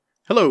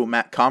Hello,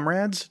 Matt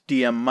comrades.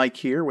 DM Mike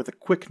here with a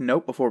quick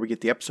note before we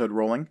get the episode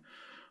rolling.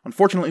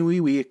 Unfortunately,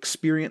 we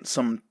experienced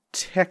some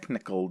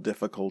technical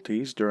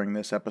difficulties during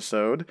this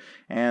episode,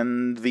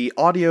 and the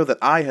audio that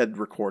I had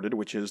recorded,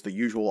 which is the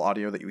usual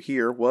audio that you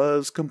hear,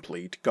 was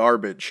complete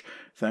garbage.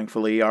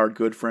 Thankfully, our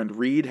good friend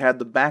Reed had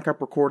the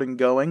backup recording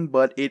going,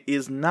 but it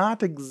is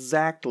not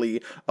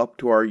exactly up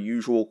to our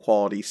usual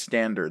quality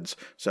standards,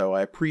 so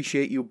I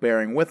appreciate you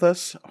bearing with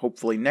us.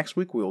 Hopefully next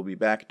week we will be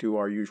back to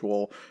our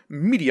usual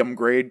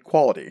medium-grade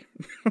quality.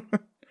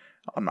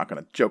 I'm not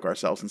going to joke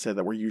ourselves and say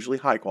that we're usually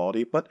high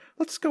quality, but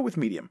let's go with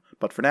medium.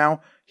 But for now,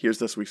 here's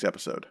this week's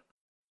episode.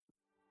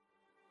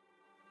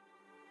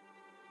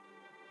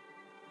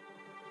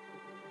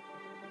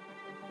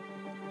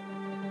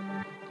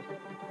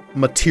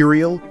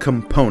 Material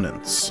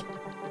Components.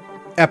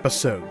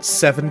 Episode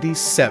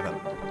 77.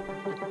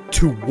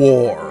 To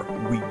War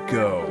We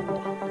Go.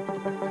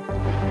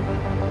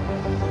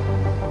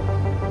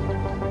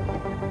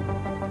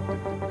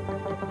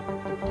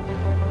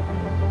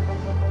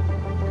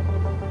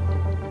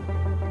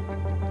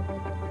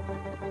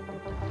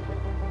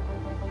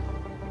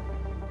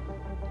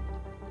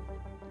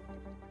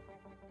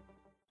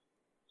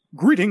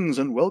 Greetings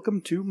and welcome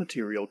to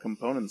Material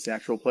Components, the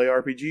actual play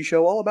RPG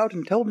show all about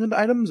intelligent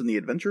items and the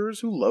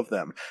adventurers who love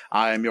them.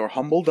 I am your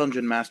humble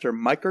dungeon master,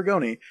 Mike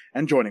Gargoni,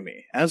 and joining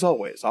me, as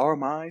always, are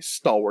my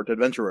stalwart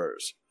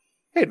adventurers.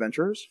 Hey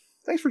adventurers,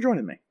 thanks for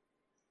joining me.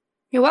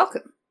 You're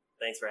welcome.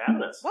 Thanks for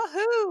having us.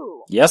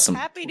 Woohoo! Yes,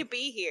 Happy to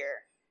be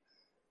here.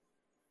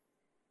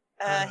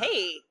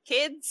 Hey,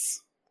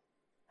 kids.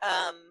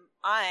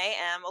 I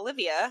am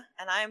Olivia,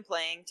 and I am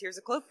playing Tears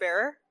of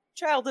Cloakbearer,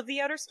 Child of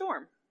the Outer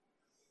Storm.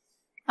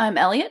 I'm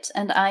Elliot,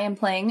 and I am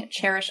playing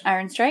Cherish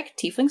Ironstrike,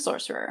 Tiefling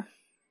Sorcerer.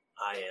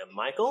 I am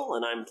Michael,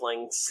 and I'm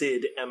playing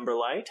Sid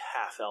Emberlight,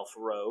 half-elf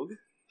rogue.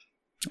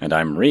 And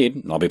I'm Reed,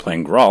 and I'll be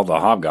playing Grawl, the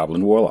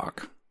Hobgoblin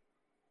Warlock.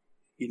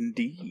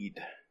 Indeed.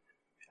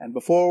 And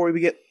before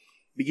we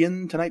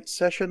begin tonight's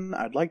session,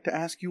 I'd like to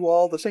ask you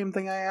all the same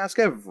thing I ask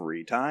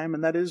every time,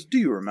 and that is, do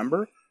you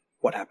remember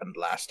what happened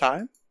last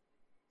time?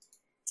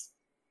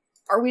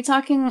 Are we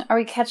catching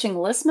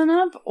Listman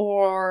up,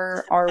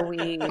 or are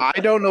we... I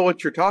don't know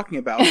what you're talking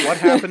about. What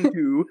happened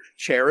to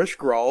Cherish,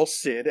 Grawl,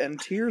 Sid, and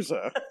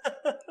Tirza?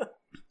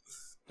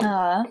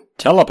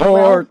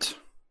 Teleport!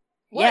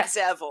 What Yes.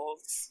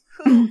 devils?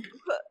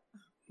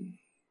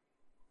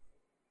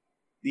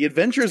 The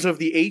adventures of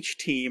the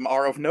H-Team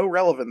are of no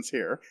relevance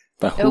here.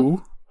 The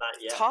who? Not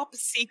yet. Top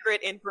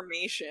secret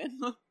information.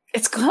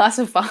 It's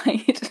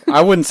classified.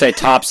 I wouldn't say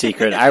top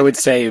secret. I would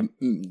say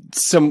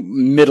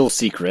some middle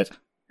secret.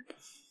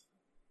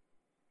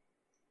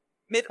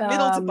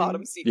 Middle to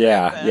bottom secret.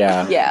 Yeah, then.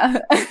 yeah. Yeah.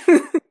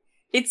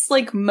 It's,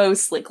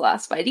 mostly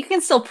classified. You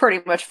can still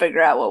pretty much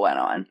figure out what went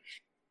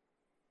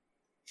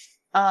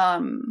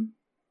on.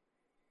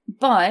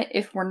 But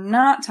if we're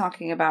not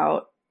talking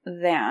about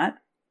that,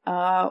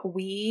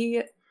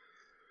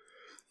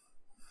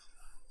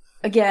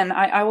 Again,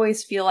 I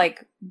always feel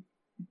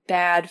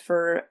bad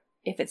for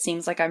if it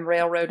seems like I'm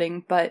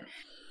railroading, but,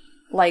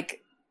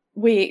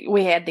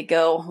 we had to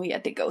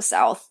go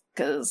south.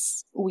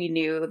 Because we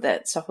knew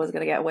that stuff was going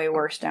to get way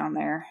worse down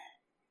there.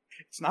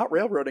 It's not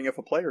railroading if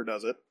a player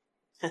does it.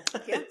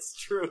 It's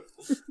true.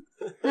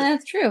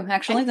 That's true,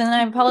 actually. Then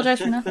I apologize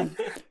for nothing.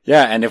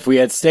 Yeah, and if we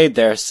had stayed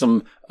there,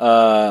 some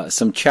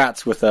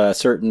chats with a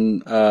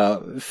certain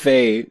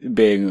Fae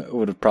being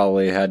would have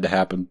probably had to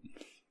happen.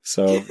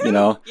 So,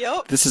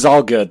 Yep. This is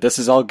all good. This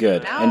is all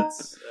good. Now,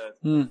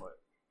 And,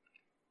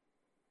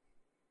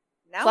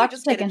 now we Clock's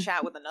just get ticking. a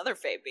chat with another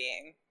Fae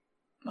being.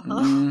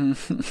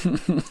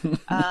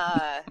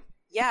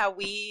 Yeah,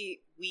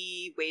 we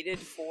waited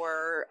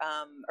for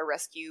a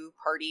rescue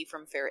party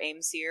from Fair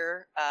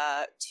Aimseer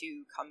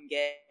to come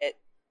get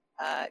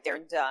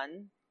Darren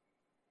Dunn.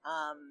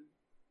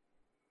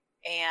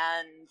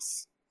 And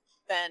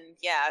then,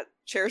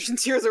 Cherish and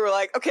Tears were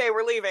like, okay,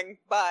 we're leaving,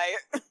 bye.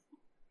 And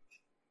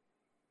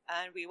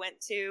we went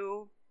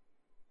to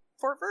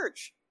Fort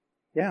Verge.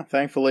 Yeah,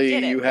 thankfully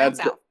Did it, you ran had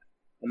south.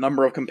 a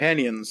number of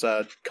companions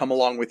come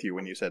along with you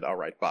when you said, all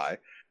right, bye.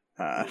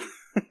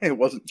 It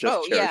wasn't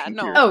just Cherish and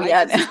Tears. Oh,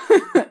 yeah.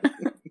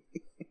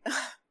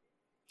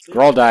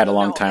 Grawl died a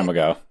long time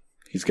ago.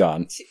 He's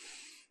gone.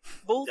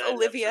 Both That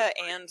Olivia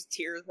episode. and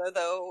Tirza,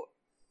 though,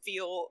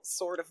 feel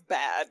sort of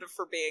bad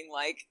for being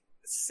like,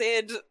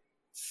 Sid,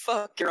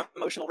 fuck your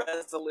emotional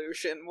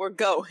resolution, we're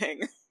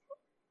going.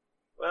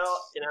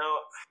 Well,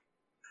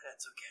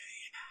 that's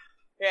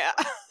okay. Yeah.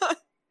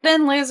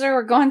 Ben Laser,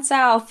 we're going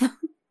south.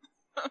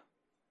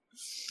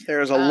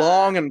 There's a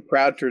long and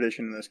proud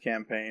tradition in this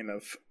campaign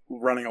of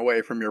running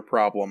away from your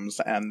problems,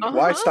 and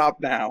why stop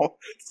now?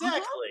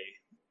 Exactly.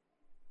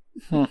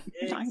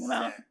 Talking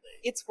about. Exactly.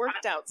 It's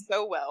worked out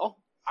so well.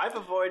 I've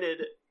avoided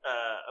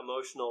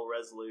emotional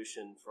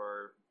resolution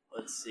for,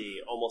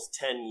 almost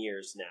 10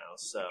 years now,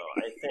 so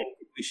I think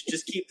we should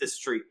just keep this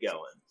streak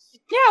going.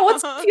 Yeah,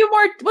 what's a few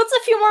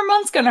more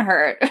months gonna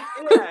hurt? Yeah,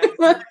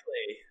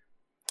 exactly.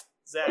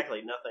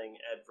 Exactly. Nothing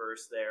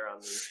adverse there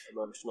on the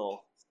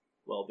emotional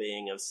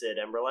well-being of Sid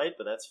Emberlight,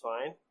 but that's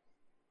fine.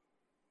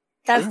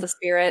 That's the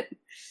spirit.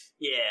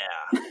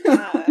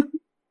 Yeah.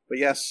 But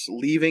yes,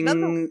 leaving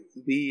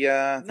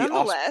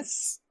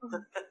Nonetheless,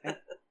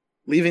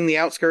 leaving the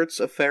outskirts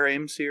of Fair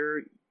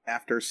Aimsir,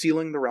 after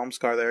sealing the Realm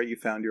Scar there, you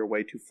found your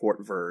way to Fort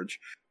Verge.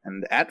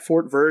 And at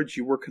Fort Verge,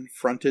 you were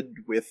confronted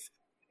with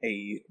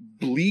a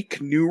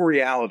bleak new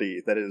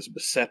reality that is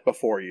beset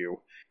before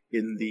you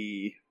in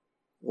the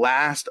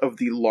last of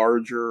the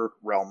larger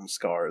Realm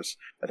Scars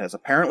that has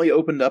apparently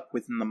opened up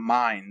within the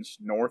mines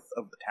north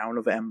of the town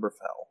of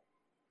Emberfell.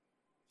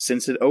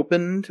 Since it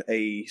opened,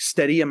 a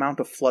steady amount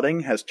of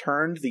flooding has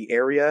turned the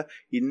area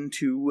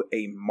into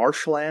a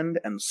marshland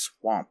and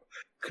swamp,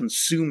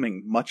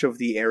 consuming much of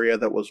the area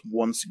that was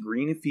once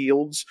green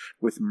fields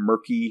with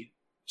murky,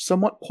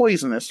 somewhat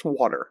poisonous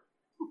water.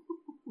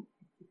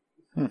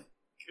 Good.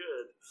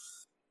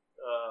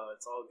 Oh,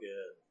 it's all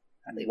good.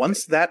 And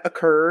once that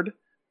occurred,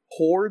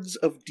 hordes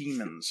of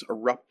demons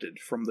erupted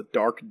from the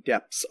dark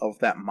depths of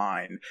that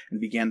mine and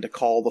began to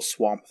call the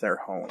swamp their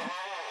home,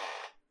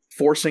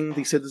 forcing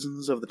the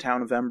citizens of the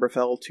town of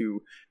Emberfell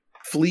to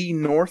flee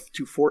north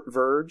to Fort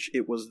Verge.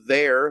 It was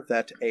there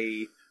that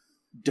a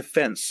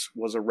defense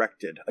was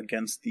erected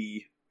against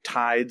the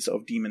tides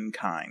of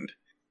demonkind.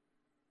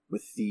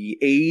 With the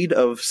aid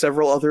of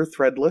several other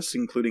Threadless,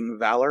 including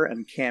Valor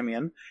and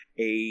Camion,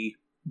 a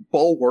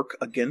bulwark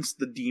against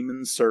the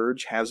demon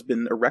surge has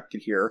been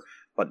erected here,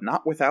 but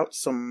not without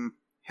some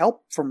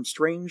help from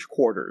strange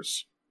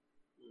quarters.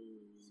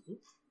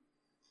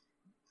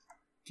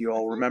 Do you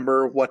all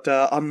remember what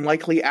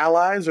unlikely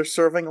allies are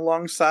serving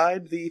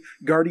alongside the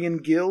Guardian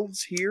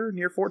guilds here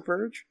near Fort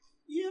Verge?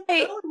 Yeah,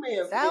 Hey, Valor may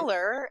have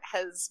Valor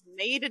has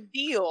made a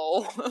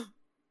deal with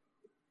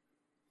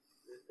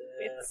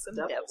some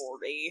devils.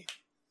 devilry.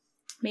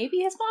 Maybe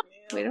his mom?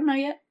 Yeah. We don't know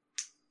yet.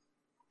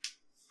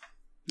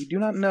 You do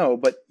not know,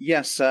 but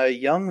yes,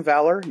 young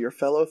Valor, your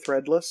fellow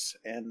Threadless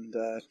and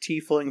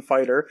tiefling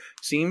fighter,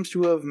 seems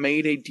to have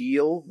made a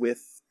deal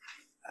with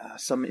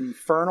some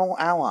infernal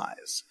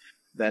allies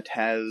that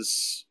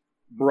has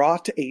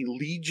brought a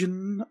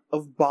legion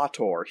of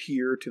Bator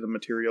here to the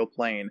material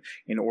plane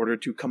in order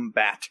to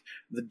combat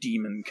the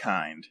demon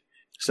kind.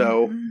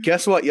 So,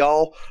 guess what,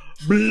 y'all?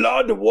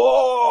 Blood War!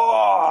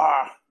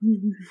 I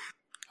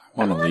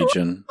want a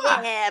legion.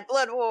 Yeah,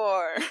 Blood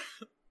War.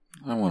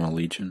 I want a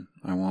legion.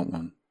 I want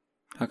one.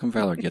 How come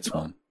Valor gets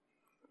one?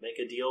 Make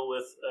a deal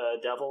with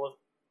Devil of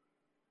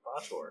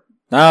Bator.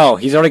 No,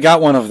 he's already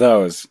got one of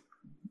those.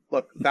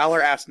 Look,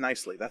 Valor asked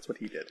nicely. That's what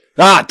he did.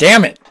 Ah,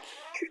 damn it!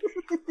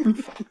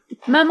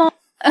 Memo.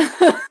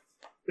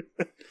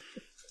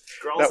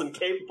 Thrall's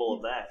incapable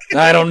of that.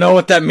 I don't know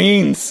what that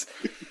means.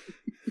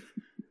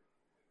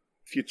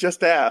 If you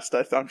just asked,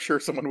 I'm sure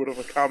someone would have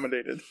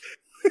accommodated.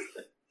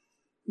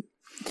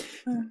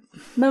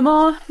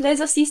 Maman,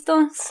 les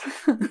assistants.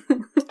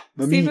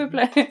 S'il vous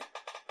plaît.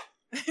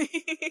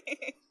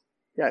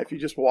 Yeah, if you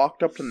just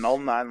walked up to Null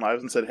 9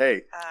 Lives and said,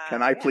 hey,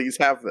 can I please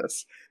have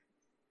this?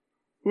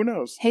 Who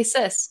knows? Hey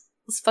sis,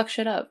 let's fuck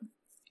shit up.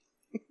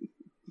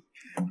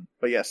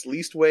 But yes,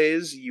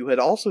 Leastways, you had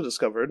also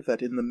discovered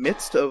that in the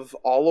midst of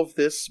all of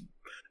this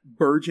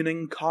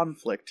burgeoning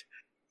conflict,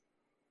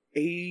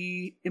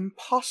 a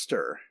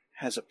imposter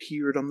has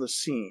appeared on the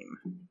scene.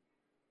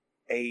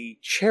 A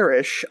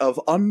Cherish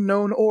of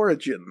unknown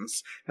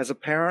origins has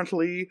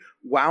apparently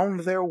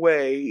wound their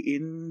way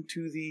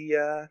into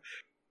the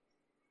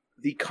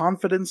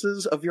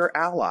confidences of your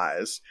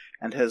allies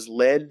and has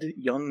led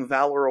young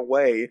Valor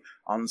away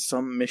on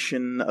some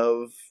mission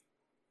of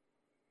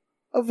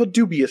a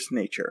dubious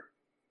nature.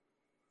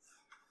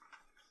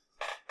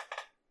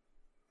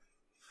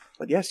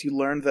 But yes, you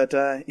learned that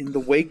in the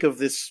wake of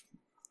this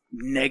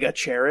Nega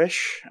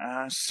Cherish,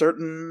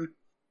 certain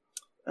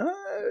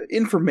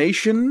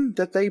information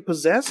that they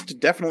possessed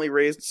definitely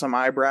raised some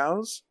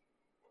eyebrows.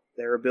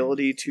 Their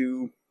ability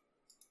to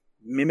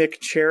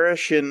mimic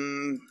Cherish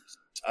in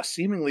a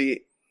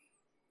seemingly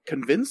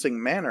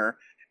convincing manner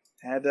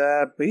had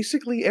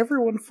basically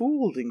everyone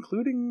fooled,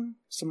 including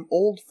some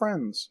old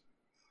friends.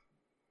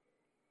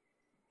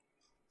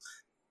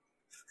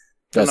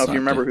 I don't know if you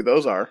remember who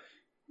those are.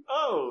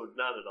 Oh,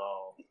 not at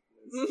all.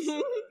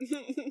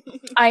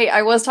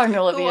 I was talking to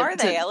Olivia. Who are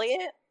they,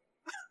 Elliot?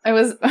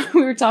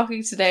 We were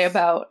talking today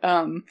about,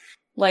 I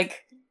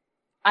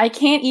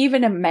can't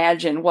even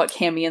imagine what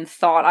Camion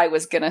thought I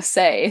was gonna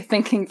say,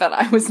 thinking that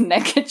I was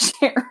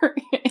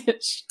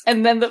Negacherish.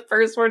 And then the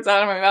first words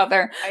out of my mouth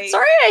are,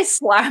 sorry I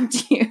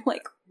slapped you.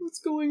 Like, what's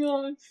going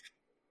on?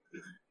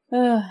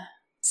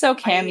 So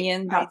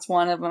Camion, that's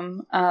one of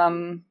them.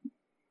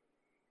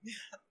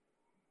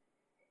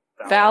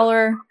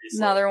 Valor,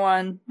 another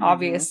one,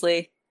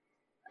 obviously.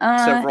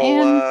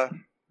 Several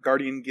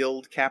Guardian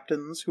Guild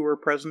captains who were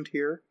present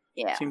here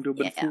seem to have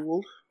been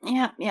fooled.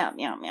 Yeah.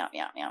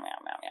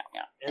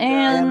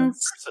 And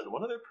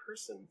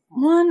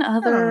one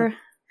other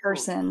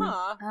person.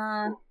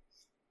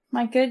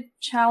 My good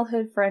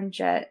childhood friend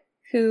Jet,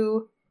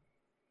 who,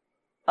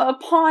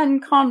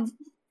 upon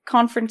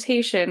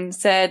confrontation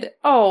said,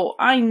 "Oh,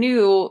 I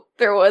knew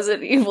there was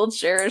an evil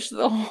Cherish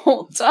the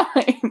whole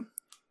time,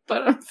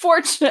 but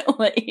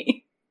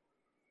unfortunately,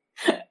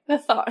 I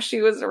thought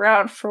she was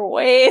around for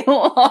way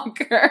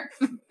longer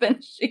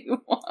than she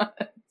was."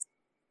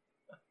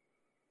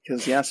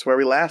 Because, yes, where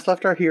we last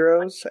left our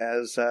heroes,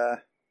 as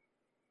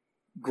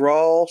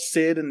Grawl,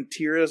 Sid, and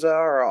Tirza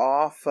are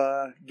off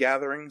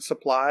gathering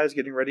supplies,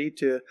 getting ready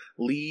to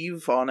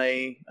leave on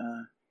a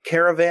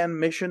caravan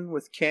mission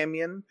with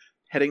Camion,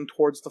 heading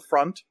towards the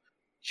front.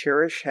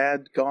 Cherish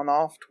had gone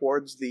off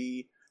towards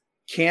the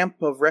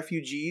camp of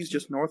refugees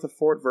just north of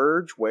Fort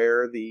Verge,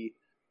 where the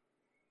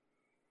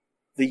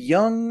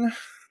young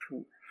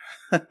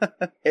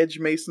Edge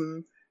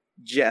Mason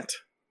Jet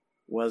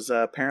was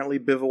apparently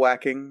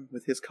bivouacking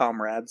with his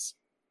comrades,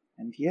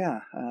 and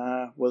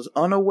was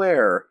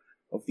unaware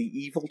of the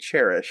evil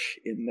Cherish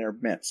in their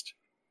midst.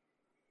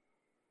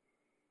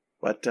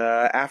 But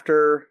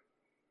after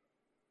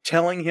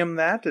telling him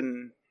that,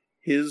 and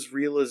his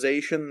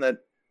realization that,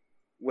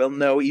 well,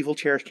 no, evil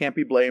Cherish can't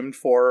be blamed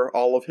for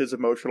all of his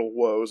emotional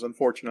woes,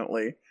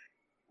 unfortunately,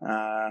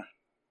 that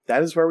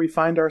is where we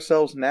find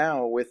ourselves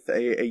now, with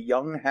a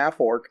young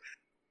half-orc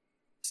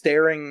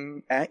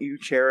staring at you,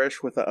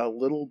 Cherish, with a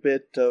little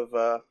bit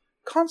of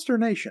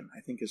consternation,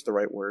 I think is the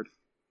right word.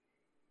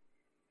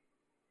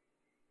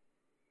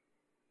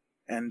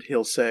 And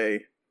he'll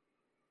say,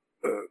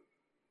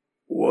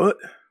 what?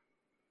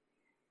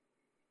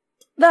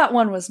 That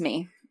one was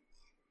me.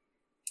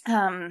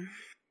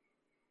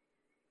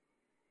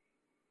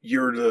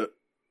 You're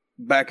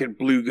back at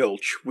Blue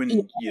Gulch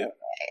when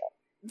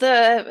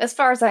As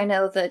far as I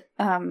know, the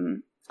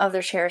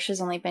other Cherish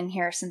has only been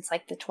here since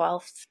like the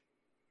 12th.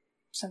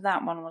 So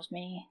that one was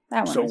me.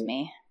 That one was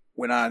me.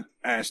 When I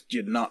asked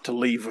you not to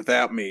leave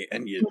without me,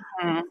 and you...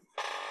 Mm-hmm.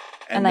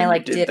 And I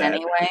did that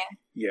anyway.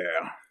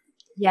 Yeah.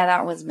 Yeah,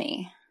 that was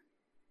me.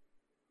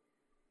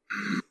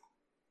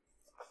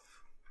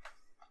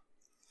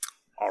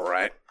 All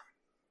right.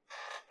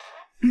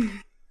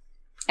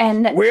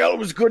 And well, it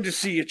was good to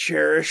see you,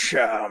 Cherish.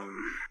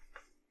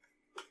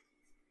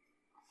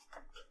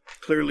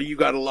 Clearly you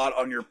got a lot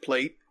on your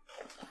plate.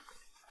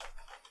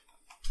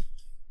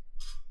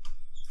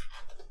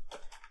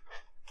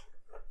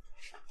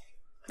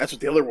 That's what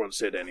the other one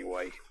said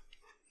anyway.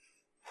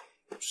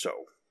 So.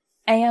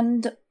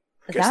 And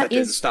guess that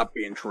didn't stop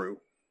being true.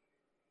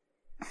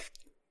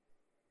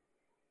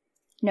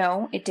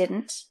 No, it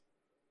didn't.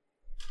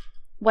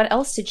 What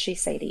else did she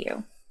say to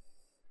you?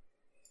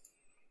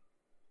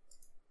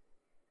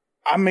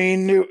 I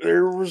mean,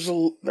 there was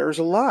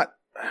a lot.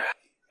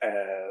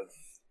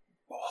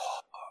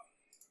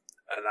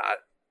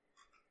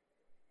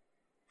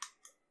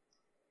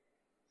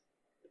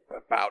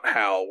 About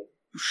how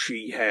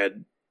she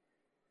had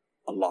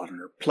a lot on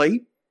her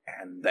plate,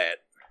 and that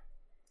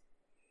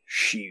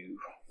she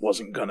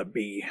wasn't going to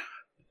be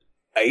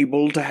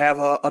able to have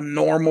a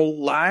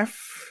normal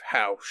life,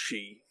 how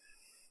she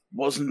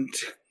wasn't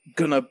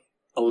going to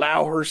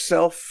allow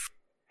herself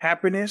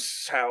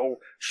happiness, how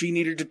she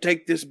needed to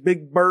take this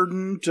big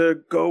burden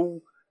to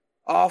go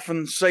off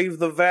and save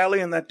the valley,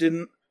 and that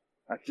didn't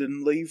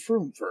leave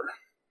room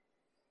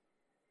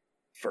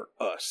for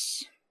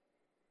us.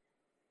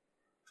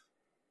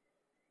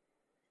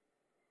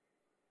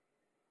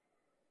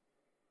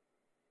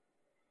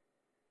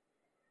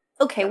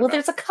 Okay, well,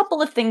 there's a couple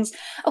of things.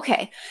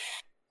 Okay.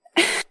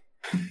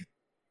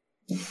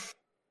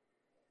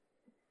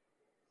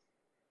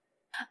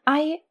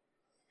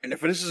 And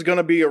if this is going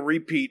to be a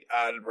repeat,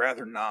 I'd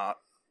rather not.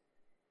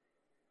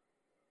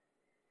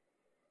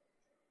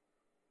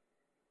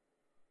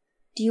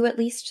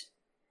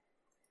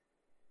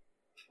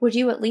 Would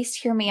you at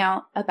least hear me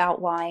out about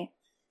why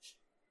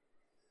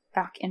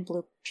back in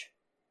Blue Gulch?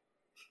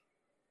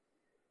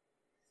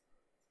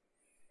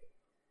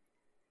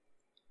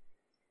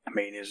 I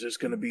mean, is this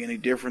going to be any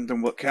different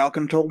than what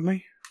Calkin told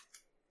me?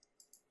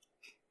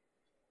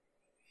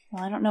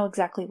 Well, I don't know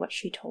exactly what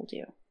she told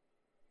you.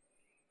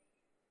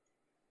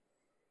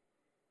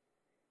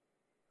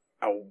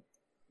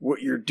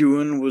 What you're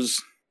doing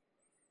was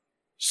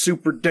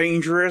super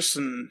dangerous,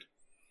 and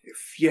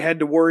if you had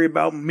to worry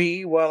about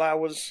me while I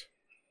was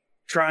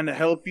trying to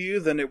help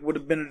you, then it would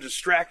have been a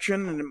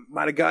distraction, and it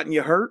might have gotten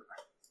you hurt.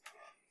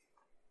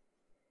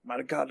 Might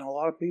have gotten a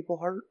lot of people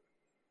hurt.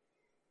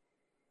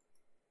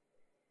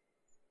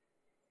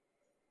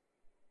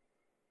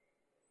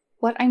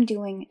 What I'm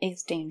doing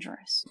is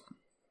dangerous.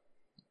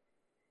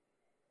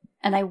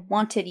 And I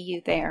wanted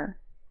you there.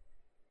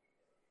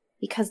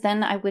 Because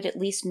then I would at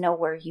least know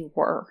where you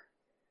were.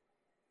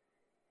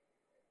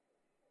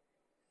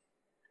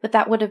 But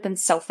that would have been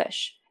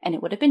selfish. And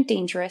it would have been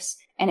dangerous.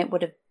 And I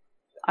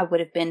would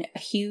have been a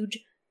huge,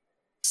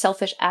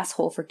 selfish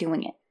asshole for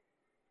doing it.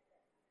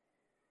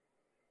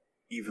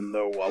 Even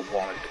though I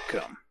wanted to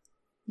come.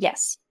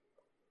 Yes.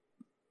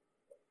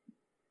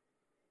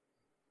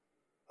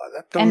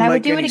 And I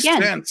would do it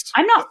again. Sense.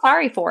 I'm not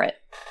sorry for it.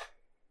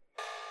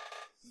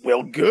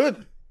 Well,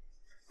 good.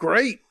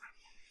 Great.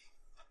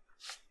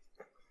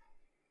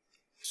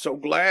 So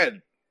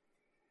glad.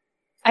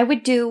 I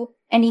would do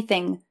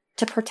anything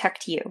to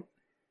protect you.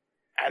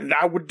 And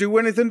I would do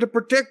anything to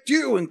protect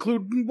you,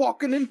 including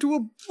walking into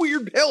a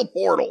weird hell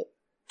portal.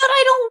 But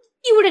I don't want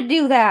you to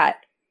do that.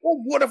 Well,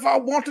 what if I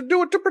want to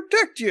do it to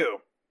protect you?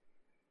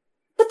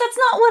 But that's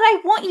not what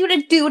I want you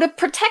to do to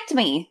protect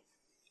me.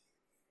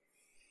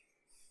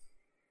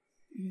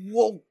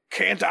 Well,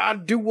 can't I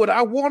do what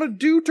I want to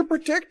do to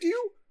protect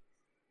you?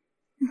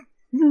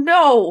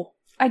 No,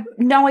 I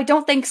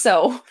don't think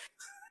so.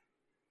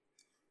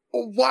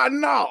 Well, why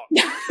not?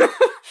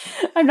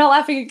 I'm not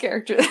laughing at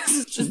character. This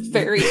is just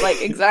very,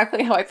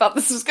 exactly how I thought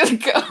this was gonna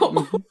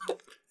go.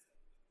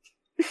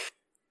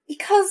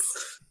 Because...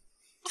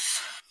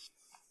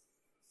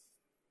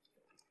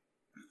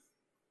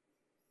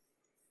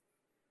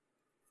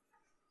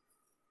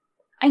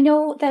 I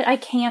know that I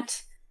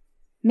can't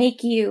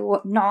make you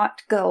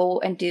not go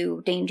and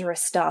do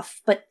dangerous stuff,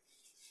 but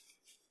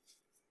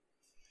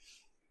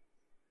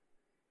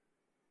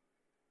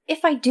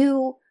if I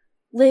do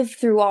live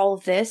through all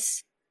of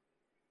this,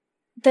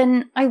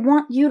 then I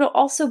want you to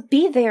also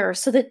be there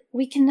so that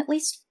we can at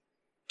least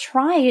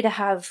try to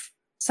have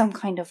some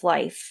kind of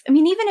life. I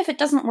mean, even if it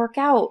doesn't work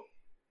out,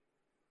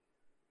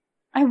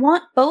 I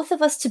want both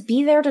of us to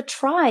be there to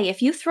try.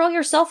 If you throw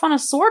yourself on a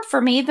sword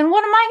for me, then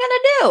what am I gonna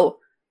do?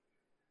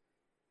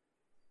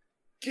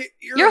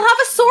 You'll have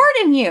a sword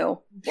in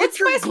you. What's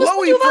your I supposed to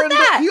glowy do about friend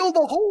that? to heal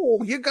the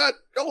hole. You got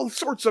all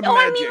sorts of No,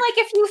 magic. I mean,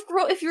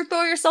 if you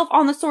throw yourself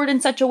on the sword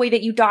in such a way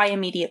that you die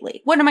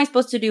immediately, what am I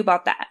supposed to do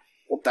about that?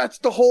 Well, that's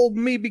the whole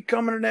me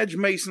becoming an edge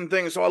mason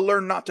thing, so I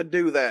learned not to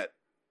do that.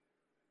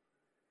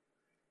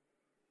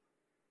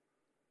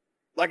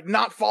 Like,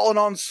 not falling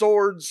on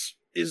swords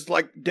is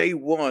like day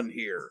one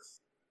here.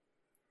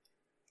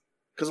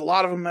 Because a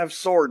lot of them have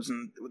swords,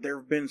 and there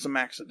have been some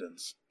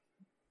accidents.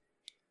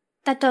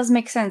 That does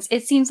make sense.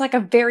 It seems like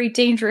a very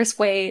dangerous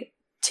way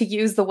to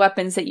use the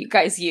weapons that you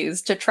guys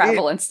use to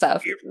travel and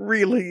stuff. It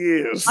really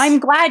is. I'm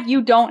glad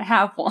you don't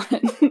have one.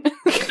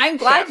 I'm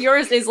glad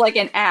yours is like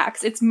an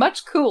axe. It's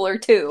much cooler,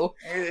 too.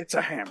 It's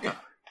a hammer.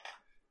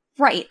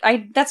 Right.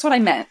 That's what I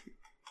meant.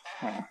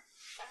 Huh.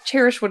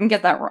 Cherish wouldn't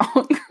get that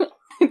wrong.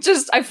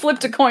 I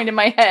flipped a coin in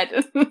my head.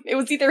 It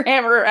was either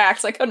hammer or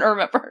axe. I couldn't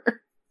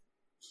remember.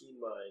 Keen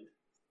mind.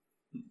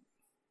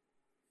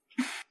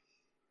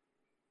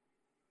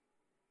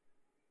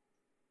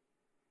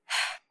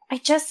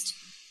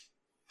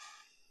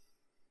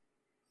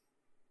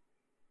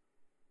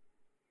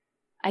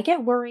 I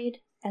get worried,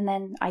 and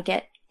then I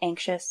get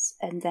anxious,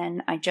 and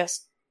then I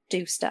just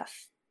do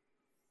stuff.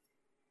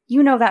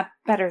 You know that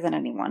better than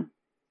anyone.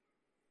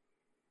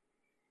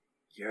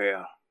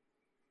 Yeah.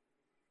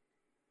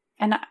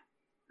 And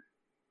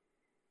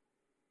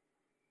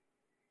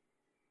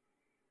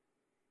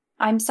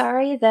I'm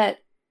sorry that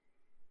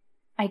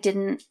I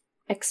didn't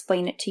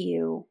explain it to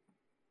you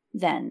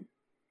then.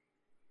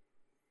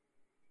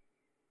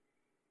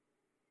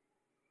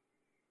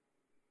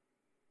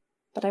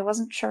 But I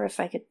wasn't sure if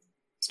I could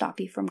stop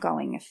you from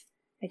going if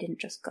I didn't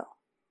just go.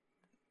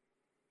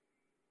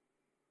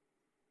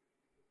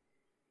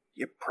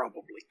 You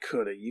probably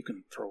coulda. You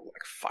can throw,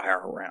 like, fire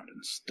around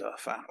and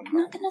stuff. I don't I'm know.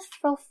 not gonna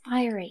throw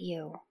fire at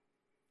you.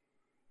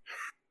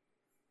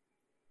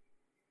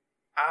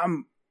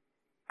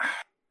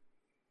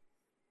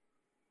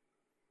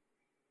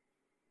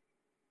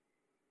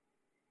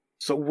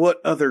 So what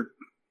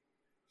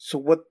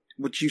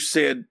you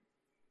said,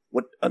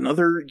 what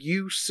another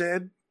you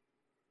said?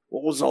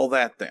 What was all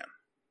that then?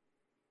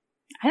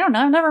 I don't know,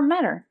 I've never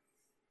met her.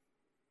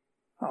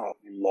 Oh,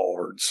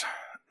 lords.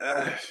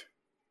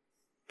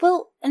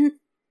 Well, and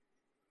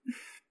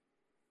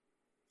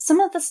some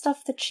of the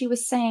stuff that she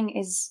was saying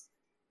is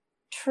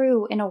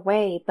true in a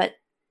way, but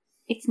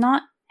it's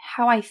not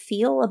how I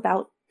feel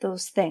about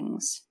those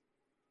things.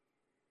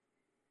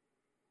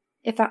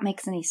 If that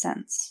makes any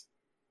sense.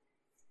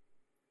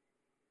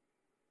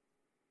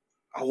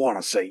 I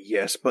want to say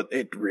yes, but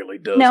it really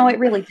doesn't. No, it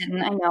really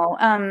didn't, I know.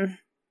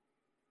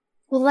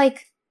 Well,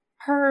 like,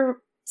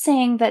 her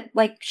saying that,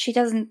 like, she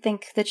doesn't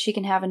think that she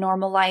can have a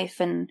normal life,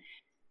 and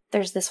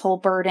there's this whole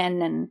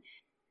burden, and,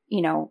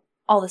 you know,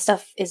 all the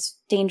stuff is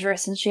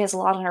dangerous, and she has a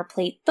lot on her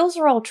plate. Those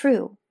are all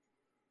true.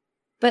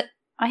 But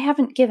I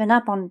haven't given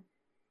up on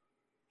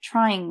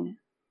trying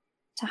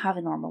to have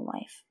a normal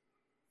life.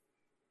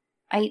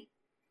 I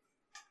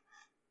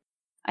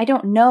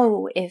don't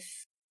know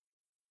if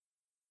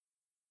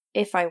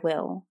I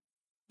will,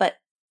 but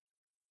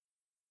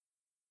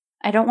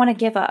I don't want to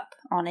give up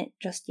on it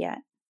just yet.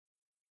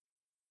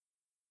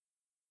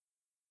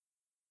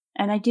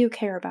 And I do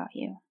care about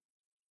you.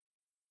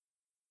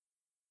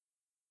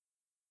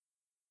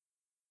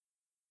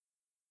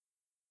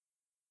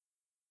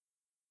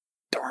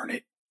 Darn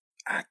it.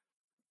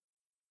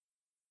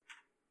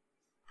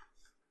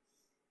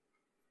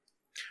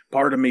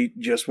 Part of me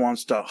just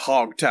wants to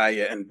hog tie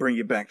you and bring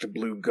you back to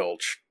Blue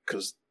Gulch,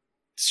 because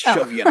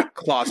shove you in a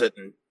closet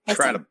and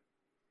try to...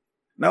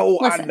 No,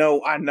 Listen.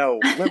 I know.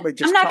 Let me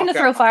just I'm not going to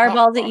throw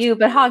fireballs at you,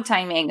 but hog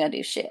tying me ain't going to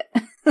do shit.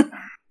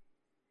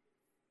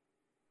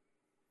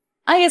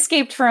 I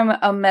escaped from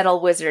a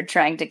metal wizard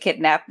trying to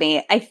kidnap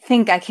me. I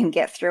think I can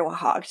get through a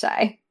hog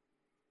tie.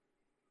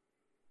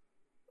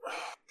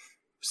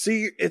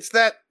 See, it's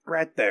that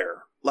right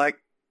there. Like,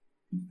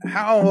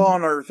 how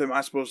on earth am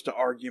I supposed to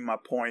argue my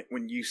point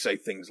when you say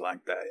things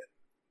like that?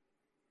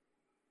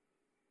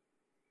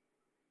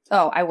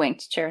 Oh, I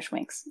winked. Cherish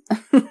winks.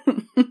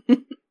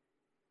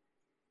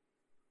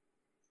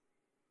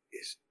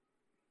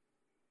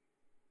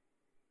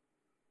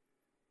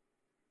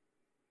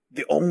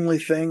 The only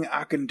thing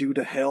I can do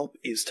to help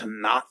is to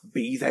not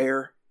be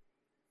there.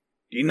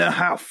 Do you know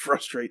how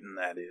frustrating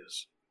that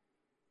is?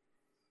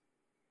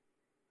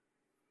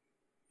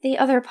 The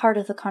other part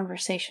of the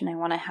conversation I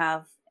want to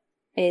have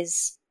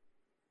is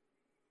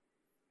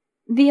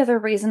the other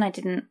reason I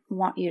didn't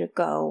want you to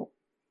go.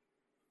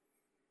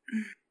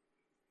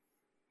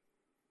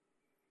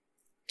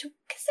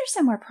 Is there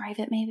somewhere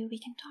private maybe we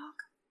can talk?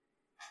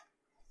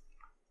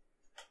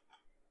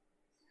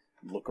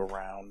 Look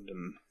around,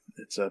 and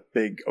it's a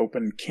big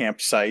open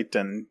campsite,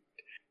 and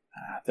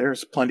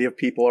there's plenty of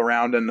people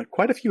around, and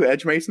quite a few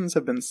Edge Masons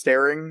have been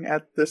staring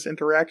at this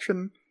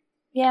interaction.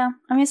 Yeah,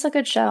 I mean, it's a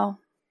good show.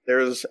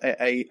 There's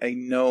a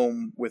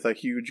gnome with a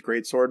huge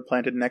greatsword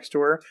planted next to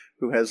her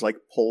who has, like,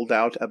 pulled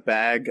out a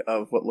bag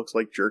of what looks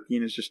like jerky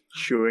and is just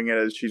chewing it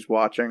as she's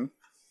watching.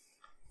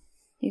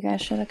 You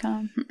guys should have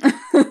come.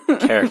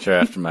 Character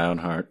after my own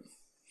heart.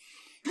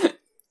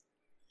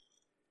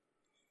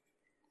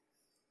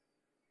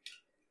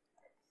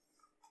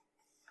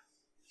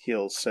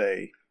 He'll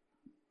say,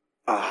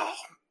 "Oh,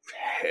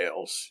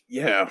 hells.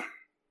 Yeah,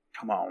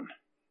 come on."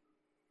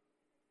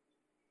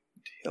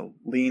 He'll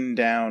lean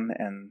down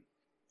and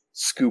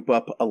scoop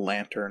up a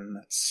lantern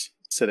that's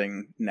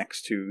sitting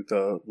next to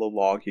the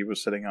log he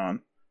was sitting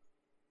on.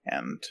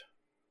 And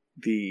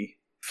the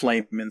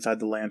flame inside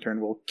the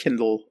lantern will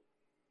kindle,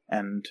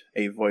 and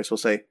a voice will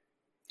say,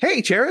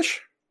 "Hey,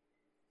 Cherish!"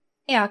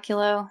 Hey,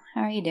 Oculo.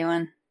 How are you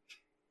doing?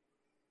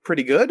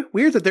 "Pretty good.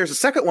 Weird that there's a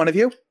second one of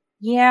you."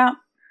 Yeah.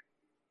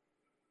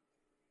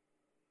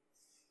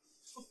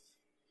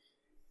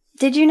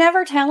 Did you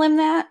never tell him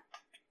that?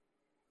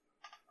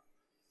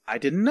 "I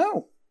didn't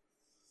know."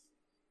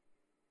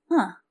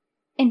 Huh.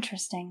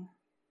 Interesting.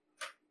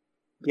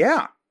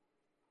 "Yeah.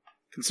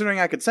 Considering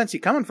I could sense you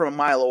coming from a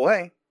mile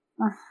away."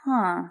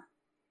 Uh-huh.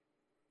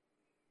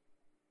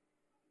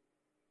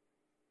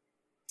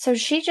 So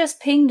she just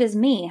pinged as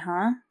me,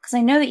 huh? Because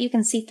I know that you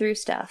can see through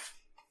stuff.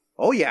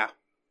 "Oh, yeah."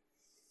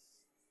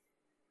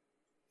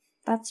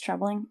 That's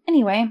troubling.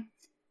 Anyway.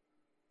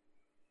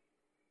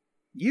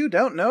 "You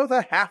don't know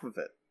the half of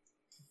it."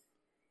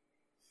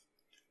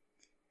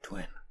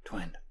 Twin.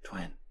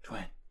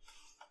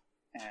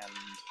 And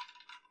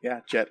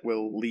yeah, Jet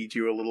will lead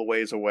you a little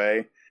ways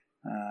away,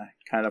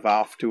 kind of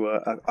off to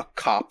a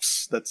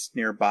copse that's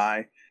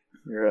nearby.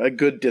 You're a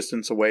good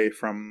distance away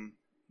from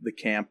the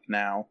camp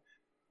now,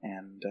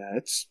 and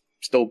it's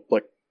still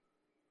like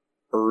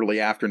early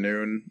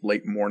afternoon,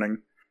 late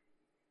morning.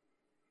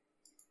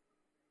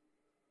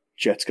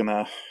 Jet's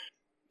gonna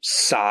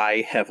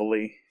sigh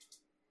heavily.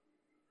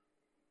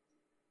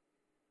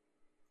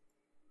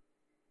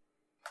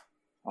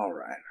 "All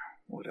right,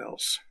 what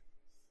else?"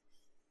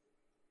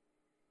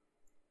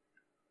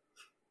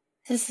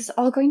 This is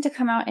all going to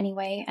come out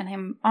anyway, and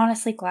I'm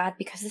honestly glad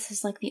because this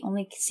is like the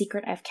only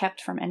secret I've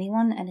kept from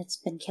anyone, and it's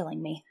been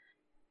killing me.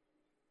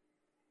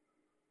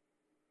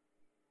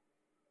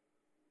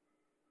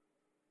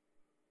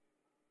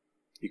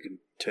 "You can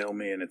tell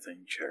me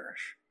anything,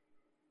 Cherish."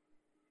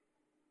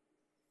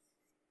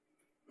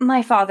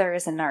 My father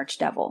is an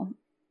archdevil.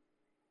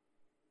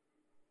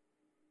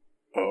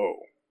 "Oh."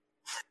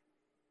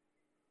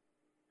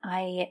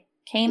 I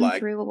came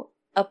through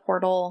a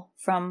portal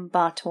from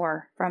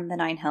Bator, from the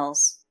Nine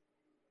Hills.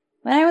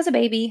 When I was a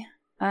baby,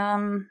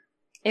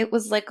 it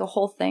was like a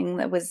whole thing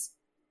that was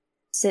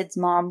Sid's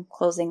mom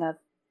closing a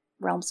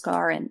realm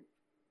scar, and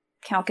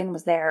Kalkin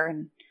was there,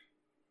 and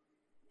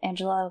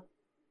Angela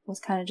was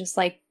kind of just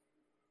like,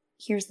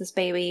 "Here's this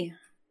baby."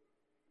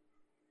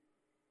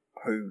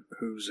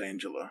 Who's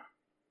Angela?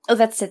 Oh,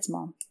 that's Sid's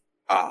mom.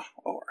 Ah,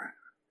 all right.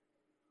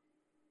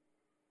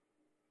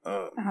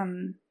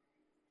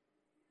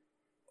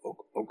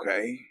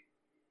 Okay.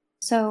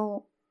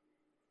 So,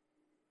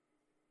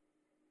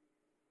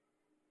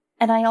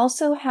 and I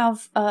also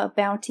have a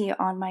bounty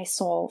on my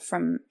soul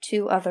from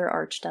 2 other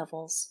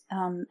archdevils,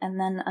 and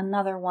then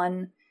another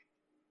one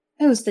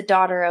who's the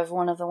daughter of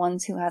one of the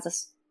ones who has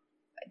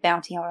a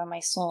bounty out on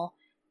my soul,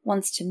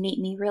 wants to meet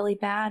me really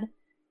bad.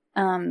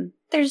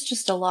 There's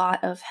just a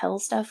lot of hell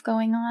stuff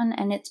going on,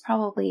 and it's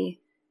probably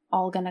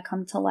all gonna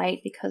come to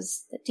light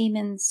because the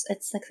demons,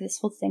 it's like this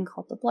whole thing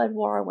called the Blood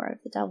War where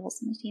the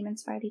devils and the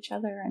demons fight each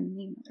other, and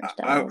there's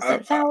devils that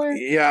devour.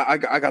 Yeah,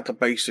 I got the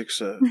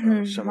basics of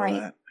some right.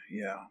 of that.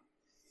 Yeah.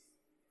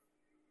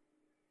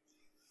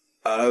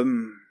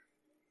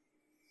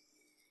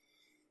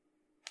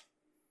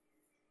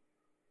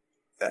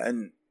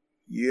 And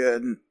you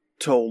hadn't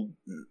told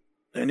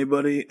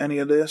anybody any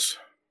of this?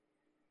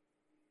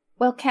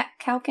 Well,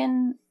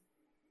 Kalkin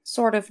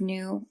sort of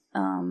knew,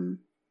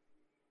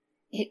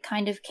 it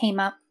kind of came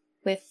up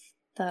with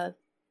the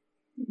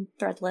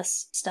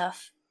threadless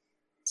stuff,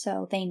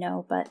 so they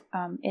know, but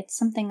it's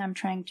something I'm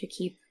trying to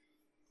keep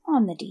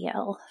on the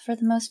DL for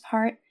the most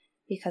part,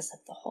 because of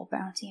the whole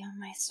bounty on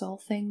my soul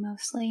thing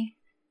mostly.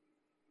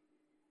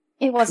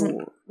 It wasn't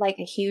Sure. like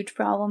a huge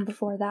problem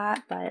before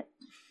that, but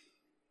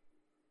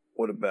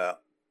What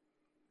about,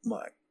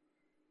 like,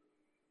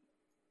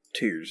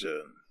 Tears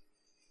and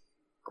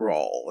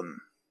Grawl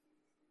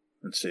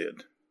and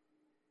Sid?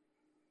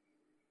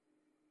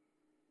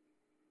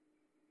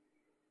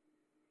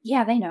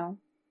 yeah, they know.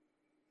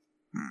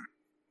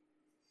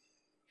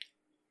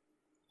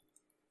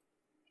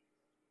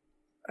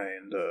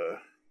 And,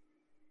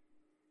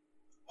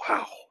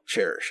 wow,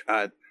 Cherish,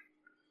 I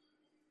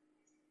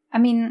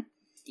mean,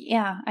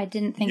 yeah, I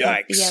didn't think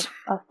it'd be Yikes.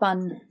 a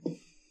fun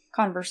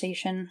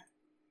conversation.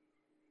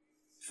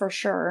 For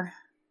sure.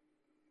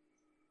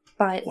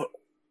 But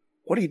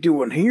what are you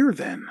doing here,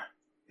 then?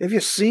 Have you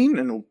seen,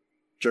 and he'll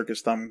jerk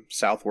his thumb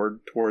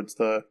southward towards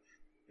the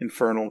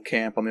infernal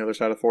camp on the other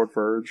side of Fort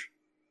Verge.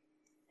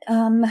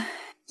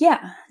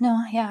 yeah,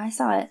 I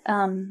saw it.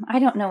 I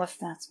don't know if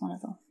that's one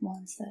of the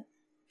ones that,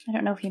 I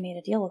don't know if he made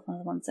a deal with one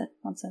of the ones that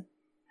wants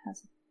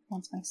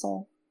my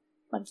soul.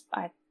 But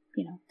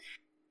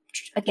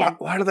again,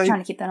 Why do they, trying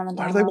to keep that on the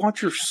why down do they low.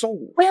 want your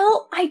soul?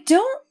 Well, I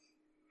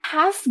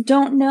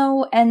don't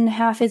know, and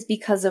half is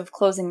because of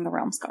closing the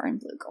Realm Scar in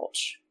Blue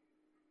Gulch.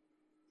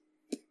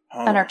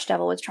 Huh. An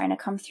Archdevil was trying to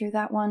come through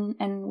that one,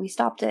 and we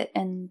stopped it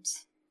and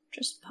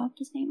just popped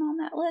his name on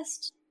that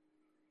list.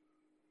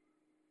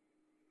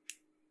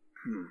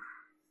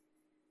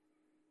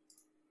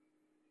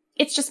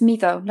 It's just me,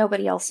 though.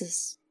 Nobody else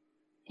is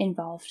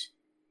involved.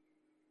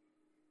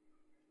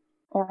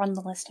 Or on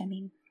the list, I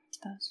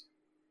suppose.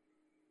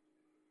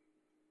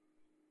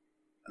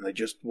 And they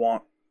just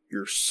want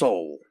your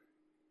soul.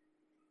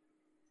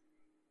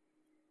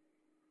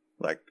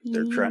 Like,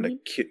 they're trying to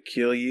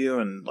kill you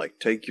and, like,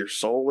 take your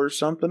soul or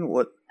something?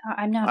 What?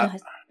 I'm not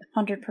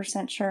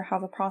 100% sure how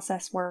the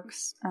process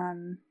works.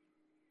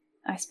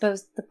 I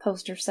suppose the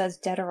poster says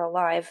dead or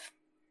alive.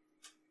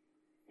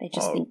 They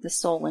just need the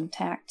soul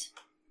intact.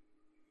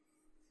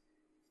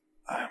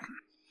 I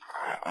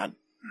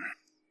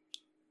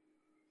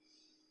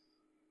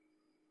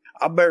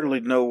barely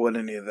know what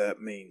any of that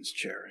means,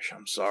 Cherish.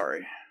 I'm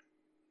sorry.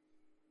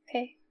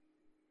 Okay.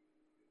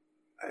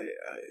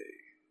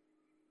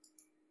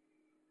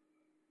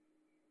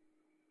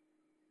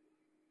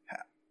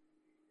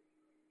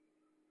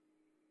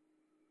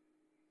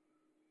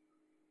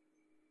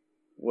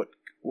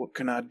 What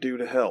can I do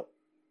to help?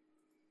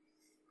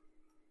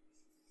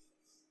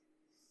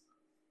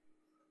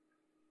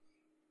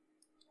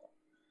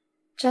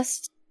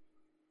 Just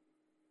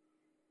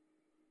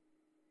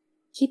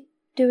keep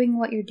doing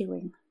what you're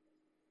doing.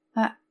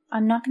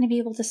 I'm not going to be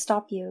able to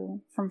stop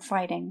you from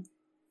fighting.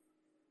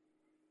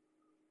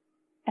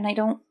 And I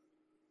don't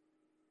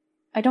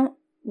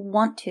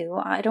want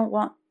to. I don't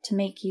want to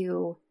make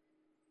you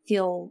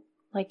feel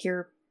like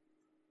you're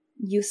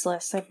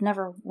useless. I've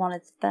never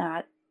wanted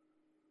that.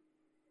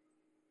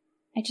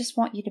 I just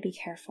want you to be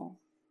careful.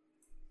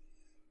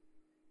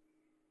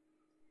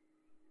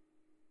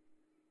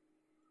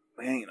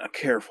 We ain't a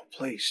careful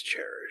place,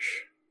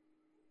 Cherish.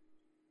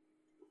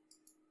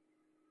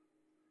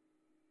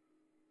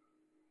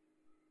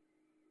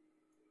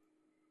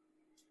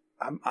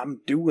 I'm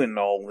doing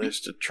all this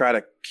to try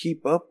to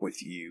keep up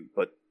with you,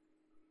 but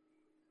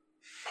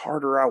the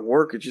harder I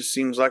work, it just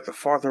seems like the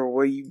farther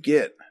away you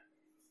get.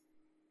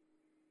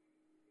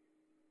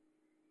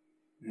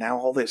 Now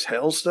all this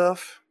hell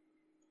stuff?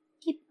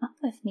 Keep up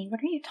with me.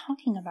 What are you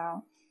talking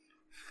about?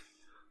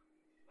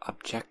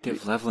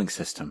 Objective leveling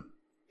system.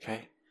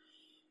 Okay.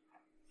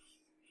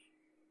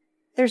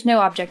 There's no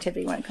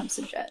objectivity when it comes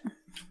to Jet.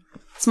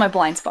 It's my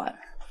blind spot.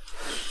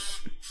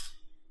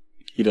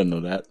 You don't know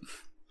that.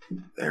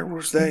 There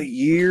was that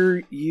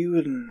year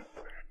you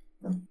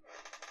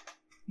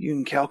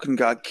and Calkin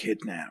got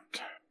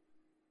kidnapped.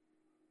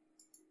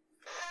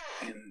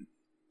 And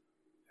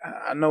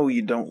I know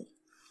you don't.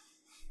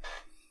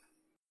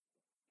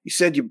 You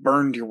said you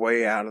burned your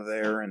way out of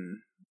there and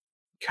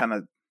kind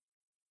of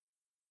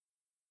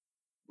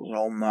was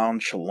all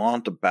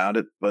nonchalant about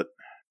it, but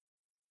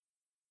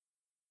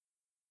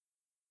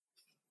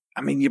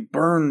I mean, you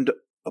burned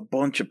a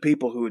bunch of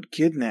people who had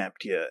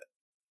kidnapped you,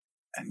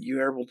 and you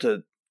were able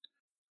to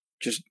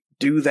just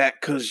do that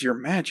because you're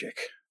magic.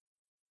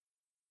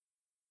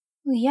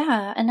 Well,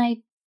 yeah, and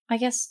I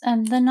guess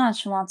the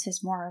nonchalance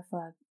is more of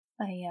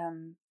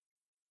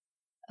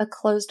a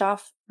closed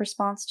off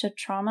response to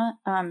trauma.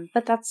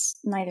 But that's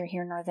neither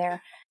here nor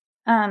there.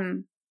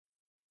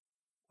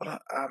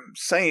 What I'm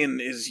saying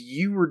is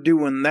you were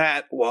doing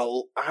that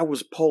while I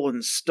was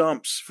pulling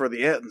stumps for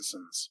the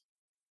Ettinsons.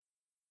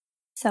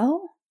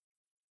 So?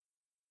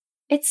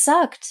 It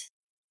sucked.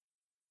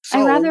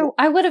 So,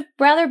 I would have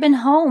rather been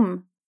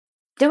home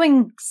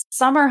doing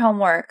summer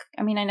homework.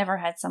 I mean, I never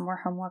had summer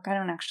homework. I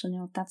don't actually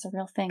know if that's a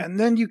real thing. and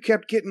then you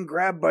kept getting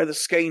grabbed by the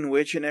Skane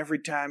Witch, and every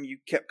time you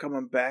kept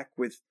coming back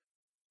with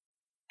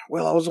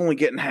Well, I was only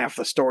getting half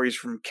the stories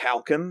from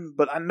Calkin,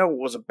 but I know it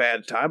was a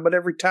bad time, but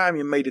every time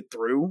you made it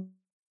through.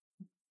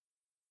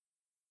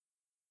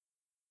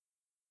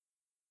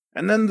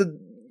 And then the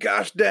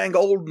gosh dang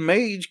old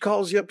mage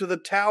calls you up to the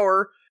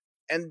tower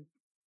and...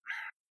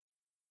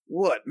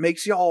 what,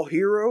 makes y'all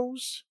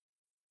heroes?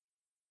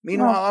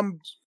 Meanwhile, I'm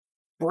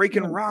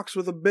breaking rocks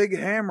with a big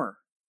hammer.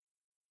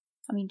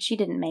 I mean, she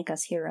didn't make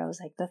us heroes.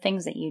 Like, the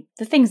things that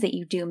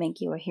you do make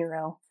you a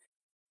hero.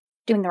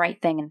 Doing the right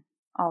thing and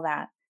all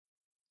that.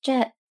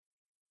 Jet.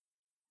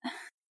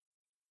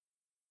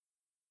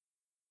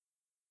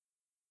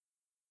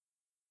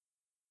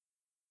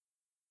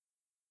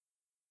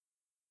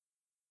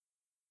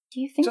 Do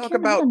you think you're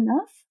not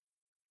enough?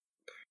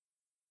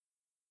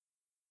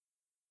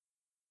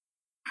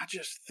 I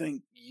just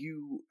think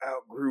you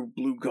outgrew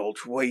Blue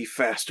Gulch way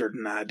faster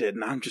than I did,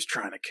 and I'm just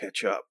trying to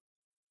catch up.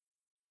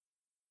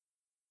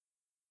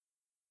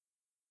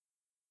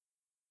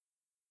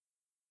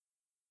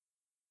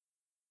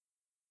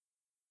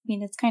 I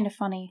mean, it's kind of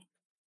funny.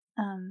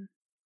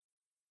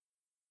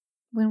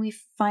 When we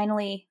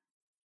finally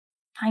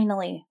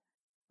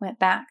went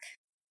back,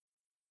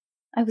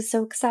 I was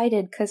so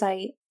excited because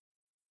I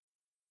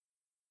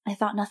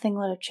thought nothing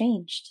would have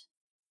changed.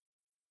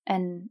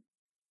 And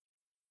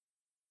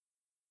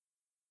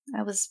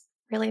I was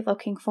really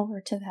looking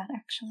forward to that,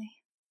 actually.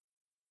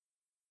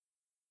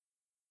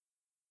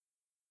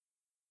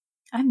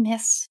 I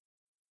miss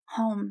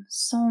home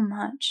so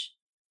much.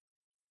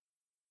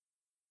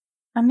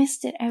 I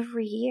missed it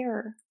every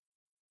year.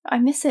 I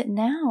miss it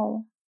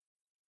now.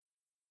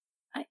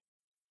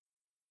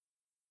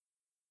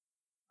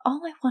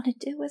 All I want to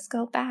do is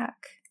go back.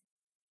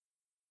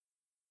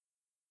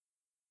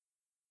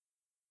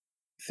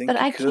 But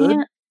I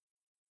can't.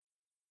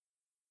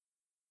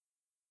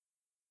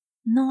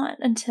 Not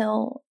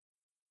until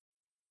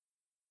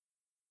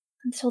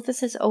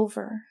this is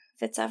over,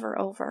 if it's ever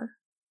over.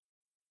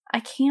 I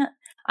can't.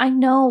 I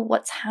know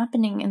what's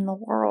happening in the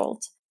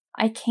world.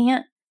 I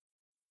can't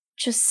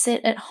just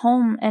sit at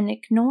home and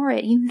ignore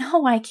it. You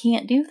know I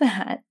can't do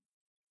that.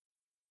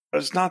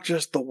 It's not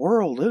just the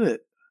world, is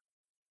it?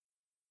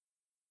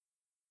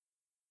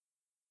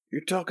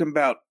 You're talking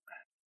about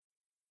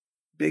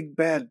big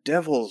bad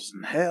devils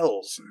and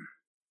hells and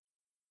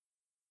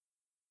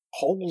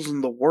holes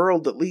in the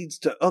world that leads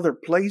to other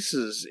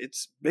places.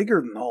 It's bigger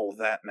than all of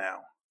that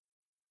now.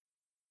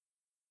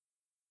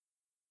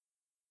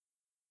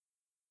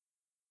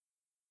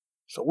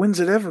 So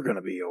when's it ever going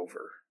to be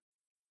over?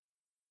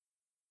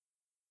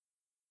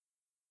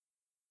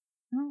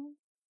 No.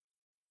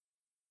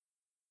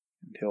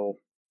 And he'll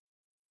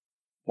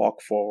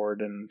walk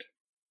forward and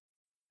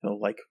he'll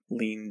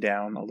lean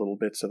down a little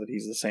bit so that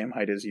he's the same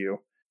height as you,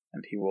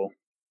 and he will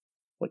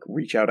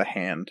reach out a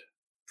hand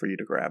for you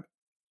to grab.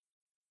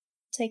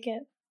 Take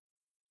it.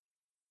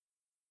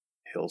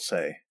 He'll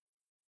say,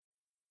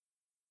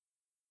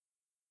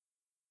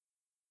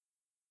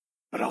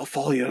 "But I'll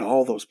follow you to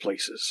all those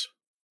places."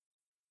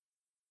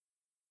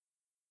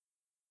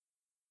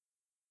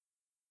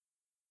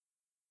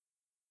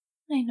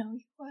 I know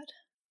you would.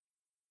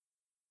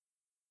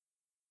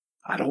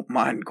 I don't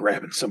mind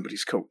grabbing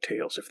somebody's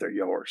coattails if they're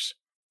yours.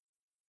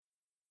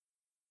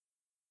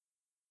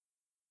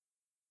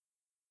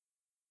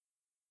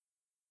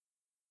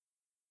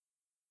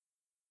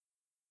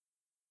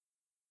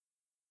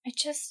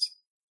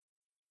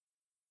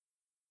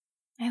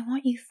 I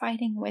want you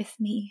fighting with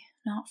me,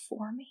 not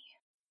for me.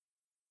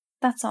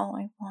 That's all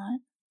I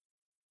want.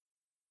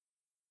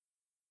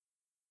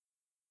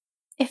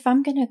 If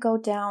I'm gonna go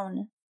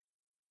down,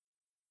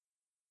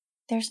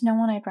 there's no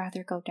one I'd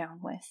rather go down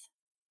with.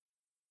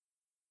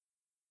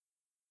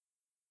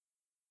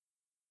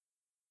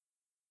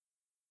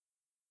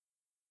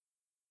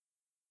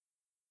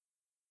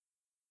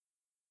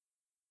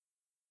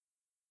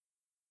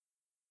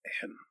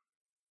 And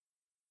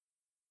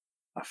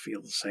I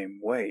feel the same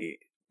way,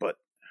 but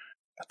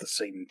at the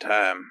same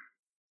time,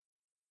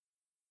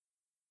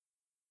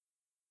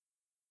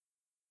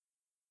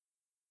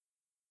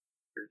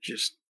 you're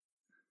just...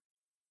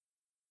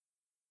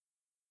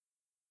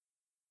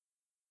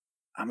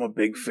 I'm a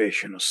big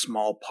fish in a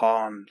small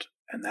pond,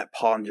 and that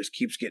pond just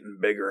keeps getting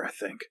bigger, I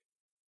think.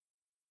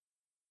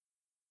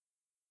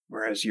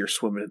 Whereas you're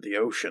swimming in the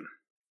ocean.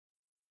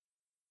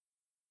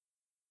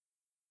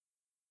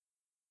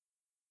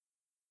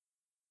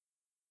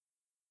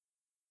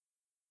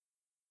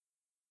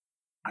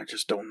 I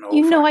just don't know.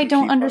 You know I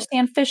don't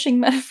understand fishing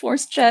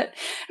metaphors, Jet.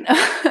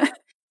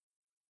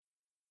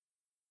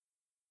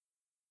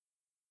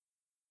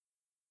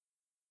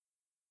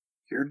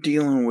 You're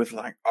dealing with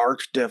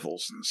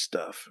archdevils and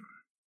stuff.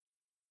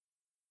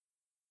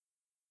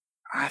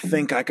 I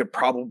think I could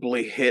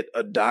probably hit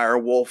a dire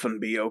wolf and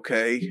be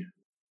okay.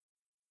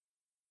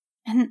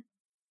 And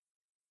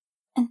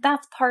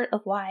that's part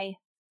of why,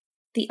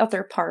 the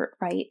other part,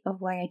 right, of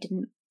why I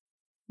didn't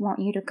want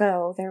you to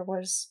go. There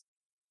was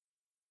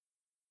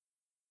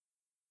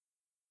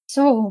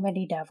so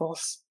many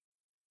devils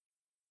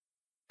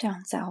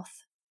down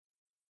south.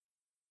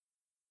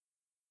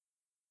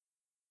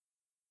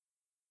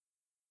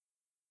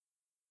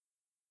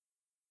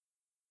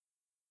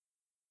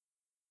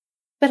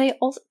 But I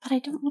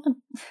don't want to.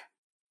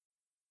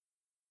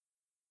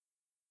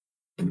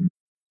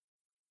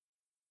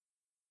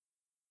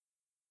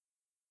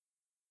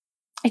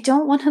 I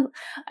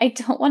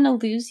don't want to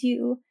lose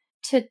you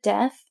to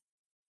death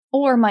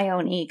or my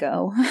own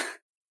ego.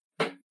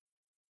 I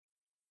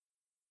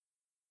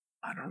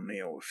don't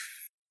know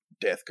if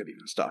death could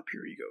even stop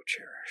your ego,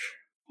 Cherish.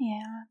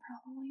 Yeah,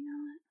 probably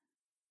not.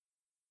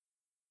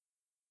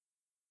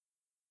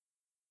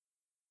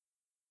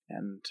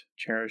 And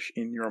Cherish,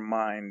 in your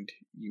mind,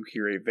 you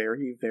hear a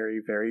very,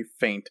 very, very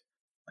faint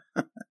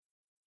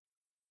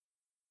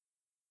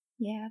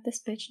Yeah, this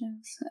bitch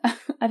knows.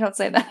 I don't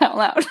say that out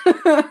loud.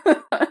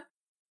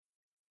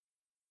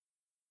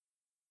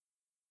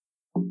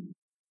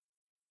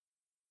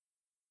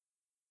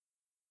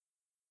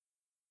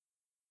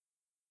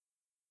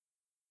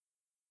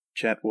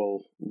 Chet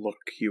will look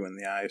you in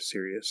the eye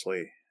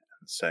seriously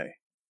and say,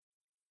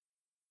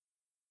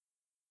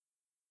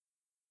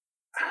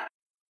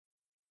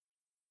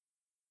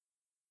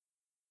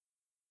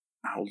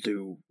 I'll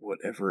do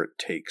whatever it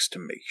takes to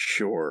make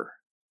sure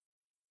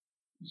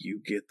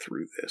you get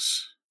through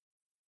this.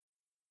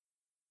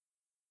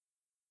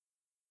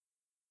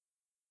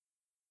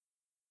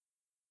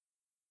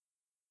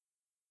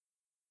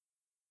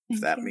 If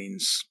that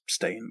means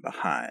staying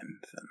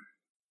behind, then...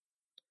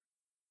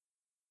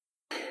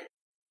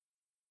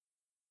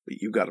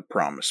 But you gotta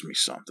promise me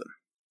something.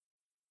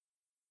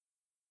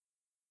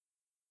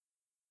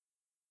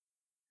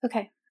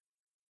 Okay.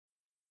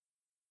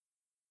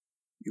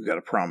 You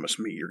gotta promise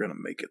me you're gonna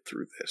make it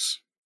through this.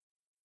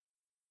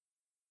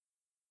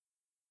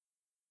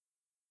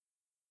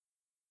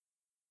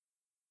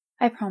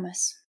 I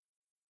promise.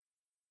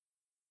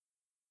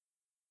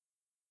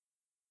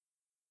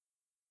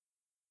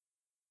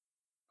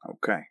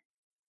 Okay.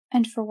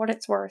 And for what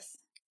it's worth,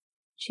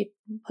 she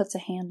puts a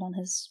hand on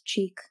his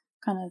cheek,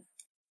 kind of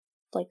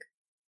like,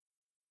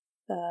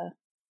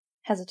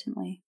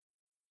 hesitantly.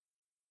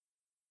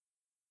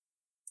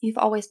 You've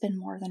always been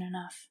more than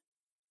enough.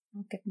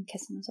 I'll give him a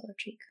kiss on his other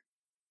cheek.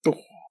 Oh.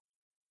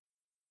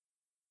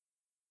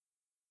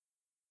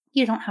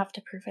 You don't have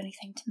to prove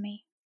anything to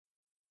me.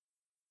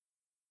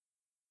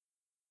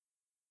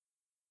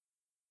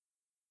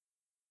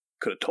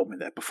 Could have told me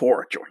that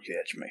before I joined the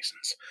Edge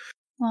Masons.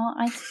 Well,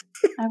 I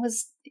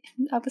was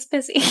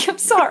busy. I'm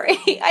sorry.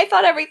 I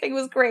thought everything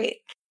was great.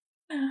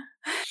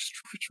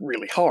 It's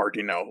really hard,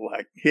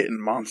 like hitting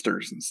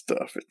monsters and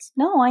stuff.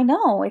 No, I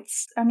know.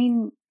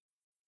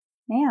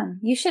 Man,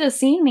 you should have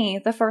seen me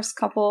the first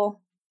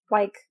couple,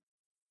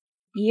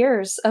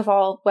 years of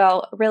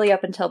really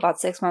up until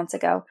about 6 months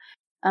ago.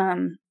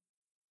 I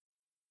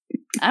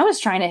was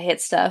trying to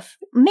hit stuff.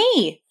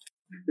 Me!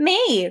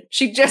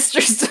 She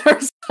gestures to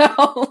herself.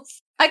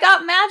 I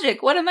got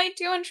magic. What am I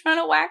doing trying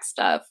to whack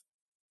stuff?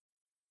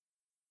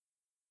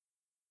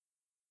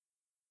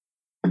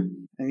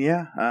 And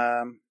yeah,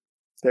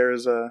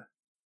 there's a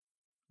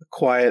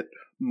quiet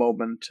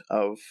moment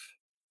of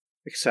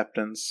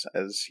acceptance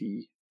as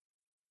he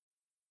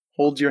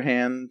holds your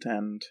hand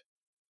and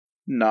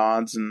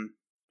nods and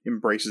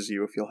embraces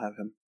you if you'll have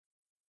him.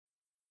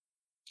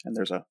 And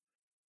there's a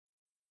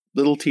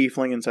little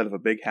tiefling instead of a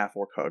big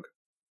half-orc hug.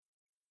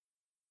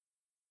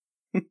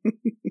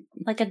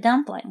 Like a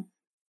dumpling.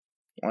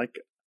 Like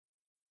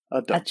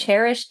a dumpling. A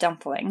cherished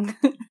dumpling.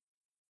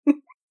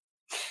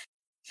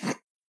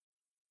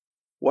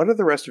 What are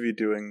the rest of you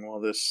doing while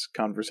this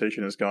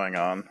conversation is going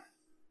on?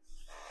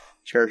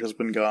 Cherish has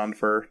been gone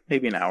for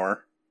maybe an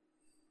hour.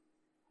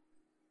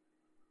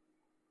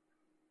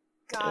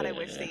 God, I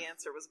wish the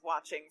answer was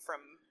watching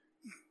from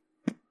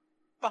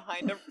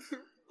behind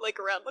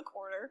around the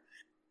corner.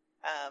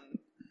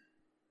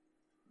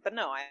 But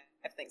no, I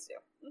have things to do.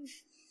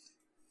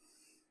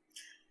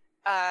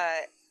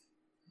 I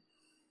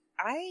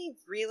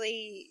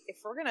really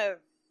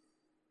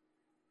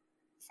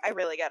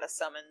gotta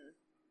summon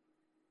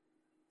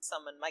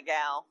my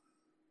gal.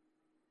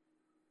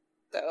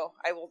 So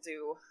I will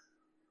do.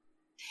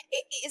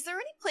 Is there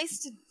any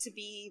place to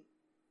be,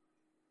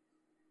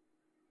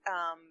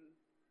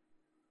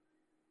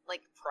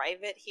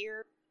 private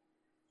here?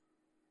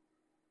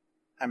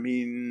 I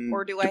mean,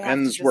 or do I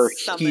depends have to where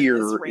just summon here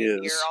this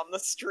reindeer is on the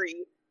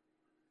street?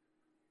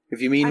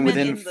 If you mean I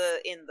within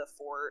meant in the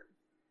fort.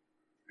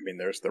 I mean,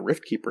 there's the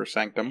Riftkeeper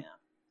Sanctum. Yeah.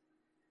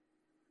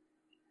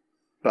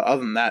 But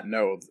other than that,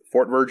 no.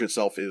 Fort Verge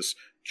itself is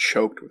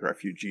choked with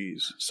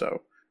refugees,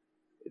 so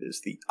it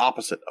is the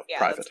opposite of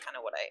private. That's kind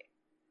of what I...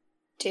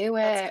 Do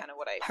it. That's kind of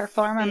what I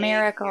Perform a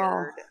miracle.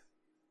 figured.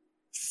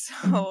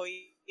 So,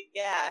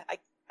 yeah, I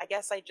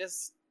guess I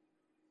just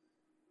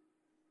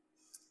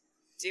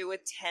do a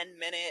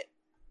 10-minute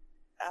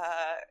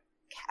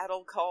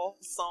cattle call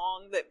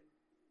song that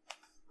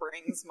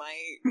brings my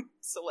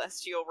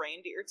celestial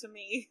reindeer to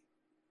me.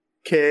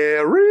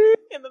 Carrie!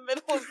 In the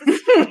middle of the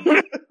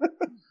street.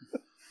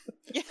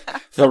 Yeah.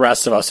 The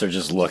rest of us are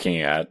just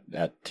looking at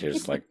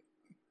tears like,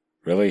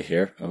 really?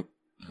 Here? Oh,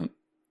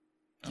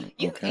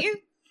 okay.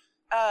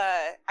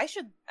 I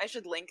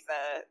should link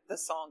the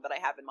song that I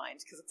have in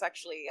mind because it's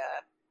actually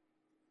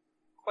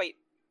quite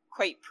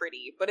quite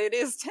pretty, but it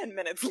is 10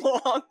 minutes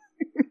long.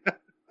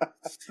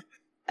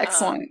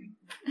 Excellent.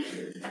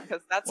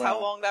 Because that's how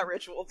long that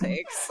ritual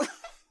takes.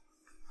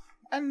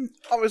 And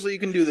obviously you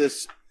can do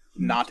this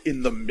not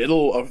in the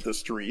middle of the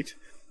street,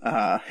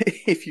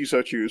 if you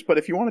so choose, but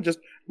if you want to just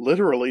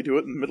literally do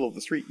it in the middle of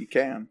the street, you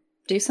can.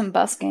 Do some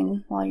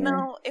busking while you're...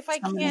 No, if I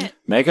can't...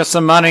 Make us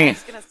some I money.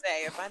 was gonna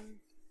say, if I'm...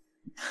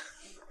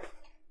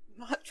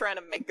 not trying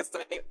to make us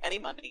any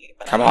money,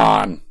 but Come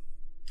on.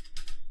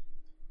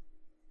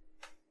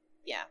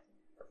 Yeah.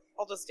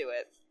 I'll just do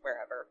it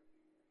wherever.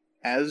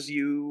 As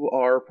you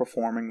are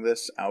performing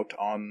this out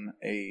on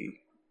a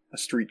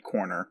street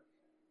corner,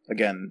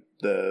 again,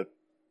 the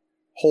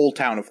whole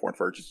town of Fort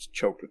Verge is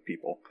choked with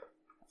people.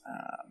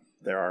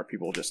 There are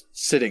people just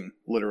sitting,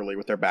 literally,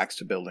 with their backs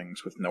to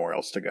buildings with nowhere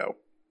else to go.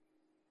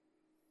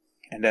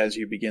 And as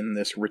you begin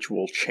this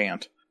ritual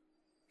chant,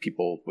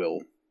 people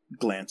will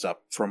glance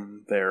up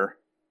from their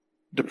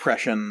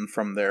depression,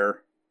 from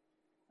their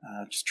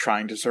just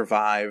trying to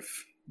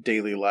survive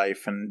daily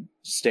life, and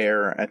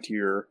stare at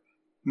your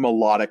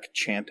melodic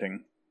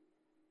chanting.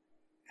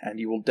 And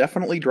you will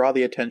definitely draw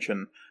the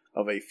attention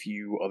of a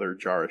few other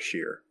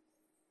Jarashir.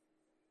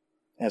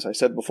 As I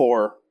said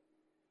before,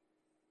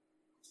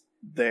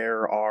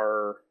 there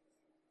are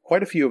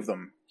quite a few of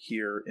them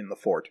here in the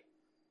fort.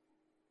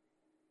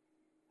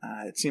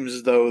 It seems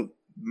as though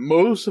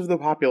most of the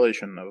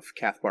population of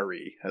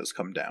Cathbari has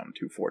come down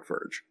to Fort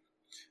Verge.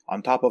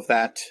 On top of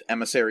that,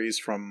 emissaries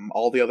from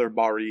all the other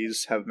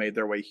Baris have made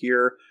their way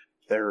here.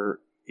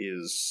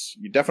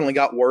 You definitely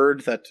got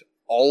word that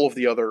all of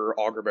the other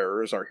augur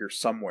bearers are here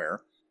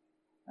somewhere.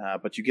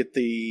 But you get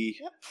the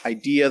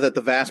idea that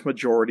the vast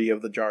majority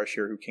of the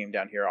Jarashir who came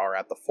down here are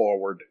at the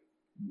forward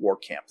war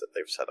camp that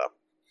they've set up,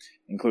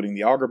 including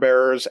the augur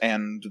bearers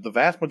and the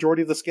vast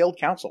majority of the Scaled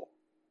Council,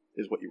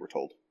 is what you were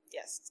told.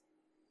 Yes.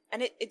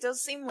 And it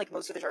does seem like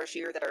most of the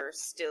Jarashir that are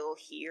still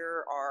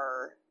here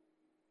are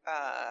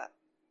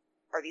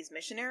these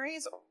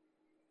missionaries?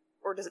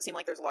 Or does it seem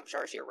like there's a lot of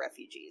Jarashir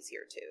refugees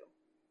here too?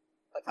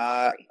 Like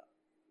from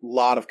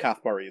lot of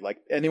Cathbari.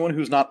 Like, anyone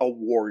who's not a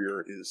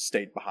warrior is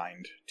stayed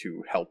behind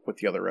to help with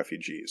the other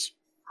refugees.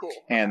 Cool.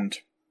 And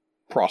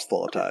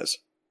proselytize.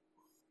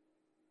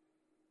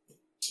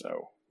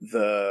 So,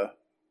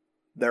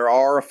 there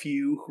are a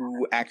few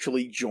who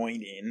actually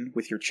join in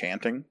with your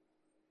chanting.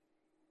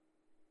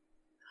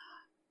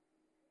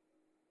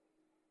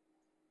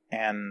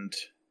 And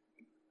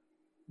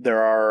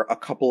there are a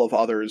couple of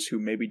others who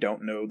maybe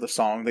don't know the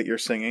song that you're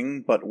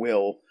singing, but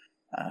will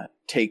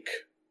take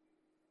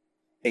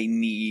a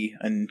knee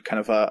and kind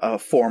of a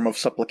form of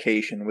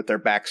supplication with their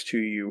backs to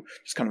you,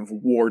 just kind of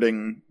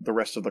warding the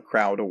rest of the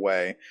crowd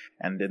away.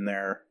 And in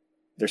their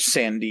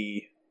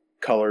sandy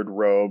colored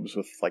robes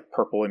with like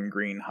purple and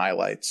green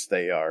highlights,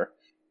 they are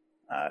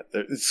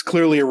it's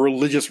clearly a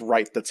religious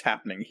rite that's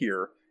happening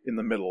here in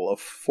the middle of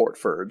Fort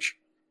Verge.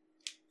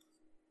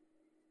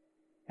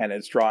 And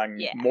it's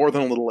drawing more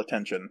than a little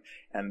attention,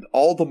 and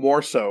all the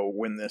more so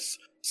when this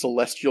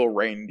celestial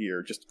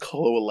reindeer just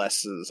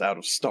coalesces out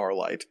of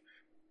starlight.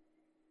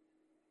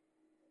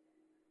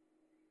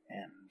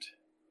 And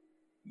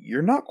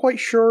you're not quite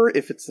sure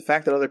if it's the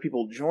fact that other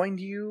people joined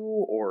you,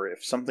 or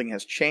if something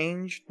has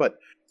changed, but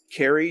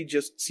Carrie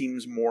just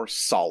seems more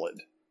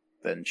solid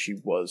than she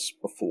was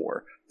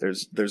before.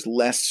 There's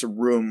less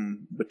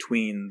room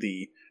between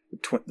the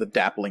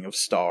dappling of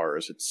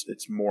stars.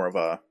 It's more of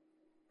a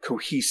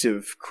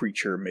cohesive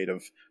creature made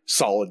of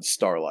solid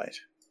starlight.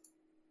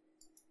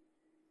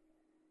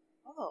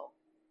 Oh.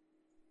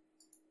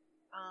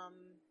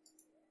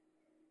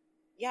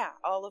 Yeah,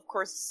 I'll of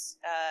course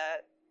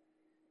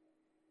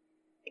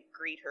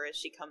greet her as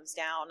she comes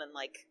down and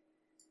like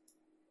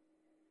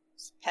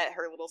pet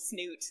her little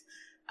snoot.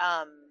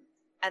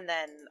 And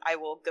then I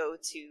will go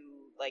to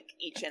like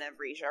each and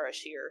every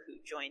Jarashir who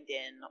joined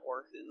in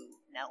or who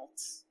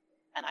knelt,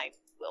 and I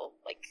will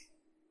like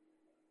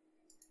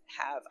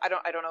I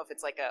don't know if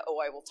it's like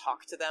I will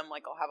talk to them,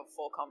 like I'll have a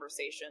full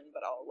conversation,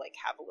 but I'll like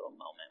have a little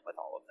moment with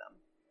all of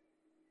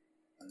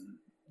them.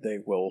 They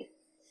will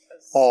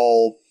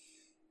all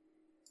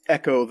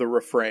echo the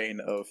refrain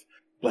of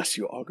 "Bless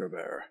you, Augur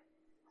Bearer."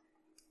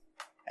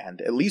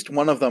 And at least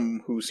one of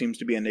them, who seems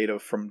to be a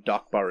native from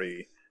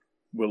Dakbari,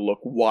 will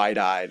look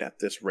wide-eyed at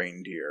this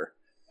reindeer,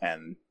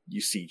 and you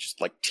see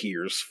just like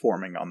tears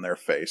forming on their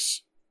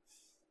face.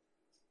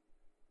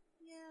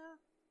 Yeah,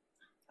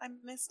 I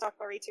miss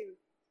Dakbari too.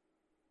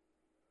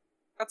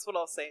 That's what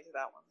I'll say to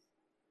that one.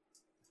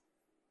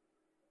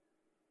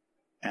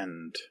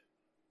 And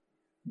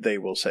they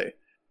will say,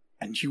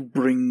 "And you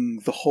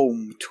bring the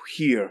home to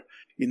here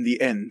in the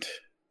end,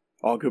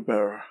 Augur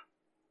Bearer."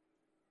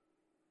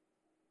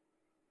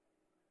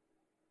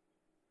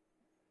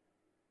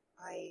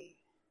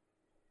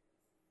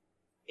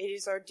 It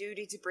is our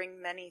duty to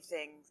bring many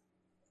things,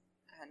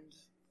 and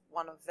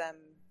one of them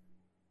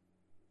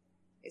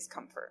is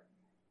comfort.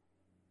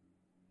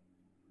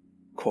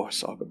 Of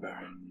course, Augur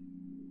Bearer.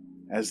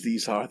 As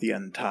these are the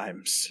end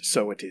times,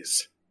 so it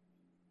is.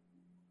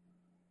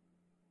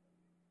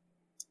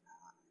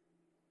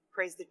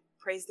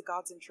 Praise the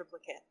gods in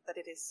triplicate that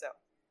it is so.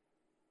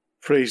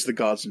 Praise the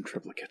gods in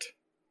triplicate.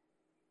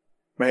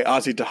 May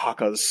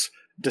Azidahaka's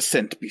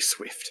descent be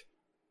swift.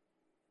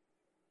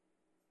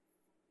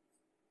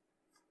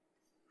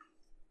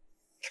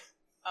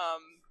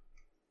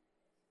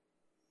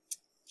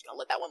 Just gonna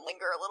let that one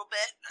linger a little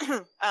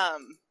bit.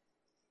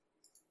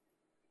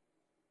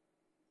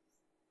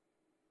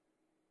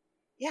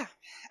 Yeah,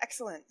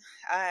 excellent.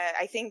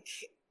 I think,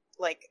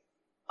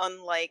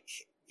 unlike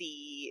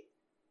the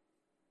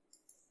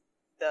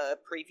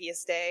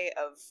previous day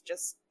of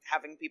just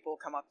having people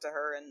come up to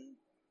her and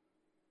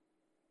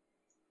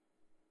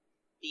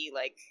be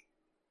like,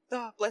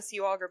 "Oh, bless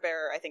you, Augur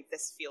Bearer," I think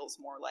this feels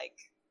more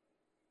like...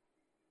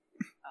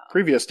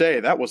 Previous day,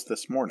 that was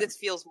this morning. This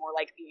feels more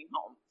like being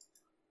home.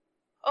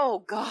 Oh,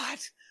 God.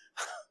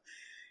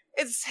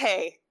 It's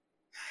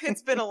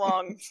been a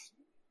long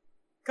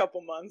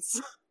couple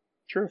months.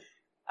 True.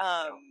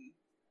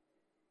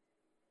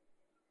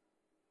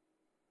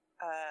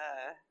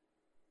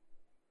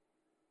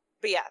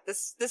 But yeah,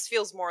 this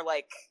feels more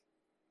like...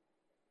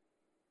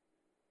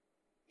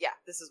 Yeah,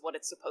 this is what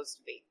it's supposed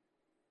to be.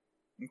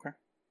 Okay.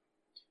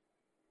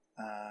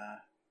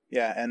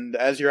 Yeah, and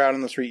as you're out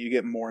on the street, you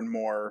get more and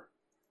more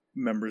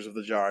members of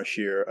the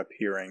Jarashir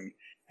appearing,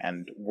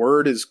 and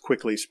word is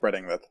quickly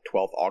spreading that the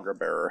 12th Augur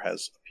Bearer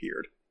has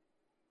appeared.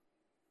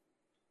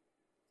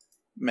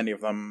 Many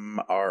of them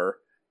are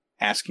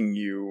asking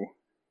you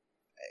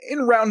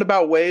in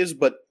roundabout ways,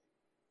 but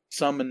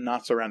some in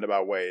not so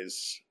roundabout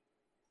ways.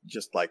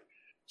 Just like,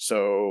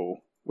 so,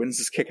 when's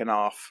this kicking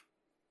off?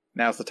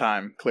 Now's the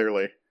time,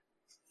 clearly.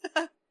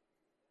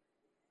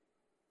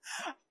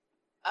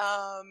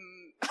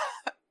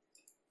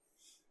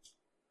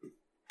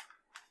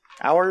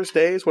 Hours,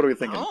 days? What are we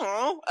thinking? I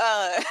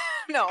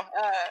don't know.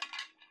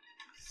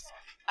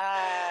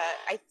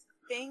 I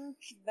think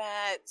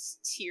that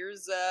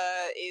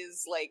Tirza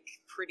is,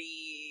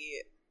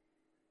 pretty...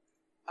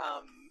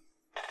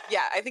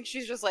 Yeah, I think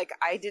she's just like,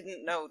 I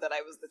didn't know that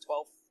I was the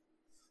 12th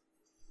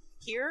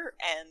here,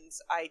 and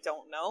I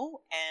don't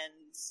know,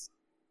 and...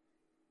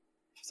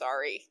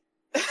 Sorry.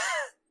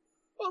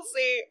 We'll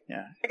see.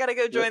 Yeah. I gotta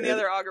go join the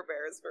other Augur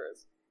Bears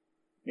first.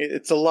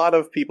 It's a lot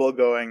of people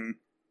going,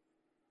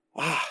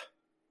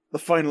 the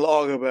final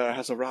Augur Bear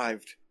has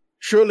arrived.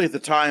 Surely the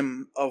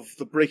time of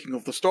the breaking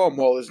of the storm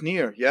wall is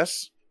near,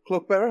 yes,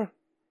 Cloakbearer?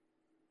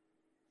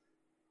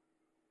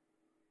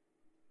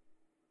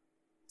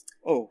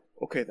 Oh,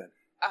 okay then.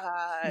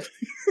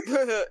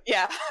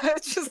 Yeah,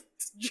 just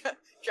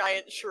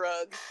giant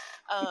shrug.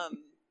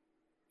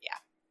 Yeah.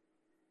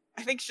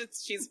 I think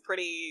she's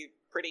pretty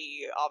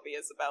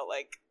obvious about,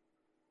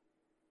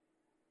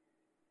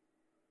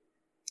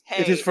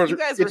 hey, it is for you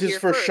guys were here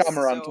first,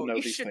 Shamaran so to know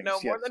you these should things. know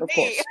more Yes, than of me.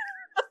 course.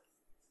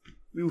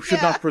 You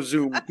should not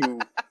presume to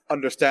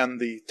understand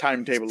the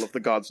timetable of the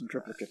gods in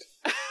triplicate.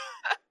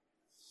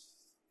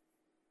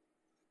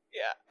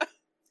 Yeah.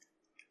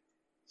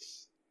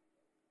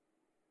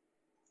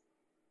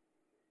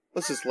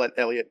 Let's just let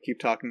Elliot keep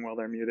talking while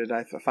they're muted.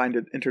 I find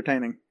it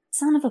entertaining.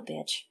 Son of a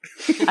bitch.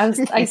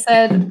 I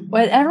said,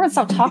 well, everyone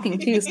stopped talking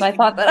too, so I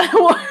thought that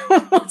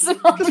I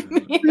wasn't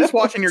on mute. Just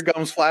watching your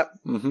gums flap.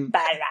 Mm-hmm.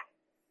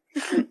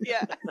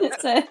 Yeah.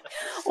 That's it.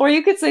 Or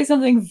you could say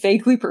something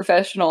vaguely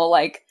professional,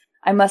 like,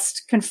 I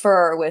must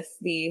confer with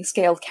the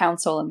Scaled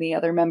Council and the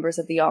other members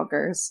of the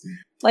Augurs.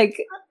 Like,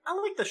 I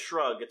like the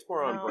shrug. It's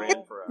more on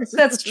brand for us.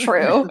 that's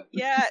true.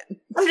 Yeah.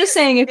 I'm just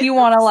saying, if you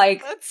want to,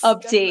 That's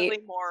update.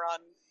 definitely more on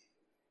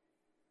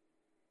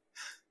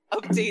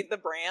update the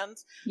brand.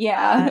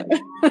 Yeah.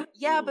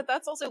 Yeah, but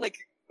that's also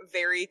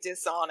very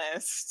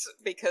dishonest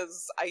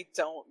because I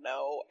don't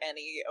know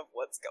any of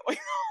what's going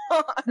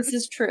on. This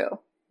is true.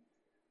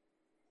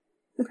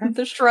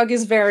 The shrug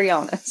is very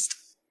honest.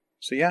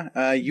 So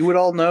yeah, you would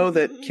all know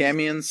that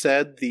Camion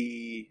said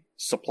the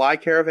supply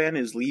caravan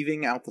is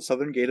leaving out the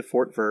southern gate of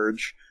Fort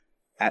Verge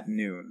at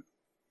noon.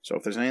 So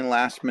if there's any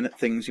last minute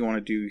things you want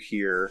to do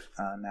here,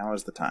 now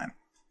is the time.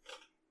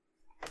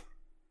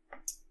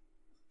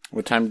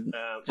 What time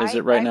is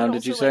it right now,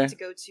 did you say? I'd like to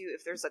go to,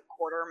 if there's a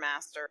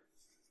quartermaster,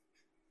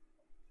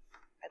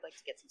 I'd like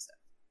to get some stuff.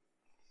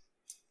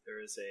 There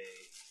is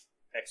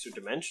a extra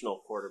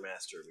dimensional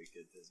quartermaster we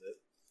could visit.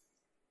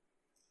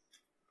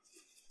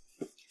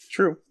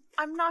 True.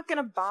 I'm not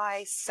gonna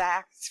buy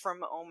sacks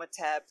from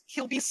Omatep.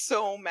 He'll be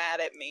so mad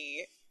at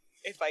me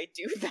if I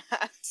do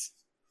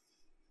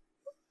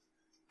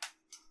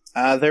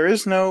that. There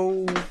is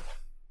no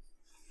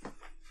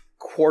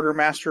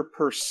quartermaster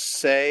per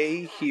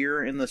se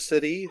here in the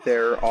city.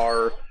 There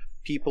are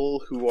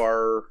people who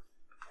are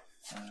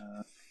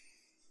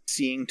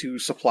seeing to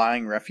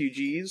supplying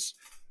refugees.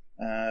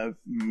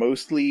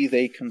 Mostly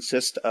they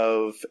consist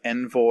of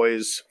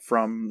envoys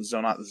from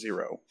Zonat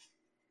Zero.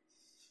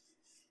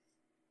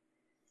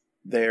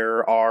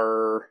 There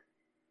are...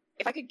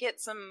 If I could get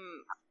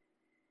some...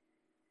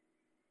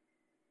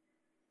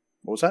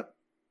 What was that?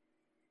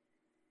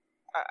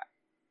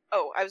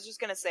 I was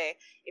just gonna say,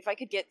 if I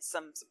could get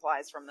some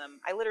supplies from them,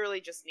 I literally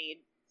just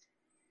need...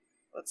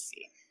 Let's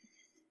see.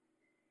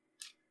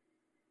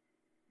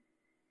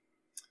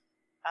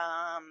 8,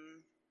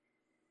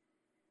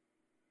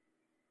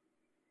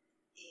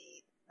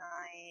 9,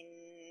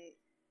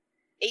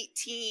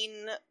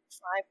 18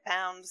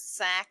 5-pound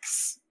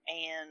sacks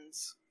and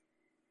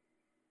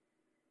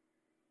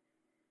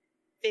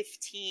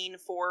 15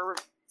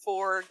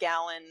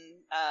 4-gallon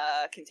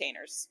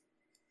containers.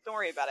 Don't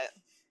worry about it.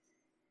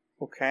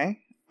 Okay.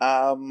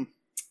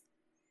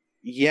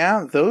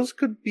 Yeah, those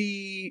could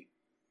be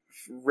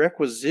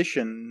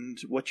requisitioned.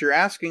 What you're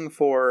asking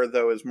for,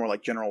 though, is more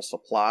like general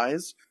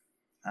supplies.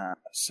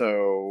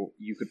 So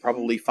you could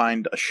probably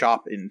find a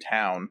shop in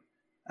town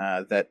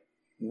that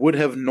would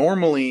have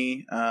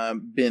normally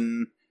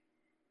been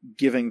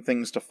giving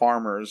things to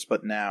farmers,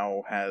 but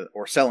now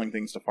or selling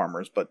things to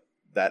farmers, but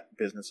that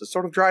business has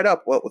sort of dried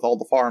up, with all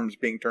the farms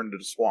being turned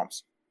into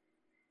swamps.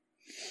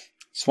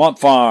 Swamp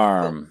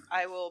Farm.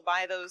 I will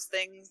buy those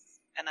things,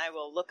 and I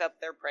will look up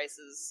their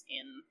prices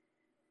in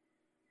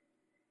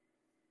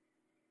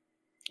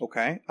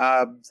Okay.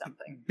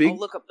 something. Big, I'll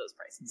look up those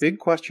prices. Big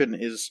question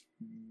is,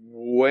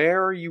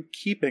 where are you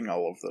keeping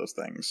all of those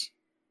things?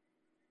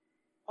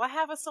 Well, I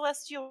have a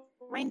celestial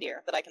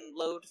reindeer that I can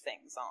load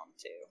things on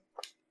too.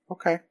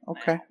 Okay.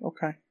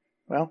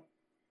 Well,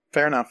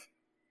 fair enough.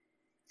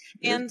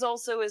 And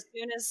also, as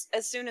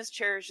soon as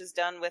Cherish is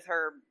done with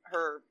her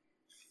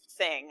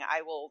thing,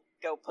 I will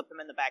go put them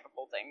in the bag of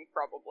holding,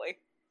 probably.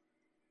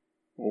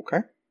 Okay.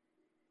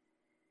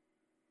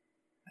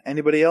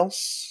 Anybody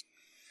else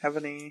have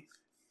any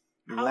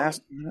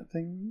last minute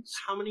things?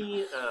 How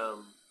many?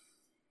 Oh,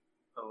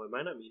 it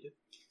might not be.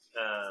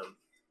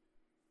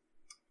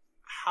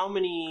 How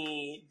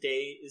many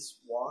days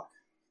walk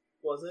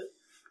was it?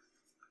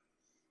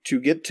 To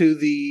get to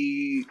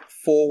the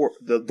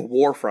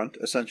war front,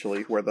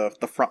 essentially, where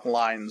the front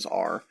lines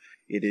are,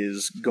 it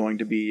is going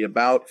to be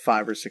about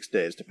 5 or 6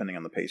 days, depending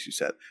on the pace you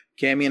set.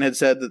 Camion had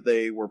said that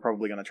they were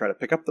probably going to try to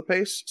pick up the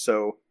pace,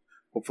 so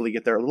hopefully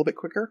get there a little bit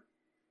quicker.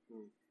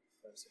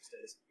 5 or 6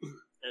 days.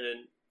 And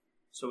then,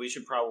 so we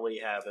should probably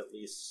have at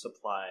least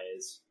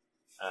supplies,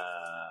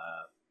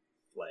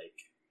 like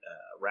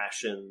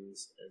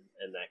rations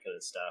and that kind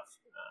of stuff.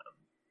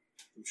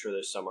 I'm sure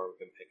there's somewhere we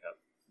can pick up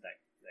that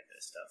kind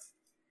of stuff.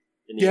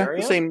 In the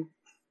area? The same.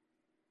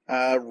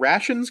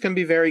 Rations can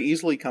be very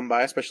easily come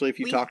by, especially if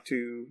you talk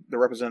to the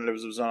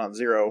representatives of Zonot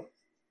Zero.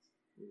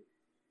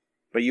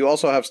 But you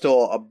also have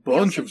still a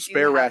bunch of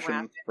spare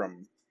rations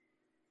from...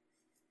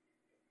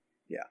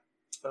 Yeah.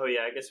 Oh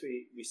yeah, I guess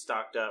we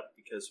stocked up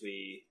because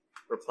we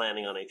were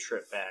planning on a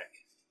trip back,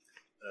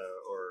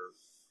 or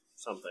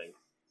something.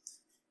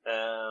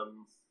 Yeah,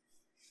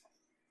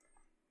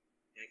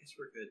 I guess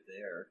we're good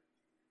there.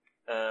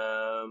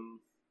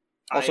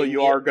 Also,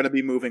 you are going to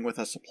be moving with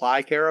a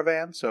supply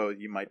caravan, so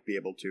you might be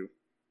able to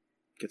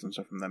get some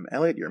stuff from them.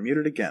 Elliot, you're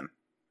muted again.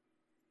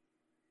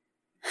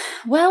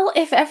 Well,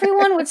 if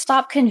everyone would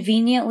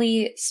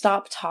conveniently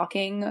stop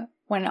talking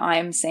when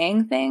I'm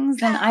saying things,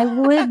 then I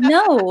would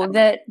know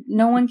that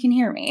no one can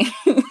hear me.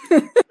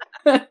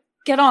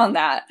 Get on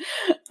that.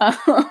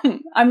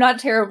 I'm not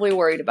terribly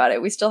worried about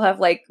it. We still have,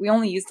 we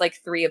only used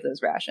 3 of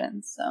those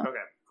rations, so.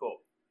 Okay,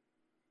 cool.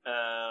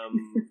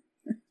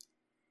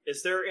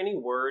 Is there any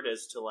word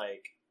as to,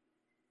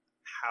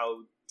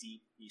 how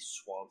deep these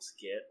swamps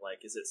get?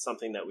 Is it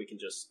something that we can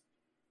just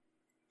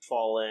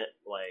fall in,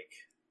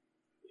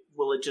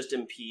 will it just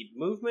impede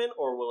movement,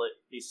 or will it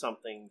be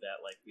something that,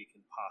 we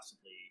can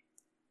possibly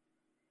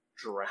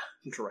drown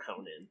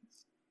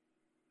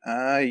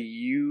in?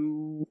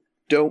 You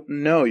don't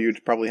know.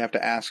 You'd probably have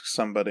to ask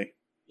somebody.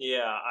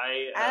 Yeah,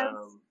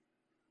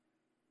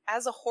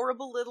 As a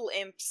horrible little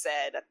imp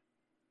said a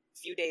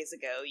few days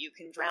ago, you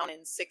can drown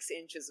in 6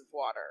 inches of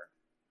water.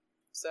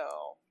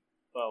 So...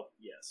 Well,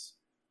 yes.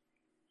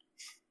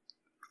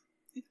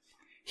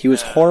 He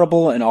was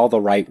horrible in all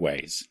the right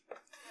ways.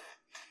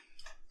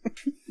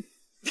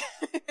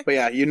 But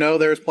yeah,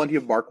 there's plenty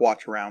of Bark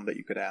Watch around that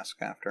you could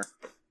ask after.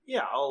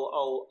 Yeah,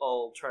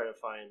 I'll try to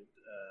find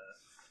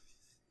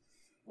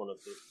one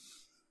of the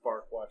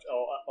Bark Watch.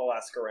 I'll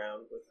ask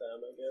around with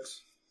them, I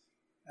guess.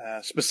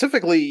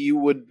 Specifically, you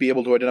would be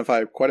able to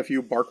identify quite a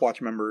few Bark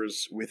Watch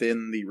members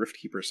within the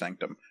Riftkeeper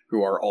Sanctum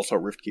who are also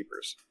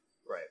Riftkeepers.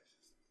 Right.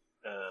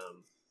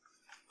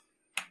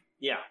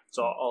 Yeah,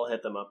 so I'll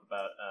hit them up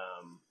about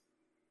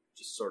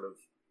just sort of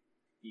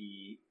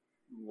the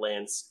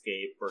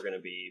landscape we're going to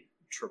be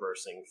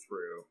traversing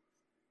through.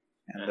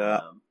 And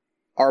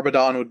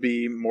Arbadon would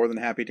be more than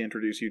happy to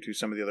introduce you to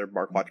some of the other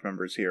Bark Watch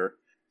members here.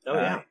 Oh,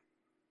 yeah.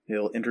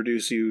 He'll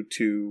introduce you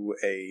to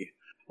a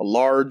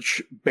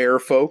large bear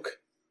folk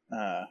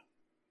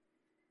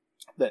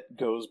that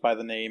goes by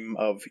the name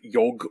of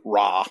Yog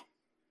Ra.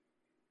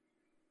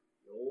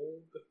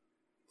 Yog Ra.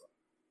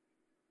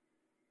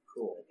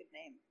 Cool. Good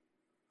name.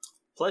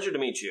 Pleasure to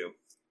meet you.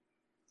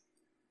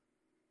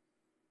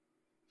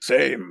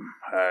 Same.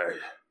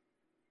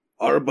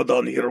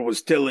 Arbadon here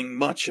was telling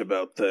much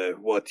about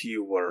what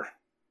you were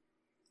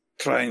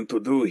trying to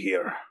do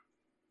here.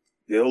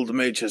 The old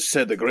mage has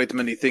said a great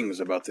many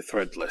things about the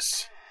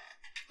Threadless.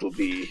 It'll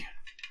be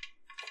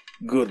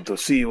good to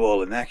see you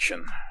all in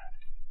action.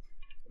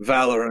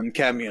 Valor and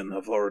Camion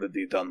have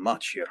already done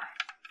much here.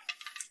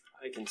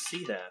 I can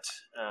see that.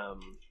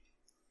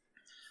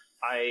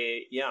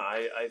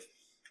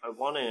 I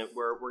want to.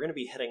 We're going to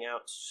be heading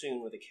out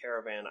soon with a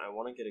caravan. I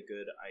want to get a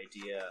good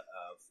idea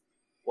of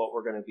what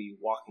we're going to be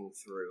walking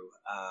through.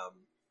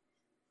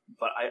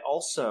 But I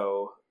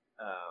also,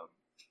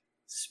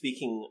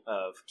 speaking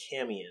of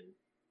Camion,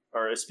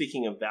 or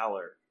speaking of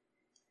Valor,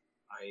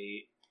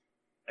 I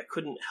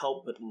couldn't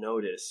help but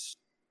notice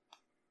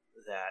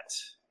that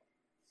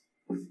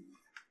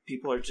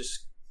people are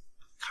just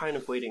kind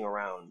of waiting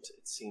around.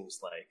 It seems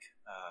like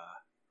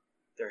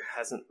there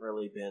hasn't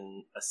really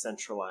been a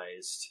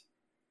centralized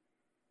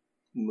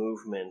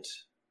movement.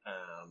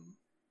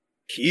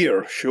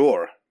 Here,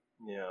 sure.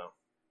 Yeah.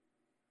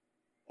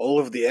 All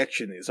of the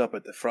action is up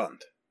at the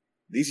front.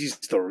 This is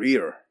the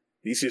rear.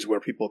 This is where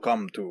people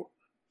come to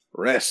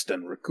rest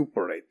and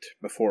recuperate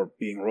before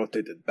being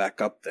rotated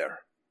back up there.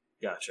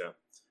 Gotcha.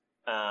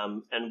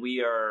 And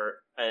we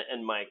are,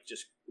 and Mike,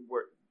 just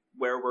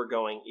where we're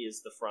going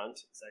is the front.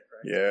 Is that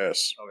correct?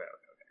 Yes. Okay.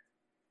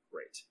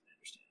 Great.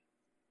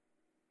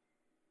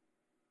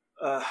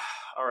 I understand.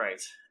 All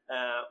right.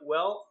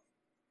 Well,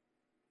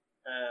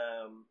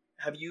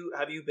 have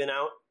you been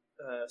out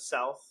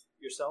south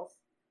yourself?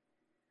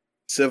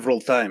 Several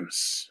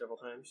times. Several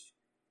times.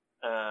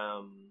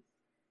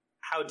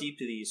 How deep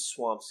do these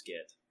swamps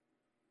get?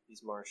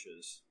 These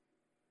marshes?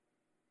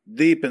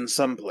 Deep in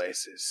some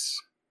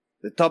places.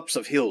 The tops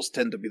of hills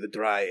tend to be the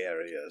dry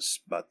areas,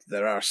 but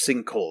there are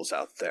sinkholes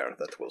out there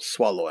that will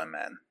swallow a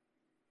man.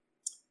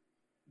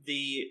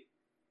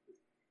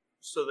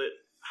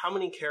 How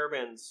many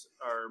caravans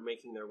are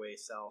making their way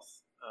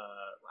south?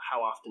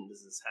 How often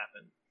does this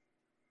happen?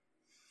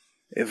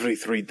 Every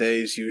 3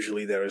 days,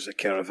 usually there is a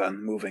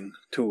caravan moving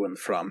to and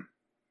from.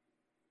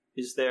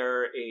 Is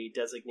there a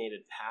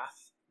designated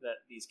path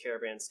that these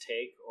caravans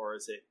take, or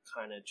is it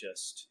kind of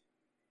just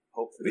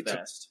hope for the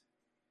best?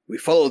 We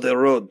follow the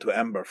road to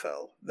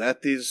Amberfell. That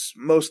is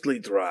mostly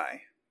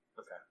dry.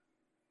 Okay.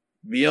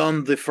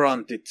 Beyond the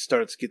front, it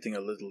starts getting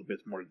a little bit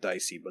more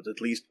dicey, but at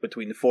least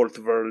between Fort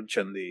Verge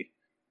and the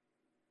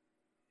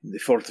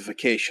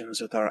fortifications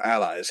that our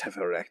allies have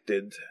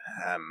erected,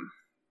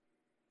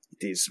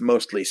 it is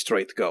mostly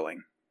straight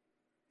going.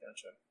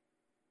 Gotcha.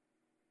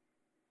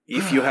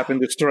 If you happen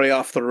to stray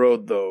off the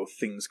road, though,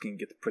 things can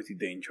get pretty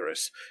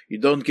dangerous. You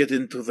don't get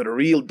into the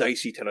real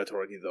dicey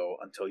territory, though,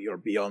 until you're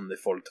beyond the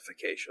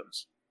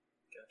fortifications.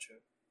 Gotcha.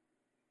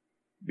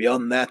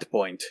 Beyond that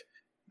point,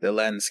 the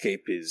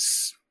landscape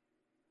is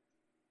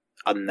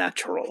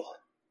unnatural.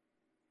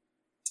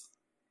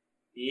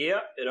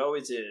 Yeah, it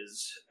always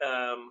is.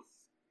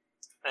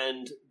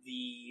 And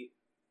the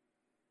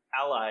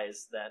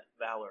allies that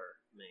Valor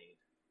made,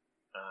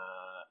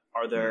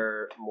 are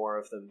there more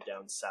of them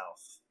down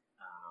south?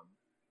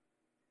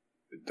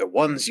 The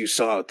ones you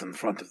saw out in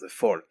front of the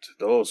fort,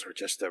 those are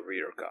just the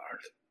rear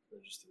guard.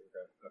 They're just the rear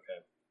guard.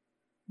 Okay.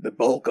 The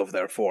bulk of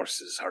their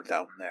forces are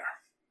down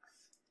there.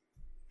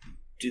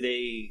 Do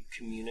they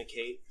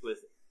communicate with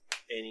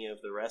any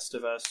of the rest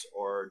of us,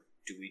 or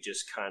do we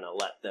just kind of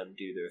let them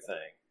do their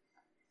thing?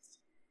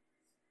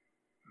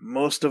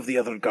 Most of the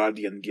other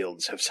Guardian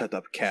guilds have set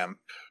up camp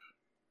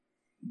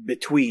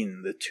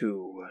between the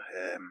two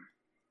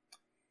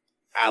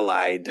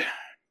allied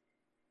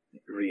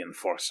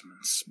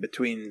reinforcements,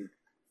 between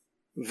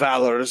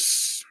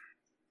Valor's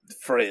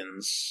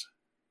friends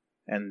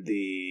and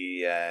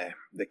the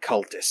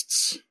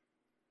cultists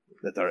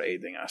that are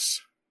aiding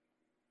us.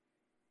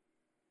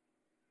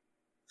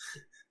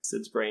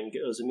 Sid's brain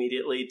goes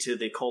immediately to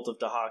the cult of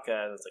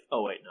Dahaka, and it's like,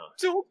 oh wait,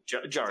 no,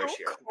 Jarish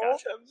here. Call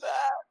him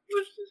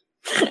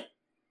that.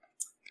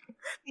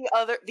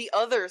 the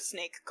other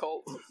snake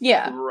cult.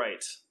 Yeah.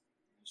 Right.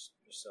 There's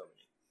so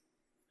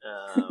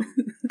many.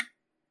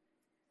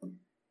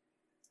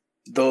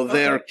 Though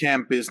their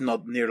camp is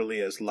not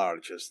nearly as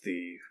large as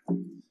the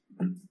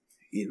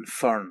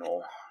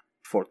infernal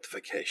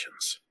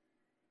fortifications.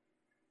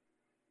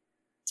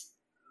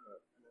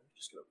 And I'm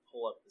just going to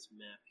pull up this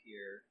map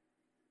here.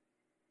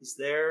 Is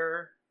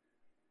there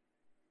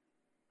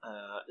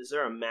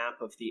a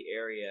map of the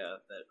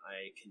area that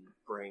I can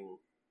bring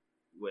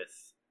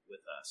with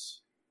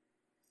us?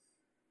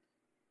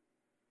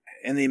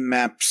 Any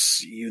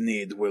maps you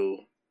need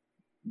will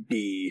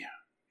be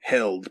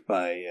held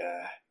by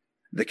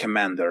the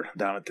commander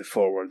down at the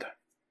forward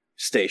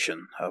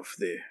station of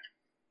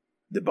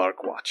the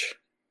Bark Watch.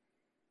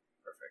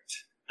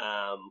 Perfect.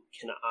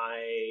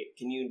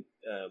 Can you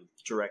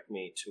direct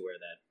me to where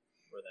that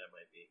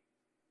might be?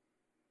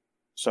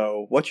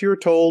 So what you're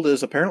told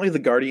is apparently the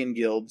Guardian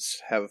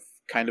guilds have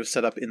kind of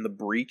set up in the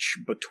breach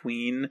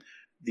between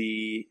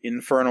the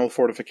infernal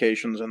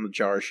fortifications and the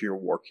Jarashir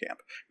war camp.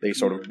 They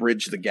sort of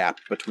bridge the gap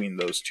between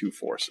those two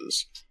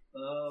forces.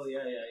 Oh, yeah,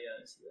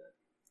 I see that.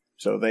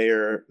 So they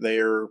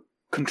are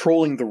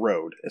controlling the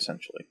road,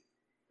 essentially.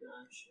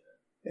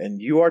 Gotcha. And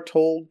you are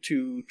told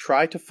to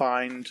try to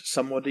find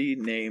somebody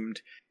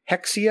named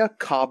Hexia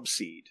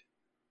Cobseed,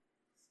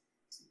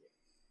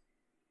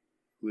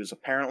 who is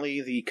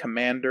apparently the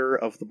commander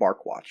of the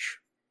Bark Watch,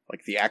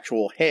 Like, the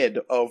actual head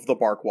of the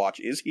Bark Watch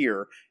is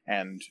here,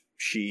 and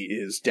she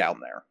is down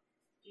there.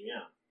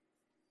 Yeah.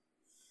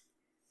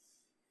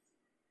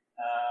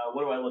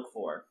 What do I look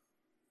for?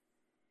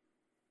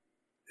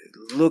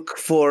 Look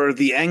for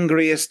the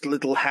angriest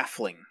little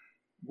halfling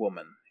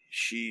woman.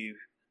 She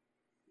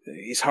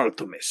is hard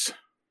to miss.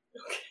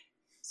 Okay.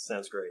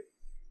 Sounds great.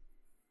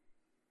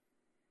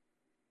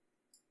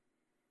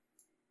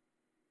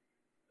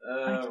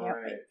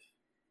 Alright.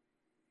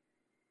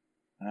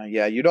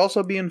 Yeah, you'd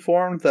also be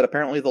informed that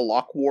apparently the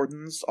lock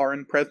wardens are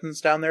in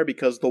presence down there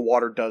because the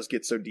water does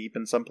get so deep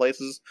in some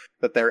places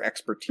that their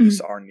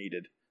expertise are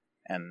needed.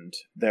 And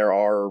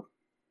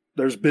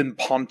there's been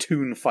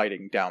pontoon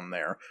fighting down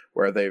there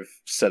where they've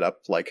set up,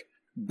 like,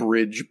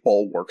 bridge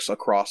bulwarks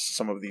across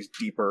some of these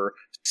deeper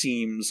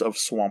seams of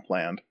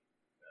swampland.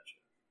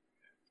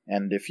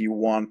 And if you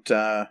want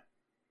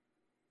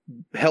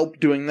help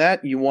doing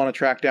that, you want to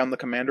track down the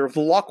commander of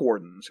the lock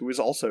wardens, who is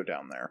also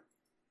down there.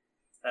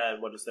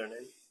 And what is their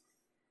name?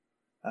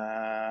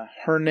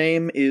 Her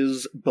name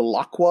is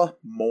Bilaqua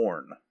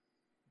Morn.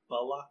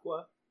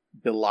 Bilaqua?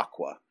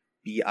 Bilaqua.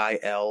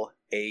 Bilaqua.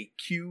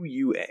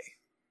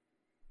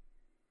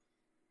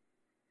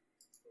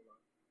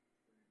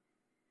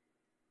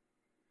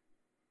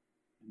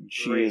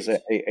 She is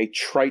a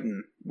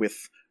Triton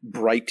with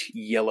bright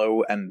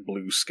yellow and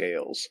blue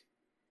scales.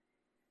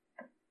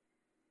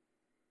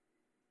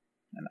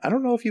 And I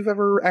don't know if you've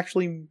ever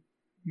actually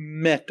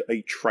met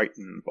a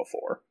Triton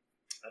before.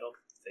 I don't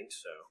think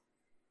so.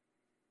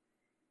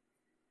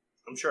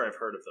 I'm sure I've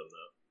heard of them,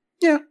 though.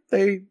 Yeah,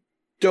 they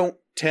don't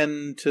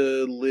tend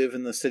to live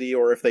in the city,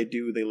 or if they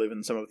do, they live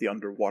in some of the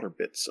underwater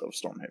bits of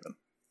Stormhaven.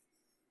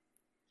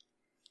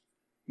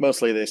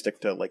 Mostly they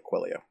stick to Lake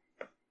Quelio.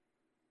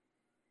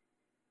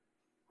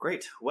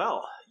 Great.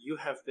 Well, you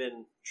have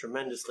been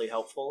tremendously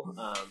helpful.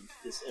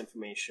 This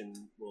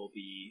information will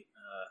be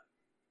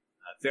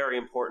very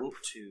important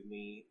to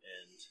me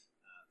and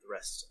the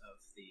rest of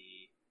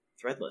the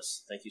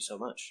Threadless. Thank you so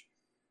much.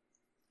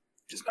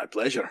 It is my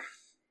pleasure.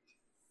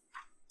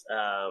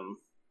 And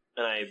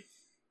I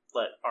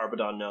let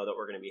Arbadon know that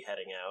we're going to be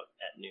heading out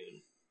at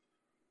noon.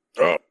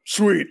 Oh,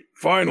 sweet.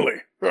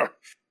 Finally.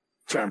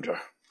 Time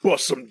to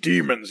bust some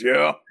demons,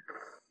 yeah?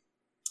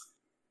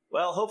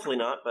 Well, hopefully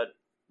not, but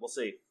we'll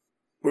see.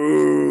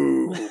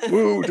 Boo!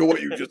 Boo to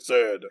what you just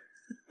said.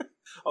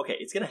 Okay,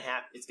 it's going to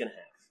happen. It's going to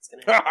happen. It's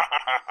going to happen.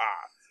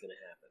 It's going to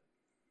happen.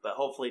 But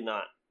hopefully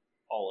not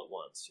all at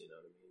once, you know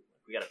what I mean?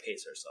 We got to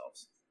pace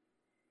ourselves.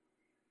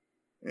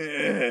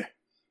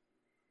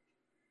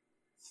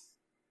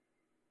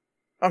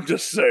 I'm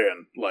just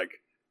saying,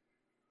 like,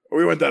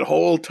 we went that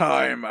whole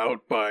time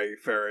out by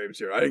Fair Ames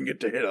here. I didn't get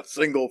to hit a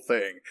single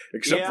thing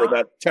except for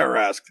that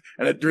Tarrasque,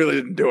 and it really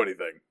didn't do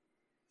anything.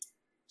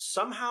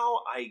 Somehow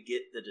I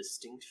get the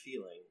distinct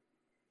feeling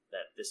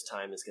that this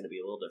time is going to be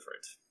a little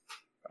different.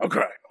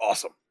 Okay,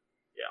 awesome.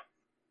 Yeah.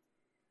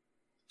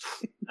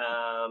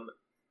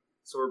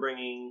 So we're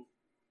bringing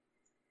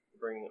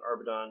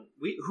Arbadon.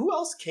 Who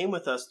else came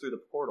with us through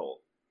the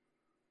portal?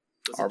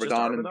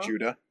 Arbadon and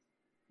Judah.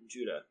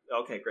 Judah.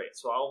 Okay, great.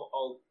 So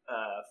I'll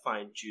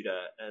find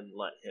Judah and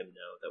let him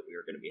know that we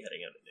are going to be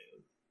heading out at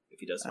noon, if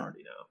he doesn't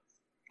already know.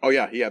 Oh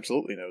yeah, he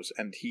absolutely knows.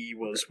 And he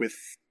was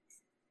with...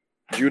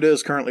 Judah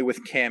is currently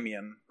with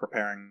Camion,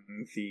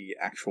 preparing the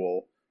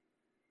actual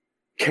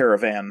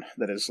caravan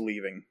that is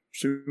leaving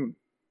soon.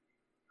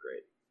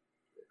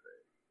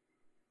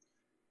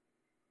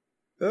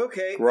 Great.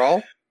 Okay.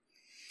 Grawl?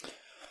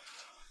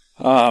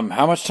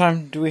 How much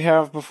time do we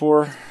have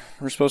before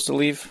we're supposed to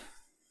leave?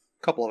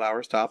 Couple of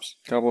hours, tops.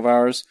 Couple of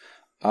hours.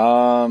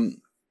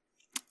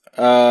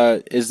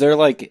 Is there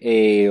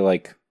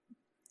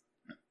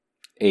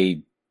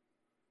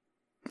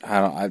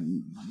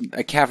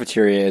a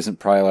cafeteria isn't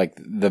probably like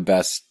the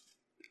best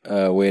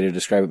way to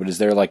describe it, but is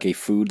there like a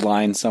food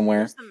line somewhere?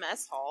 There's the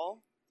mess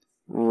hall.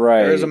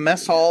 Right. There is a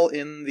mess hall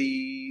in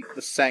the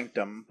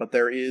sanctum, but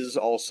there is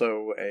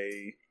also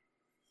a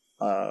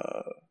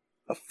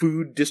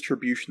food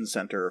distribution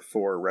center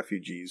for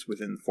refugees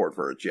within Fort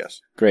Verge,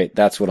 yes. Great,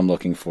 that's what I'm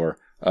looking for.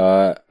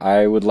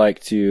 I would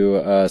like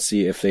to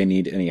see if they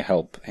need any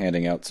help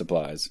handing out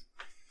supplies.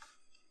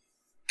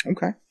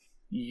 Okay.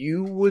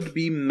 You would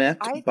be met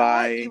I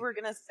by... thought you were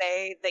going to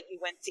say that you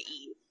went to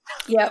eat.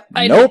 Yep,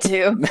 I Nope. did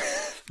too.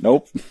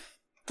 Nope.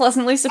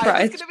 Pleasantly I was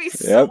surprised. going to be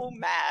so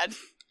mad.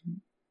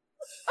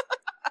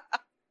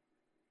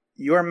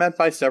 You are met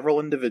by several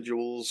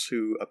individuals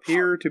who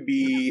appear to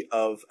be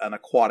of an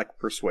aquatic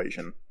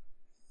persuasion.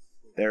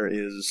 There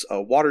is a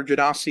water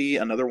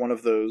genasi, another one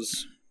of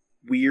those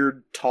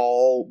weird,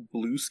 tall,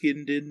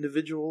 blue-skinned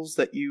individuals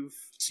that you've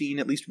seen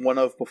at least one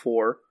of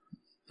before,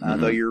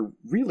 though you're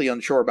really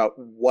unsure about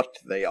what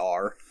they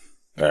are.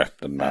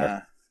 Doesn't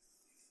matter.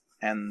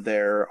 And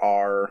there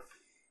are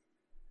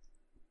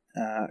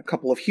a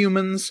couple of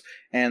humans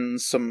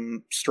and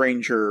some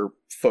stranger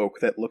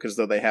folk that look as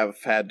though they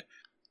have had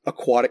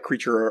aquatic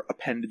creature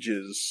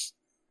appendages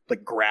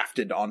like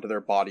grafted onto their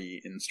body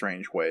in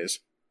strange ways.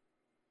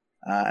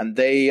 And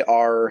they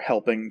are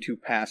helping to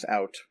pass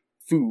out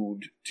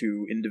food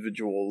to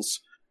individuals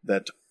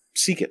that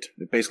seek it.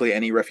 Basically,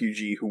 any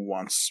refugee who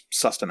wants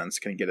sustenance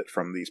can get it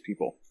from these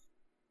people.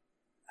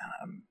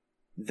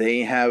 They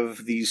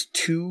have these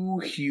two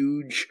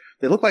huge,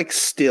 they look like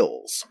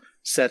stills,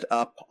 set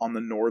up on the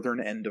northern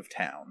end of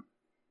town.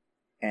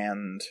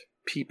 And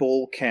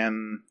people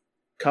can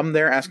come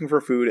there asking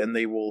for food, and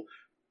they will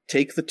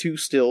take the two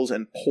stills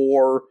and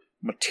pour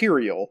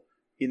material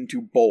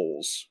into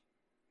bowls.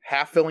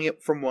 Half filling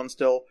it from one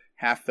still,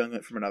 half filling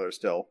it from another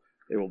still.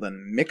 They will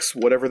then mix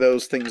whatever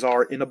those things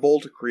are in a bowl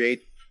to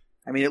create,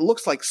 it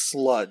looks like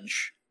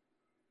sludge,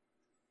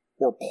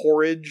 or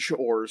porridge,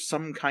 or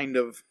some kind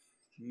of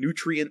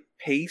nutrient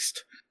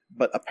paste,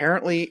 but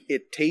apparently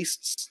it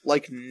tastes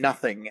like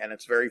nothing, and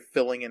it's very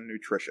filling and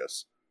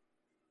nutritious.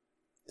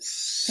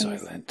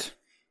 Silent.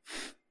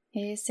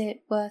 Is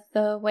it worth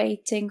the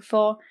waiting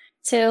for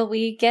till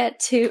we get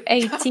to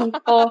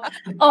 84?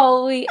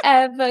 All we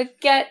ever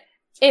get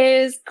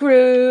is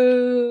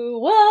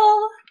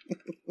gruel.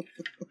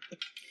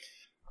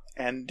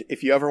 And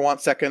if you ever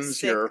want seconds,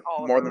 Sick you're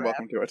Oliver more than rap.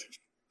 welcome to it.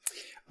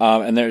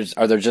 And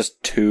are there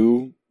just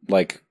two,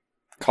 like,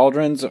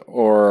 cauldrons,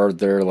 or are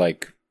there,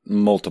 like,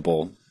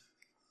 multiple?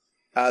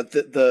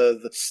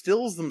 The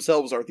stills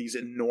themselves are these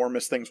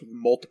enormous things with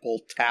multiple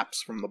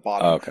taps from the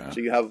bottom. Okay. So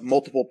you have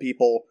multiple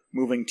people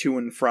moving to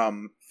and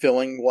from,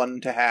 filling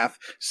one to half,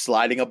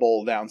 sliding a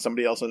bowl down.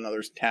 Somebody else on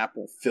another's tap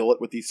will fill it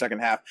with the second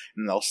half,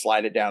 and they'll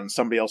slide it down, and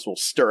somebody else will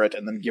stir it,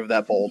 and then give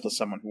that bowl to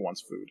someone who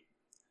wants food.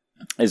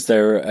 Is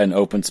there an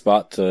open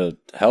spot to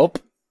help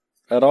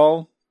at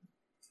all?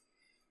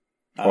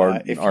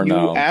 If or you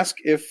no? ask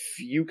if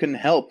you can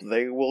help,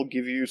 they will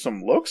give you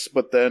some looks,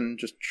 but then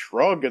just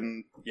shrug,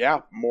 and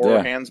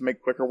more hands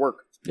make quicker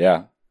work.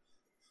 Yeah.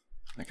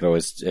 I could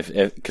always,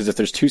 because if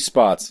there's two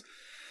spots,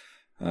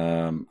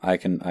 I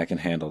can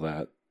handle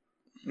that.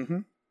 Mm-hmm.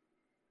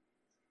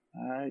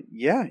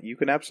 You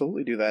can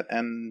absolutely do that,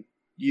 and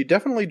you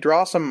definitely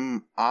draw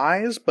some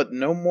eyes, but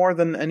no more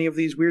than any of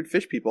these weird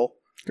fish people.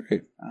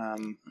 Great.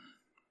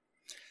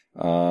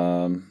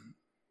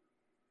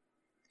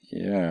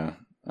 Yeah,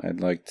 I'd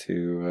like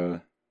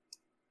to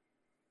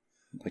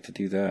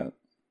do that.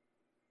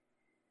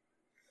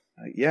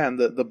 And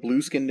the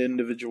blue-skinned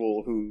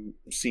individual who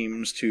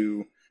seems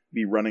to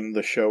be running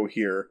the show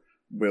here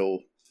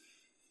will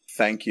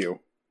thank you.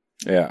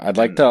 Yeah, I'd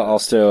like to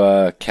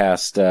also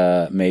cast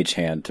Mage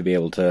Hand to be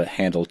able to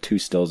handle two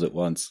stills at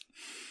once.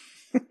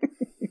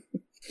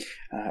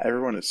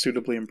 Everyone is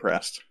suitably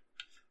impressed.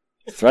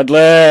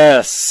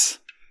 Threadless!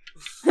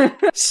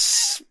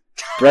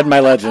 Spread my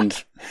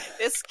legend.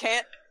 This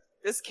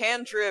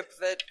cantrip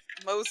that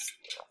most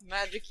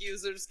magic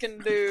users can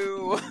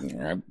do.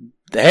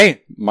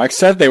 Hey, Mike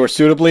said they were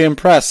suitably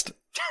impressed.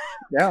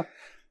 Yeah.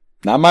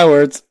 Not my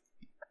words.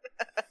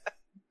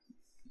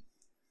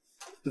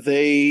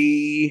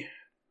 They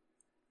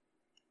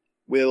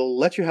will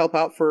let you help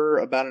out for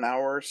about an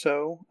hour or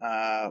so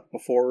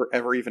before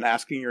ever even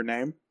asking your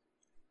name.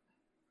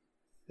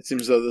 It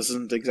seems as though this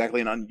isn't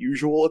exactly an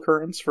unusual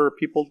occurrence for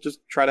people to just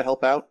try to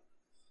help out.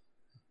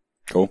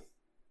 Cool.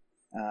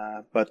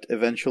 But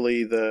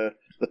eventually the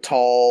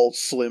tall,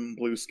 slim,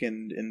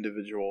 blue-skinned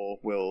individual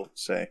will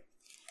say,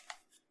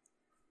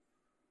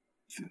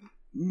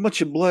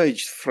 "Much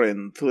obliged,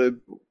 friend.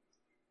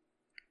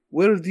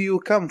 Where do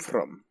you come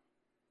from?"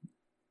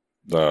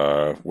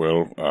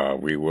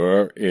 We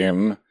were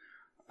in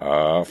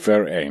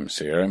Fair Ames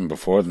here, and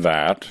before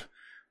that,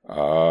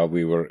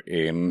 we were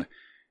in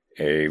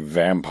a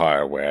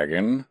vampire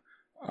wagon,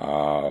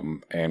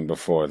 and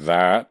before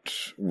that,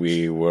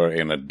 we were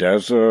in a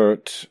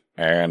desert,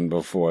 and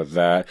before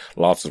that,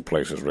 lots of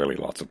places, really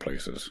lots of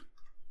places.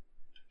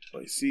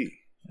 I see.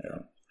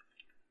 Yeah.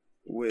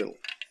 Well,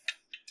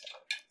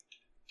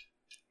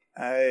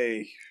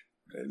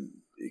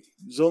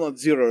 Zona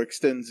Zero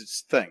extends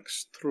its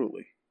thanks,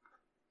 truly.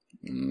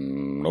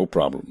 No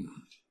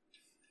problem.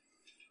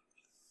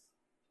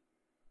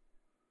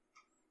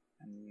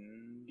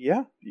 And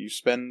you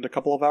spend a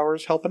couple of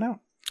hours helping out.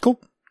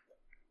 Cool.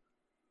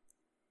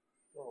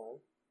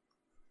 Oh.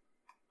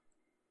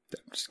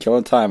 Just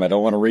killing time. I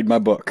don't want to read my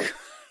book.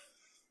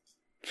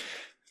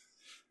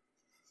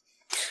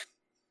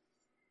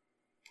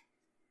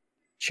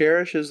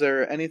 Cherish, is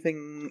there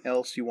anything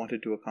else you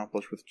wanted to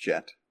accomplish with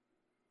Jet?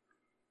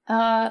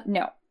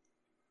 No.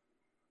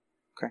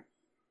 Okay.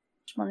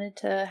 Just wanted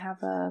to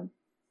have a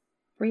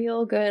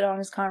real good,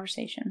 honest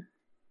conversation.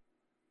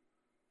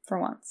 For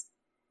once.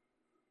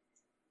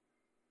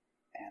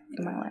 And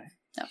In my life.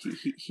 No.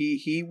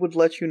 he would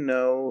let you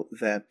know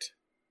that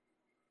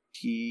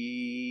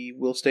he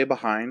will stay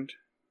behind.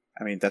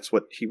 I mean, that's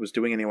what he was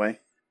doing anyway.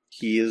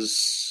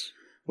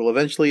 Will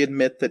eventually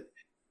admit that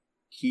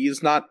he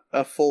is not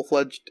a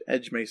full-fledged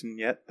Edge Mason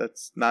yet.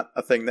 That's not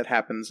a thing that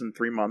happens in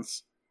 3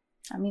 months.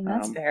 I mean,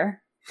 that's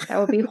fair. That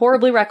would be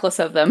horribly reckless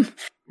of them.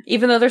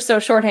 Even though they're so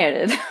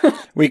short-handed.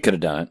 We could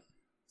have done it.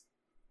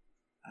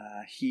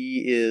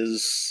 He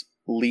is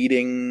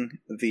leading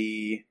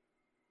the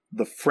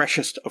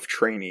freshest of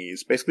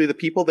trainees. Basically, the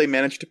people they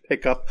managed to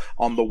pick up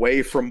on the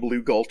way from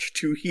Blue Gulch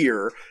to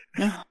here.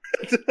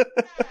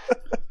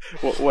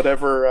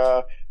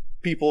 whatever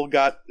people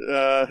got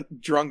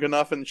drunk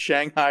enough and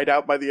shanghaied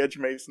out by the Edge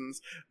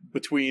Masons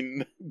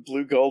between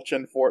Blue Gulch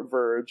and Fort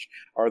Verge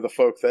are the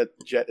folk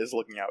that Jet is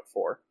looking out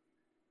for.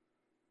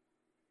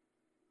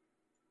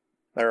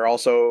 There are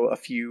also a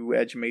few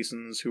Edge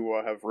Masons who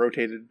have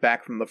rotated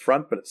back from the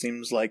front, but it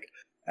seems like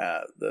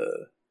a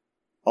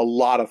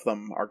lot of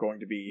them are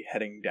going to be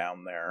heading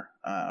down there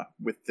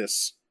with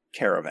this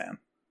caravan.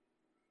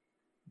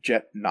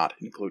 Jet not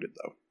included,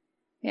 though.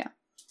 Yeah.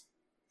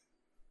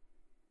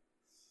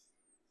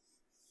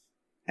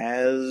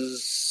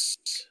 As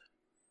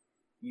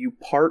you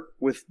part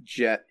with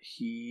Jet,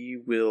 he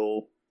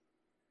will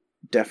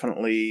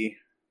definitely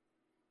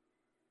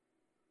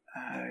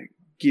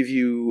give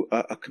you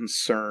a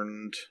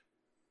concerned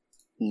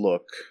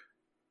look,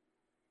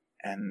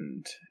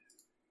 and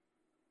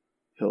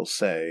he'll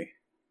say,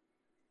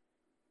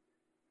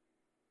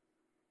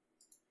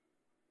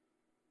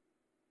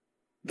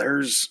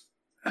 There's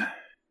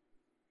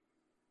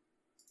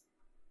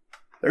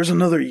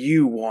another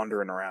you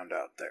wandering around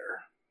out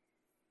there.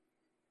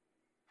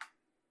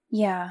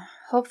 Yeah,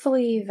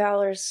 hopefully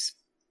Valor's...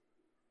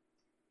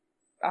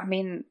 I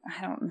mean,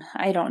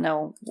 I don't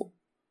know.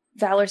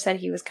 Valor said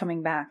he was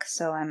coming back,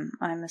 so I'm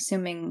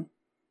assuming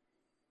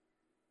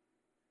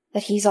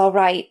that he's all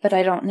right, but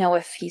I don't know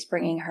if he's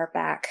bringing her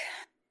back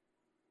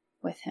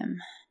with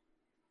him.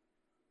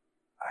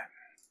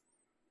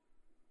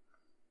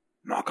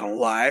 I'm not gonna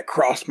lie, it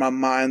crossed my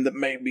mind that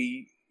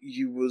maybe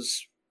you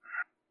was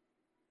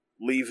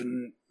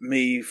leaving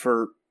me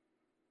for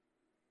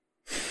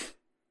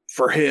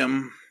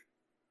him.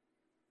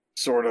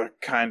 Sorta,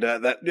 kinda.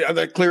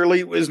 That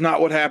clearly is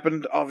not what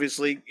happened.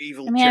 Obviously,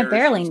 evil. I mean, I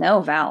barely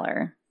know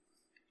Valor.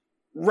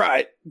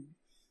 Right.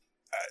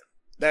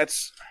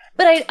 That's.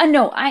 But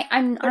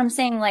I'm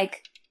saying,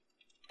 like,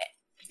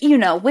 you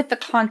know, with the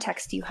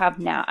context you have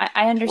now,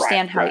 I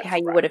understand how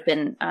you would have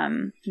been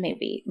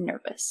maybe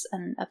nervous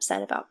and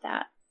upset about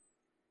that.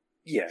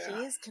 Yeah.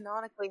 He is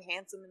canonically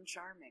handsome and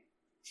charming.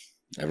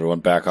 Everyone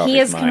back off. He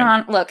is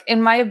look,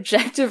 in my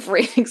objective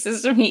rating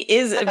system, he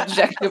is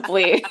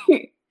objectively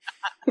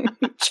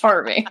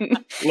charming.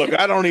 Look,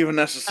 I don't even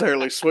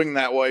necessarily swing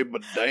that way,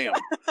 but damn.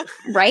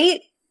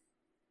 Right?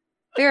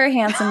 Very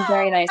handsome,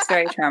 very nice,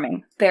 very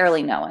charming.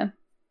 Barely know him.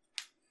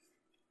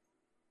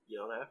 You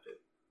don't have to.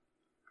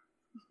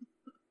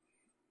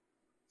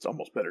 It's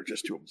almost better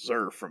just to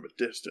observe from a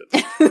distance.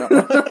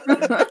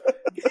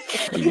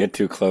 You get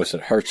too close,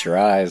 it hurts your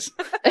eyes.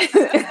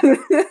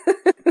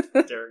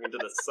 Staring into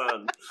the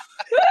sun.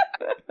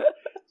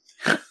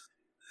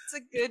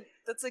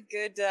 That's a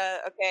good,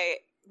 okay,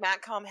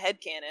 Matcom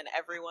headcanon,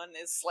 everyone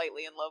is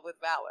slightly in love with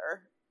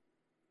Valor.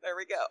 There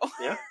we go.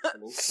 Yeah.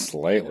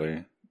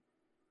 Slightly.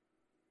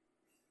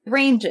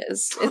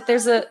 Ranges. If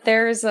there's It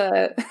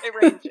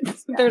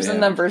ranges. there's a Yeah.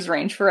 numbers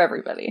range for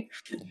everybody.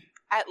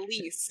 At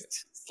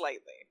least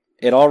slightly.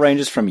 It all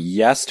ranges from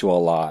yes to a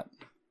lot.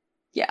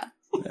 Yeah.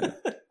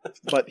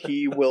 But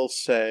he will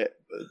say,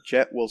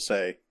 Jet will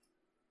say,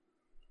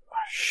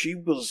 She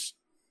was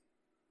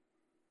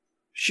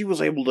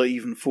able to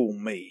even fool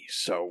me,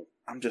 so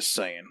I'm just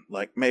saying,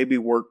 like, maybe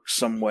work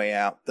some way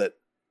out that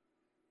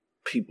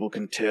people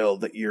can tell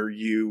that you're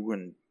you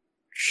and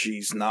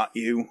she's not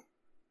you,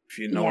 if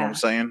you know what I'm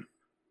saying.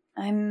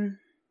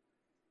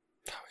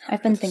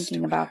 I've been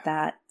thinking about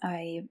that.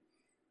 There's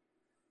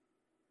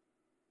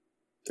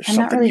I'm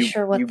not something really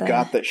sure what you the...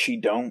 got that she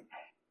don't.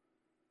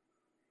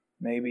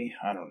 Maybe,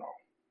 I don't know.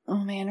 Oh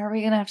man, are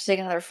we gonna have to take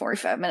another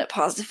 45-minute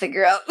pause to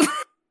figure out?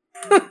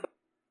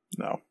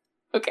 No.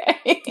 Okay.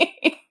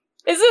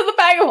 Is it the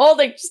bag of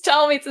holding? Just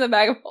tell me it's in the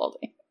bag of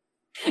holding.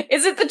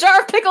 Is it the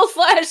jar of pickled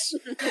flesh?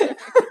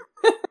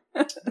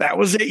 That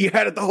was it. You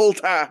had it the whole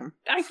time.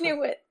 I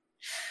knew it.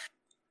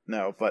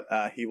 no, but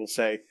he will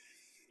say,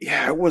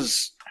 Yeah, it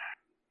was.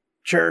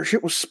 Cherish,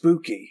 it was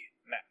spooky.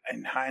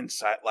 In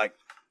hindsight, like,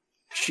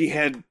 she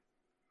had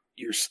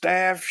your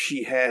staff,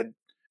 she had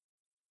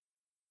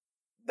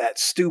that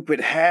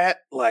stupid hat,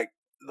 like,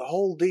 the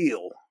whole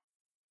deal.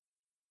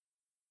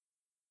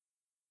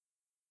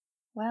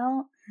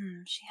 Well,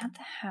 she had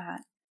the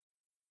hat.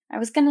 I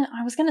was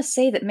gonna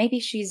say that maybe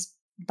she's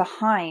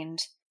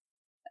behind.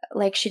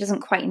 Like, she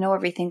doesn't quite know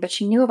everything, but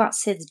she knew about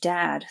Sid's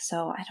dad,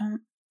 so I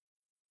don't...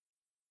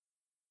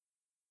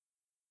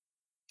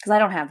 Because I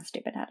don't have the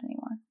stupid hat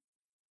anymore.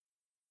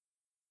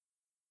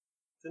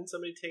 Didn't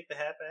somebody take the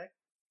hat back?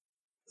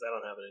 Because I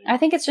don't have it anymore. I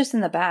think it's just in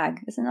the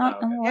bag. Is it not? Oh,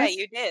 okay. on the Yeah, list?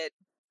 you did.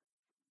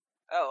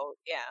 Oh,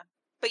 yeah.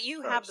 But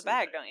you have the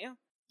bag, don't you?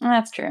 Oh,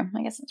 that's true.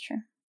 I guess that's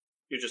true.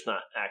 You're just not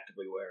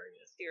actively wearing it.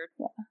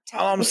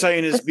 All I'm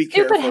saying is The be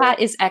stupid careful.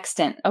 hat is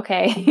extant,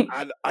 okay?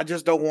 I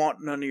just don't want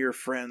none of your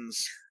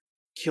friends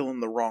killing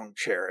the wrong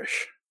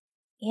Cherish.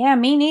 Yeah,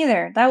 me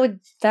neither. That would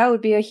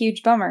be a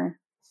huge bummer.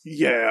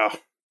 Yeah.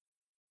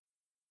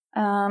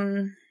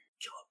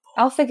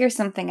 I'll figure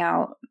something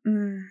out.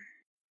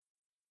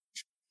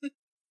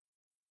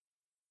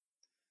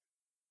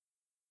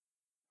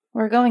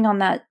 We're going on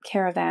that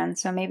caravan,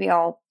 so maybe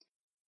I'll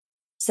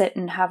sit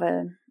and have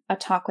a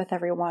talk with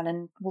everyone,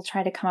 and we'll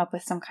try to come up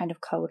with some kind of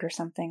code or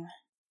something.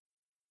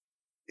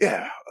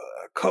 Yeah,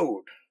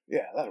 code.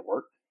 Yeah, that'll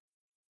work.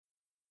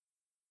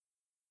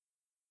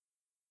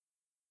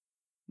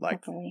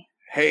 Like, Hopefully.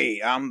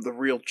 hey, I'm the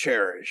real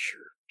Cherish,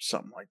 or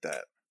something like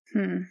that.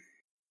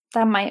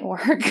 That might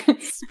work.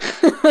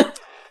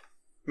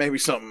 Maybe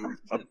something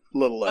a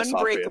little less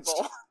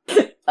Unbreakable.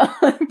 obvious.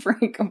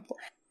 Unbreakable.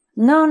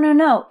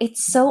 No.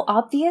 It's so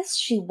obvious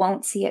she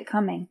won't see it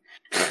coming.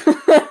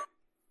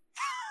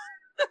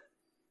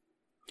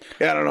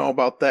 Yeah, I don't know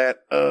about that.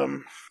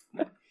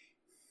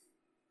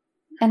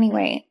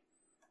 Anyway,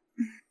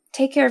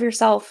 take care of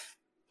yourself.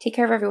 Take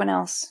care of everyone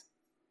else.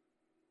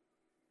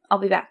 I'll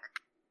be back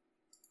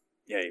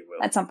Yeah, you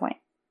will. at some point.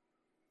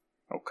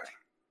 Okay.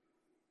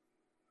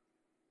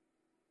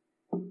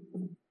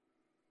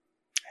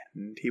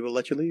 And he will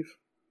let you leave.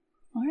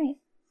 All right.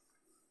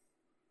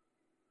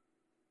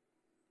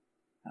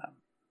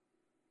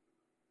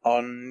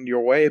 On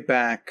your way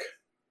back,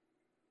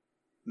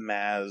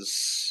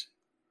 Maz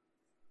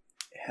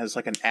has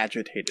like an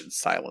agitated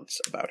silence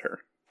about her.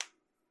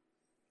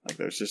 Like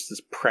there's just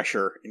this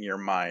pressure in your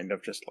mind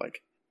of just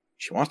like,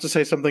 she wants to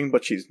say something,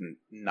 but she's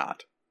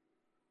not.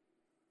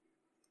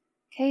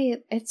 Okay,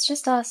 it's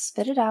just us.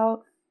 Spit it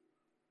out.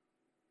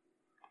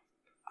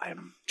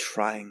 I'm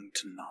trying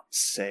to not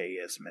say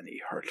as many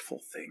hurtful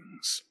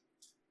things.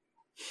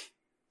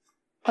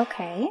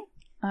 Okay,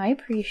 I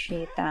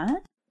appreciate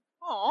that.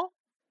 Aw.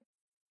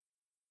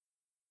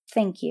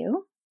 Thank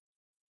you.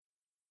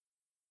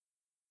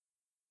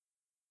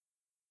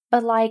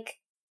 But, like,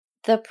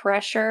 the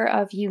pressure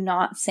of you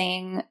not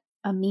saying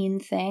a mean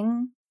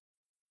thing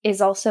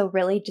is also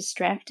really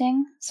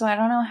distracting. So I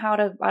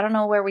don't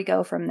know where we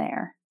go from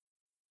there.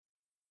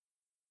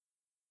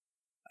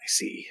 I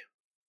see.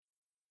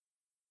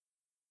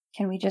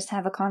 Can we just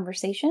have a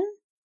conversation?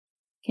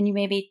 Can you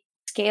maybe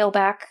scale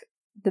back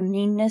the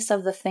meanness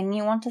of the thing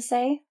you want to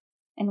say?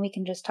 And we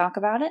can just talk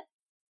about it?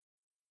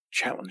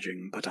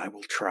 Challenging, but I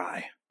will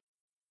try.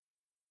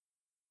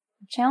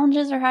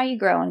 Challenges are how you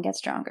grow and get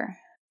stronger.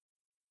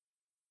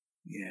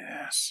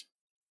 Yes.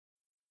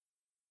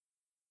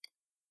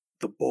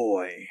 The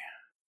boy,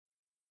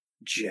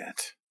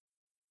 Jet.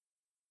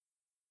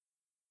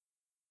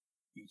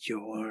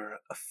 Your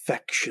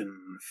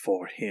affection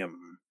for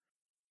him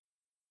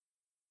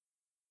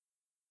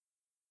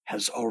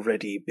has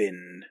already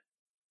been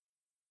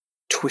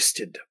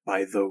twisted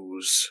by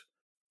those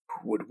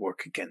who would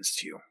work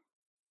against you.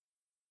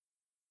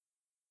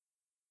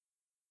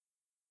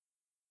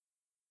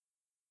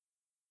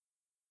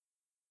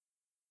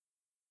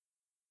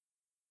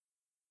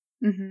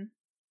 Mm-hmm.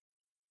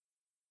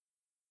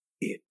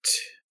 It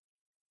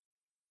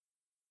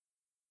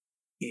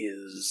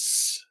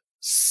is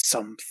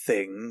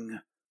something.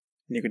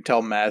 And you can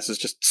tell Maz is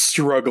just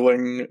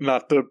struggling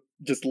not to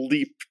just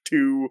leap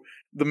to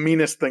the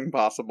meanest thing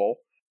possible.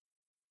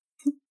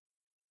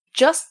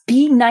 Just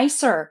be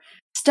nicer.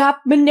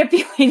 Stop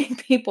manipulating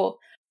people.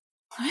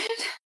 What?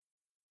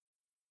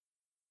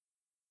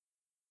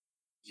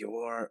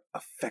 Your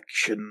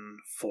affection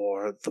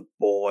for the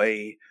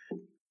boy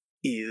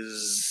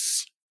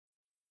is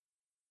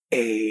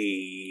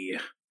a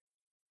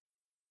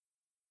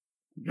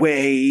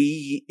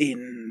way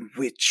in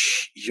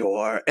which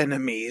your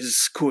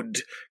enemies could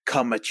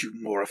come at you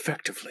more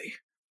effectively.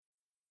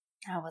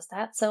 How was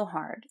that so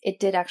hard? It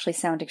did actually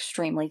sound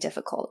extremely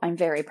difficult. I'm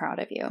very proud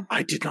of you.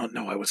 I did not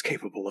know I was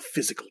capable of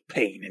physical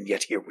pain, and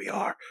yet here we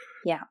are.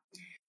 Yeah.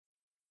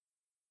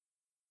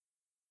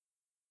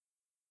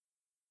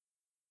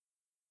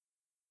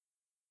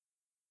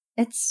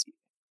 It's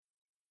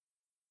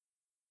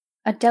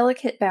a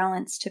delicate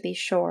balance, to be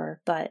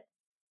sure, but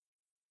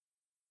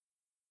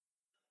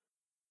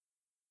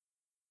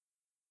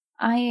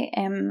I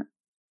am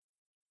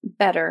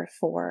better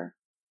for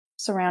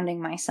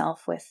surrounding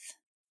myself with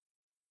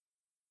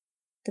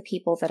the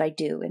people that I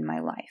do in my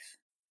life.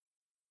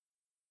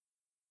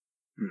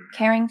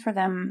 Caring for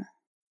them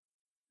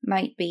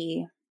might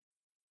be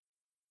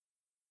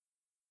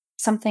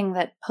something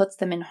that puts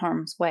them in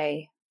harm's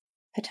way,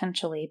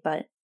 potentially,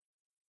 but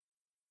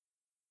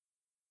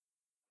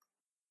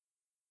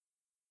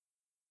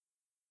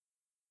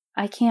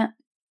I can't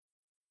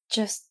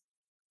just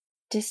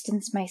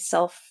distance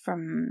myself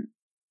from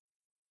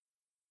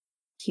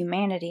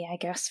humanity, I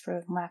guess,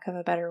 for lack of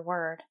a better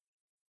word.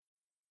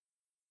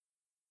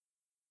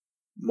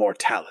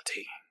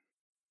 Mortality.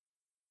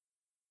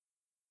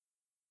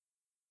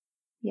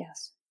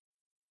 Yes.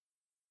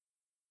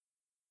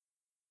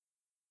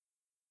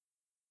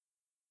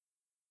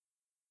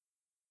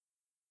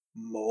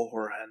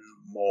 More and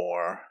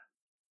more,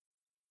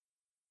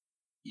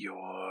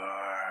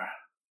 your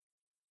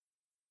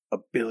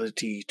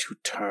ability to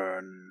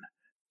turn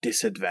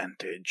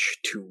disadvantage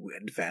to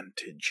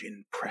advantage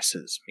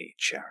impresses me,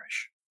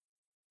 Cherish.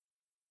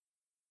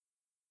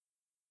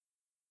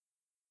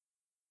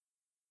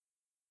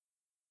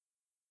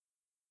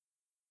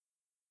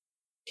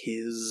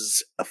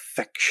 His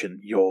affection,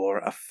 your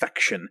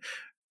affection,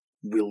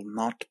 will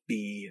not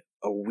be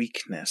a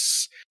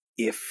weakness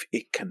if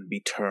it can be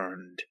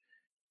turned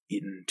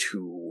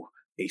into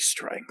a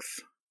strength.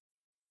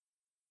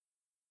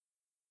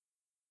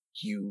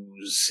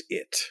 use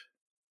it.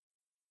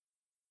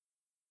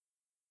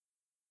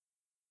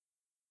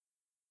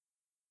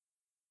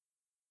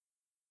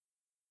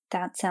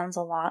 That sounds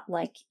a lot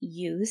like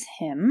use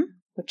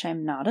him, which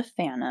I'm not a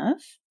fan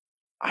of.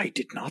 I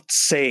did not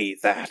say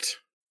that.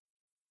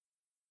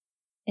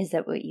 Is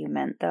that what you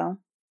meant, though?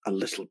 A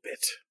little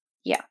bit.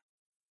 Yeah.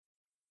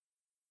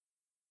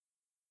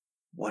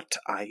 What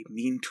I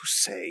mean to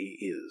say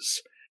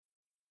is,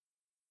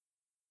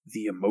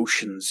 the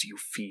emotions you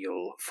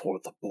feel for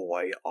the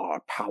boy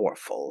are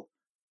powerful,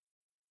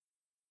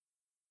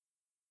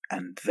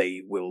 and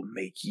they will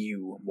make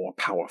you more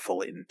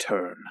powerful in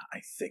turn,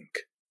 I think.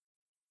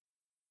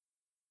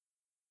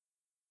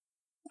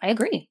 I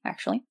agree,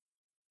 actually.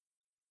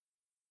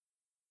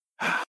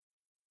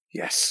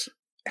 Yes.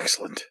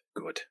 Excellent.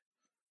 Good.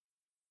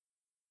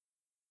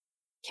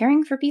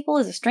 Caring for people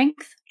is a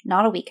strength,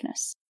 not a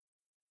weakness.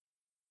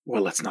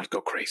 Well, let's not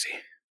go crazy.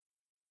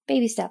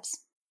 Baby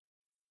steps.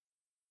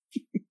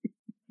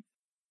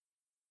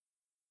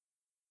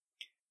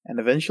 And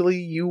eventually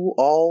you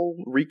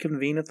all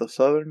reconvene at the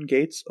southern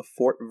gates of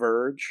Fort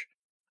Verge.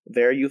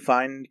 There you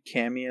find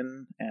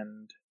Camion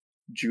and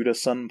Judah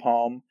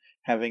Sunpalm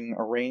having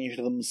arranged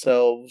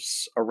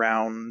themselves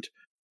around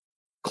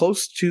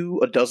close to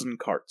a dozen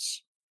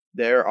carts.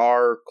 There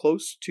are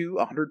close to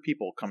 100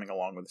 people coming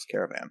along with this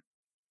caravan.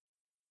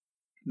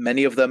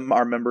 Many of them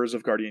are members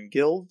of Guardian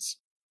Guilds,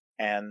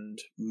 and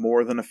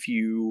more than a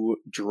few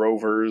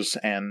drovers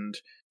and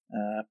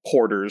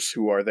porters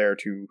who are there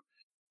to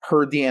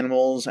herd the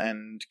animals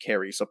and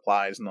carry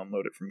supplies and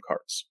unload it from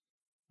carts.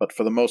 But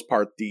for the most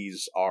part,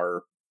 these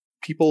are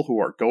people who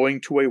are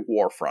going to a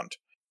war front,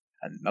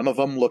 and none of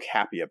them look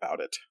happy about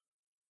it.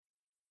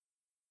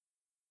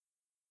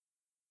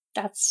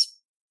 That's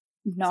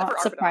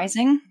not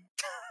surprising.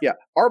 Yeah,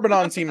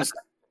 Arbanon seems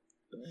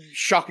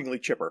shockingly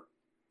chipper.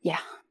 Yeah.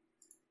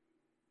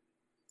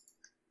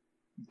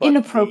 But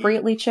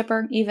inappropriately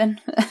chipper, even.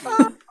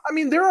 I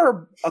mean, there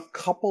are a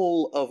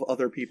couple of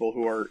other people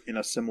who are in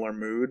a similar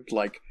mood.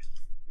 Like,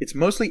 it's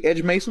mostly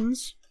Edge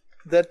Masons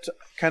that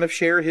kind of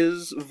share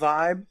his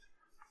vibe.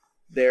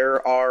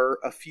 There are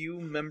a few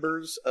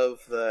members of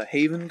the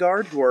Haven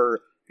Guard who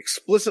are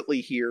explicitly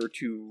here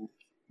to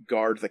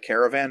guard the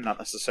caravan, not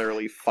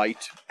necessarily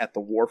fight at the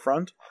war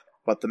front.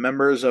 But the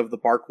members of the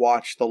Bark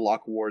Watch, the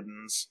Lock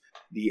Wardens,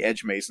 the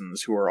Edge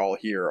Masons who are all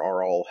here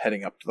are all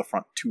heading up to the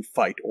front to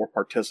fight or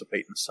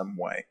participate in some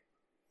way.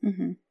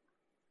 Mm-hmm.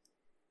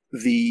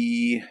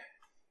 The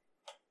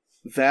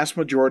vast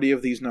majority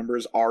of these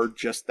numbers are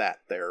just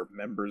that. They're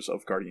members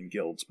of Guardian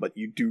Guilds, but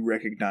you do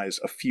recognize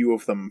a few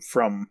of them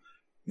from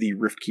the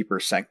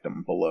Riftkeeper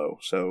Sanctum below,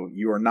 so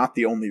you are not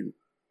the only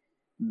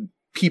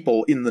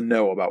people in the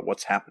know about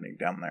what's happening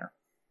down there.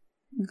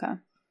 Okay.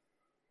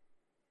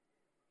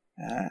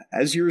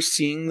 As you're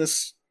seeing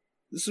this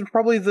is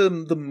probably the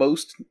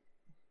most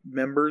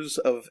members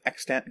of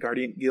extant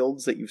Guardian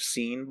Guilds that you've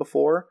seen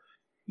before.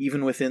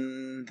 Even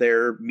within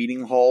their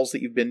meeting halls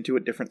that you've been to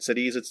at different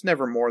cities, it's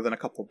never more than a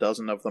couple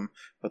dozen of them,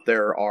 but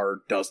there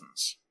are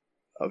dozens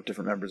of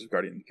different members of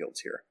Guardian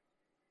Guilds here.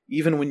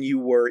 Even when you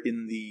were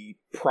in the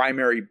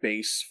primary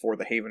base for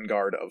the Haven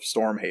Guard of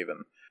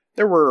Stormhaven,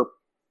 there were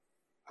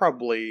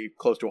probably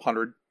close to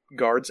 100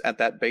 guards at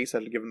that base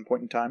at a given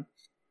point in time.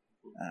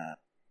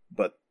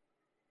 But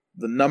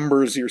the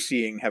numbers you're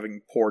seeing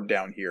having poured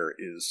down here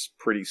is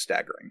pretty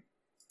staggering.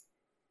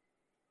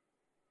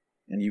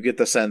 And you get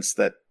the sense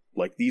that,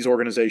 like, these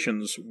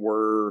organizations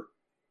were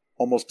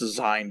almost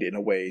designed in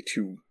a way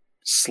to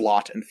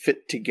slot and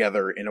fit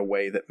together in a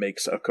way that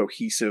makes a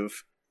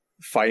cohesive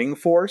fighting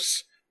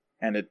force,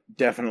 and it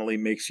definitely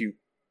makes you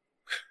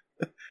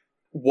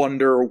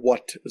wonder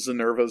what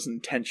Zenerva's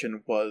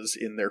intention was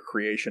in their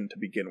creation to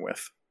begin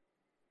with.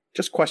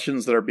 Just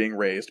questions that are being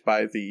raised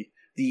by the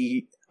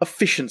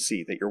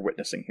efficiency that you're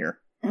witnessing here.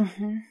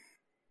 Mm-hmm.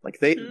 Like,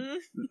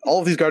 all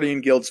of these Guardian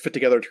Guilds fit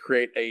together to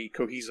create a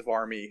cohesive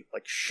army,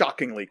 like,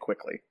 shockingly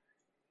quickly.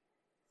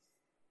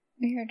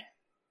 Weird.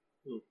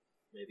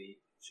 Maybe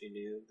she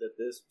knew that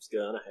this was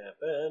gonna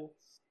happen.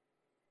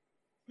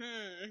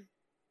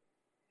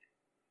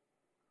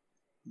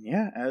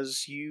 Yeah,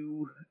 as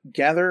you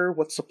gather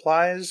what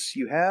supplies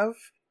you have,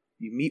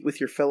 you meet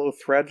with your fellow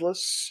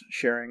Threadless,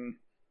 sharing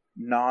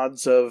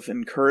nods of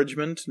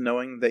encouragement,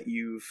 knowing that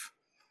you've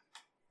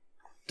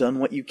done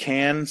what you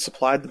can,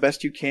 supplied the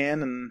best you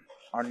can, and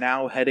are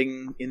now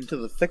heading into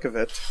the thick of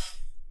it.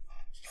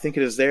 I think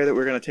it is there that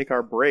we're going to take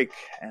our break,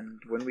 and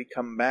when we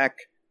come back,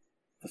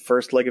 the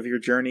first leg of your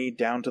journey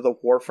down to the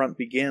warfront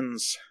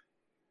begins.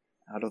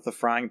 Out of the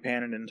frying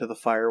pan and into the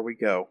fire we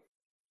go.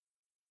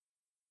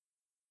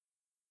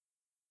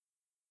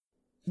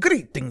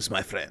 Greetings,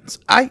 my friends.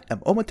 I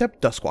am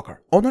Omatep Duskwalker,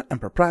 owner and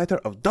proprietor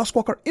of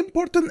Duskwalker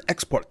Import and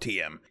Export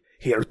TM,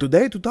 here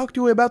today to talk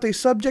to you about a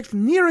subject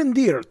near and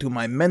dear to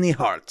my many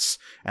hearts,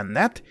 and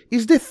that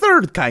is the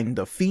third kind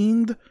of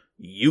fiend,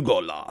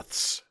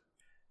 Yugoloths.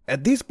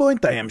 At this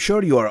point, I am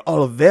sure you are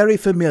all very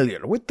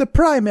familiar with the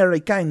primary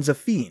kinds of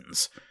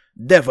fiends.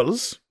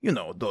 Devils, you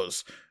know,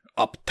 those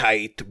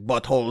uptight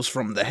buttholes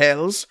from the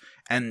hells,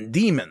 and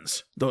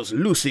demons, those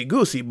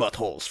loosey-goosey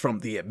buttholes from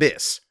the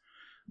abyss.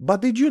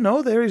 But did you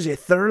know there is a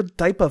third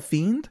type of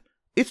fiend?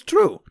 It's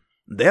true.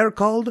 They're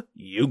called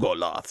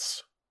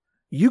Yugoloths.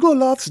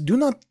 Yugoloths do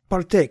not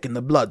partake in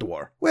the blood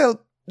war.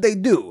 Well, they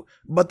do,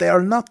 but they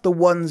are not the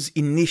ones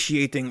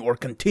initiating or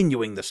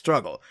continuing the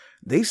struggle.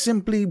 They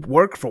simply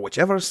work for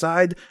whichever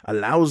side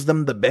allows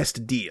them the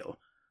best deal.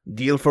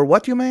 Deal for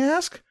what, you may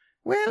ask?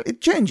 Well,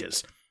 it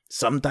changes.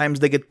 Sometimes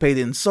they get paid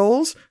in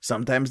souls,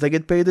 sometimes they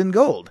get paid in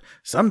gold,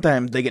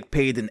 sometimes they get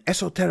paid in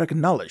esoteric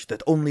knowledge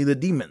that only the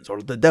demons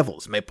or the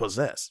devils may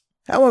possess.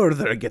 However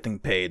they're getting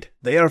paid,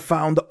 they are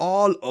found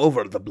all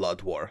over the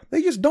blood war.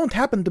 They just don't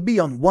happen to be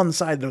on one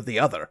side or the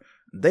other.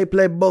 They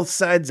play both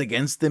sides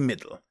against the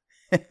middle.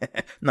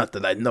 Not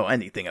that I know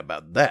anything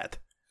about that.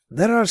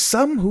 There are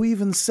some who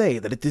even say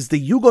that it is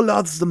the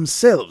Yugoloths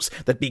themselves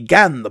that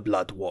began the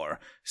blood war,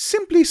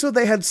 simply so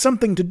they had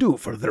something to do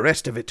for the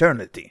rest of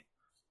eternity.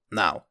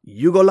 Now,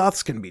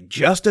 Yugoloths can be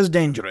just as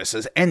dangerous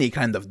as any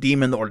kind of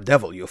demon or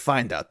devil you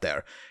find out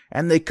there,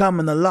 and they come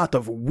in a lot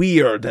of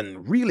weird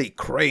and really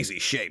crazy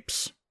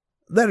shapes.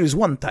 There is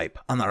one type,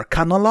 an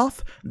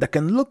Arcanoloth, that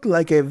can look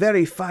like a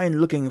very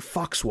fine-looking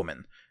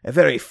foxwoman, a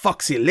very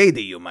foxy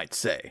lady, you might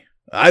say.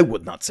 I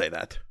would not say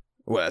that.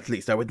 Well, at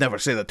least I would never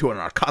say that to an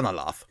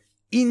Arcanoloth.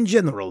 In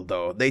general,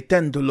 though, they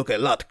tend to look a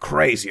lot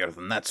crazier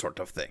than that sort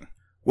of thing.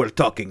 We're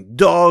talking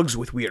dogs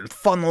with weird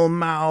funnel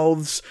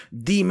mouths,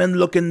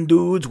 demon-looking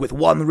dudes with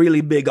one really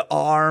big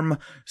arm,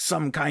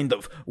 some kind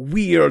of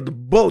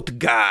weird boat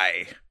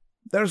guy.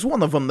 There's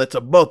one of them that's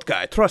a boat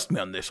guy, trust me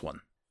on this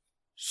one.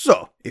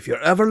 So, if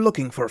you're ever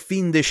looking for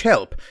fiendish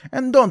help,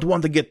 and don't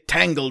want to get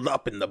tangled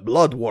up in the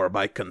blood war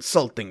by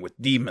consulting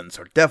with demons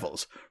or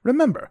devils,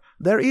 remember,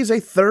 there is a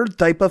third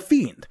type of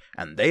fiend,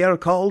 and they are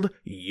called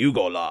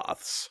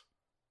Yugoloths.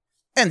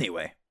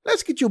 Anyway,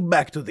 let's get you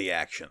back to the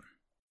action.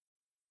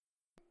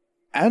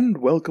 And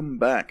welcome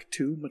back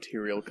to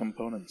Material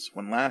Components.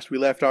 When last we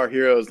left our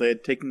heroes, they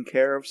had taken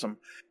care of some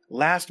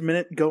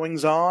last-minute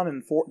goings-on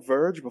in Fort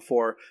Verge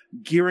before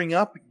gearing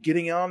up,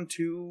 getting on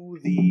to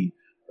the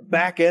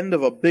back end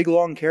of a big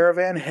long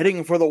caravan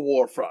heading for the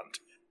war front.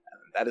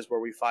 And that is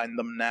where we find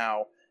them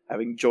now,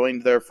 having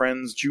joined their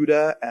friends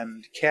Judah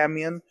and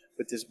Camion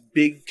with this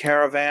big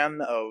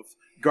caravan of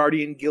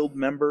Guardian Guild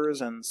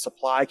members and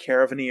supply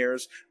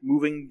caravaneers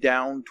moving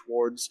down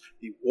towards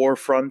the war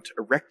front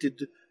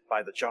erected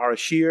by the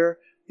Jarashir,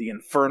 the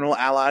infernal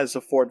allies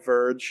of Fort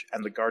Verge,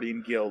 and the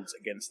Guardian Guilds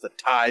against the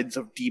tides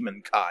of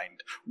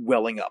demonkind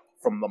welling up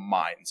from the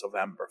mines of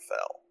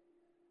Amberfell.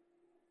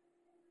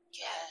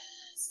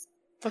 Yes.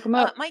 Fuck 'em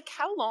up. Mike,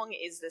 how long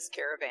is this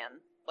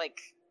caravan?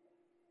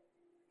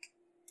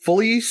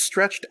 Fully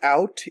stretched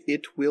out,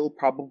 it will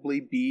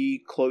probably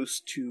be close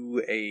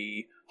to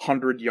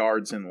 100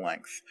 yards in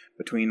length,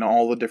 between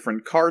all the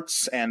different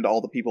carts and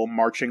all the people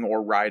marching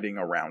or riding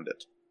around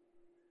it.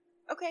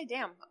 Okay,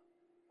 damn.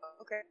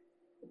 Okay.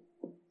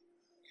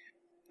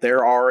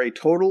 There are a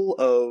total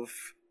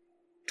of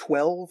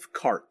 12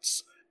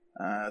 carts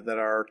that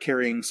are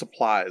carrying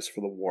supplies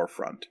for the war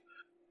front.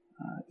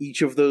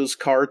 Each of those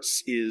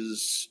carts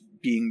is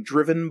being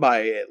driven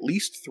by at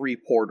least 3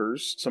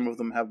 porters. Some of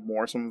them have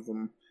more, some of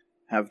them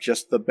have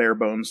just the bare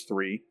bones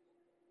 3.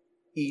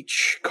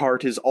 Each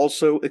cart is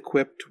also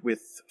equipped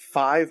with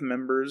 5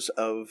 members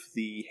of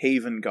the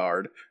Haven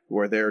Guard, who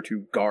are there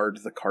to guard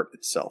the cart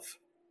itself.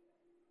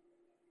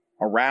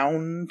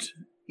 Around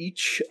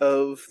each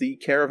of the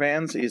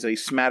caravans is a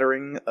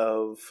smattering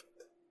of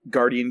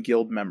Guardian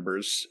Guild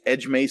members.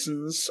 Edge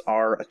Masons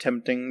are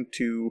attempting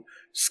to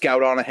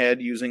scout on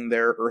ahead using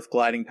their earth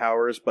gliding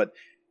powers, but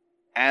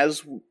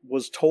as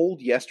was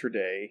told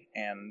yesterday,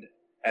 and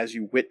as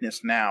you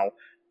witness now,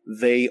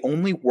 they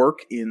only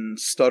work in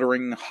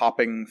stuttering,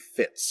 hopping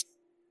fits.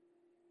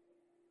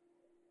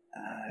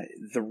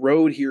 The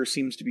road here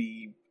seems to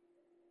be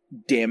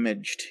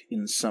damaged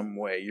in some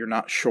way. You're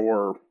not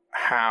sure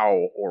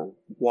how or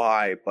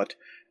why, but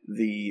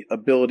the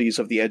abilities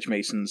of the Edge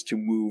Masons to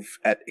move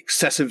at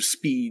excessive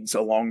speeds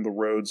along the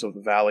roads of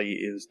the valley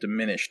is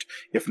diminished,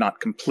 if not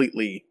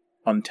completely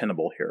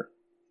untenable here.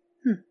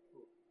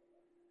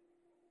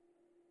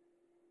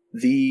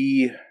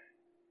 The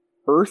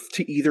earth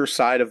to either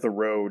side of the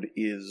road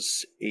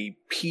is a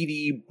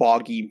peaty,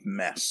 boggy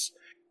mess.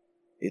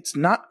 It's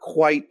not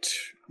quite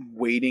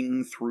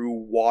wading through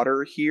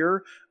water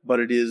here, but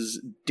it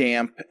is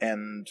damp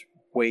and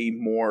way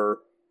more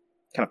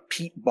kind of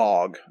peat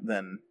bog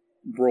than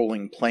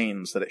rolling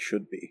plains that it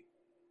should be.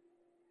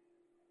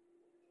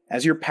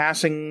 As you're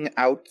passing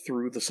out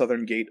through the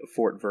southern gate of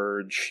Fort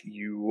Verge,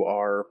 you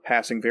are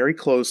passing very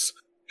close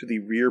to the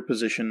rear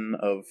position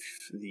of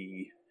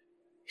the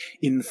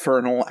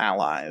infernal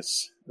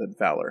allies that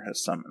Valor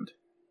has summoned.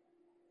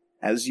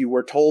 As you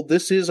were told,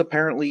 this is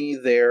apparently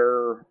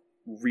their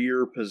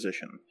rear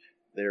position.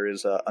 There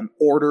is an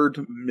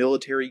ordered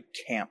military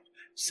camp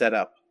set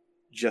up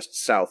just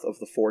south of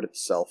the fort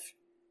itself,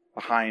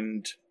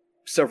 behind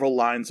several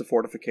lines of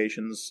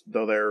fortifications,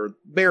 though they're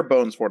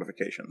bare-bones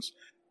fortifications.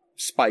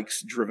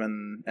 Spikes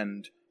driven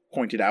and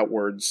pointed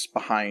outwards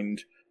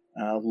behind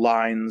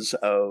lines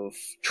of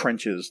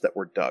trenches that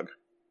were dug.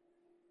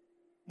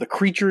 The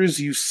creatures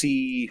you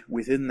see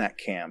within that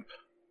camp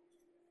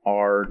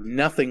are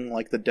nothing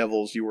like the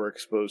devils you were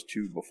exposed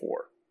to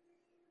before.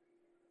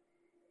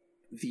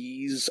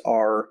 These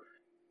are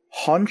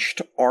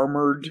hunched,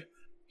 armored,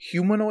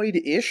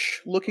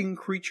 humanoid-ish looking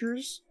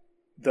creatures,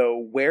 though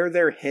where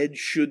their head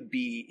should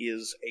be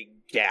is a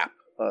gap,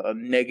 a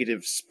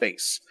negative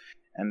space,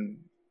 and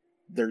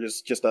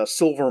there's just a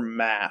silver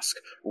mask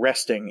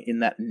resting in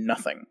that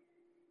nothing.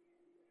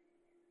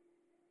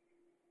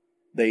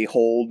 They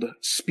hold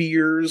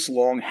spears,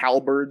 long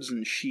halberds,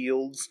 and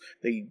shields.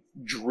 They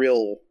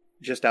drill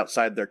just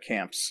outside their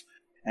camps,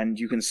 and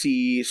you can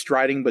see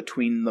striding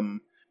between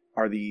them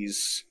are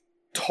these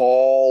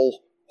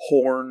tall,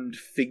 horned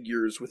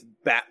figures with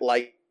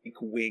bat-like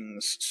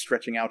wings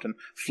stretching out and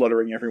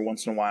fluttering every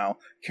once in a while,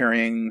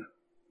 carrying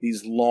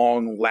these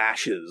long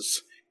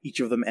lashes, each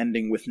of them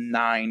ending with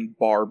 9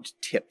 barbed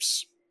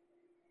tips.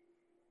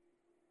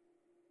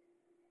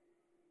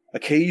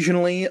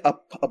 Occasionally,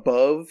 up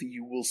above,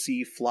 you will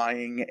see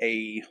flying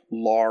a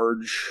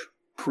large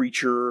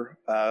creature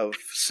of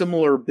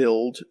similar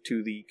build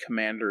to the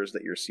commanders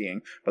that you're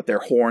seeing, but their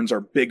horns are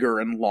bigger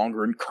and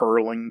longer and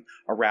curling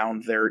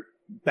around their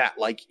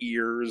bat-like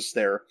ears.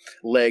 Their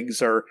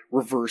legs are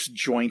reverse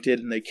jointed,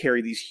 and they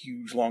carry these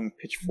huge long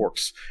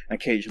pitchforks, and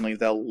occasionally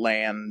they'll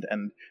land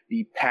and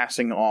be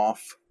passing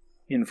off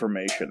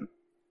information.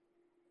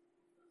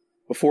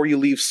 Before you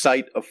leave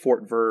sight of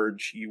Fort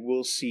Verge, you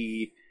will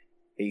see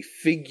a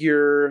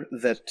figure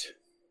that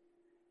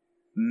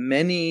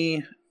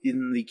many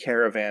in the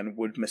caravan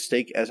would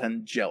mistake as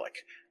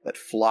angelic, that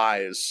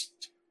flies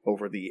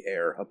over the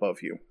air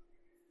above you.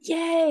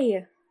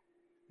 Yay!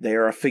 They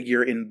are a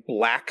figure in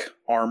black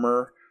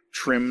armor,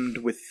 trimmed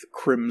with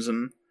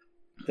crimson.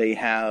 They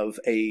have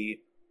a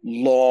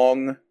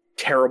long,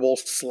 terrible,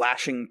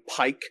 slashing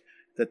pike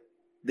that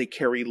they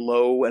carry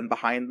low and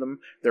behind them.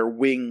 Their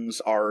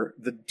wings are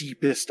the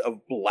deepest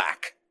of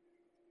black,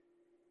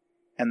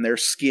 and their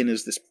skin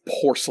is this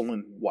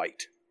porcelain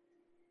white.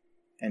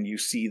 And you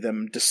see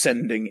them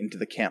descending into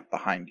the camp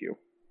behind you.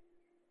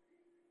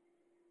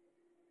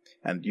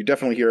 And you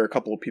definitely hear a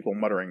couple of people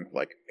muttering,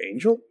 like,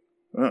 "Angel?"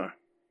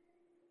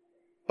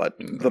 But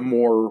the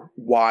more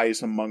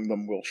wise among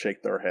them will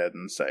shake their head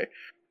and say,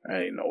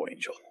 "I ain't no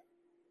angel."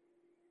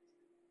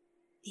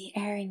 The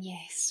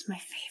Araignées, my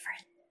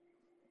favorite.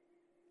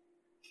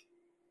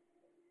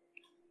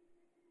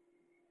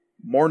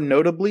 More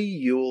notably,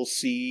 you'll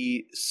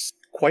see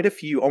quite a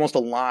few, almost a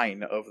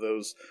line of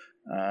those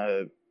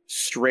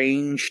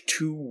strange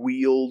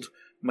two-wheeled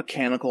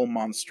mechanical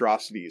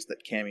monstrosities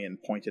that Camion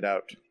pointed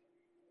out.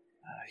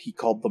 He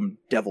called them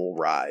devil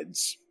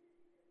rides.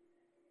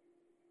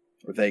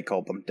 Or they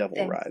called them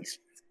devil rides.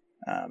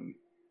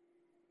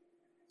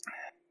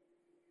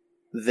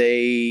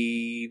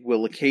 They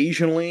will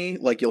occasionally,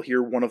 like you'll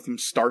hear one of them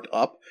start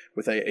up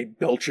with a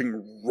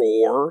belching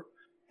roar,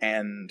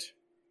 and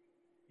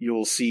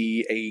you'll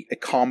see a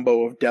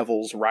combo of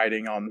devils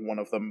riding on one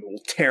of them will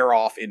tear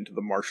off into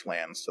the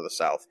marshlands to the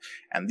south.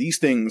 And these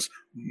things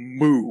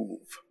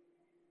move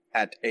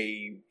at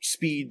a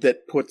speed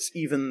that puts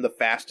even the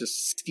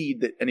fastest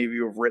steed that any of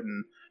you have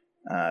ridden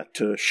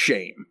to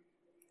shame.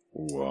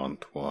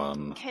 Want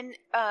one.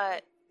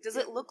 Does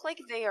it look like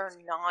they are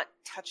not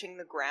touching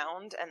the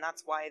ground, and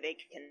that's why they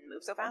can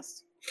move so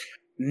fast?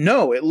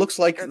 No, it looks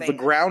like the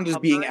ground is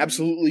being hovering?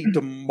 absolutely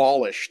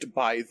demolished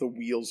by the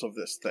wheels of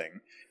this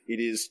thing. It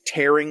is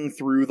tearing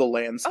through the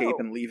landscape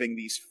and leaving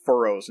these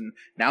furrows. And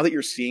now that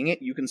you're seeing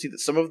it, you can see that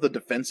some of the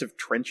defensive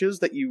trenches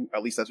that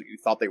at least that's what you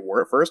thought they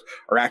were at first,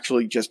 are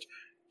actually just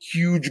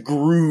huge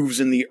grooves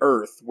in the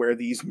earth where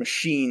these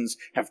machines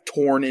have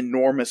torn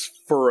enormous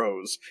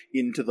furrows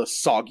into the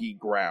soggy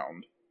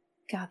ground.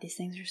 God, these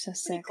things are so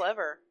Pretty sick.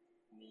 clever.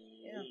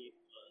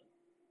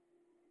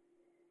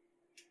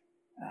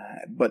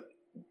 But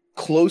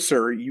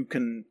closer, you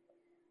can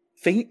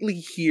faintly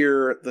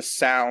hear the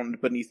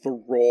sound beneath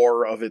the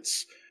roar of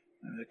its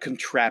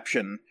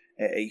contraption,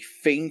 a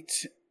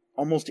faint,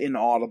 almost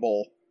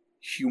inaudible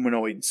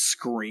humanoid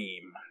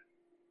scream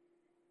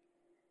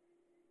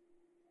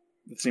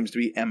that seems to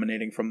be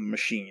emanating from the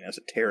machine as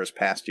it tears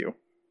past you.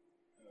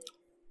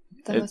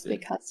 That must be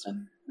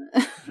custom.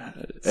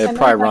 It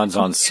probably runs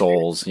on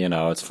souls,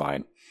 it's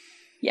fine.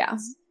 Yeah.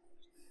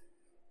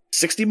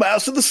 60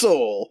 miles to the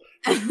soul!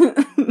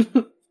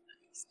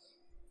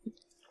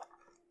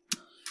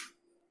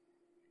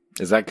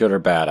 Is that good or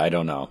bad? I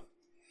don't know.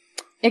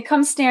 It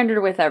comes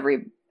standard with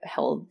every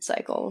held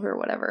cycle or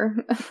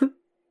whatever.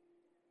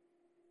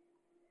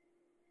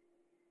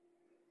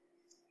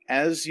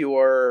 As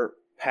you're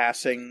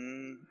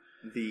passing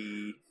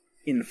the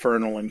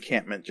infernal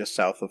encampment just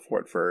south of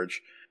Fort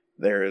Verge,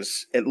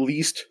 there's at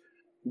least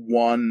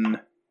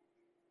one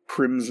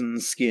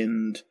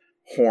crimson-skinned,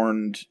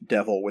 horned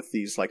devil with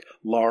these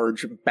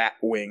large bat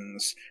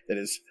wings that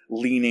is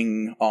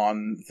leaning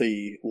on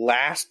the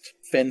last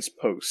fence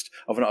post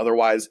of an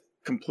otherwise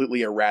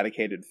completely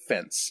eradicated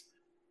fence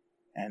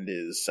and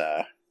is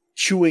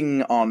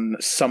chewing on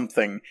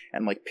something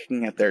and like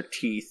picking at their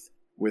teeth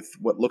with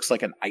what looks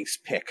like an ice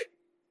pick.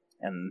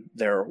 And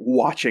they're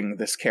watching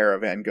this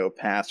caravan go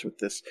past with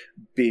this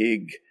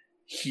big,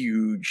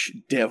 huge,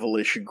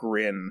 devilish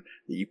grin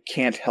that you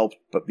can't help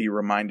but be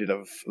reminded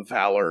of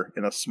Valor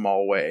in a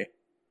small way.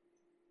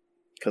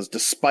 Because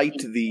despite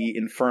the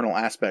infernal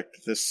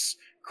aspect, this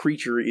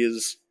creature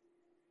is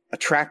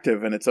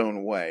attractive in its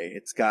own way.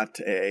 It's got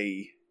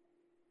a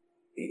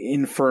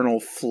infernal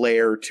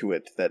flair to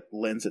it that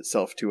lends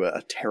itself to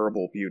a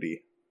terrible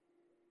beauty.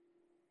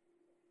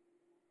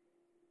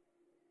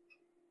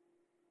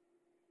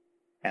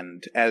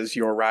 And as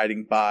you're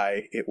riding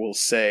by, it will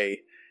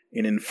say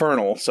in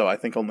infernal, so I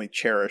think only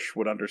Cherish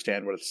would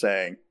understand what it's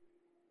saying.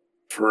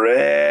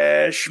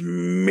 Fresh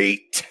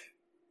meat!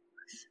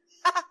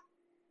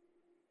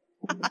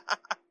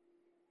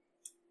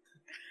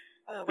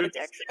 Oh, what a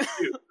dick.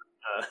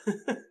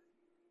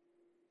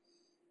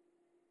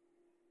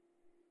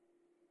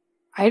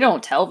 I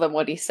don't tell them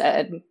what he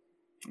said.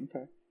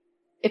 Okay.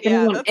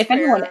 If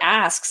anyone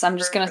asks, I'm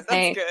just gonna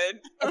say.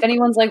 If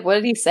anyone's like, "What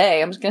did he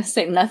say?" I'm just gonna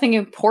say nothing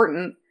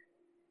important.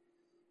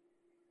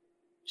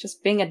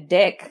 Just being a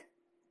dick.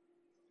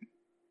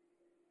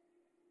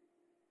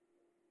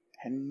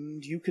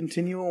 And you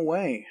continue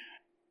away.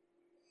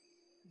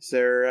 Is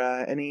there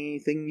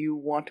anything you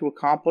want to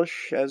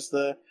accomplish as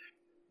the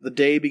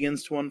day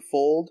begins to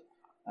unfold?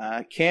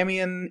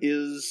 Camion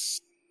is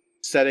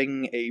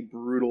setting a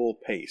brutal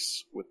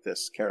pace with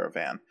this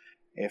caravan.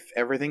 If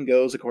everything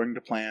goes according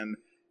to plan,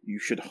 you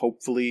should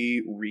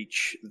hopefully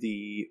reach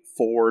the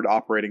forward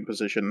operating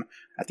position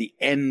at the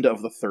end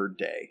of the third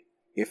day,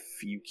 if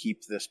you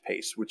keep this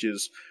pace, which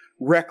is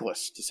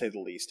reckless, to say the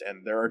least.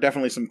 And there are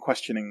definitely some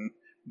questioning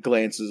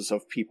glances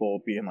of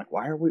people being like,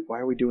 why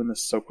are we doing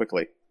this so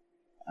quickly?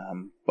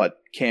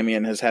 But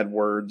Camion has had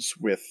words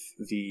with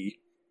the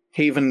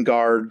Haven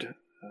Guard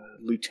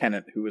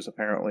lieutenant, who is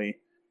apparently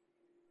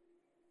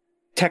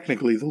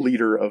technically the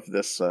leader of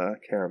this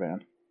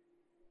caravan.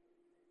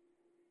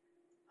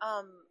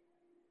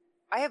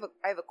 I have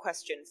a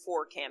question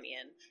for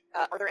Camion.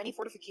 Are there any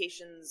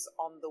fortifications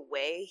on the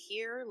way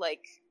here?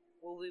 Like,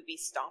 will we be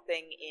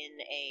stopping in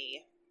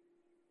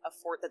a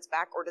fort that's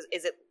back, or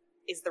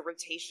is the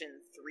rotation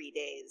 3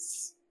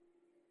 days?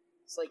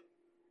 It's like,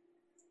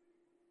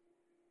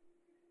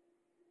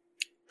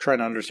 trying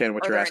to understand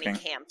what you're asking. Are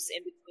there any camps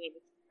in between?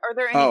 Are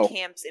there any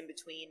camps in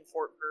between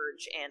Fort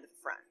Verge and the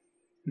front?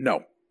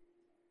 No,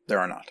 there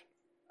are not.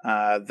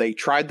 They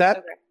tried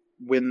that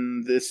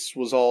when this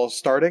was all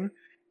starting,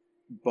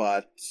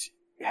 but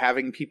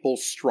having people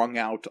strung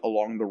out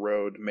along the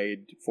road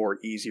made for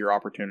easier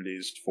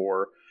opportunities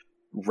for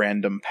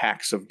random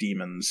packs of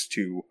demons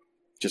to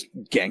just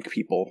gank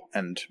people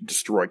and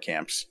destroy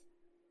camps.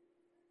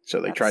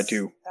 So they tried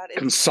to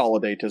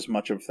consolidate as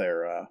much of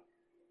their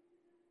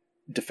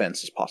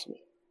defense as possible.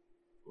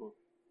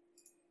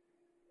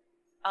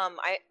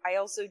 I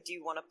also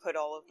do want to put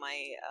all of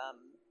my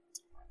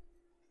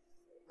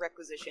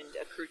requisitioned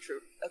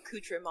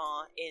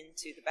accoutrement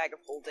into the bag of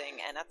holding,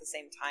 and at the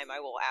same time I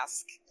will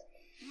ask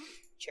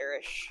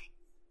Cherish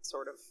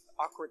sort of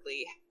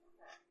awkwardly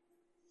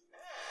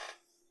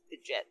the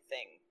jet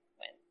thing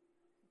went.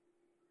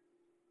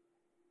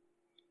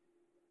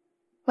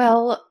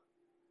 Well,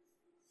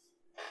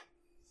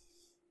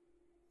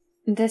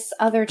 this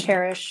other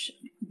Cherish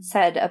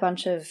said a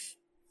bunch of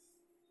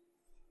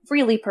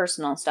really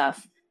personal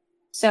stuff,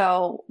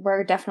 so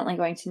we're definitely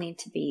going to need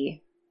to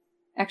be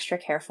extra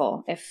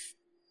careful if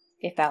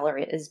Valor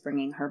is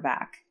bringing her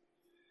back.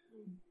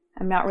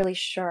 I'm not really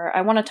sure.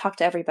 I want to talk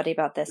to everybody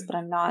about this, but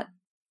I'm not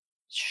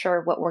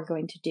sure what we're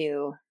going to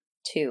do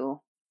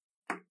to,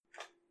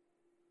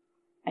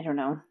 I don't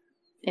know,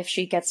 if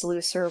she gets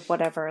loose or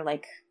whatever,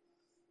 like,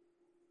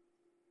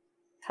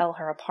 tell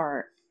her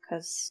apart,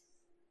 because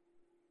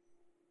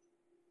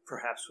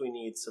perhaps we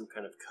need some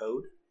kind of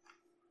code?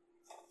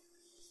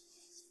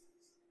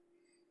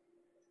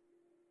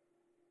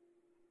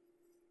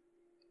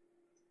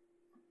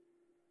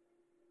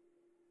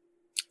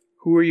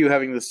 Who are you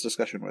having this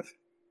discussion with?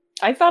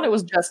 I thought it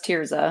was just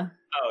Tirza.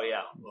 Oh,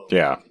 yeah. Well,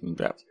 Yeah.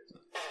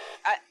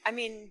 I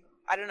mean,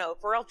 I don't know. If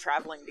we're all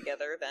traveling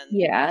together, then...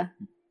 Yeah.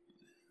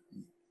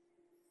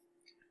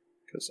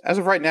 Because as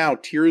of right now,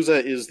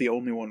 Tirza is the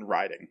only one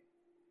riding.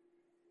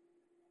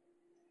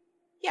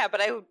 Yeah,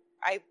 but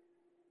I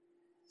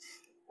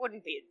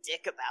wouldn't be a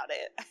dick about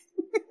it.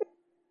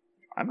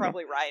 I'd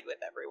probably ride with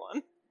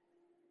everyone.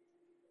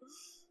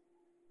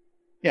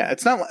 Yeah,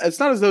 it's not as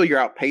though you're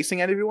outpacing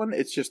everyone,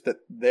 it's just that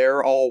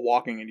they're all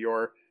walking and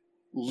you're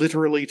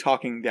literally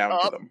talking down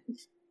to them.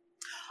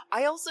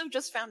 I also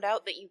just found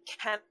out that you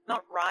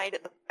cannot ride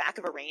at the back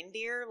of a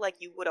reindeer like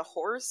you would a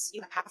horse.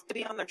 You have to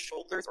be on their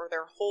shoulders or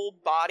their whole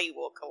body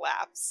will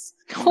collapse.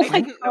 Oh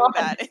I didn't know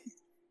that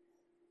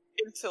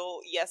until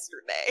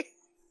yesterday.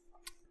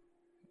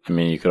 I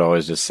mean, you could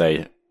always just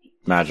say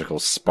magical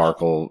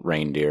sparkle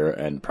reindeer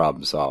and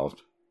problem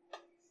solved.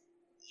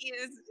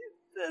 Yes,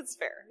 that's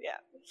fair, yeah.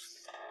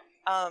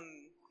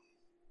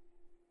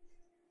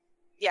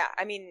 Yeah,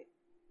 I mean,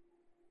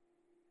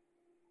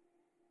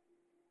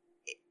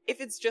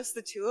 if it's just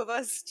the two of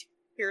us,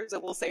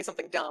 Tirza will say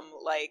something dumb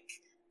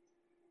like,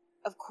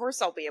 "Of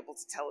course I'll be able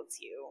to tell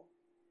it's you."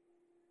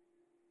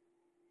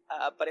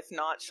 But if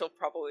not, she'll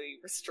probably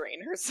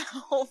restrain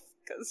herself,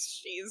 because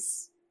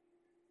she's...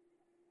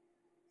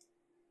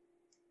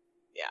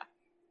 Yeah.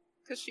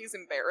 Because she's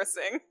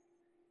embarrassing.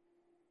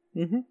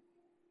 Mm-hmm.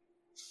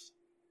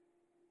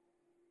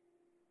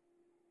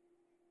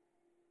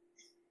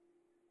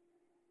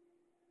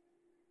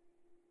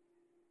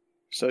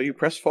 So you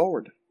press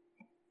forward.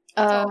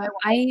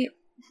 I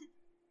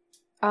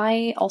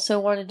also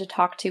wanted to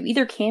talk to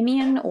either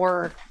Camion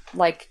or,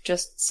 like,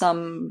 just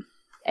some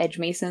Edge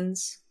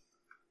Masons.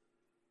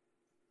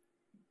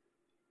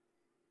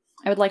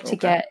 I would like to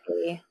get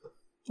a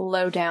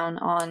lowdown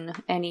on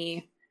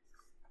any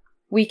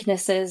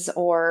weaknesses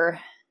or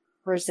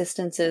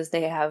resistances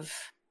they have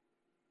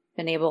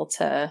been able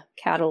to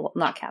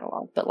not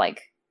catalog, but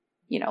like,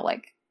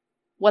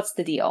 what's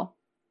the deal?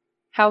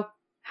 How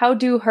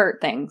do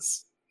hurt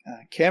things?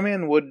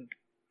 Camion would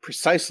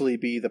precisely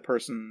be the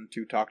person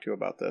to talk to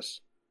about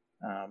this.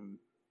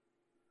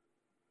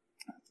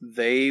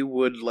 They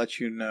would let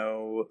you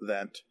know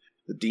that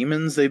the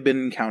demons they've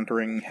been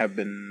encountering have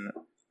been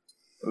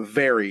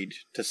varied,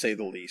 to say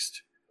the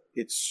least.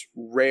 It's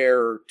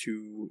rare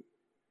to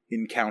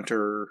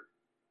encounter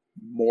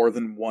more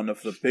than one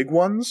of the big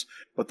ones,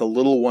 but the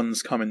little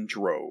ones come in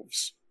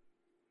droves.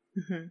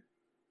 Mm-hmm.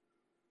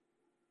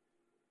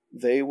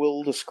 They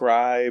will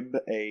describe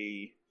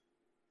a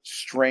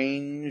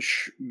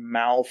strange,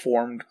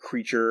 malformed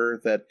creature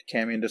that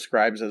Camion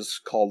describes as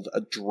called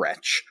a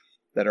dretch,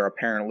 that are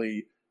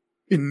apparently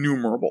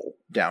innumerable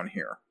down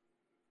here.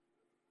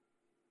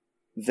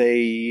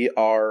 They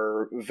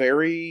are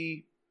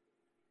very...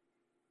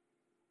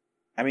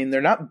 I mean,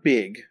 they're not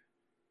big,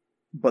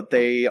 but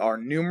they are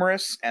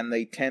numerous, and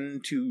they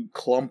tend to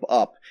clump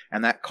up,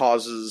 and that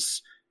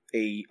causes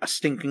a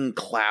stinking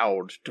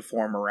cloud to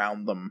form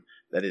around them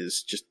that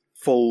is just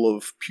full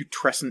of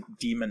putrescent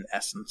demon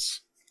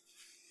essence.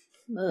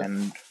 Ugh.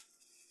 And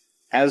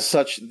as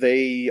such,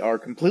 they are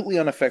completely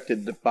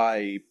unaffected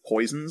by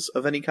poisons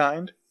of any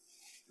kind.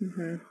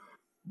 Mm-hmm.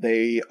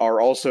 They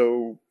are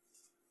also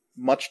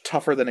much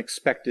tougher than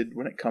expected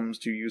when it comes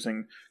to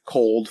using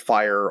cold,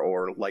 fire,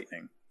 or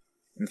lightning.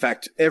 In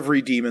fact,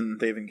 every demon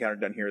they've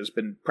encountered down here has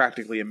been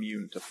practically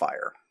immune to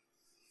fire.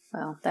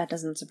 Well, that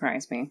doesn't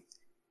surprise me.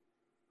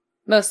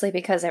 Mostly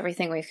because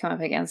everything we've come up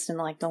against in,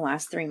 like, the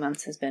last 3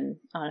 months has been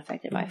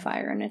unaffected by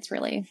fire, and it's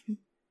really,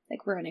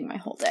 like, ruining my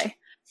whole day.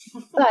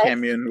 But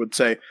Camion would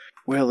say,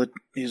 well, it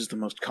is the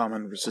most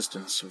common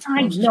resistance of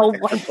I most know,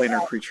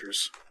 exoplanar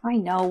creatures. I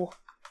know.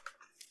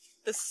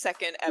 The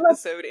second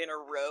episode in a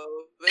row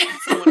that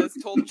someone has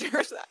told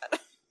Jared that.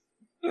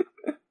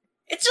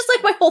 It's just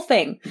like my whole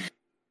thing.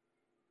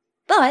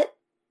 But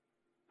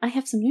I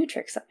have some new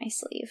tricks up my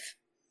sleeve.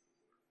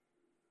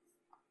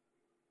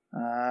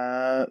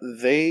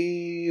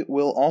 They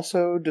will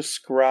also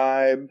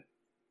describe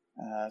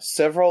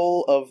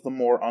several of the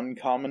more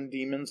uncommon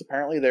demons.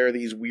 Apparently there are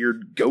these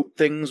weird goat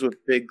things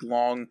with big,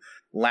 long,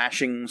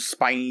 lashing,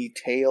 spiny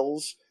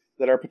tails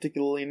that are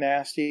particularly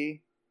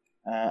nasty.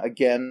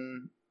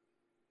 Again,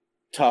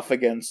 tough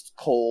against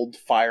cold,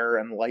 fire,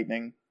 and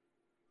lightning.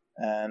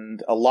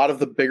 And a lot of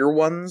the bigger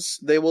ones,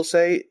 they will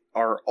say,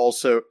 are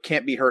also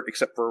can't be hurt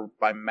except for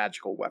by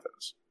magical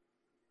weapons.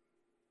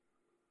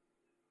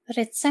 But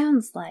it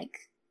sounds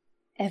like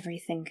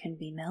everything can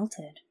be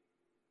melted.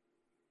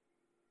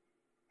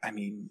 I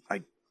mean,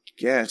 I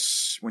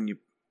guess when you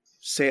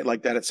say it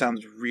like that, it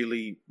sounds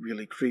really,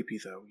 really creepy,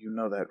 though. You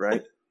know that,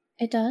 right?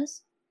 It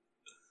does?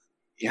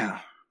 Yeah.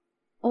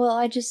 Well,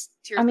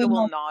 Tirza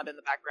will nod in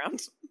the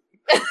background.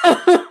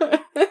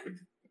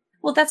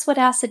 Well, that's what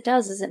acid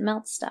does, is it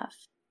melts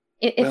stuff.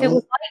 If it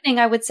was lightning,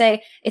 I would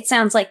say, it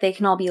sounds like they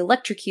can all be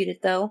electrocuted,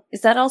 though.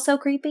 Is that also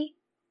creepy?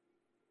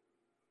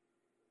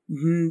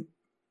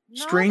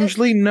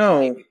 Strangely,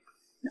 no.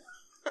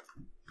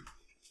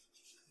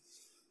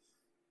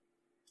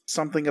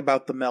 Something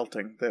about the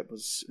melting that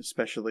was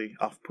especially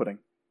off-putting.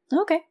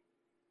 Okay.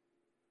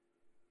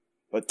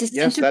 But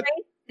Disintegrate? yes, that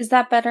Is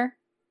that better?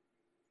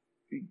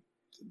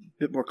 a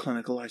bit more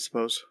clinical, I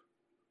suppose.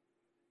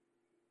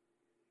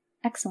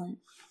 Excellent.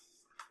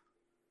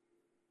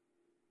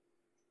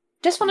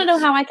 Just want to know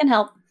how I can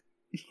help.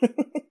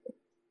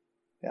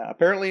 Yeah,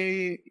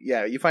 apparently,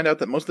 you find out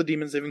that most of the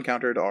demons they've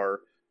encountered are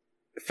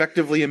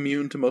effectively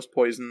immune to most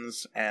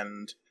poisons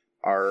and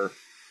are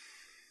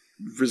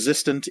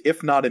resistant,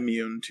 if not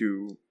immune,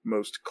 to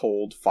most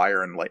cold,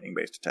 fire, and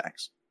lightning-based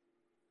attacks.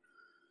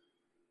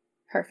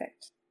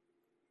 Perfect.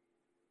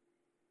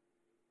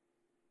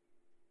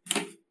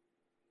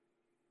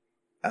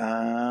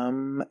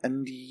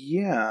 And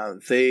yeah,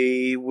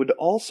 they would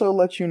also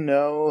let you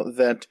know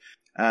that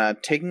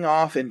taking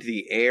off into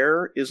the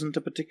air isn't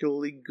a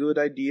particularly good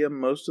idea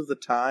most of the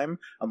time,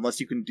 unless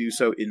you can do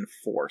so in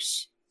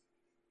force.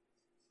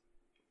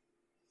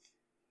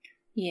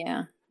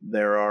 Yeah.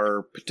 There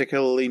are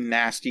particularly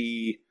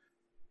nasty...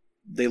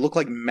 They look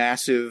like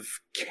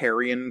massive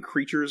carrion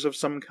creatures of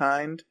some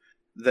kind.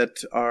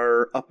 that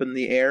are up in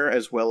the air,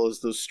 as well as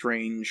those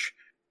strange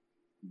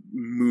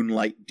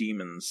moonlight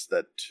demons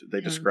that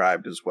they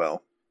described as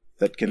well,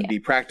 that can be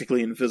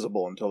practically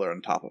invisible until they're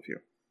on top of you.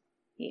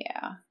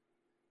 Yeah.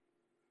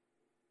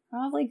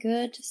 Probably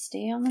good to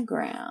stay on the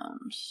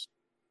ground.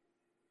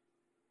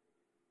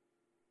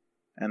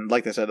 And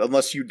like I said,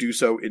 unless you do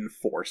so in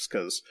force,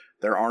 because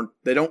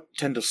they don't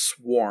tend to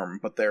swarm,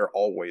 but they're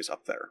always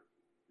up there.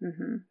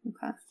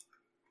 Okay.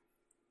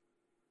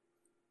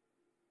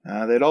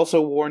 They'd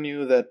also warn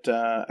you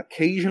that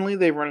occasionally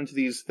they run into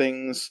these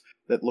things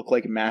that look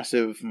like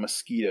massive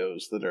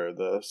mosquitoes that are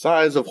the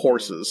size of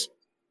horses.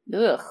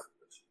 Ugh.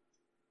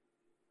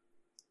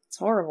 It's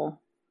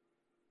horrible.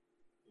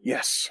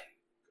 Yes.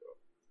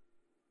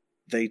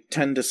 They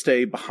tend to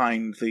stay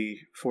behind the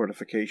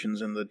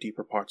fortifications in the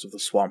deeper parts of the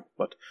swamp,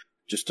 but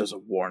just as a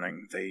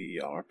warning, they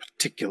are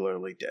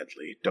particularly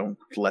deadly. Don't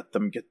let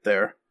them get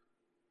there.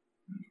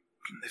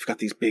 They've got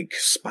these big,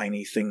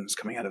 spiny things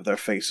coming out of their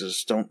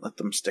faces. Don't let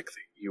them stick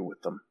you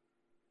with them.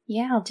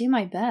 Yeah, I'll do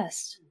my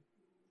best.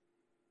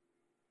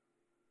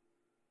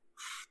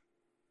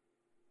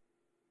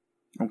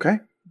 Okay.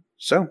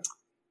 So,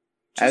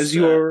 Just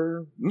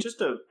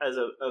as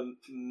a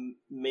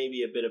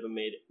maybe a bit of a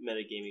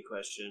metagamey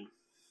question,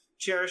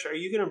 Cherish, are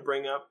you going to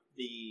bring up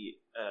the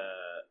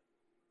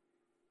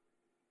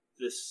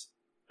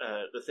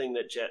the thing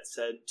that Jet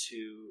said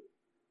to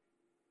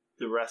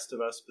the rest of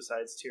us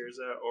besides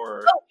Tirza,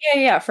 or? Oh,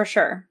 yeah, for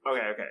sure.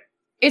 Okay.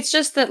 It's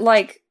just that,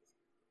 like,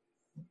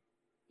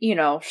 you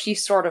know, she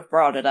sort of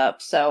brought it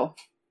up, so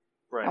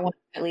right. I want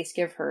to at least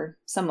give her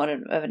somewhat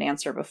of an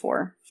answer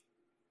before.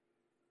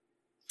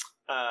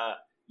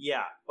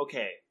 Yeah,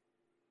 okay.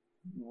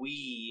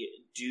 We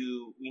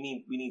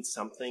need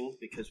something,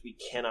 because we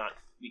cannot,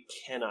 and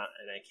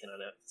I cannot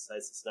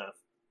emphasize this enough,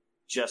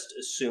 just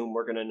assume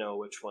we're gonna know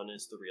which one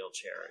is the real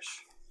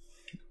Cherish.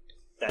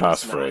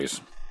 Passphrase.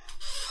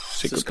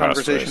 Is this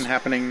conversation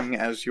happening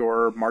as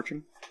you're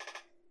marching?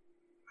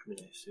 I mean,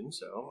 I assume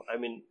so. I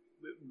mean,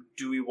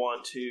 do we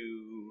want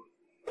to...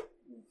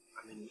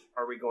 I mean,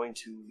 are we going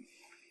to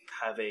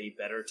have a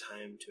better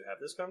time to have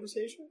this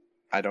conversation?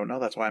 I don't know.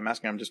 That's why I'm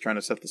asking. I'm just trying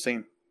to set the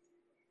scene.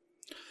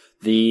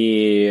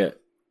 The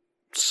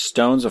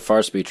stones of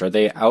far speech, are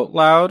they out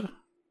loud?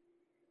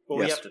 Well,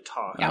 yes. We have to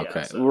talk. Okay.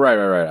 Yeah, so. Right.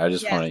 I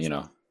just Yeah, want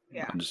to,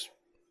 yeah. I'm just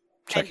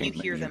checking. And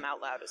you hear them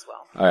out loud as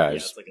well. All right,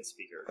 It's like a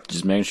speaker.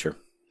 just making sure.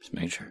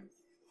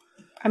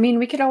 I mean,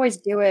 we could always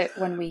do it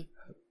when we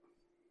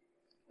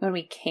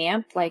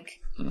camp, like,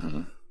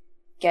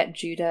 get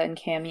Judah and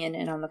Camion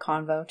in on the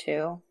convo,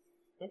 too.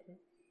 Okay.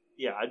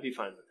 Yeah, I'd be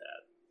fine with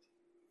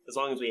that. As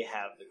long as we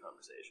have the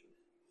conversation.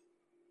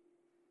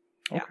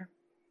 Okay.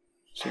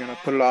 So you're going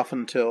to put it off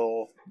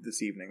until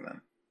this evening,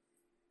 then?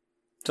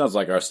 Sounds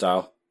like our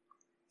style.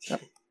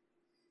 Yep.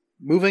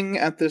 Moving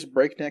at this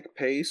breakneck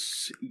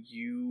pace,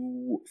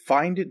 you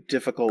find it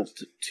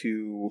difficult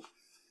to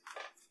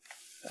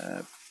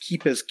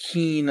keep as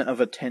keen of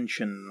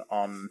attention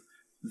on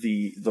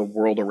the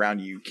world around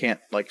you. You can't,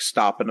 like,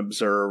 stop and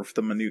observe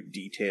the minute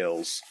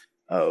details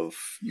of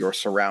your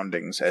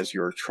surroundings as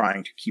you're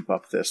trying to keep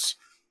up this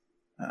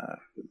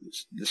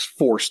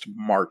forced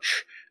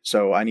march.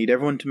 So I need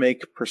everyone to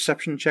make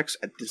perception checks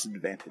at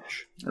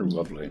disadvantage. Oh,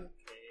 lovely.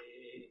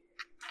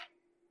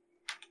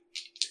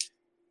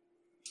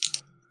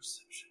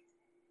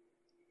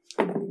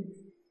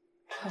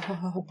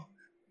 Oh,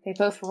 they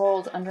both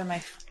rolled under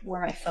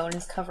where my phone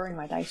is covering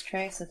my dice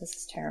tray, so this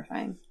is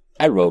terrifying.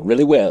 I rolled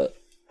really well.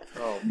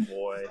 Oh,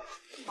 boy.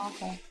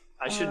 Awful.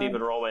 I shouldn't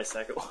even roll my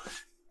second one.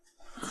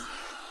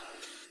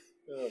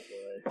 Oh,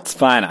 boy. It's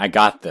fine. I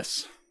got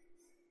this.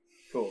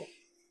 Cool.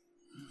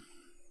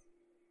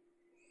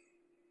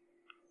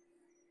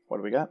 What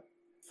do we got?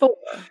 4.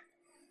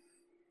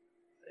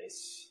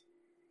 Nice.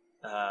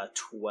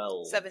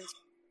 12. 17.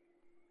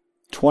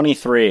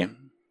 23.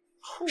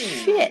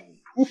 Shit.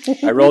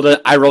 I rolled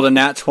a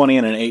nat 20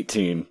 and an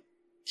 18.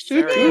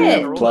 Sure Very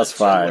did. good. Roll Plus that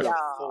 5. with a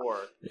 4.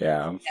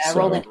 Yeah. I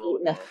rolled an 8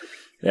 and a 3.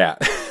 Yeah.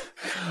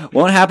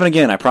 Won't happen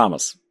again, I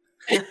promise.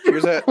 What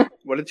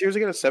did Tirza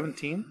get? A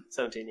 17?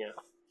 17, yeah.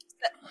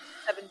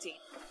 17.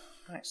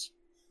 Nice.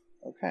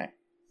 Okay.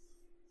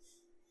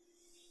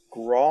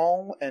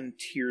 Grawl and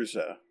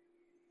Tirza,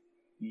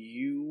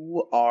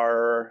 you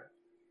are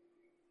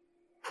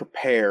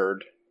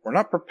prepared, or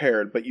not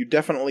prepared, but you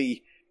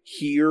definitely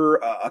hear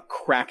a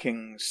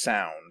cracking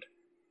sound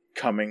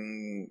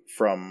coming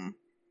from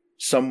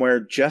somewhere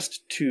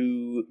just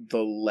to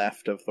the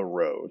left of the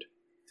road.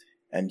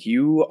 And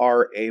you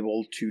are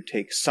able to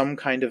take some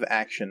kind of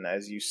action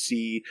as you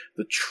see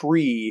the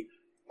tree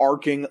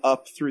arcing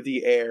up through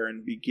the air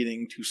and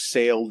beginning to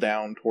sail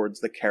down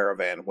towards the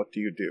caravan. What do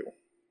you do?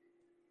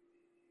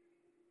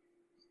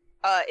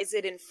 Is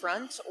it in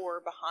front or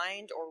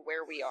behind or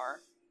where we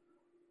are?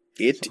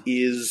 It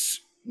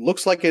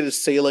looks like it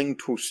is sailing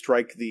to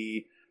strike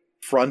the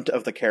front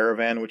of the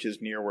caravan, which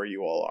is near where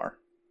you all are.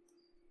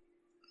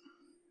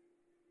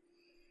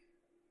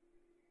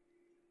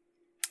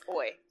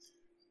 Boy.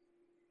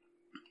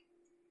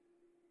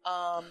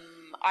 I'll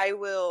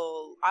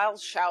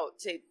shout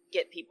to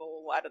get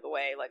people out of the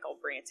way, like I'll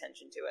bring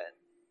attention to it.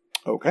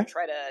 Okay.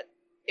 Try to,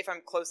 if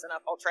I'm close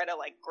enough, I'll try to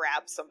like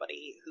grab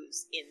somebody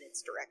who's in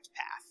its direct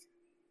path.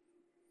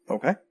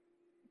 Okay.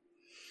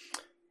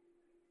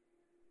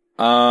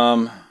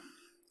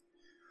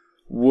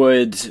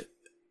 Would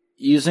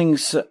using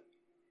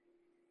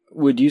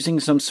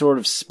some sort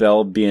of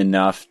spell be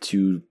enough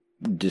to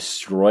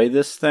destroy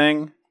this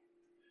thing?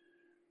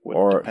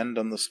 Would depend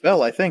on the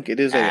spell, I think. It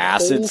is a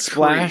acid whole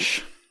splash?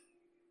 tree.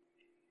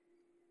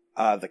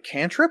 The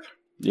cantrip?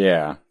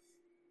 Yeah.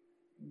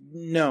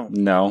 No.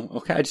 No.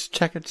 Okay, just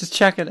check it.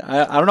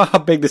 I don't know how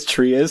big this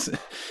tree is.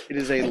 It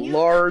is a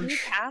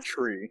large pass,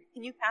 tree.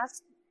 Can you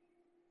cast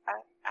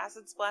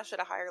acid splash at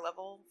a higher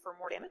level for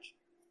more damage?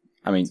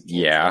 I mean,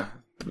 yeah.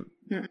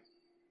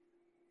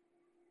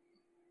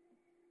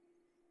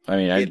 I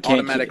mean, it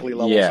automatically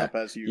levels up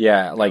as you.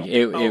 Yeah, like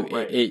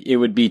right. it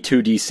would be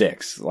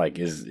 2d6. Like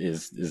is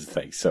the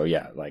thing. So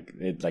yeah, like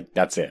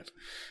that's it.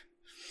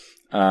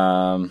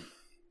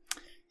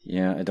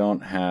 Yeah, I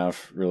don't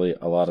have really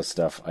a lot of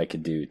stuff I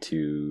could do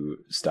to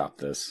stop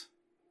this.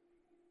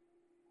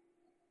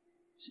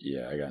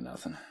 Yeah, I got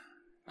nothing.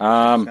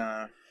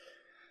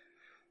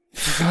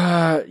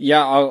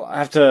 Yeah, I'll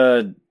have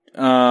to.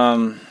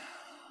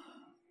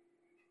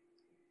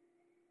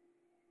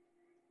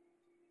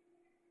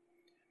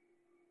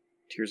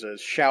 Tirza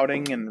is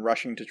shouting and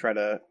rushing to try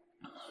to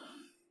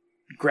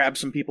grab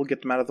some people,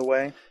 get them out of the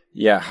way.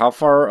 Yeah, how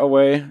far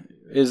away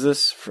is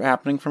this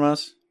happening from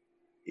us?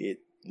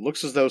 It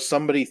looks as though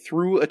somebody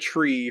threw a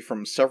tree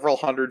from several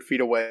hundred feet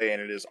away, and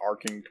it is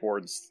arcing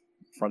towards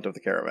the front of the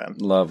caravan.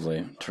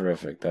 Lovely.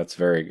 Terrific. That's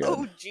very good.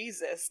 Oh,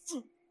 Jesus.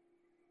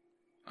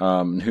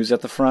 Who's at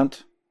the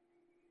front?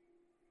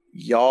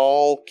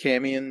 Y'all,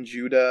 Camion,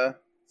 Judah.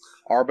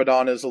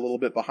 Arbadon is a little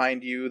bit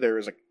behind you. There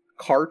is a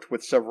cart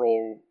with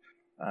several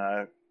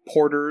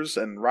porters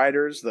and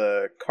riders.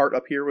 The cart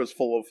up here was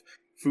full of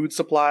food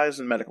supplies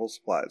and medical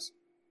supplies.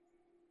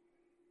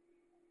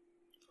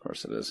 Of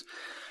course it is.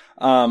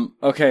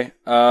 Okay.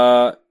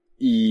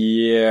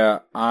 Yeah,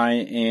 I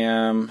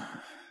am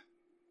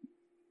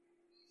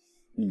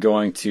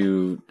going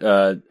to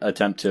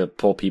attempt to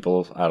pull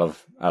people out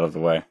of the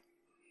way.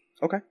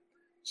 Okay.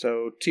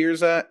 So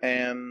Tirza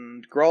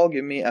and Grawl,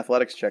 give me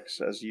athletics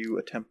checks as you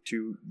attempt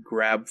to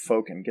grab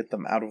folk and get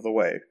them out of the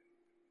way.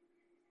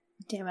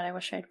 Damn it, I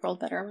wish I'd rolled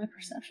better on my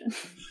perception.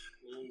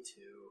 Me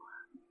too.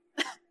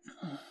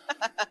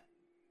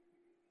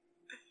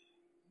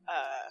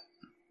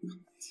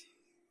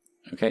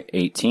 Okay,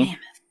 18. Damn it.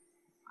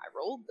 I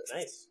rolled this.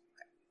 Nice.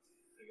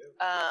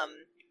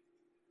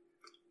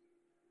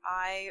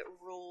 I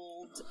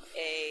rolled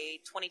a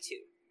 22.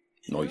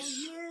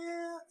 Nice.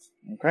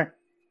 Okay.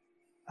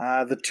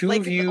 The two Like,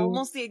 of you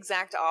almost the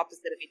exact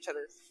opposite of each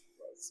other's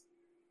rolls.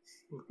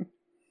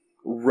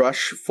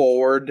 rush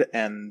forward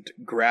and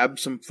grab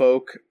some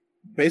folk,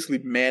 basically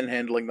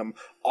manhandling them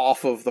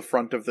off of the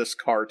front of this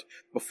cart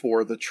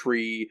before the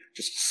tree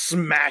just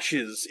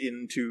smashes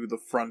into the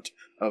front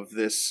of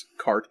this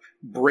cart,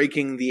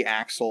 breaking the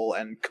axle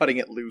and cutting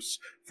it loose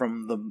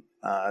from the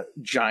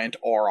giant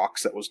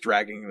aurochs that was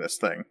dragging this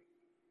thing.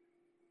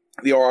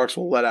 The aurochs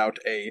will let out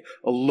a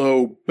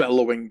low,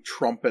 bellowing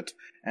trumpet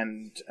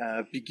and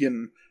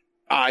begin,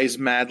 eyes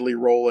madly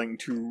rolling,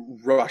 to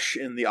rush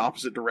in the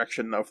opposite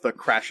direction of the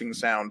crashing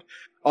sound.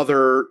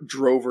 Other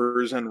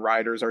drovers and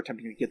riders are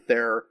attempting to get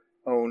their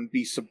own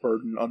beasts of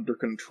burden under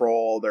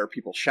control. There are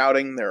people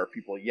shouting, there are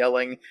people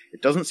yelling.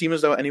 It doesn't seem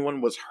as though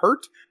anyone was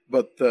hurt,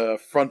 but the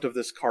front of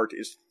this cart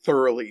is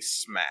thoroughly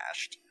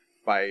smashed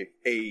by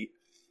a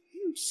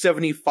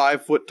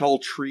 75-foot tall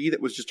tree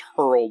that was just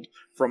hurled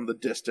from the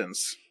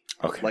distance.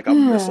 Okay. Like a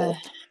missile.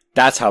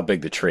 That's how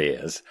big the tree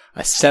is.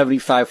 A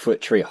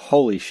 75-foot tree.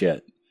 Holy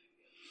shit.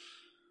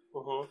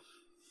 Mm-hmm.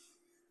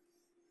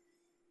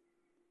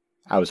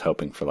 I was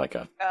hoping for like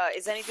a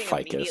Is anything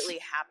ficus. immediately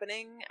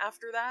happening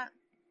after that?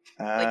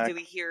 Like, do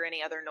we hear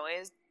any other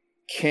noise?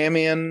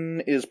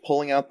 Camion is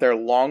pulling out their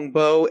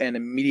longbow and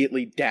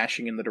immediately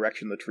dashing in the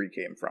direction the tree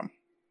came from.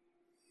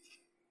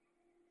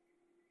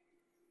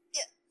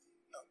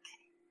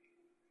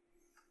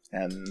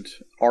 And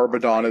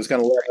Arbadon is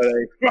going to let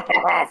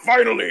a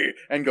finally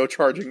and go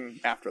charging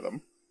after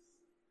them.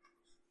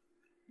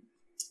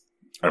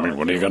 I mean,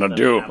 what are you gonna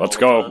do? Let's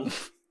go.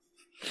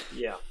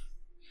 Yeah.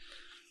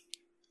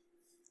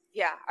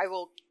 Yeah, I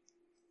will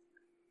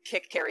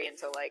kick Carrie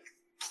into, like,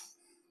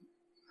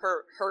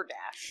 her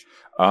dash.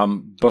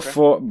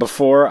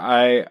 Before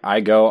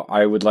I go,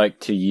 I would like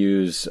to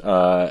use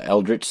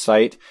Eldritch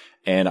Sight,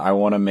 and I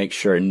want to make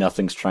sure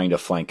nothing's trying to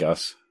flank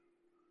us.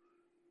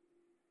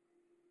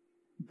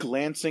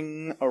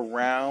 Glancing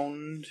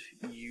around,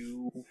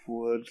 you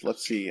would...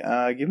 Let's see.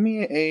 Give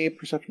me a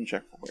perception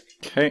check real quick.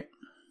 Okay.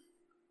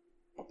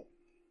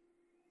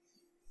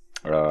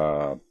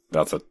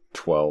 That's a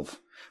 12.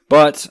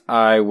 But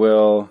I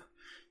will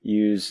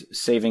use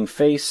Saving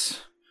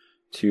Face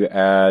to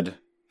add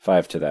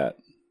 5 to that.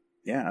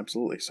 Yeah,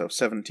 absolutely. So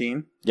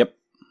 17. Yep.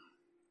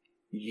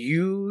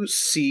 You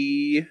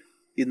see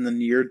in the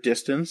near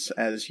distance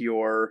as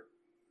you're...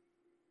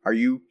 Are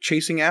you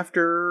chasing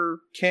after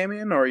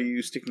Camion, or are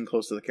you sticking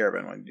close to the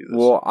caravan when you do this?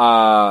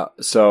 Well,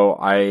 so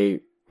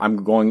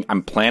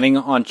I'm planning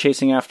on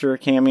chasing after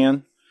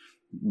Camion,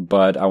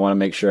 but I want to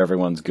make sure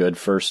everyone's good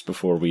first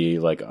before we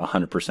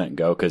 100%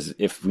 go, because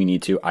if we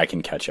need to, I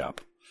can catch up.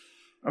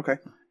 Okay.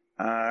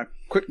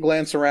 Quick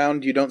glance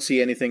around, you don't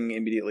see anything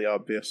immediately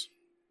obvious.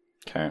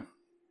 Okay.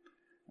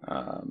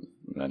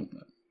 Then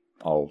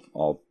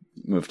I'll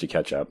move to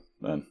catch up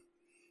then.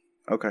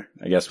 Okay.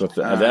 I guess with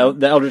the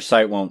Eldritch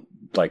Sight won't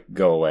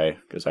go away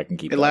because I can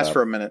keep it that lasts up.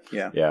 for a minute.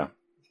 Yeah. Yeah.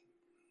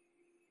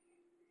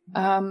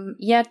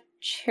 Yeah.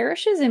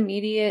 Cherish's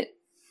immediate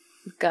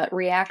gut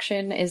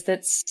reaction is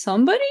that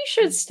somebody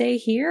should stay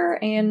here,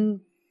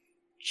 and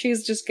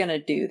she's just gonna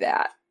do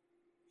that.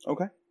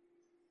 Okay.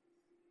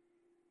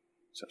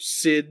 So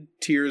Sid,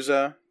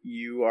 Tirza,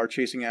 you are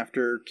chasing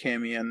after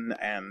Camion,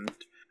 and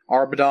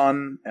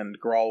Arbadon and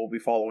Grawl will be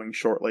following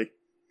shortly.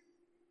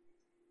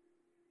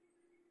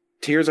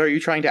 Tirza, are you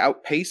trying to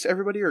outpace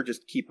everybody or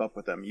just keep up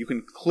with them? You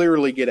can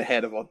clearly get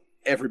ahead of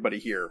everybody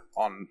here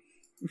on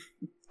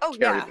Oh,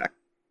 Carrie yeah. back.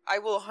 I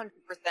will 100%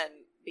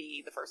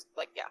 be the first,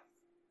 yeah.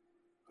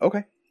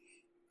 Okay.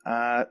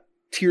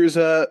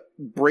 Tirza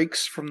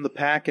breaks from the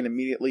pack and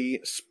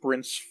immediately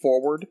sprints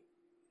forward.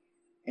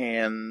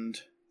 And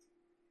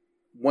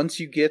once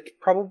you get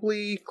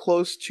probably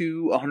close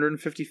to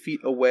 150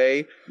 feet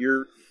away,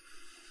 you're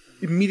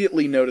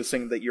immediately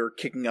noticing that you're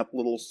kicking up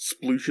little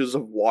splooshes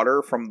of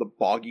water from the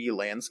boggy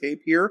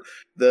landscape here.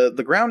 The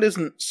ground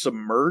isn't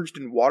submerged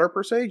in water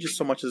per se, just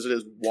so much as it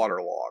is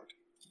waterlogged.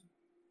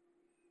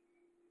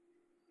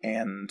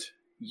 And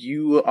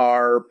you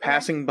are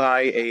passing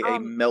by a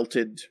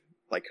melted,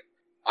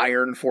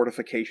 iron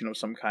fortification of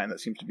some kind that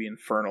seems to be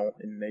infernal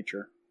in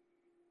nature.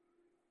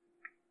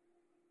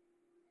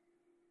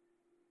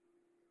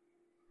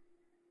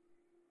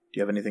 Do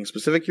you have anything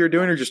specific you're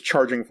doing, or just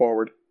charging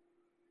forward?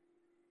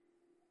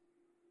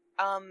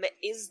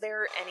 Is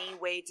there any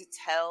way to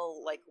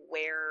tell,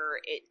 where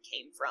it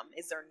came from?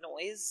 Is there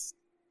noise?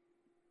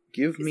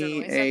 Give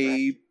me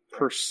a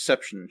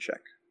perception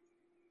check.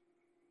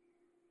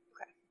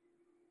 Okay.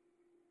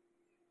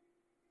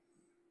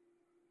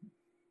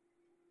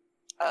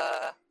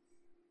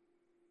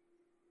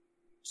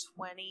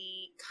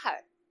 20...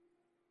 Cut.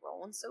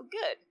 Rolling so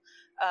good.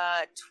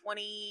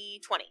 20...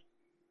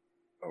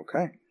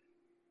 Okay.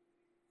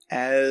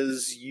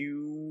 As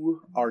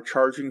you are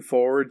charging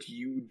forward,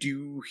 you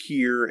do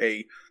hear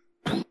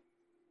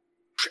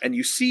and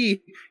you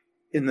see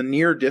in the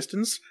near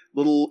distance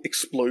little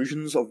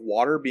explosions of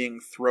water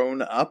being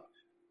thrown up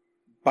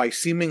by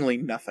seemingly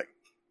nothing.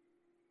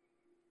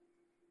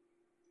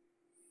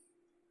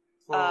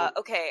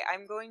 Okay,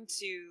 I'm going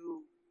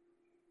to...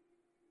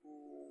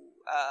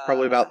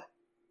 Probably about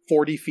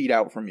 40 feet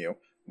out from you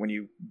when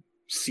you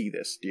see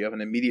this. Do you have an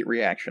immediate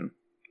reaction?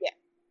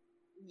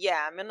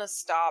 Yeah, I'm gonna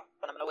stop,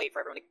 but I'm gonna wait for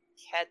everyone to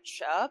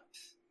catch up,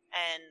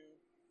 and...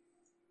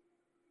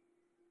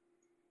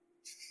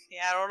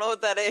 Yeah, I don't know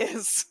what that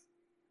is.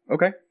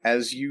 Okay.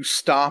 As you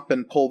stop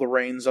and pull the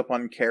reins up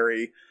on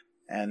Carrie,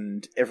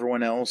 and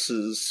everyone else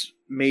is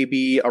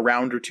maybe a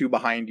round or two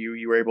behind you,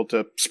 you were able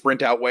to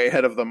sprint out way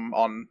ahead of them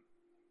on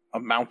a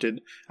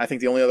mounted. I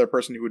think the only other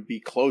person who would be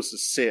close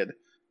is Sid.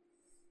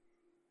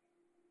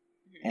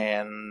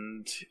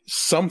 And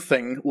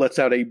something lets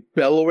out a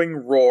bellowing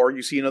roar.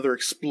 You see another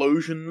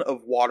explosion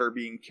of water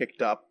being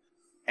kicked up,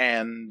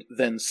 and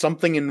then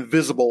something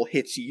invisible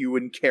hits you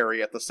and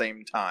Carrie at the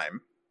same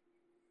time.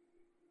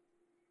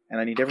 And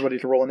I need everybody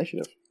to roll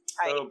initiative.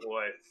 Tight. Oh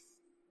boy.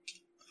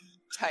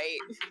 Tight.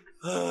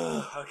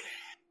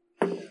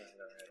 Okay.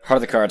 Heart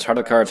of the cards, heart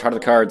of the cards, heart of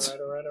the cards.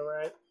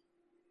 Alright.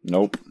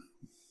 Nope.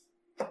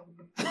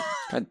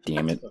 God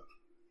damn it.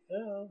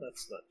 Well,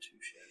 that's not too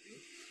shabby.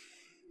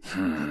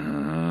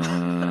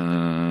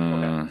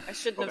 I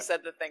shouldn't have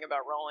said the thing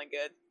about rolling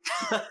good.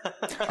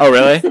 Oh,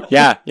 really?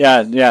 Yeah,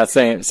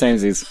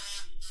 samesies.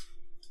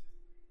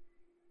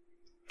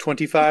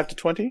 25 to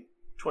 20?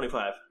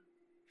 25.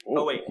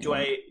 Oh wait, do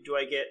I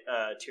get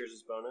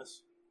Tears'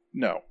 bonus?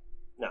 No.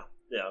 No.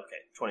 Yeah, okay.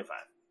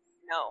 25.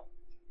 No.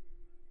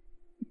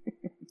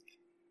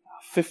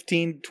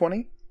 15 to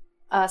 20?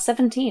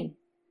 17.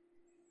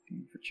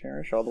 For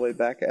Cherish, all the way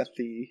back at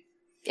the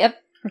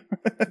Yep.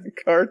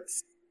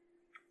 cards.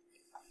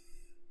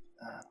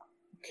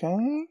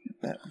 Okay,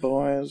 that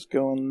boy is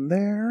going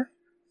there.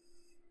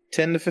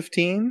 10 to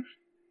 15?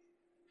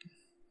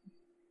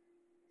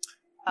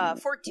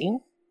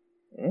 14.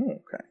 Oh,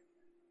 okay.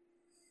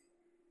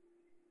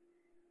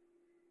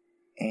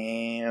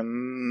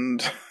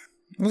 And...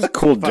 This is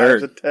cool 5 dirt.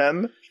 to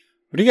 10?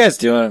 What are you guys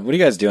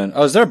doing?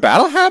 Oh, is there a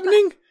battle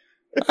happening?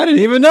 I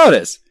didn't even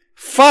notice.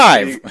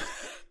 5.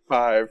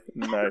 5,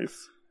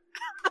 nice.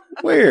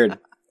 Weird.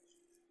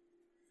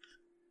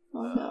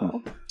 Oh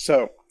no.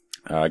 So,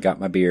 I got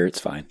my beer, it's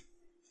fine.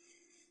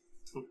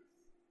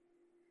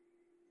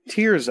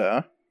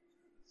 Tirza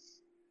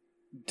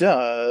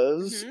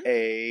does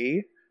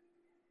a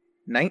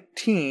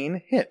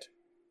 19 hit.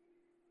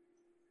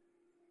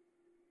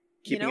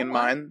 keeping You know in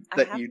what? mind I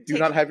that haven't you do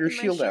not taken have your my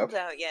shield out.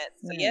 yet,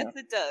 so Yeah. yes,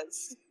 it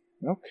does.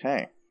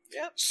 Okay.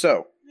 Yep.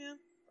 So, Yeah.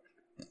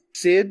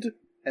 Sid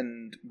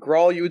and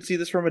Grawl, you would see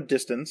this from a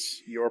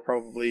distance. You're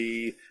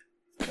probably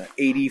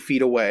 80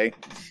 feet away.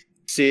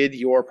 Sid,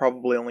 you're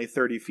probably only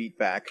 30 feet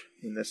back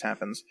when this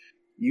happens.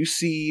 You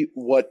see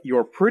what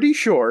you're pretty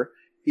sure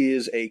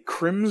is a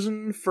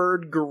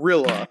crimson-furred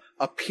gorilla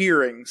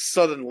appearing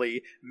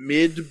suddenly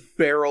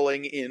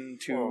mid-barreling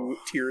into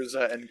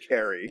Tirza and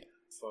Carrie.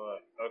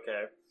 Fuck.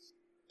 Okay.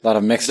 A lot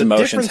of mixed The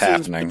emotions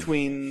differences happening.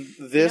 between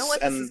You this know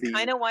what? and This is the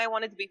kind of why I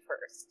wanted to be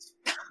first.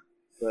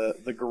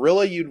 the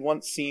gorilla you'd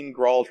once seen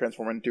Grawl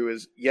transform into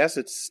is, yes,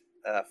 its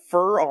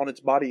fur on its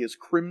body is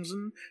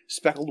crimson,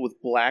 speckled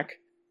with black.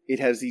 It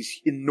has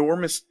these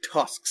enormous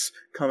tusks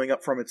coming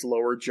up from its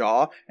lower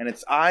jaw, and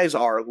its eyes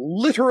are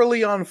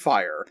literally on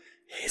fire.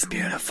 He's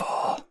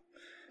beautiful.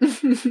 I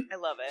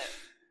love it.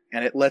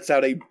 And it lets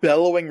out a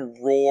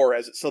bellowing roar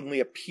as it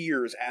suddenly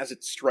appears as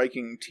it's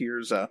striking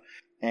Tirza.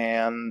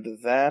 And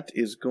that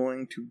is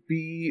going to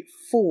be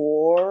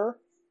for...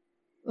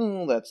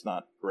 Oh, that's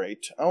not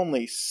great.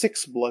 Only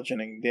 6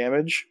 bludgeoning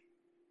damage.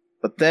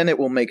 But then it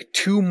will make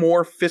 2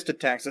 more fist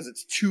attacks as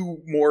its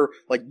 2 more,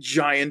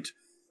 giant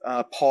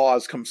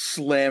paws come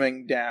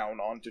slamming down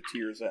onto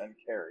Tirza and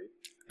Carrie.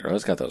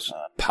 Girl's got those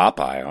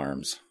Popeye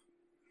arms.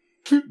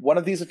 One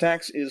of these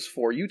attacks is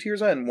for you,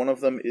 Tirza, and one of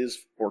them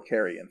is for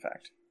Carrie, in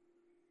fact.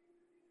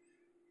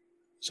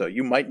 So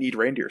you might need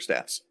reindeer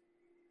stats.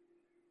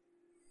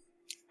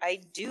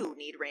 I do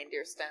need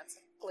reindeer stats.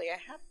 Luckily, I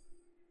have.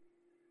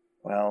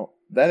 Well,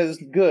 that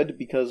is good,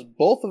 because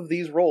both of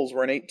these rolls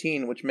were an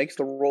 18, which makes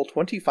the roll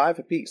 25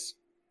 apiece.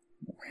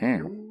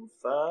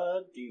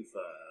 Oofa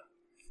doofa.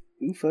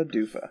 Oofa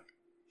doofa.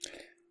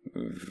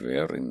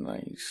 Very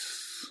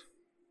nice.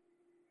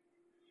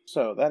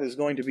 So that is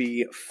going to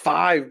be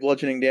 5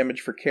 bludgeoning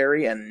damage for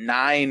Carrie and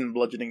 9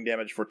 bludgeoning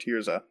damage for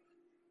Tirza.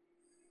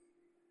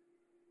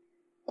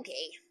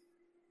 Okay.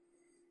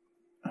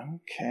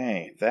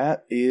 Okay,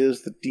 that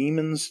is the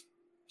demon's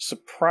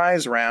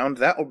surprise round.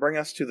 That will bring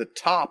us to the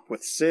top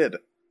with Sid.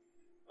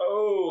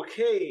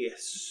 Okay,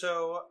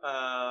 so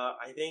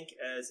I think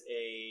as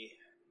a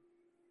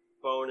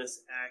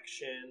bonus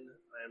action,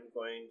 I'm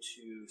going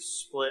to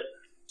split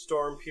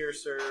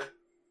Stormpiercer,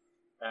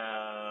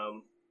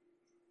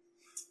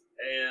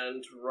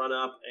 and run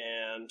up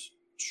and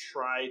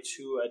try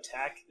to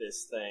attack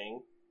this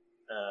thing.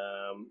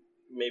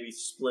 Maybe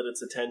split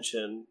its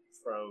attention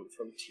from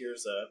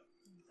Tirza.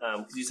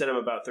 Because you said I'm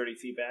about 30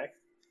 feet back.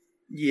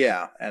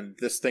 Yeah, and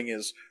this thing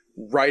is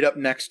right up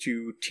next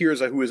to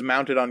Tirza, who is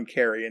mounted on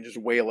Carrie and just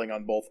wailing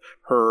on both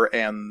her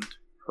and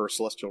her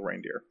celestial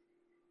reindeer.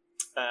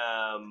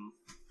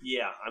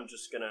 Yeah, I'm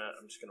just gonna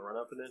run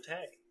up and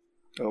attack.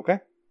 Okay.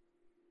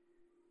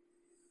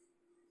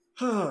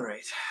 All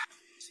right.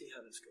 Let's see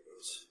how this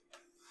goes.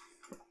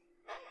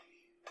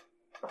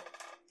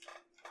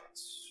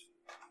 So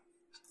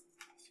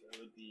it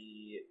would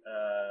be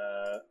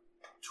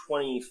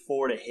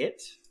 24 to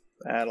hit.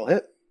 That'll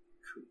hit.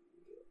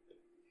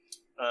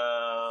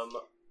 I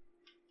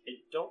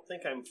don't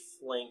think I'm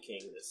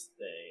flanking this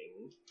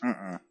thing.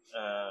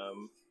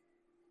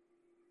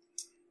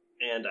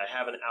 And I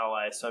have an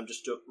ally, so I'm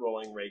just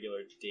rolling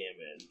regular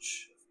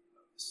damage, if I'm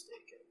not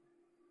mistaken.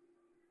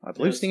 I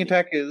believe sneak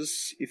attack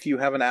is if you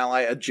have an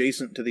ally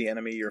adjacent to the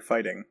enemy you're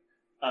fighting.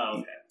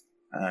 Oh,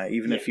 okay.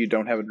 Even if you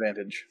don't have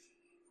advantage.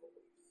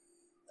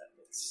 That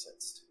makes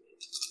sense to me.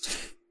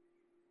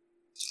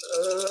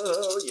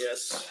 Oh,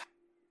 yes.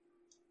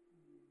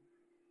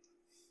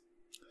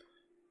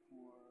 4,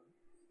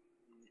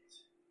 8,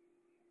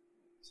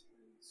 10,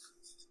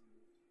 16.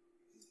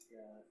 We've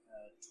got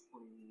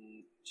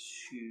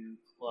 22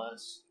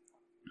 plus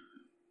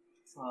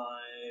 5,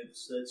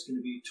 so that's going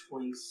to be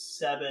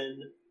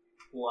 27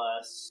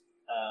 plus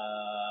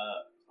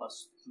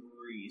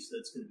 3, so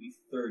that's going to be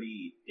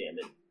 30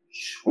 damage.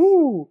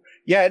 Ooh!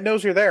 Yeah, it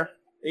knows you're there.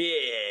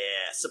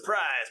 Yeah,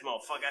 surprise,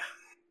 motherfucker.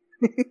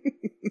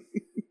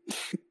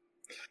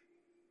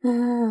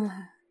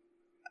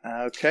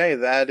 Okay,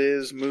 that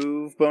is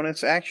move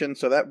bonus action,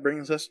 so that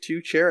brings us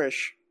to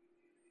Cherish.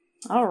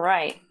 All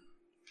right.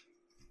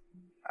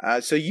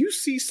 So you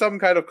see some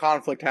kind of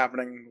conflict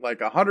happening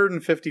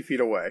 150 feet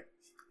away.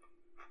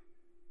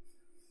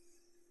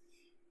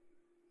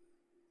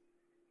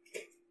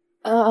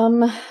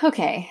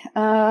 Okay.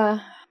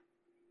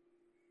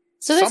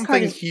 So this card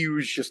Something is...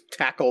 huge just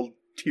tackled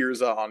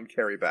Tirza on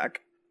Carryback.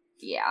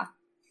 Yeah.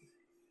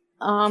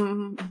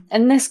 And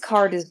this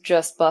card is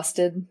just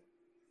busted.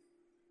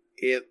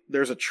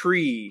 There's a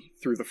tree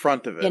through the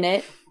front of it. In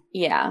it?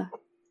 Yeah.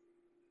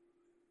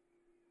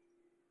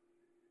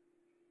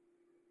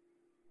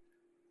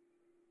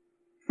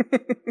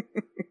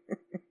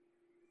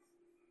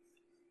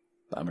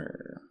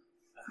 Bummer.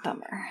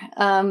 Bummer.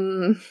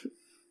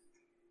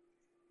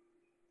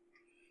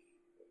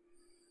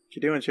 What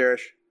you doing,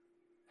 Cherish?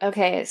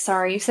 Okay,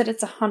 sorry, you said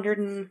it's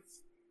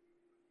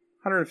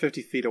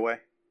 150 feet away.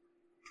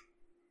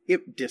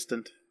 Yep,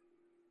 distant.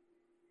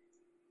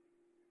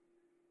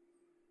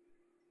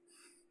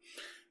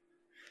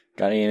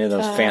 Got any of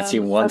those fancy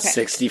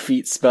 160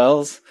 feet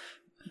spells?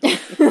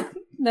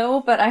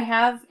 No, but I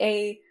have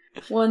a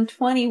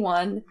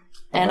 121,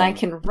 and I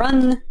can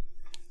run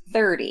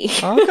 30.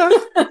 Okay.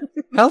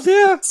 Hell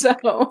yeah.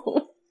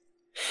 So,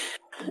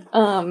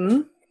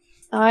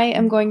 I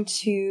am going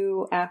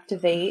to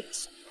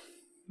activate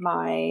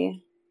my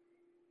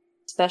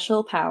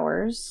special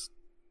powers.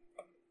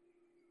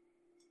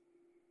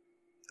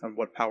 And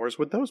what powers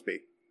would those be?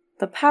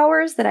 The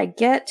powers that I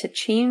get to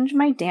change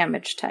my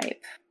damage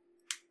type.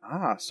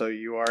 Ah, so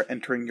you are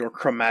entering your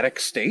chromatic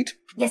state?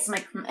 Yes,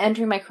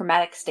 entering my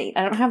chromatic state.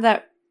 I don't have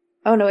that.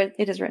 Oh no, it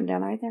is written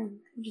down right there.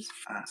 I just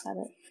said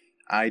it.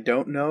 I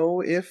don't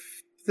know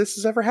if this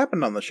has ever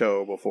happened on the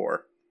show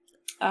before.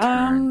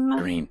 Turn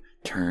green,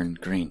 turn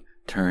green,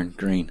 turn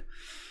green.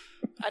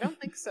 I don't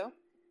think so.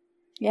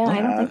 Yeah,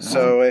 I don't think so.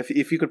 So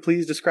if you could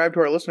please describe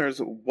to our listeners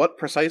what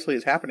precisely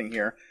is happening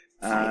here.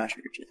 5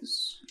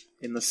 churches.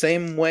 In the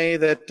same way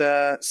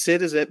that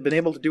Sid has been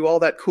able to do all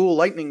that cool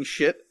lightning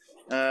shit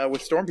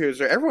with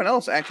Stormpiercer, everyone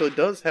else actually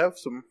does have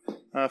some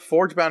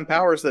forge-bound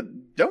powers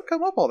that don't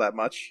come up all that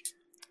much.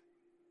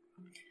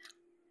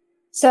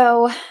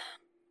 So,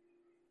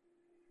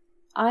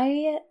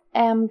 I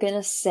am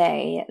gonna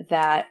say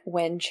that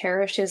when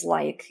Cherish is,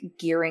 like,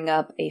 gearing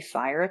up a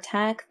fire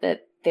attack,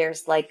 that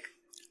there's, like,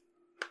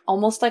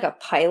 almost like a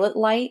pilot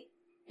light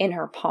in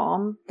her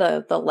palm,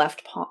 the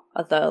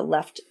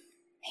left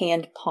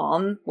hand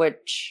palm,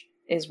 which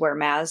is where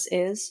Maz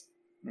is.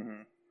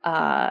 Mm-hmm.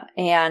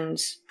 And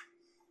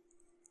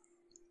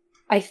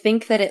I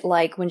think that it,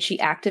 like, when she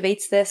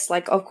activates this,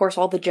 like, of course,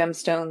 all the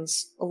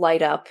gemstones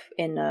light up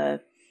in a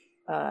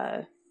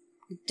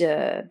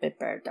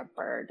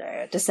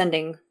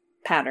descending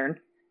pattern.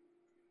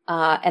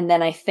 And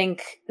then I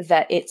think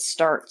that it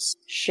starts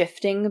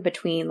shifting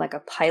between, like, a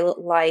pilot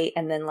light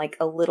and then, like,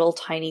 a little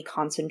tiny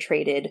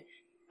concentrated,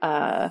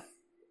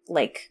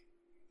 like,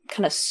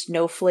 kind of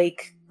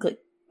snowflake,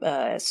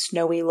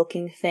 snowy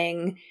looking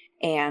thing,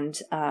 and,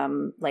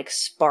 like,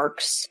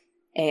 sparks,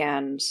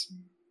 and,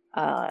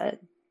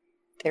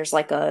 there's,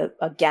 like, a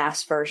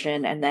gas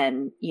version, and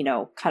then, you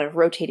know, kind of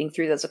rotating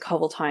through those a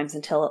couple times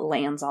until it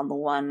lands on the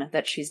one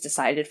that she's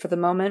decided for the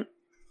moment,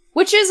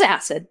 which is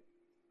acid.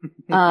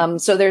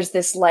 So there's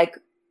this, like,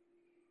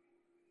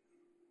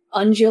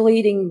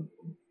 undulating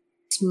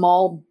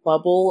small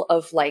bubble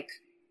of, like,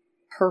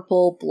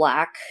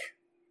 purple-black,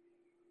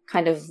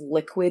 kind of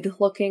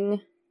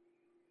liquid-looking,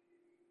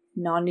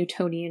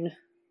 non-Newtonian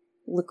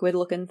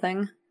liquid-looking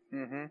thing.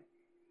 Mm-hmm.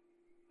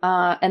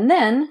 And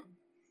then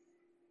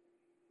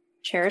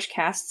Cherish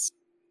casts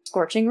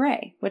Scorching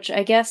Ray, which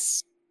I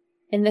guess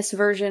in this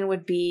version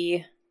would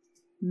be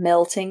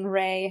Melting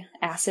Ray,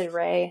 Acid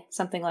Ray,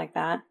 something like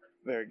that.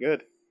 Very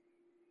good.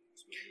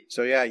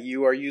 So yeah,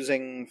 you are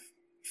using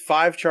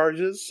 5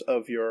 charges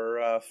of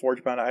your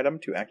forge-bound item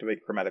to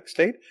activate Chromatic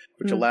State,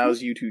 which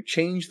allows you to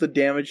change the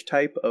damage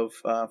type of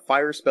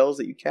fire spells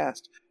that you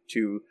cast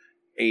to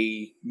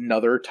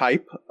another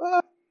type.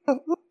 A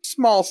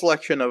small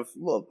selection of,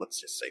 well, let's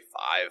just say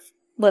 5.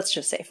 Let's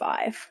just say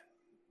 5.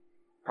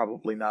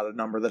 Probably not a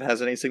number that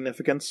has any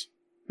significance.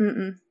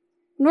 Mm-mm.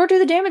 Nor do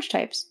the damage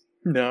types.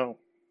 No.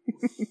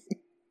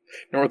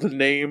 Nor the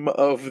name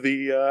of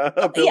the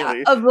ability.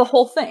 Yeah, of the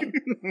whole thing.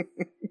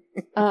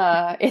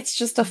 It's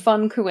just a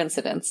fun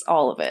coincidence,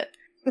 all of it.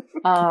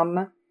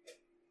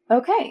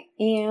 Okay,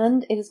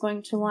 and it is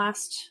going to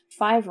last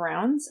 5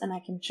 rounds, and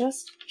I can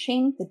just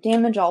change the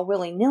damage all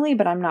willy-nilly,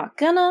 but I'm not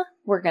gonna.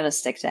 We're gonna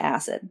stick to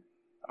acid.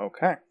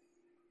 Okay.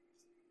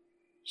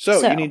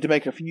 So, you need to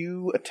make a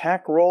few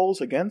attack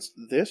rolls against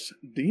this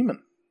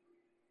demon.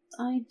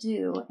 I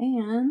do,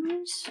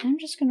 and I'm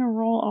just gonna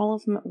roll all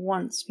of them at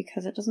once,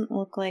 because it doesn't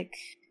look like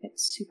it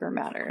super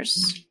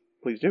matters.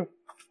 Please do.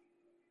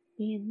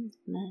 And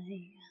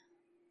my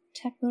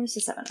attack bonus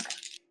is 7,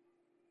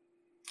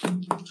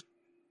 okay.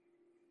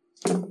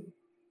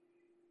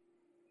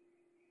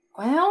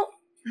 Well,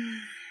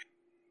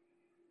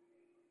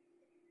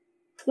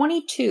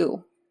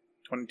 22.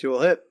 22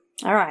 will hit.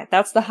 Alright,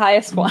 that's the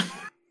highest one.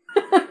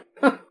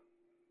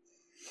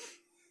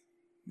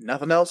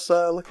 Nothing else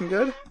looking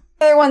good?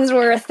 The other ones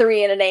were a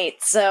 3 and an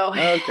 8, so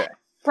Okay.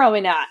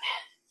 probably not.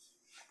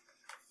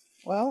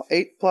 Well,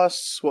 8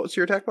 plus, what was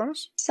your attack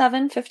bonus?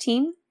 7,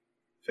 15.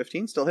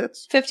 15 still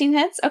hits. 15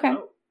 hits? Okay.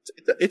 Oh.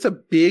 It's a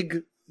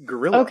big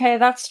gorilla. Okay,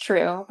 that's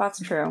true. That's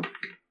true.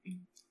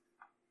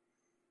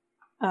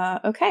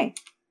 Okay.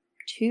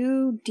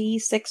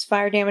 2d6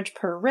 fire damage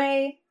per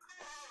ray.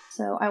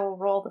 So I will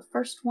roll the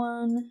first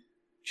one.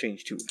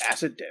 Change to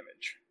acid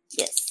damage.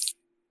 Yes.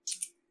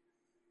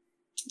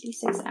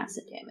 D6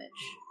 acid damage.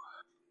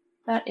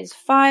 That is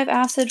 5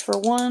 acid for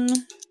 1.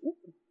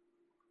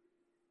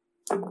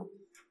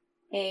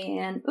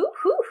 And,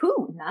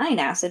 9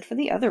 acid for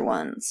the other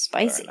one.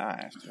 Spicy. Very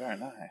nice, very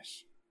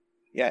nice.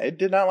 Yeah, it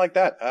did not like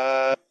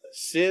that.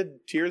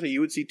 Sid, Tirza,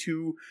 you would see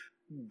 2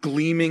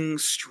 gleaming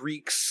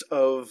streaks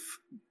of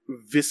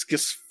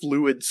viscous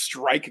fluid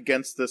strike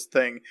against this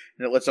thing,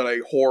 and it lets out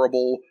a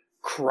horrible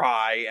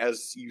cry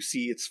as you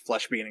see its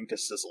flesh beginning to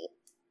sizzle.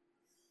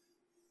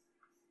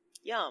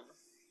 Yum.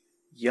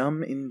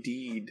 Yum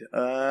indeed.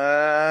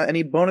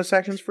 Any bonus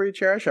actions for you,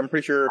 Cherish? I'm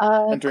pretty sure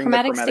entering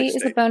chromatic the chromatic state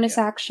is a bonus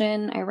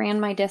action. I ran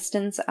my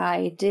distance.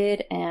 I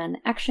did an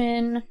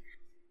action.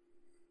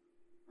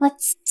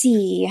 Let's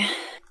see.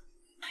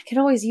 I could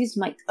always use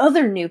my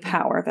other new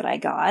power that I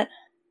got.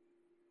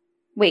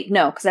 Wait,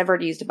 no, because I've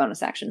already used a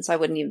bonus action, so I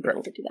wouldn't even be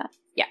able to do that.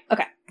 Yeah,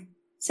 okay.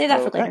 Say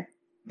that for later.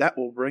 That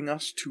will bring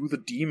us to the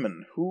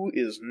demon, who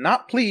is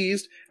not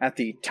pleased at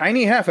the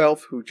tiny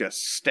half-elf who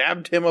just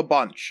stabbed him a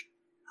bunch.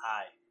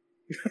 Hi.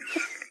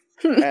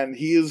 And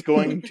he is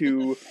going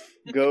to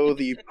go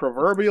the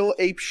proverbial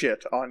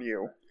apeshit on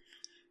you.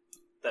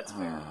 That's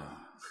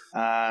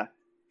fair.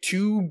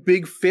 2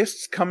 big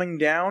fists coming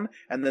down,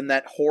 and then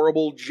that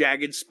horrible,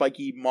 jagged,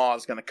 spiky maw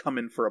is going to come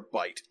in for a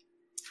bite.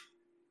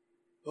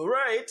 All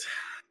right.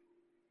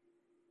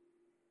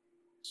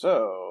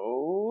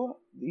 So,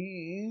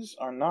 these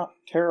are not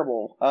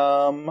terrible.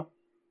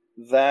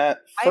 That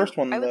first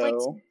one, though...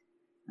 Like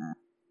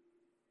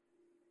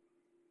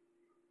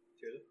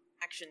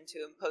action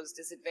to impose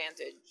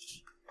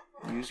disadvantage.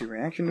 Use your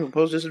reaction to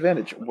impose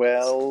disadvantage.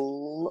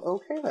 Well,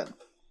 okay then.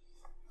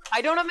 I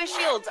don't have my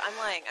shields. I'm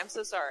lying. I'm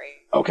so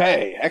sorry.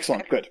 Okay,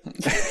 excellent, good.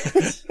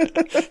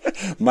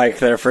 Mike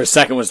there for a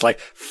second was like,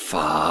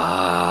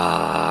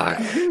 fuck.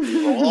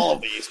 Roll all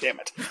of these, damn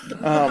it.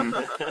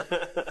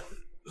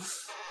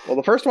 Well,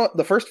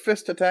 the first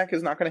fist attack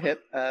is not going to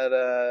hit at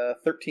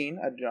 13.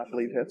 I do not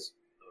believe hits.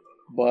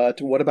 But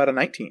what about a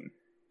 19?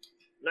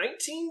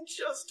 19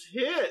 just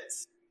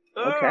hits.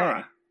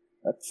 Okay.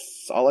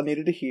 That's all I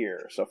needed to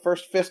hear. So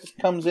first fist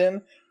comes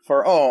in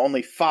for,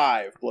 only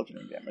 5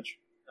 bludgeoning damage.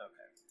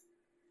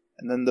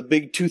 And then the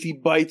big toothy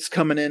bites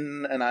coming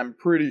in, and I'm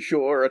pretty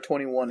sure a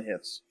 21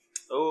 hits.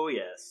 Oh,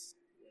 yes.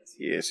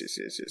 Yes.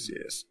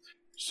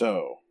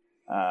 So,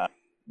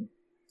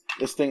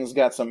 this thing's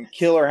got some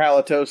killer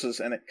halitosis,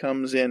 and it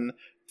comes in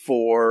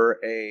for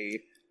a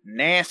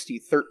nasty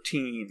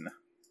 13.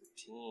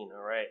 13,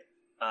 alright.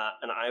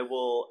 And I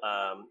will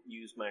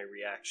use my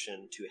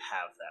reaction to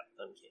have that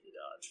uncanny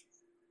dodge.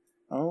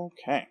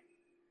 Okay.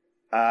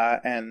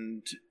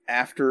 And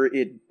after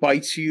it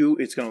bites you,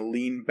 it's going to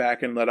lean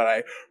back and let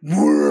out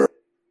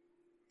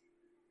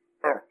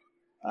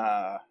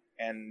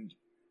and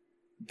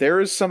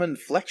there is some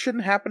inflection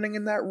happening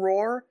in that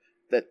roar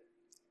that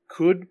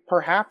could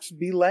perhaps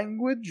be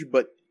language,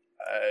 but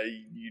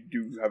you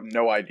do have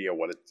no idea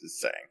what it is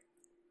saying.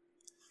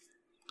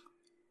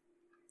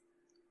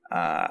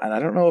 And I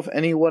don't know if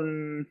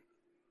anyone...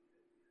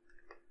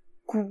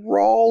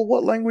 Grawl,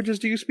 what languages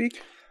do you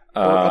speak?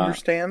 Or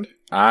understand?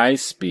 I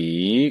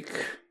speak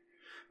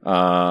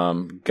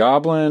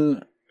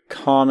Goblin,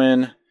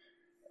 Common,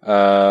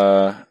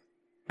 Aklo,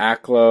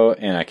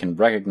 and I can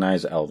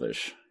recognize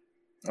Elvish.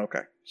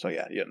 Okay, so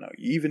yeah,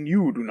 even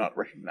you do not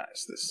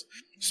recognize this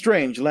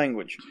strange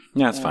language.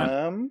 Yeah, that's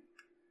fine.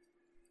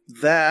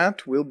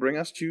 That will bring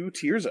us to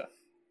Tirza.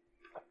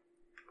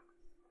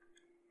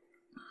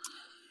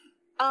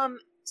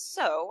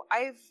 So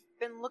I've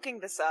been looking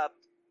this up.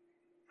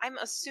 I'm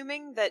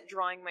assuming that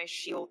drawing my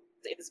shield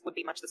would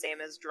be much the same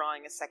as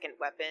drawing a second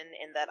weapon,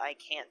 in that I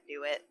can't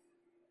do it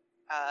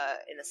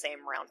in the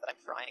same round that I'm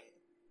drawing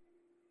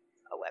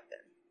a weapon.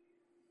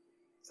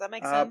 Does that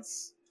make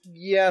sense?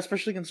 Yeah,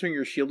 especially considering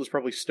your shield is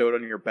probably stowed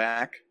on your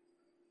back.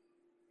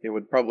 It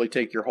would probably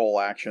take your whole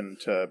action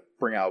to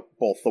bring out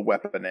both the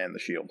weapon and the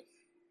shield.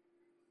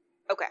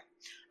 Okay.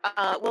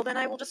 Well, then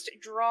I will just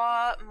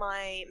draw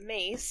my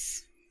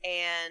mace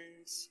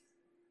and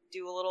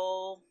do a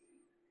little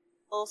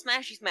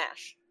smashy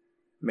smash.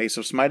 Mace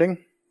of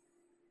Smiting?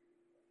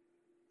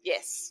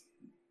 Yes.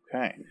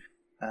 Okay.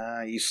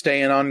 You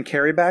staying on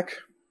carryback?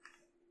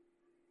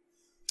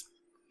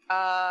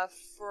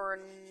 For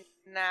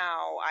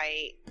now,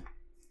 I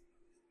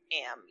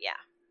am, yeah.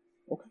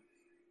 Okay.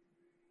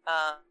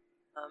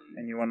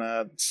 And you want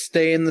to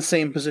stay in the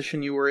same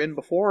position you were in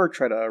before, or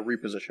try to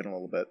reposition a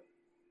little bit?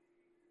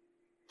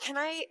 Can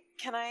I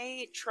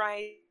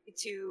try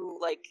to,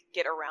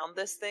 get around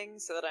this thing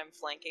so that I'm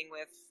flanking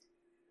with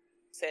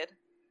Sid?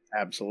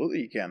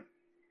 Absolutely, you can.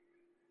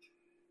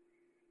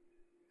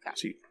 Okay.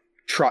 So you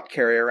trot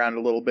Carrie around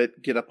a little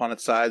bit, get up on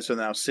its side, so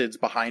now Sid's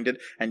behind it,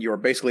 and you're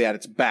basically at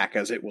its back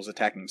as it was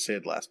attacking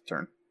Sid last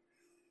turn.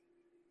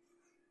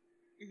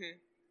 Mm-hmm.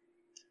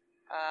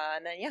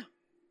 And then, yeah.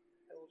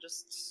 I will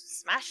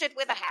just smash it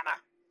with a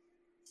hammer.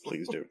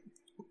 Please do.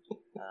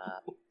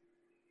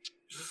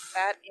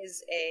 That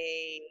is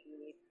a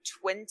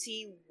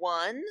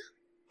 21.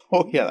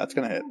 Oh, yeah, that's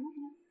gonna hit.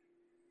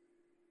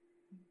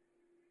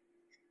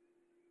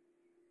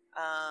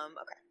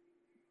 Okay.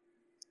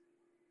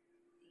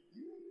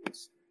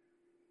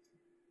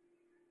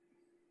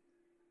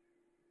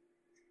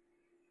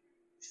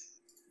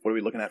 What are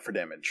we looking at for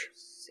damage?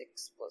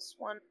 6 plus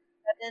 1,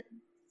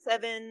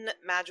 7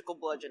 magical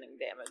bludgeoning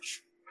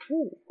damage.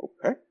 Ooh,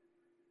 okay.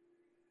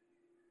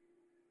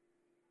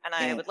 And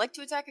I would like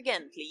to attack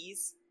again,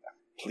 please.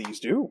 Please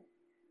do.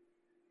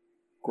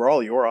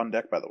 Grawl, you're on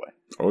deck, by the way.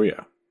 Oh,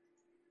 yeah.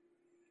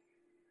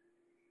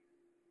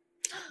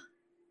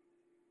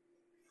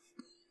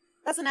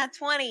 That's a nat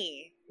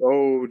 20.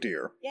 Oh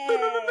dear. Yay!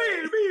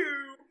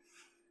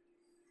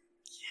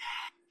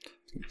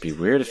 It'd be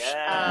weird if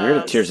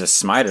Yes. Tears is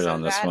smited So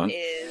on this that one.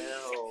 is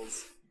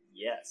Hells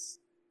yes.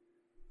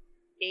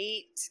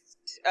 8.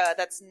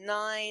 That's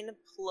 9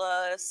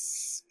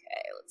 plus.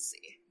 Okay, let's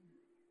see.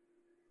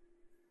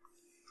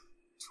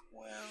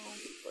 12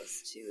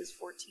 plus 2 is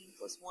 14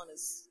 plus 1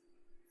 is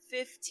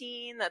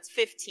 15. That's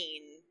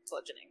 15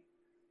 bludgeoning.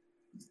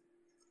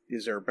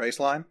 Is there a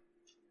baseline?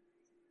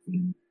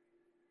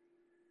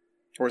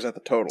 Or is that the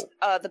total?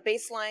 The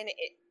baseline,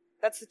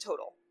 that's the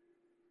total.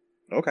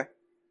 Okay.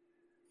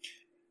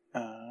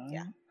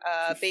 Yeah.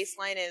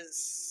 Baseline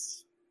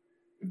is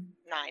 9.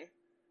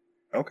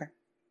 Okay.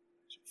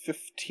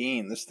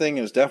 15. This thing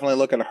is definitely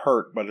looking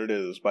hurt, but it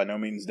is by no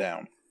means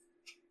down.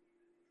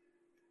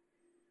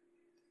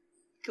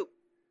 Cool.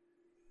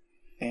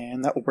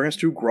 And that will bring us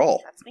to Grawl.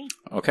 That's me.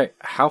 Okay,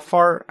 how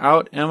far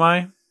out am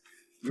I?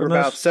 You're from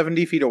about this?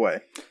 70 feet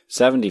away.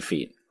 70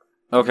 feet.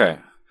 Okay.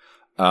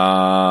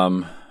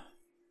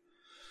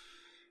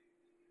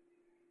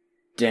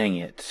 Dang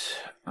it.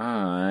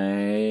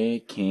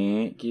 I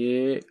can't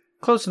get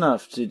close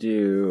enough to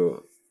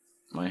do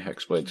my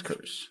Hexblade's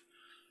Curse.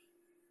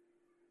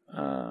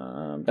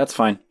 That's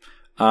fine.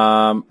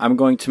 I'm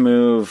going to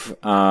move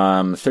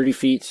 30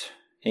 feet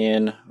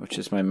in, which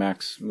is my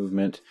max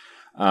movement.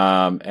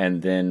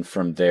 And then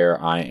from there,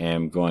 I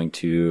am going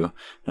to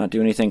not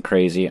do anything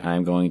crazy.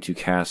 I'm going to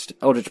cast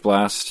Eldritch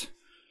Blast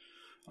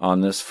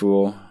on this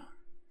fool.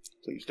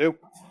 Please do.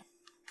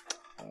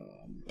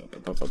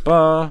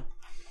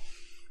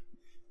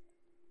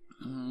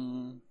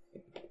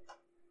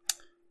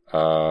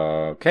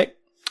 Okay,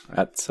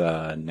 that's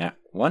nat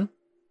 1.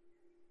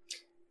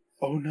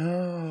 Oh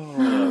no.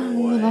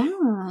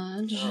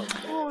 Oh,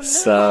 no.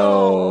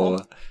 So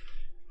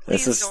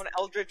Please this is don't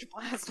Eldritch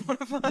Blast one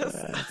of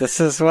us. this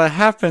is what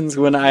happens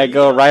when I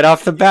go right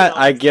off the bat.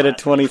 I get a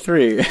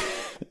 23.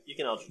 You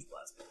can Eldritch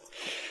Blast.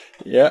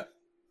 Yeah,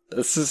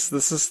 this is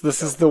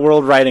the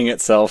world writing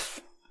itself.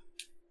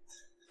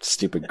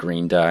 Stupid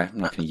green die. I'm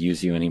not going to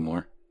use you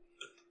anymore.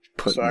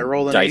 So I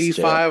rolled an dice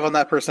 85 on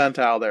that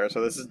percentile there, so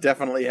this is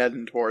definitely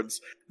heading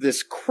towards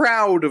this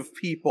crowd of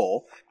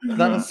people,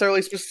 not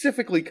necessarily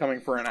specifically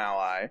coming for an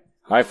ally.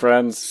 Hi,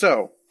 friends.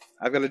 So,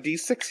 I've got a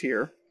d6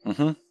 here.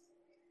 Mm-hmm.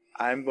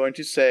 I'm going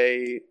to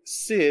say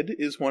Sid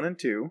is 1 and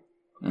 2,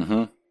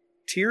 Mm-hmm.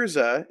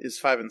 Tirza is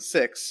 5 and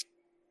 6,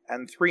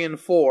 and 3 and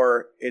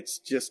 4, it's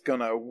just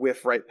gonna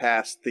whiff right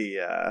past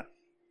the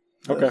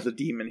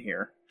demon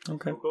here.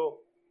 Okay. Cool.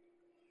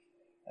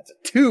 That's a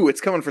 2,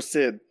 it's coming for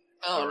Sid.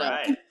 Oh, All no.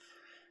 right.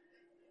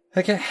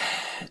 Okay.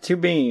 2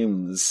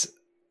 beams.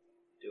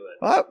 Do it.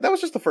 Well, that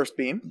was just the first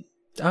beam.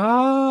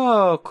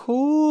 Oh,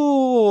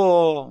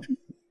 cool.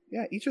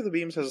 Yeah, each of the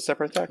beams has a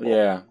separate attack roll.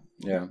 Yeah.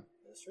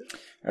 That's true.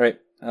 All right.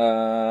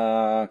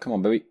 Come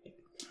on, baby.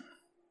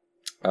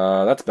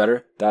 That's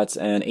better. That's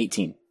an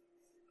 18.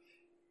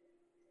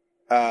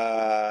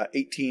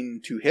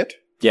 18 to hit.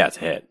 Yeah, it's a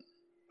hit.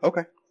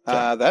 Okay.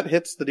 That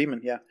hits the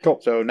demon, yeah. Cool.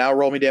 So now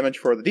roll me damage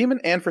for the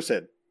demon and for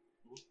Sid.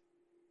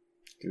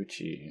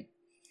 Gucci.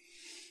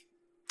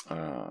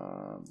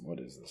 What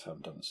is this? I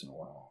haven't done this in a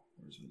while.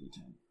 Where's my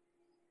D10?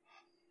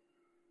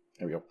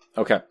 There we go.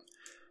 Okay.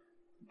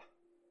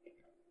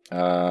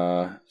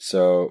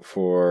 So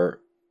for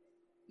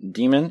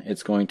demon,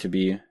 it's going to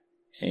be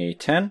a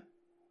 10.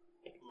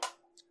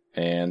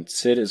 And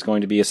Sid is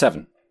going to be a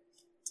 7.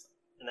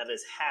 And that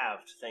is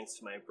halved thanks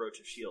to my Brooch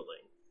of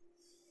Shielding.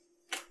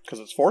 Because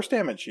it's force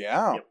damage,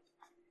 yeah. Yep.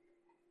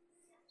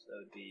 So it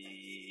would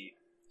be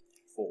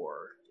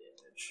 4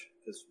 damage.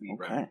 Because we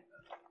Okay.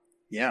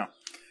 Yeah.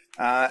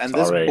 And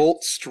this Sorry.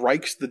 bolt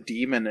strikes the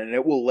demon, and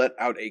it will let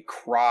out a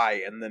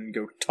cry and then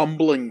go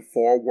tumbling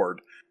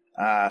forward.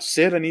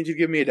 Sid, I need you to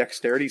give me a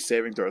dexterity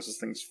saving throw as this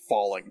thing's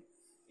falling.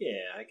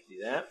 Yeah, I can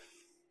do that.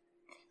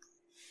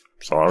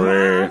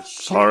 Sorry.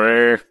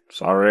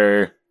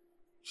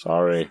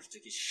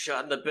 Sticky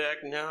shot in the back.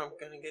 Now I'm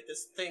gonna get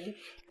this thing.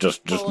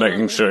 Just Oh,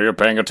 making no. sure you're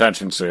paying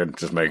attention, Sid.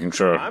 Just making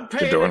sure I'm you're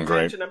paying doing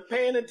great. attention. I'm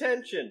paying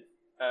attention.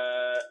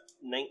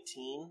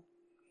 19.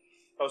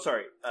 Oh,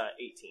 sorry.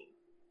 18.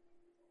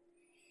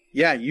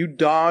 Yeah, you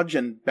dodge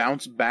and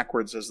bounce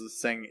backwards as this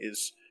thing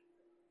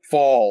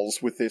falls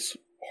with this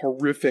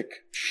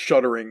horrific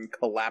shuddering,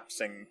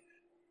 collapsing.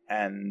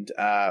 And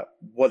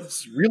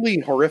what's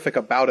really horrific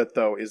about it,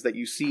 though, is that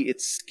you see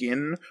its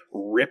skin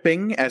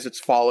ripping as it's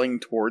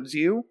falling towards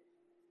you.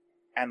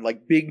 And,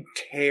 like, big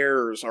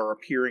tears are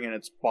appearing in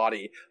its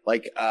body,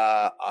 like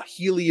a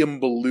helium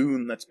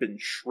balloon that's been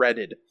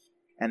shredded.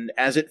 And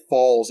as it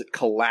falls, it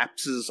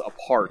collapses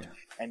apart.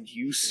 And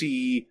you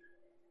see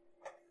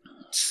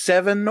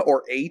 7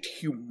 or 8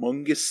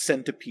 humongous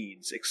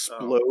centipedes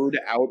explode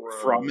out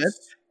from it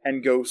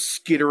and go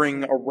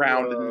skittering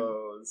around in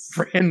Gross.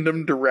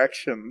 random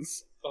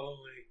directions. Oh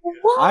my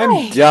god.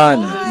 I'm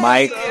done, Why?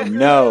 Mike. So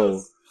No.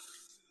 gross.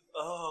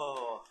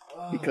 Oh.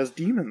 Because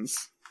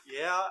demons.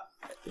 Yeah.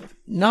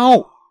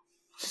 No.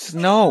 Just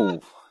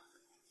no.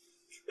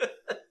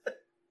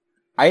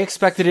 I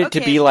expected it to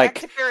be back like,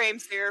 to your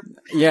aims here.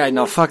 yeah,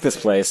 no, fuck this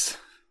place.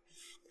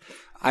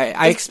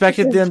 I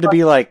expected them to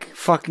be like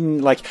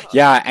fucking like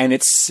yeah, and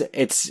it's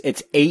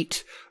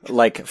 8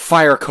 like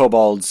fire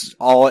kobolds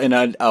all in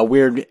a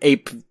weird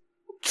ape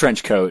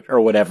trench coat or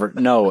whatever.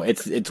 No,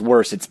 it's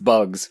worse. It's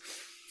bugs.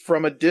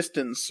 From a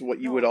distance,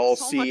 what you would all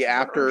so see much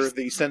after worse.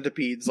 the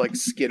centipedes like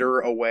skitter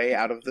away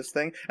out of this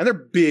thing, and they're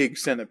big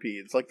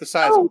centipedes, like the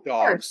size Oh, of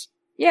dogs,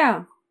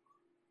 Yeah.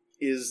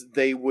 is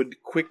they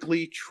would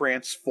quickly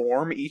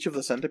transform. Each of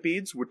the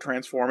centipedes would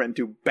transform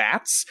into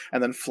bats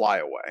and then fly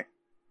away.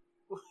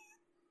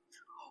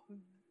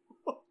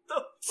 What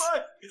the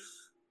fuck?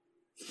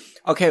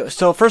 Okay,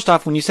 so first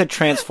off, when you said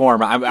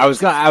transform, I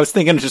was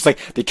thinking just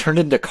like they turned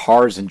into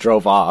cars and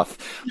drove off.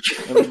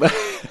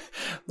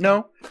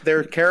 No,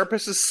 their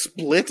carapaces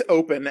split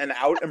open, and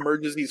out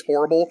emerges these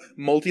horrible,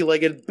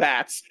 multi-legged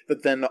bats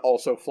that then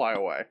also fly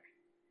away.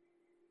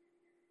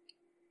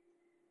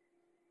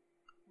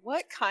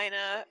 What kind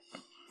of...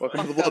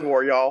 Welcome to the Blood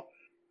War, y'all.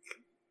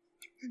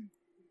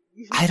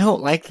 I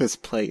don't like this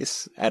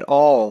place at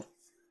all.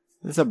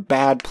 This is a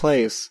bad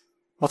place.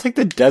 I'll take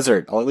the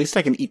desert. At least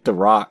I can eat the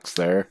rocks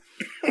there.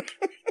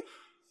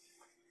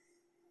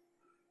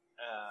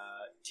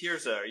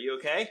 Tirza, are you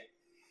okay?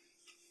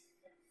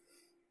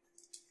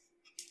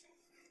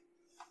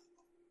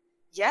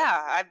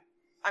 Yeah,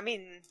 I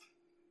mean...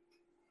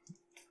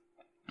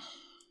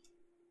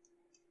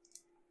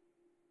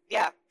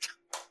 Yeah.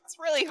 It's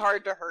really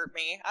hard to hurt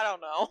me. I don't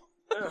know.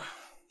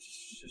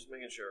 Just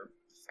making sure.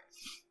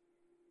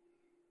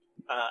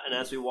 And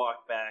as we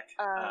walk back,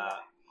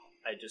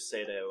 I just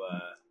say to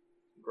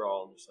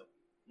Grawl, just like,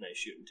 nice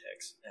shooting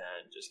ticks,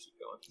 and just keep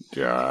going.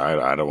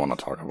 Yeah, I don't want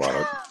to talk about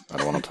it. I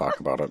don't want to talk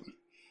about it.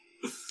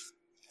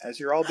 As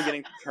you're all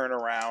beginning to turn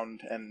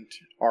around, and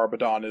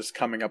Arbadon is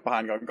coming up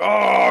behind going,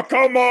 "Oh,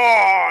 come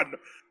on!"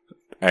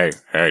 Hey,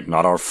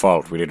 not our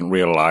fault. We didn't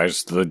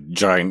realize the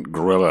giant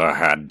gorilla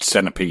had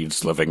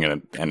centipedes living in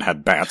it and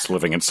had bats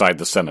living inside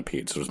the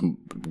centipedes. It was a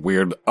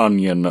weird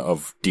onion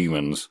of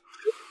demons.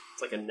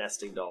 It's like a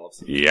nesting doll of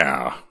some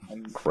Yeah,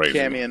 And crazy.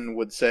 Camion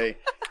would say,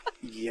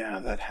 "Yeah,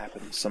 that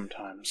happens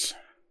sometimes."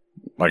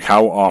 Like,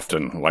 how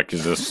often? Like,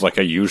 is this like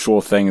a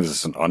usual thing? Is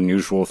this an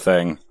unusual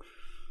thing?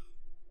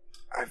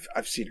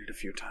 I've seen it a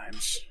few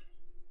times.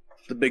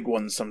 The big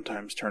ones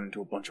sometimes turn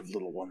into a bunch of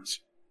little ones.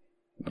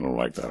 I don't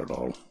like that at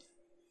all.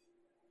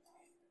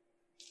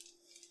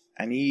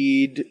 I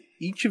need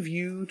each of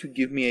you to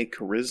give me a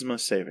charisma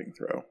saving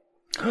throw.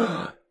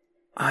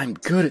 I'm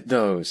good at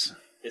those.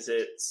 Is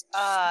it? It's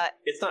not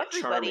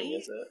everybody charming,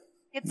 is it?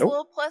 It's Nope.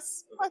 little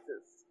pluses.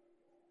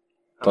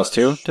 How Plus much?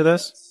 2 to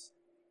this? Is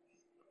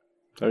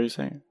that what you're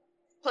saying? +2.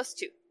 Plus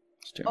 2.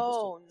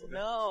 Oh,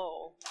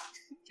 no.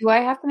 Do I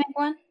have to make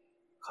one?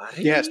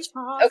 Yes.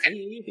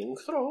 Okay.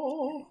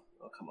 Throw.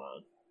 Oh, come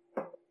on.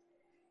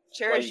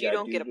 Cherish, Why you gotta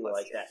don't do get a me plus.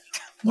 like that.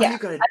 Why Yeah. you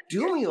gotta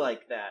do me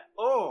like that?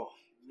 Oh,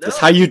 no. That's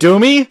how you do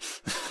me?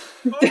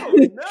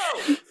 Oh,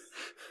 no.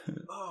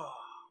 Oh.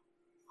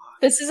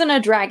 This isn't a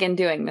dragon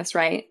doing this,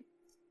 right?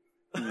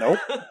 Nope.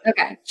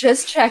 Okay,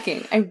 just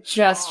checking. I'm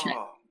just checking.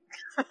 Oh,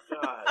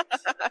 God.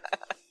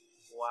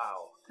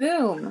 Wow.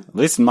 Boom. At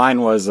least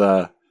mine was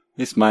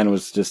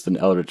just an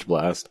Eldritch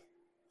Blast.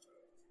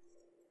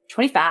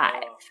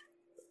 25.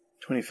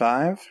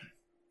 25?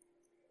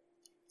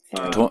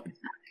 Tw-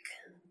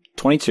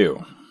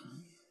 22.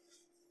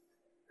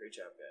 Great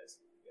job, guys.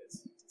 You guys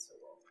did so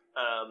well.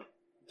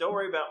 Don't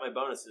worry about my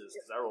bonuses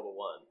because I rolled a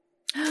 1.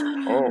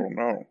 Oh,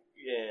 no.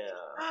 Yeah.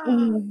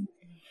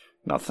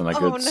 Nothing a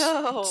Oh, good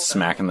no.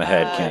 smack in the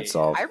head can't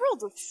solve. I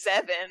rolled a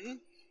 7,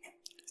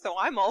 so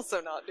I'm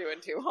also not doing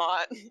too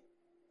hot.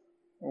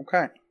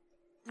 Okay.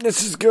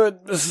 This is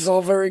good. This is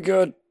all very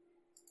good.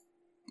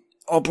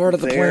 All part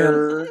of the plan.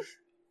 There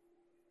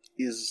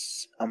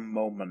is a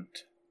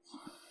moment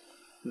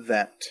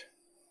that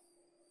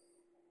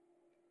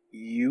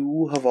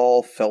you have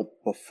all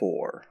felt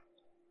before.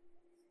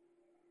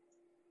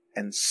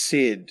 And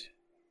Sid,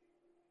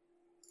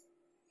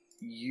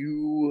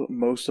 you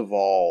most of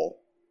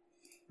all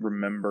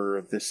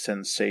remember this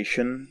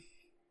sensation.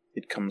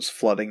 It comes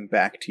flooding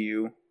back to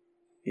you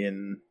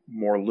in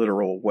more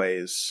literal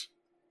ways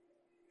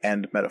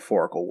and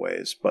metaphorical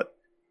ways, but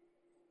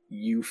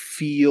you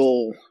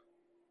feel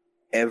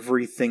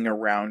everything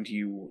around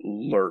you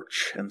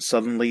lurch, and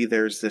suddenly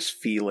there's this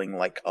feeling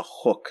like a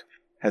hook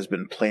has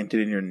been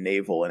planted in your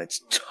navel, and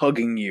it's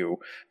tugging you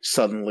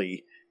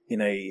suddenly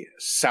in a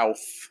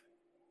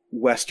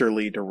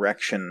southwesterly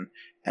direction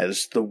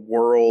as the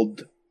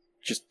world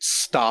just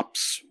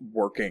stops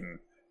working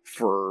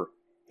for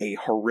a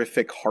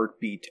horrific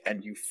heartbeat,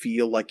 and you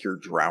feel like you're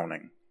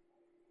drowning.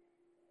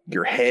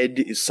 Your head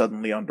is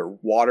suddenly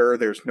underwater.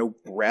 There's no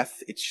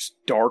breath. It's just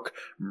dark,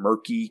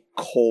 murky,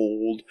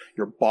 cold.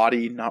 Your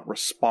body not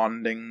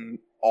responding.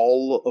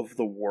 All of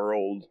the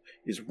world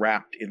is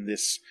wrapped in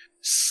this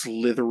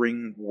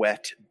slithering,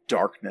 wet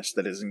darkness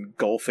that is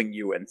engulfing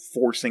you and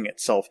forcing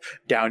itself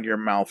down your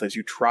mouth as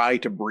you try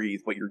to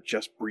breathe, but you're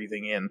just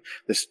breathing in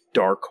this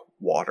dark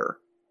water.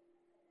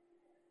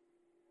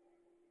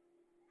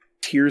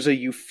 Tirza,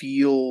 you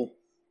feel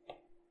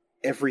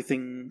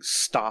everything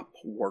stop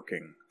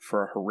working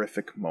for a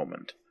horrific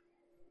moment.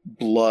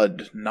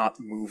 Blood not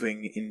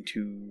moving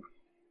into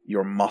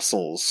your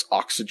muscles,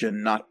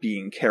 oxygen not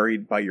being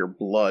carried by your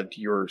blood,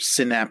 your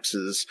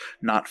synapses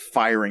not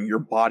firing, your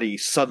body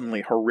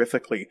suddenly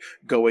horrifically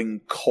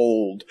going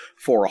cold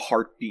for a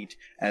heartbeat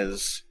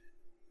as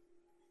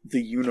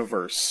the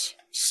universe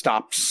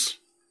stops,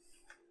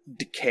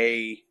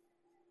 decay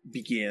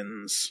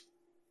begins,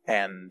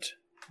 and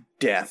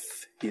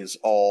death is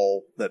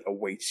all that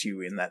awaits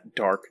you in that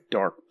dark,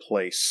 dark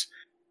place.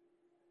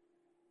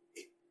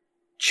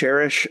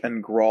 Cherish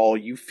and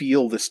Grawl, you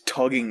feel this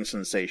tugging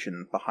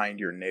sensation behind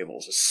your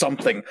navels as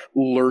something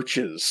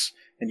lurches,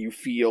 and you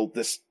feel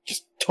this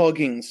just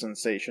tugging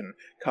sensation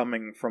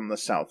coming from the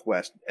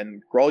southwest.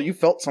 And Grawl, you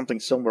felt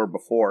something similar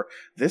before.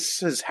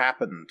 This has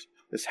happened.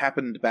 This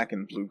happened back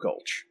in Blue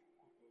Gulch.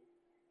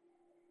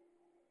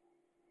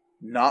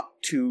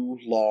 Not too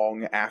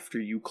long after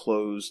you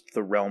closed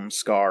the realm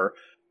scar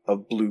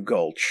of Blue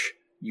Gulch,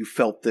 you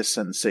felt this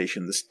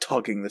sensation, this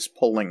tugging, this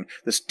pulling,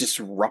 this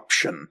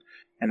disruption,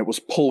 and it was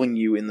pulling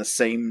you in the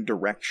same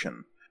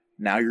direction.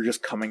 Now you're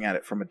just coming at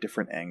it from a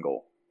different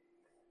angle.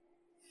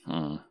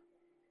 And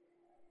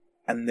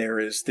there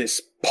is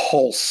this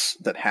pulse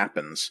that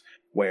happens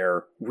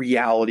where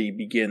reality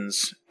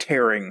begins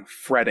tearing,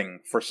 fretting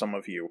for some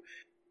of you.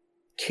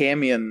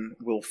 Camion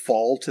will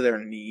fall to their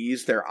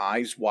knees, their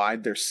eyes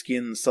wide, their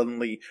skin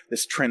suddenly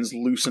this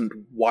translucent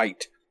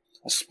white,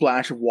 a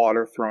splash of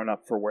water thrown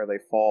up for where they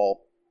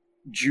fall.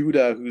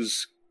 Judah,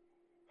 who's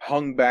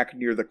hung back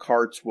near the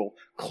carts, will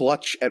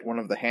clutch at one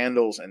of the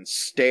handles and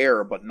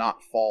stare but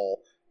not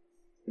fall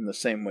in the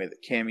same way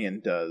that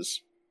Camion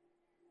does.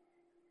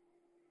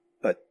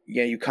 But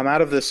yeah, you come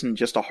out of this in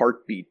just a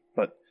heartbeat,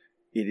 but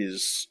it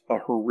is a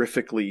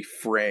horrifically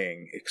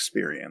fraying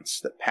experience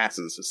that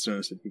passes as soon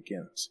as it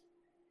begins.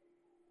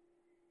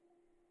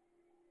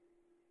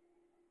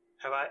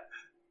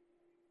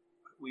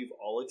 We've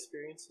all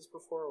experienced this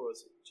before, or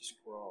was it just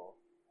Grawl?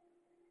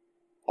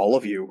 All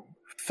of you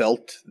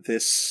felt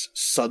this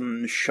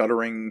sudden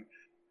shuddering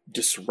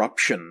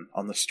disruption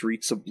on the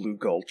streets of Blue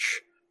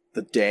Gulch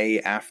the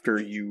day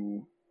after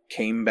you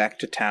came back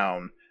to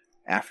town,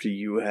 after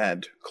you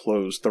had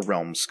closed the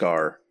realm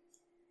scar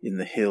in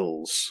the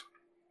hills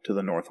to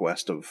the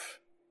northwest of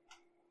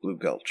Blue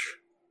Gulch.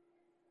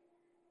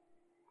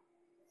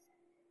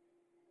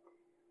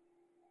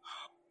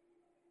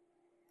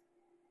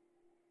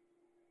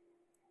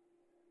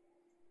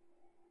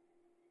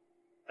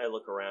 I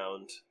look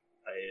around.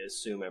 I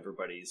assume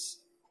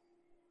everybody's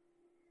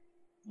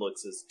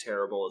looks as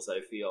terrible as I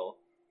feel.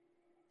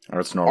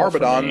 That's normal for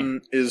me.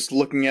 Arbadon is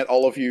looking at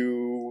all of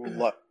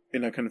you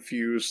in a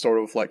confused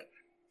sort of like,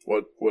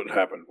 what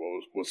happened?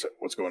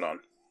 What's going on?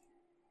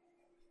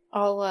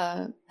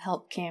 I'll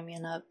help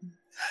Camion up.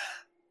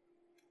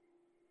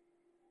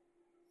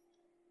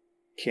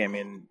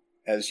 Camion,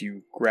 as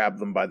you grab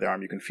them by the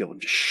arm, you can feel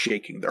them just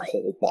shaking. Their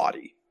whole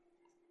body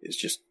is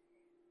just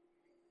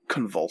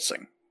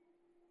convulsing.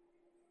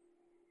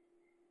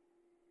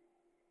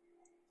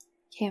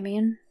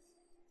 Camion?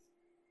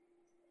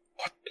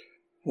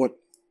 What?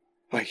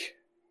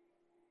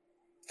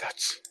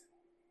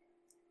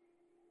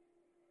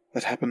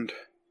 That happened.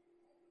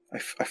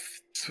 There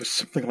was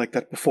something like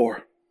that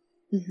before.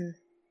 Mm-hmm.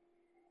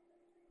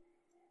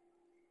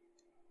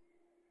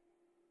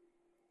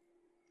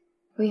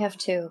 We have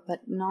too,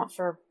 but not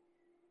for...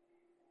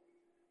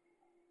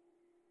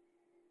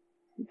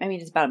 I mean,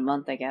 it's about a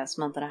month, I guess.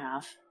 Month and a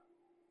half.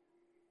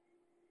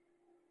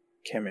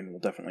 Camion will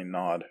definitely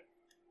nod.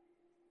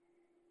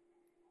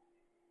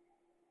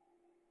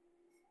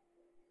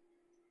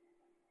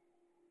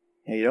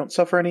 Yeah, you don't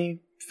suffer any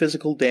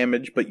physical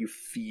damage, but you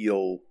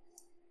feel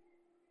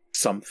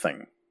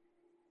something.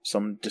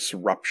 Some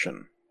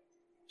disruption.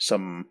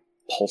 Some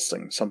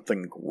pulsing.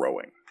 Something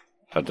growing.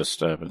 A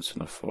disturbance in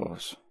the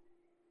force.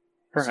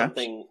 Perhaps.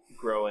 Something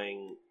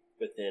growing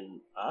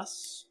within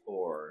us,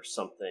 or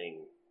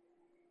something...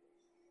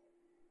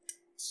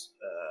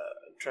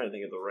 I'm trying to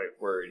think of the right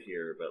word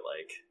here, but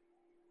like...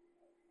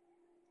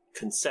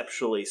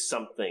 conceptually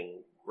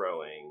something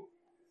growing.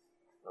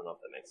 I don't know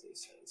if that makes any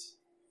sense.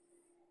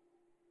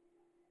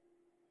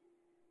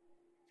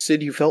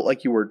 Sid, you felt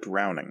like you were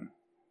drowning.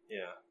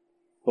 Yeah.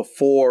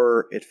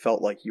 Before, it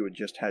felt like you had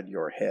just had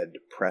your head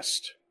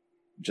pressed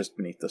just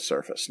beneath the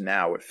surface.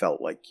 Now it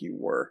felt like you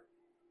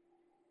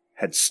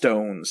had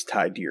stones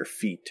tied to your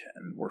feet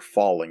and were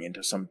falling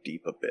into some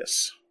deep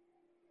abyss.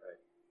 Right.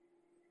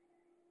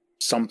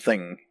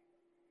 Something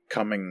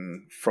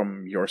coming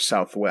from your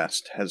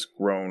southwest has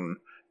grown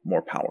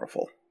more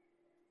powerful.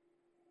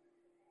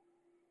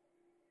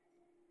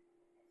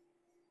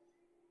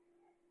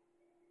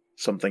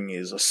 Something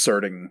is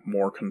asserting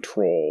more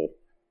control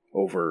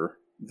over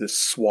this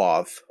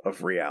swath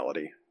of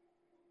reality.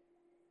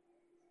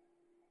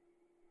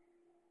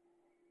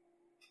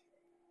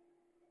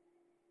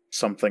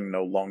 Something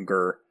no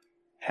longer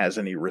has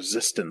any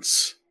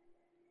resistance,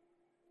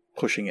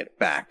 pushing it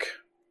back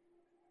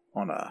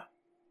on a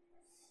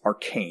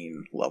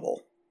arcane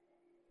level.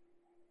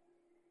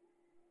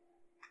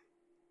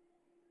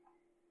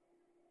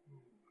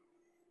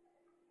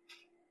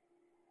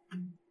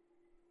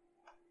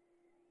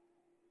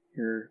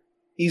 You're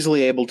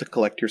easily able to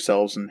collect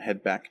yourselves and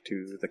head back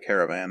to the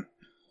caravan.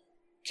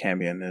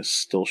 Camion is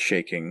still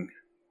shaking.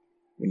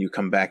 When you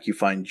come back, you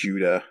find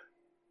Judah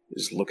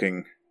is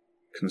looking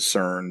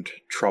concerned,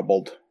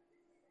 troubled.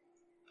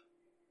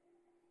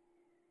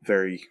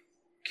 Very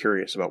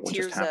curious about what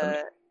just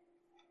happened.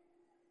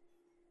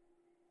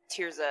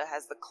 Tirza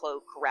has the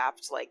cloak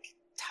wrapped,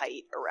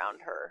 tight around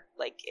her.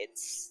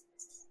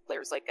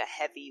 There's, a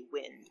heavy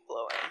wind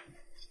blowing.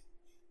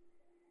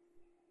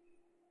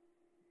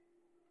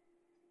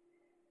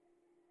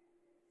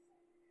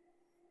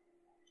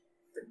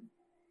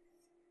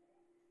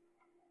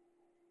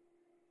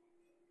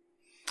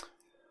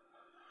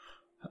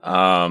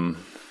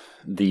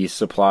 The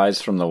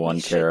supplies from the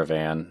one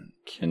caravan,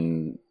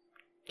 can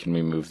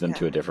we move them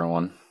to a different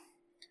one?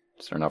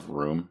 Is there enough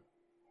room?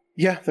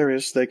 Yeah, there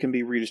is. They can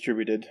be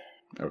redistributed.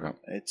 Okay.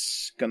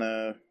 It's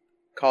gonna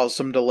cause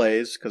some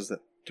delays, because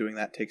doing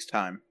that takes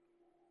time.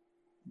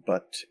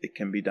 But it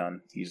can be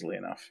done easily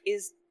enough.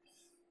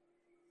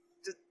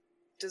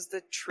 Does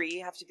the tree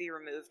have to be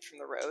removed from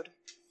the road?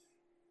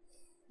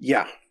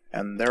 Yeah,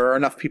 and there are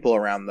enough people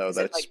around, though,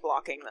 that it's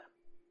blocking them?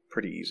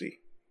 Pretty easy.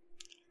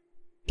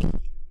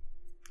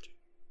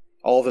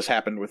 All of this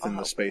happened within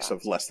the space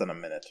of less than a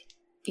minute.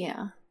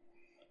 Yeah.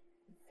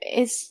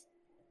 Is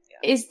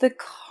the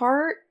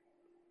cart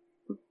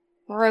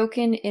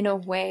broken in a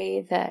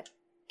way that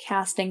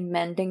casting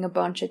mending a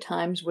bunch of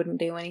times wouldn't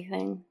do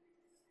anything?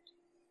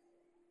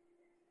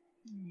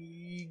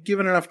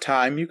 Given enough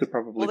time, you could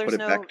probably put it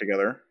back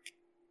together.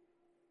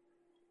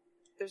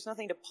 There's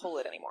nothing to pull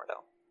it anymore,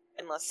 though.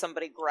 Unless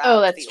somebody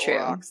grabbed the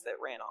Aurochs that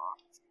ran off.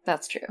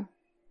 That's true.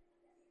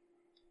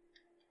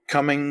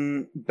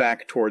 Coming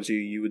back towards you,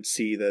 you would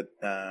see that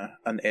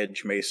an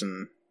edge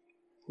mason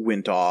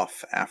went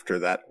off after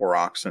that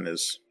Aurochs and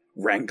is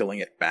wrangling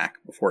it back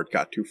before it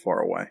got too far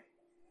away.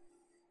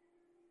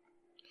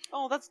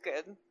 Oh, that's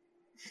good.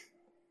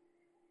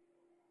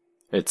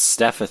 It's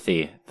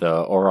Stephathy,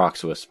 the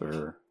Aurochs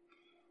Whisperer.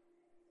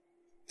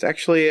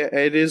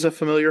 It is a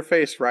familiar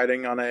face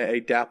riding on a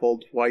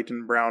dappled white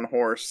and brown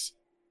horse,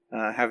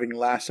 having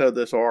lassoed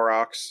this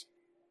Aurochs,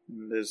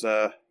 and is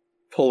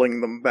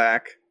pulling them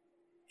back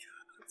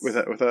with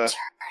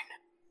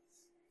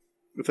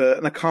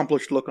an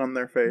accomplished look on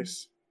their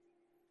face.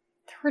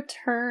 The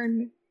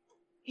return.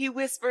 He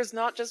whispers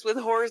not just with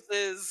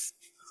horses.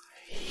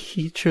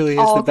 He truly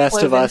is the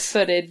best of us.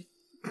 Footed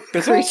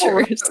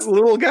creatures. The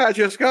little guy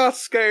just got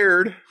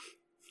scared.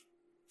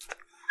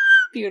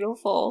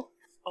 Beautiful.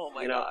 Oh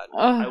my god!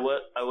 I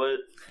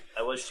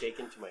was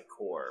shaken to my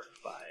core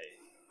by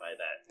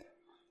that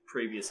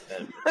previous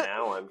event, but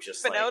now I'm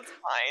just now it's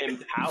fine.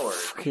 Empowered.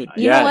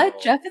 You know what,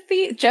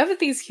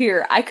 Jeffethy's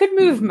here. I could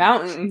move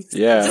mountains.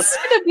 Yeah,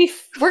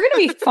 we're gonna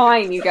be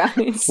fine, you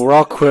guys. We're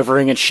all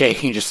quivering and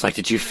shaking, just like,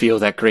 did you feel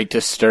that great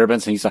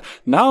disturbance? And he's like,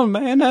 no,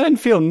 man, I didn't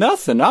feel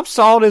nothing. I'm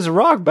solid as a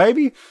rock,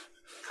 baby.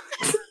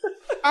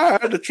 I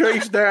had to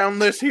chase down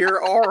this here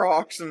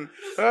Aurochs, and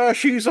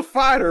she's a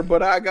fighter,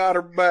 but I got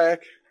her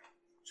back.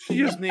 She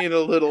just need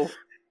a little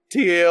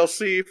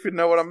TLC, if you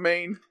know what I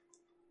mean.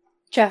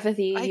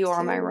 Jeffethy, you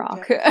are my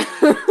rock.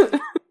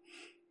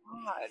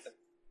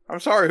 I'm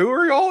sorry, who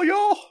are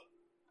y'all?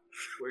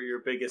 We're your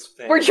biggest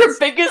fans. We're your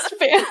biggest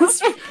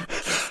fans.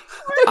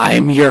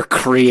 I'm your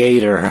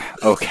creator,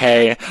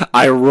 okay?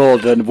 I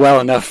rolled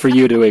well enough for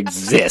you to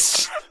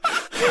exist.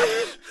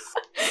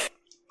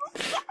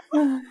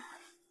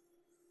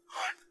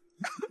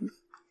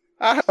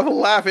 I have a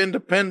life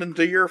independent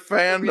of your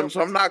fandom,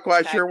 so I'm not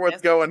quite sure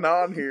what's going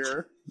on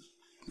here.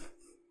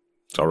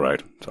 It's all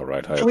right.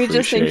 I we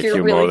just think you're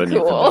you really more than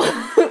cool.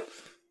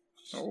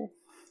 you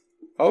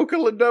can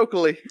Oakley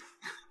dokley.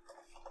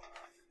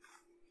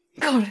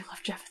 God, I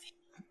love Jeffethy.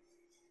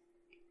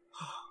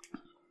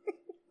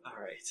 All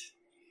right.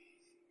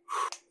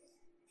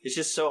 It's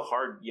just so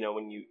hard,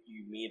 when you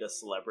meet a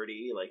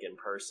celebrity in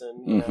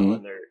person, Mm-hmm.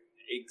 and they're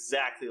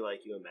exactly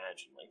like you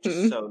imagine,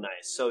 just so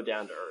nice, so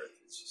down to earth.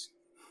 It's just.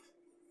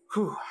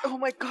 Whew. Oh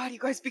my god, you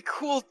guys be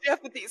cool.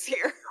 Jeffethy's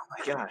here. Oh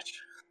my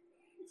gosh.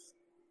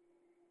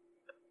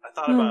 I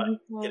thought about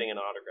getting an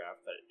autograph,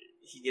 but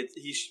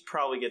he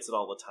probably gets it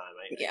all the time.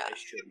 I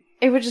should.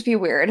 It would just be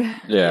weird.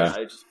 Yeah.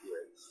 It'd just be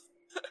weird.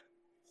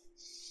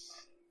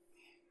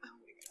 Oh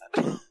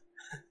my god.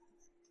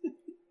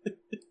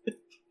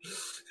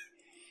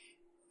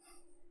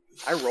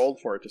 I rolled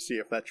for it to see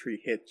if that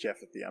tree hit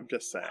Jeffethy. I'm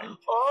just saying.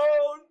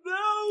 Oh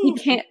no! He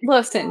can't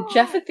listen.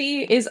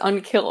 Jeffethy is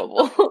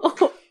unkillable.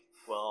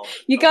 Well,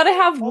 you gotta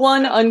have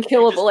one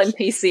unkillable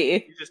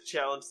NPC. You just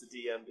challenge the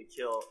DM to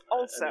kill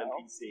an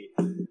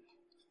NPC.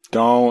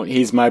 Don't.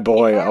 He's my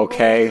boy, if I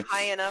okay? rolled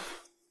high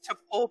enough to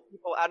pull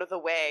people out of the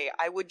way,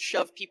 I would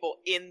shove people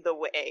in the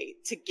way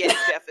to get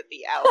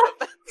Jeffethy out of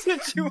that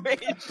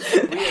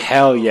situation.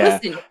 Hell yeah.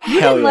 Listen,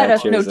 you didn't let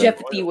us know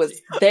Jeffethy was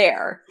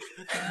there.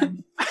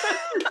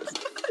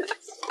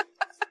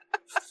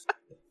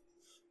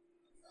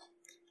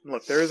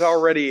 Look, there is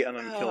already an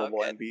unkillable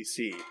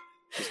NPC.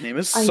 His name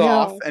is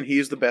Soph, and he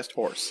is the best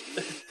horse.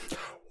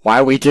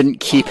 Why we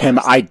didn't keep him,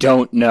 I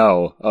don't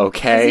know,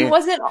 okay? He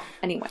wasn't...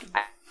 Anyway.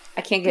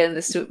 I can't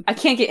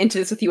get into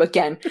this with you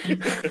again.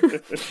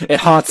 It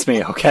haunts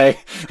me, okay?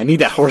 I need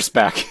that horse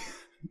back.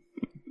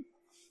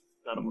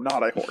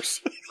 Not a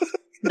horse.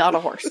 Not a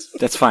horse.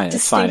 That's fine.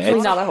 It's fine.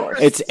 Distinctly not a horse.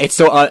 It's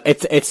so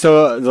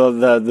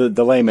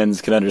the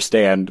layman's can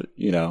understand.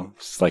 You know,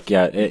 it's like,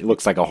 yeah, it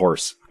looks like a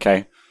horse.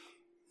 Okay.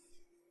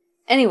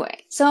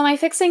 Anyway, so am I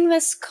fixing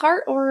this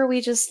cart, or are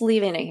we just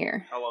leaving it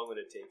here? How long would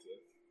it take you?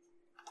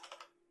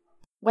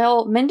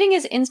 Well, mending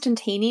is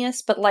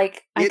instantaneous, but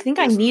like, I think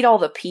I need all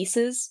the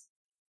pieces.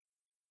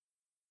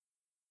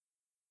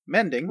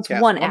 Mending It's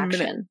casts one 1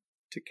 minute action.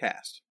 to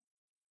cast.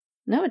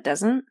 No, it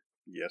doesn't.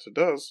 Yes, it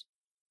does.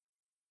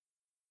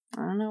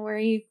 I don't know where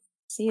you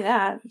see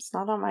that. It's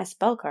not on my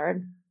spell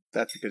card.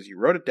 That's because you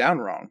wrote it down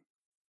wrong.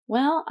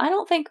 Well, I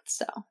don't think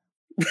so.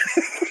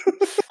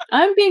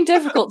 I'm being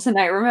difficult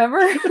tonight, remember?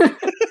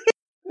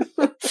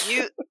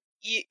 You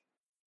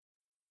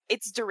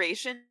its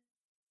duration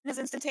is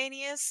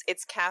instantaneous.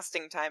 Its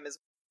casting time is.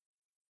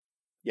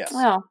 Yes.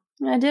 Well,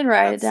 I did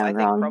write it That's, I down think,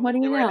 wrong. What do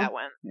probably you where know? that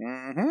went.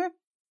 Mm-hmm.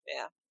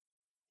 Yeah.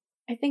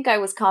 I think I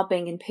was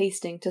copying and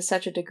pasting to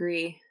such a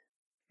degree.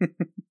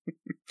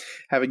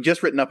 Having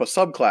just written up a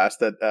subclass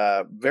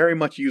that very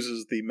much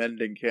uses the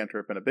mending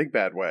cantrip in a big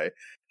bad way,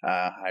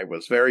 I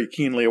was very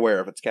keenly aware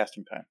of its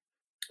casting time.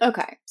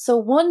 Okay, so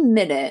 1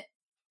 minute.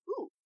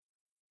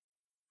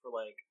 For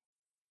like,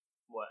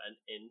 what, an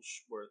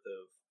inch worth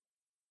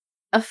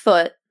of... A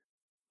foot.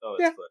 Oh,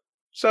 it's Yeah. foot.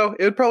 So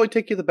it would probably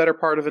take you the better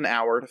part of an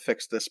hour to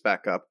fix this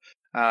back up,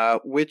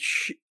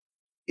 which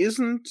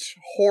isn't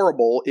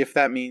horrible if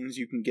that means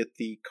you can get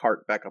the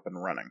cart back up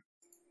and running.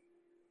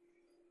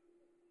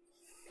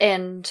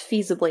 And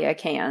feasibly I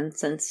can,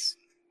 since...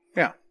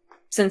 Yeah.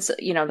 Since,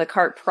 the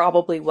cart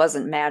probably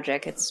wasn't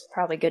magic, it's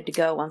probably good to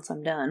go once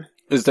I'm done.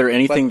 Is there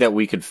anything that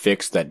we could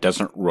fix that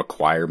doesn't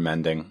require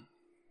mending?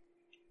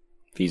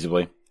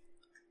 Feasibly?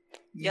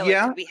 Yeah.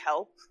 Like, could we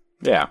help?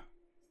 Yeah.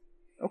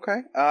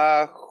 Okay.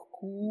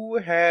 Who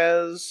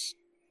has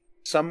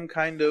some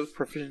kind of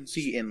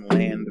proficiency in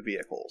land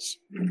vehicles?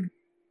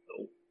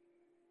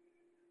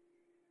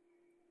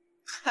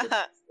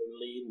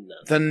 Literally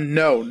nothing. Then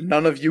no,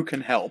 none of you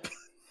can help.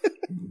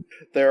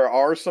 There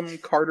are some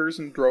carters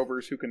and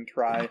drovers who can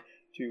try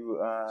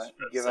to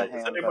give a hand.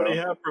 Does anybody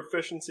have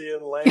proficiency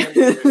in land?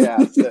 Yeah,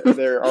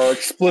 there are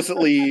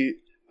explicitly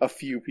a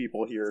few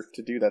people here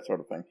to do that sort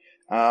of thing.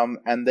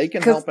 And they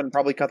can help and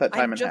probably cut that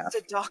time I'm in half.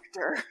 just a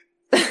doctor.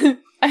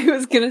 I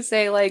was gonna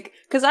say,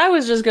 because I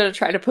was just gonna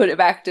try to put it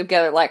back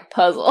together like a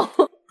puzzle.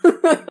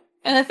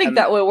 And I think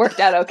that would have worked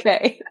out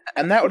okay.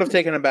 And that would have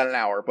taken about an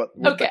hour, but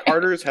with Okay. the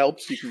carters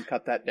helps, you can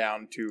cut that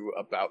down to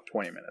about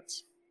 20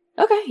 minutes.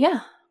 Okay, yeah.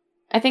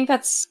 I think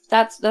that's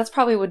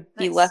probably would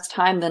be Nice. less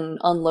time than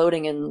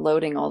unloading and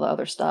loading all the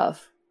other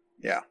stuff.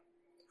 Yeah.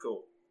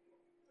 Cool.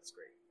 That's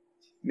great.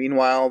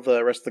 Meanwhile,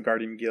 the rest of the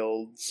Guardian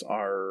Guilds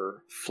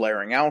are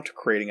flaring out,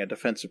 creating a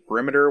defensive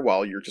perimeter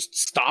while you're just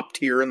stopped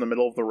here in the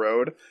middle of the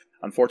road.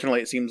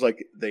 Unfortunately, it seems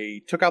like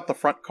they took out the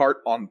front cart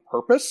on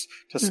purpose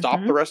to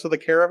stop the rest of the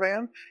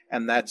caravan,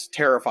 and that's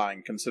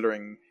terrifying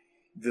considering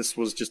this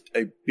was just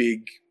a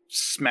big,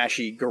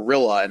 smashy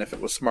gorilla, and if it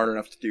was smart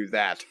enough to do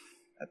that,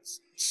 that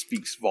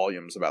speaks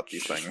volumes about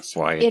these things. That's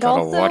why you It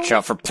gotta also- watch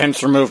out for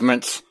pincer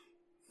movements.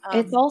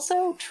 It's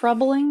also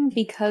troubling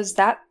because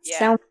that Yeah.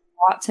 sounds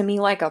a lot to me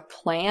like a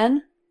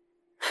plan.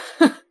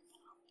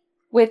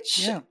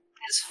 Which, Yeah.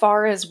 as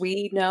far as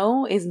we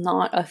know, is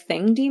not a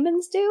thing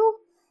demons do.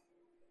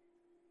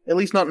 At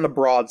least not in a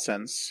broad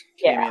sense.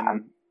 Yeah.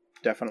 Camion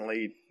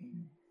definitely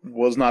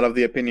was not of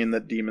the opinion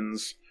that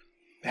demons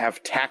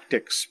have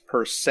tactics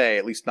per se,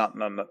 at least not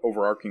in an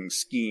overarching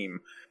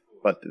scheme,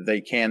 but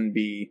they can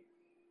be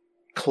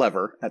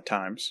clever at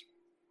times.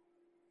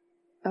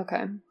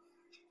 Okay.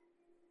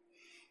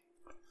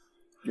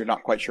 You're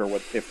not quite sure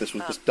if this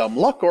was just dumb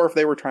luck or if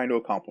they were trying to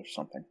accomplish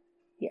something.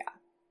 Yeah.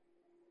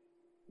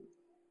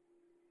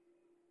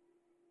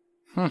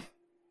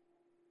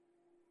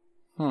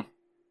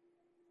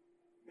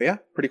 But yeah,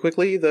 pretty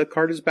quickly the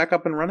cart is back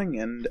up and running,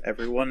 and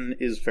everyone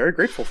is very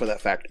grateful for that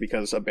fact,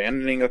 because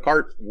abandoning a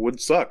cart would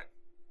suck.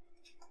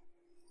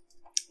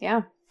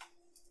 Yeah.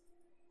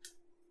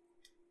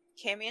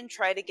 Camion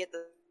try to get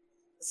the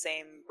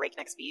same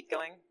breakneck speed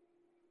going?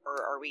 Or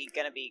are we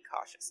going to be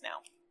cautious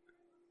now?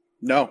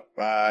 No,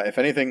 if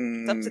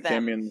anything, It's up to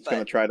them, Camion's but-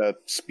 going to try to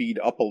speed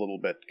up a little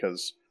bit,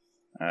 because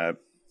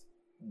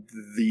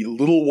the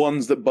little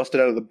ones that busted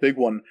out of the big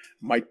one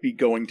might be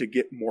going to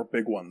get more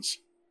big ones.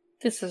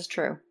 This is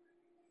true.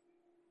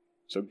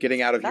 So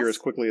getting out of here That's- as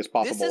quickly as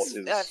possible This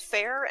is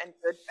fair and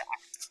good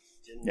fact.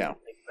 Didn't Yeah.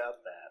 even think about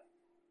that.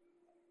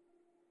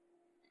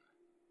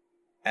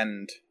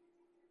 And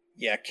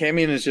yeah,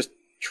 Camion is just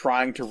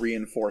trying to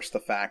reinforce the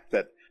fact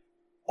that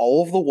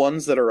all of the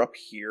ones that are up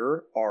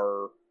here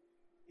are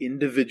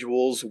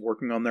individuals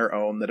working on their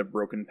own that have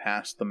broken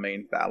past the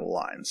main battle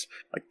lines.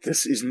 Like,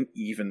 this isn't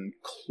even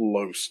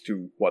close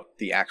to what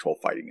the actual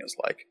fighting is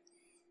like.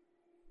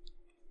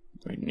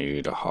 We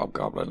need a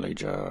Hobgoblin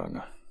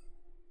Legion.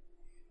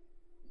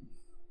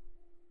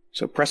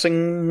 So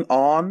pressing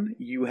on,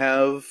 you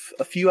have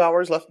a few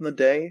hours left in the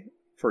day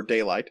for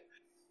daylight,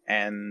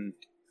 and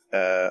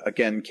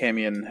again,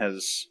 Camion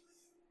has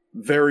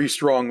very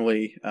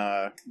strongly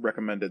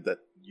recommended that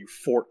you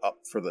fort up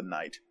for the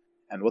night.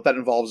 And what that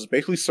involves is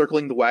basically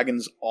circling the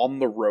wagons on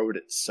the road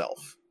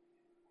itself.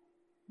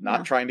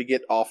 Not trying to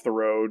get off the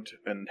road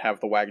and have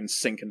the wagons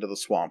sink into the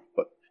swamp,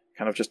 but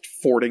kind of just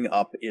forting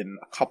up in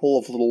a couple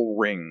of little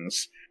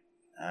rings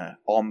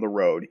on the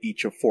road,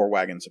 each of 4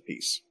 wagons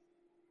apiece.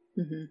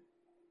 Mm-hmm.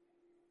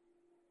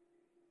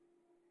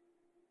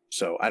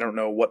 So I don't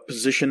know what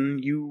position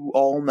you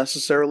all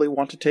necessarily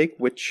want to take,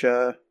 which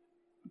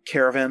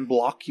caravan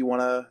block you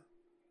want to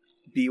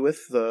be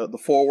with, the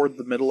forward,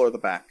 the middle, or the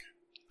back.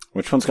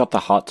 Which one's got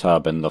the hot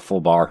tub and the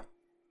full bar?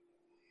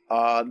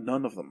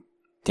 None of them.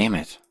 Damn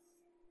it.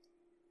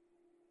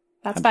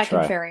 That's Had to back in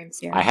try. Fair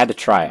Aimsir. I had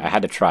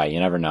to try. You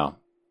never know.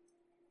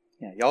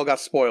 Yeah, y'all got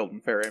spoiled in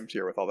Fair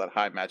Aimsir with all that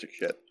high magic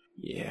shit.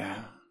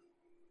 Yeah.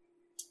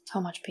 How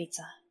much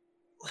pizza?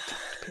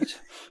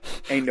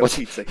 Ain't no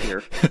pizza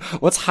here.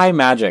 What's high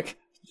magic?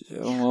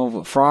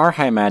 Well, for our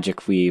high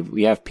magic,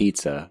 we have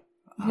pizza.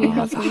 We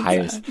have the pizza.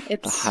 highest,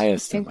 It's the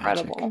highest of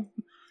incredible. magic.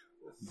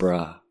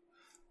 Bruh.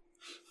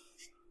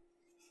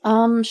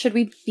 Should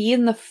we be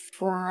in the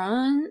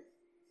front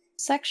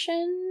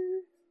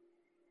section?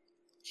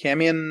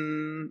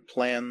 Camion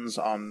plans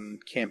on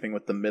camping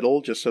with the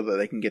middle just so that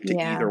they can get to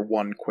either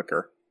one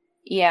quicker.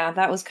 Yeah,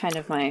 that was kind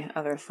of my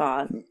other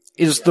thought.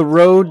 Is the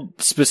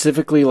road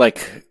specifically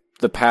like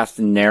the path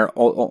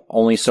narrow,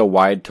 only so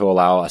wide to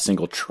allow a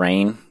single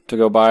train to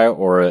go by,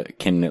 or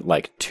can it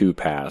like 2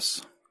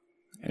 pass?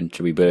 And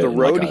should we put it The in,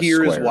 road like, a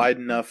here is square? wide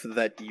enough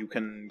that you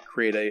can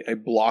create a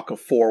block of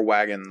 4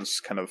 wagons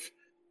kind of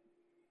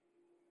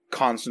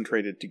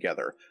concentrated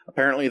together.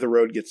 Apparently the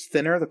road gets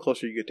thinner the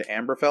closer you get to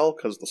Amberfell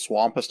because the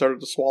swamp has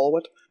started to swallow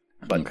it.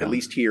 But Okay. at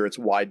least here it's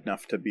wide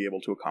enough to be able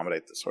to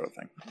accommodate this sort of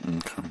thing.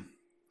 Okay.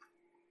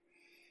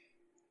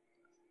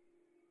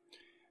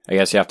 I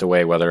guess you have to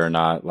weigh whether or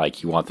not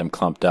like you want them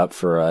clumped up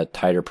for a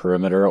tighter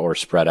perimeter or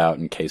spread out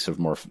in case of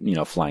more,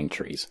 flying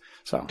trees.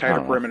 So I Tighter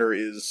don't know. perimeter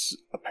is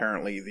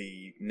apparently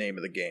the name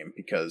of the game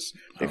because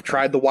they've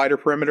tried the wider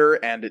perimeter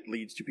and it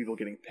leads to people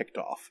getting picked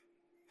off.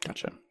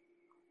 Gotcha.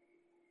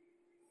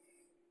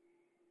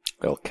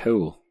 Well,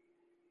 cool.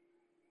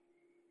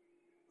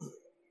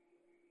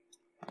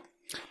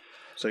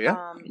 So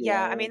yeah.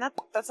 Yeah, I mean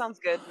that sounds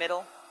good.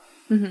 Middle.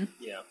 Mm-hmm.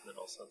 Yeah, that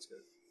all sounds good.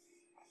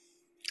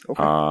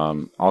 Okay.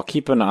 I'll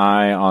keep an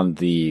eye on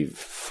the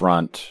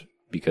front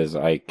because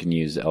I can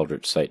use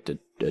Eldritch Sight to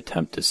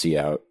attempt to see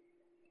out.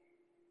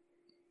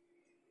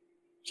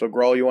 So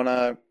Grawl, you want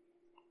to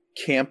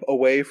camp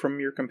away from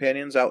your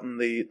companions out in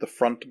the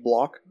front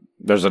block?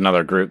 There's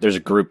another group. There's a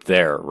group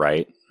there,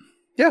 right?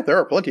 Yeah, there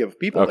are plenty of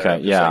people there. Okay, I'm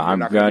just yeah, saying you're I'm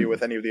not going to good. be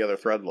with any of the other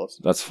threadless.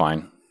 That's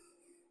fine.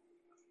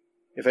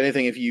 If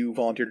anything, if you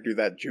volunteer to do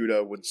that,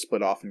 Judah would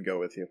split off and go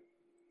with you.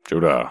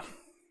 Judah.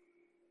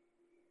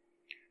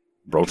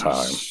 Bro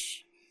time.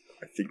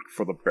 I think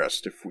for the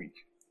best if we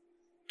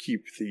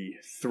keep the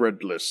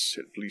threadless,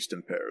 at least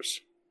in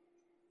pairs.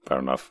 Fair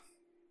enough.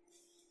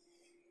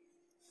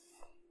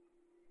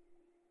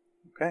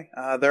 Okay.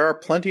 There are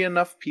plenty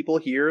enough people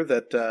here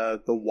that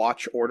the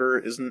watch order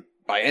isn't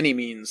by any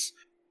means.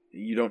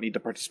 You don't need to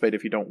participate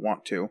if you don't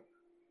want to.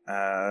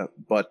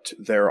 But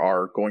there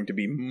are going to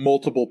be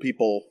multiple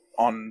people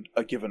on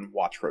a given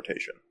watch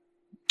rotation.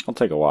 I'll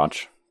take a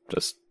watch,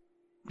 just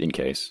in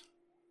case.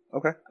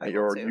 Okay. I At will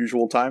your too.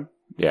 usual time?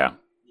 Yeah.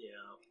 Yeah.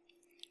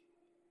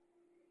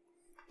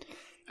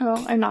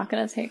 Oh, I'm not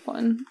gonna take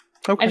one.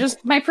 Okay.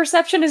 My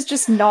perception is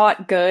just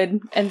not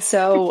good, and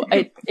so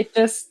it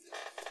just,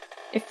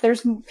 if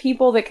there's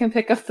people that can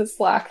pick up the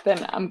slack,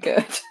 then I'm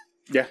good.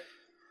 Yeah.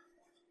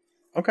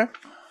 Okay.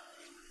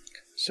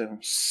 So,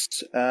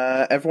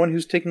 everyone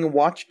who's taking a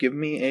watch, give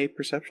me a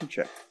perception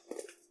check.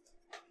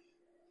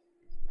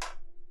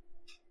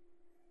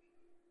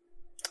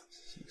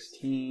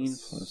 16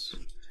 plus...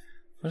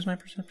 What is my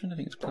perception? I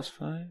think it's plus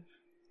 5.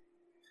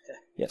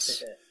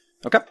 Yes.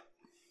 Okay.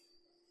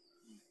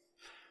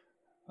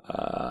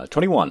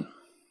 21.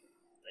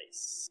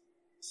 Nice.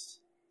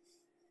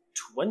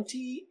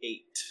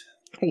 28.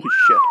 Holy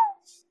shit.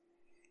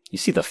 You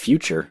see the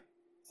future.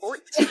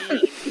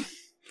 14.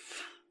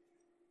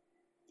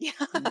 Yeah.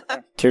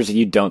 Tirza,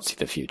 you don't see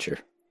the future.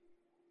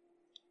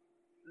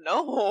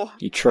 No.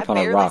 You trip I on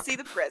a barely rock. see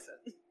the present.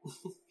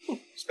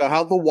 So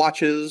how the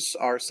watches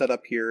are set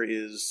up here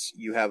is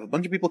you have a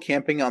bunch of people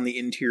camping on the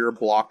interior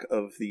block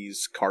of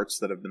these carts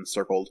that have been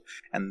circled,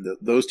 and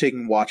those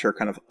taking watch are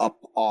kind of up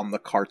on the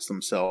carts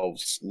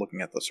themselves,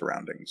 looking at the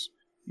surroundings,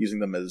 using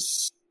them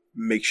as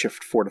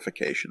makeshift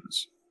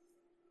fortifications.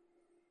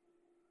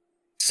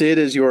 Sid,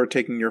 as you're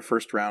taking your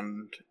first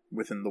round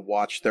within the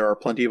watch, there are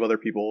plenty of other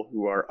people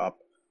who are up,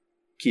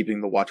 keeping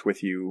the watch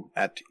with you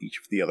at each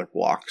of the other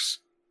blocks.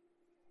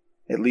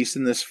 At least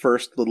in this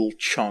first little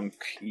chunk,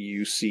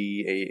 you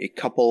see a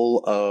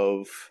couple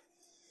of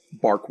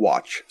Bark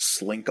Watch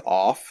slink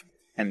off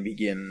and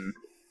begin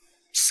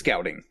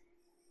scouting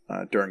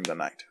during the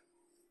night.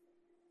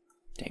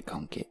 They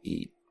gon' get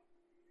eat.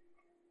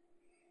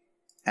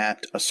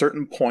 At a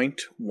certain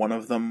point, one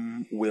of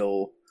them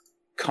will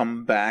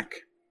come back,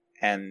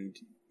 and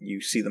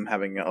you see them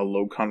having a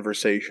low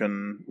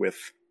conversation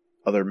with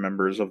other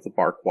members of the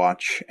Bark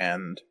Watch,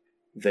 and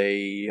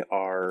they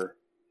are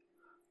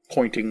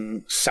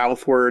pointing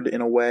southward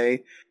in a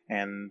way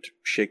and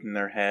shaking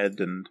their head,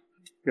 and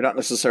you're not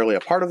necessarily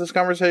a part of this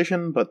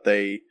conversation, but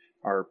they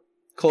are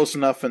close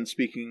enough and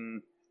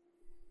speaking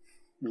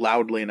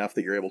loudly enough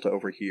that you're able to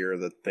overhear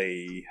that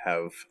they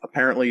have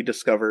apparently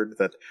discovered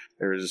that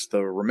there's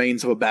the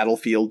remains of a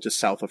battlefield just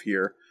south of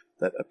here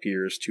that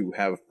appears to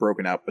have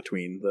broken out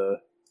between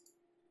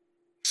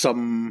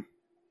some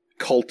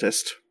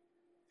cultist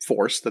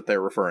force that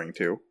they're referring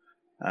to.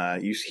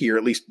 You hear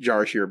at least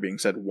Jarashir being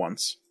said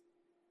once.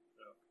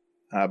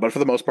 But for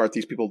the most part,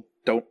 these people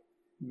don't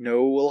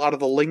know a lot of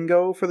the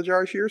lingo for the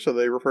Jarashir, so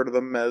they refer to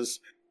them as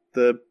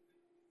the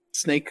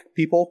snake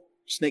people,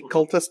 snake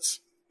cultists.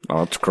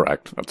 Oh, that's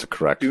correct. That's a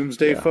correct.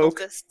 Doomsday folk.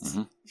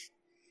 Cultists.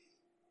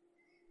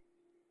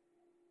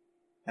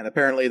 And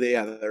apparently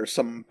there's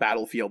some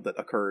battlefield that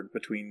occurred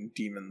between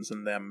demons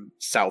and them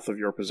south of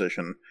your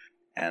position,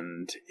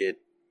 and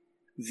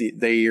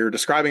they are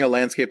describing a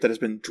landscape that has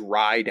been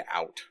dried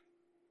out.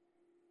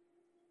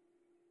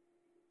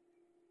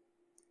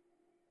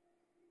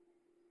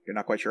 You're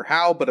not quite sure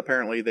how, but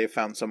apparently they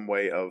found some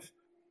way of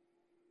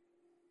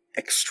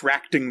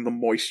extracting the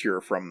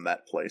moisture from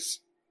that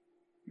place.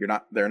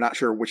 They're not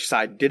sure which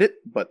side did it,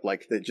 but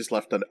like they just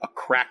left a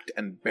cracked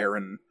and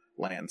barren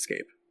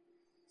landscape.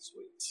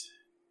 Sweet.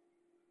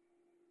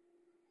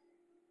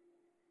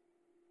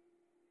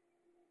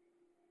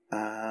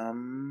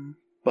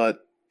 But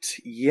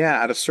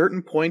yeah, at a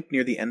certain point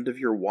near the end of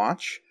your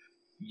watch,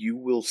 you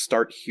will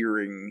start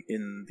hearing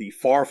in the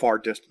far, far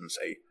distance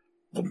a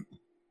boom,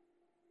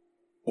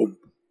 boom,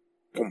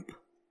 boom,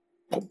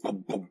 boom,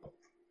 boom, boom,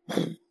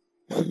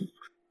 boom.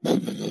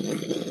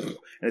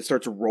 And it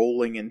starts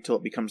rolling until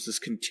it becomes this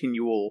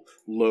continual,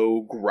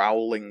 low,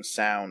 growling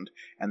sound,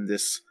 and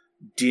this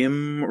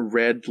dim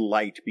red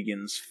light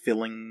begins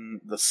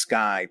filling the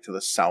sky to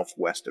the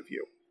southwest of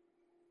you.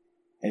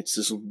 It's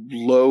this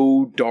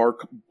low,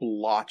 dark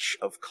blotch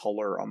of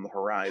color on the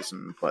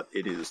horizon, but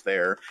it is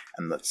there,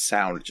 and the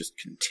sound just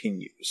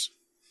continues.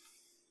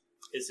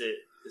 Is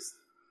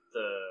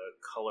the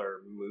color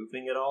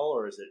moving at all,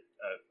 or is it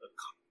a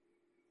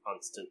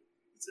constant?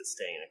 Is it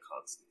staying in a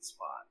constant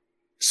spot?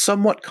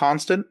 Somewhat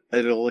constant.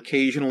 It'll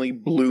occasionally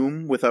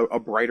bloom with a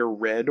brighter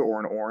red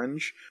or an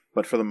orange,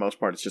 but for the most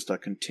part, it's just a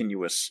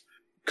continuous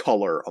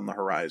color on the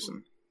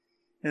horizon.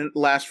 And it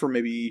lasts for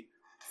maybe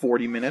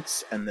 40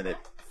 minutes, and then it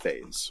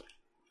fades.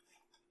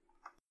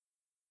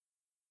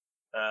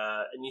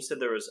 And you said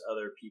there was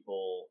other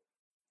people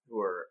who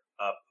are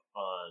up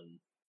on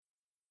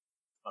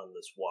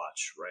this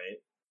watch,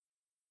 right?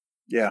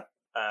 Yeah.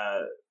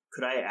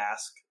 Could I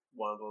ask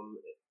one of them?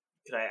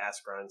 Could I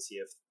ask Ron see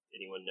if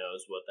anyone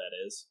knows what that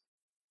is?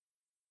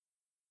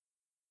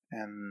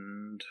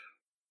 And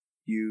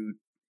you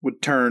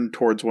would turn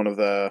towards one of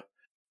the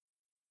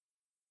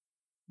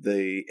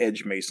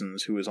edge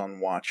masons who is on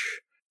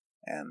watch,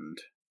 and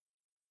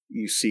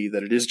you see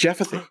that it is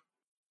Jeffathy.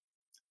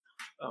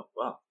 Oh,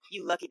 wow.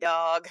 You lucky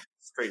dog.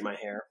 Straighten my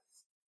hair.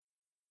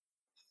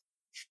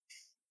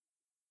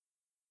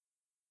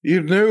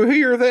 You new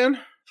here, then?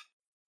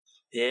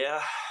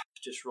 Yeah,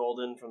 just rolled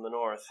in from the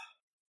north.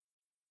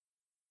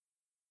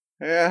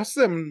 Yeah, it's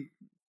them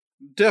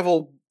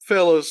devil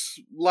fellas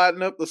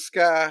lighting up the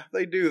sky.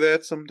 They do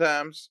that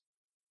sometimes.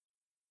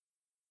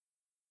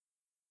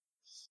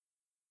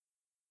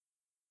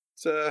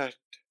 It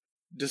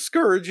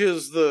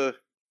discourages the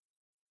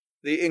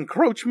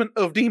encroachment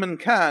of demon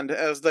kind,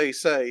 as they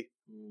say.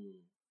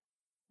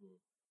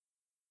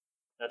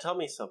 Now tell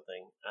me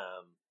something.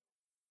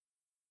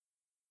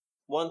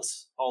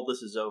 Once all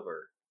this is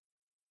over,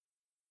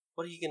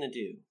 what are you going to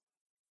do?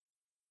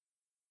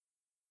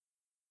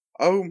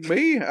 Oh,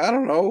 me? I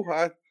don't know.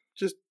 I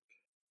just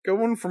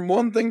going from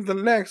one thing to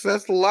the next.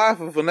 That's the life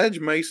of an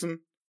edge mason.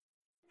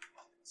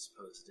 I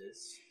suppose it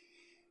is.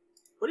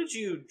 What did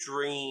you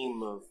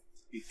dream of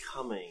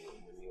becoming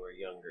when you were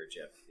younger,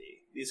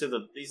 Jeffy? These are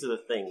the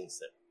things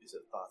that these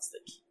are thoughts that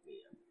keep me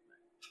up.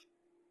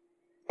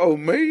 Oh,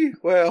 me?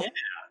 Well,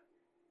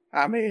 yeah.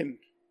 I mean,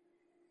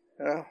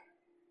 I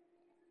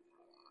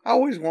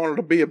always wanted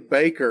to be a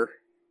baker.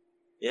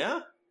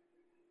 Yeah?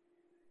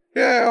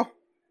 Yeah.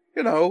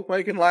 You know,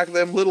 making like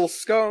them little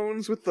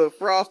scones with the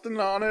frosting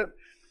on it.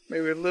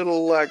 Maybe a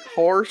little like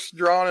horse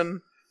drawn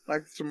in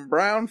like some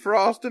brown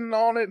frosting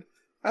on it.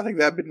 I think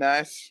that'd be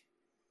nice.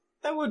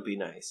 That would be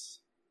nice.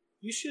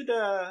 You should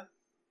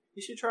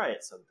try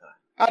it sometime.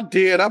 I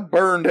did. I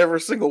burned every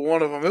single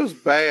one of them. It was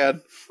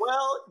bad.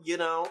 Well,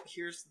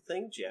 here's the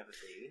thing,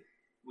 Jeffy.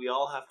 We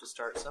all have to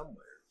start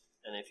somewhere.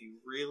 And if you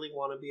really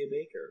want to be a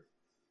baker,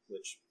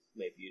 which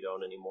maybe you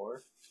don't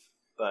anymore,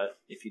 but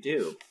if you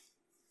do,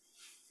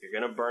 you're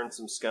going to burn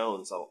some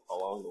scones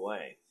along the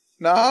way.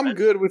 No, I'm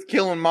good with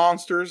killing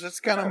monsters. It's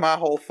kind of my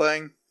whole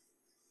thing.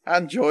 I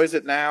enjoys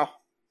it now.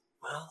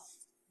 Well,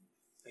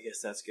 I guess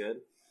that's good.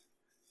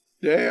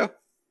 Yeah.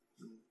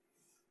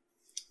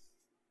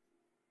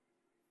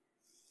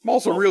 I'm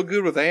also real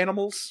good with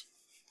animals.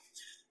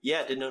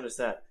 Yeah, I did notice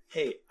that.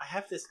 Hey, I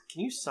have this.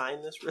 Can you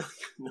sign this really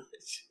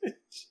quick?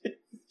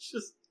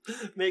 Just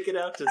make it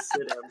out to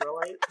Sid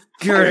Amberlight.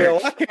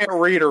 Well, I can't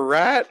read or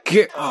write.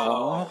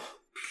 Oh.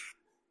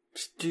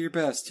 Just do your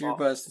best. Do your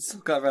best. It's still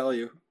got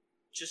value.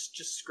 Just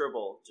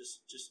scribble.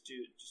 Just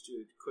do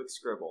a quick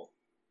scribble.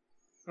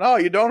 No,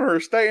 you don't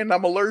understand.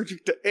 I'm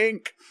allergic to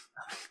ink.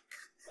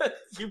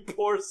 You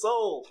poor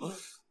soul.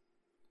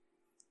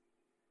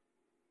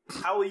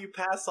 How will you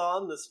pass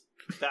on this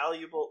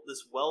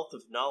wealth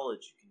of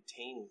knowledge you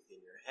contain within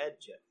your head,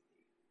 Jeff?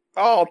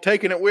 Oh,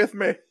 taking it with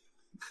me.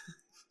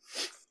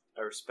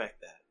 I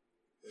respect that.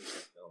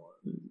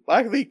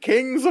 Like the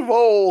kings of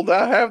old,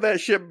 I have that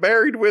shit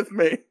buried with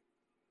me.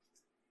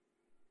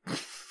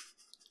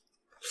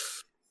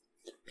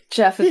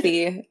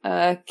 Jeffethy,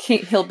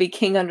 he'll be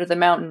king under the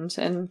mountains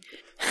and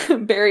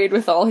buried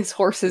with all his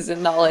horses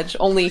and knowledge,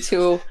 only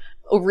to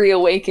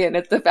reawaken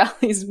at the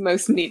valley's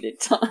most needed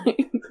time.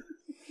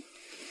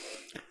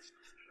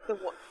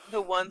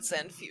 The once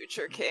and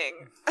future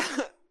king.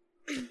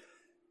 God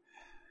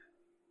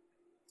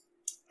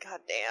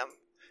damn.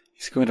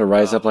 He's going to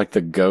rise up like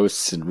the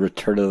ghosts in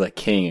Return of the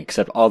King,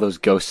 except all those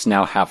ghosts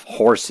now have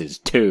horses,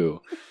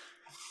 too.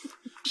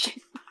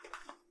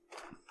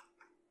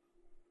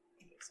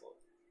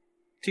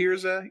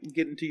 Tirza, you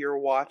get into your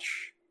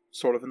watch,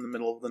 sort of in the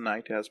middle of the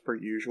night, as per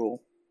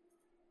usual.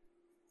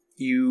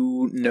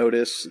 You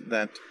notice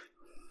that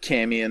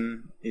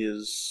Camion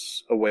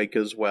is awake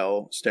as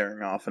well,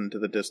 staring off into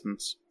the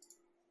distance.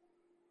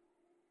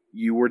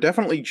 You were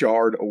definitely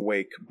jarred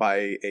awake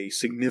by a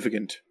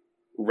significant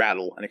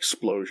rattle and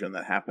explosion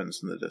that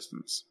happens in the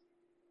distance.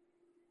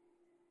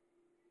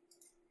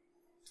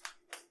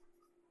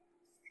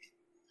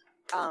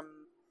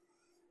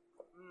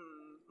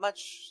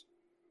 Much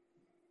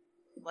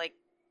like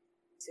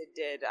Sid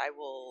did, I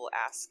will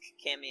ask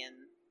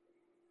Camion,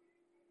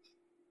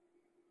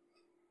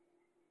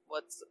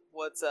 what's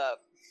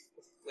up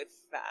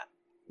with that?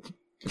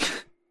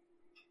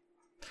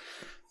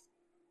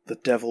 The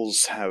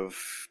devils have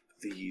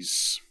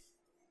these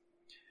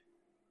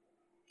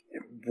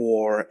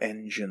war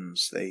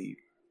engines. They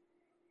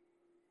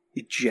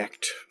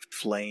eject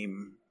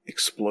flame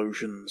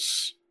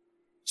explosions,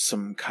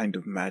 some kind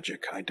of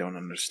magic. I don't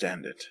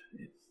understand it.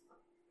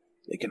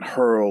 They can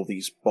hurl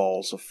these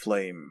balls of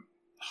flame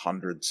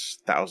hundreds,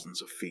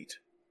 thousands of feet.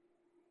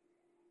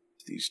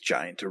 These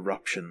giant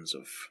eruptions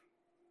of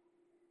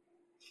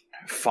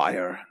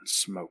fire and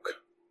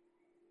smoke.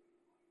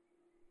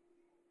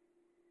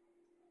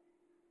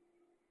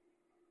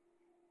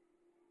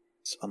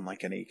 It's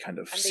unlike any kind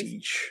of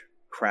siege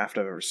craft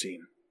I've ever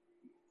seen.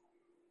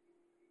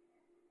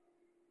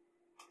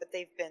 But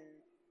they've been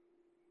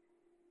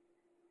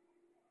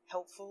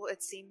helpful,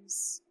 it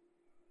seems.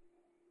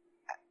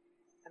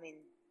 I mean,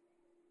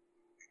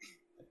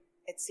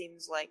 it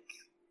seems like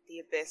the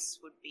Abyss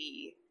would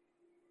be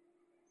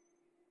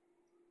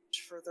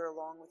much further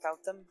along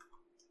without them.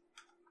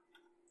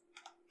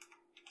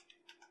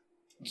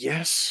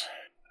 Yes.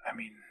 I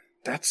mean,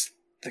 that's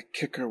the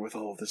kicker with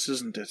all of this,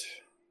 isn't it?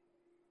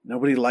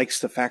 Nobody likes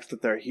the fact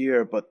that they're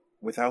here, but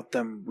without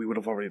them, we would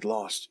have already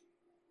lost.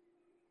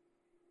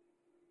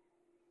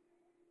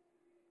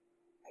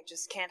 I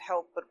just can't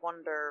help but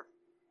wonder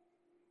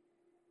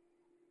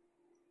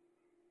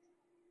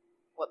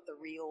what the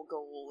real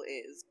goal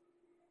is.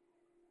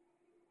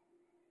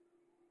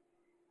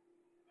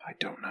 I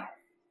don't know.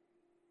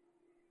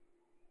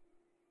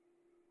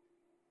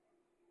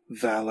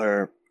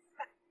 Valor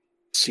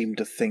seemed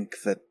to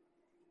think that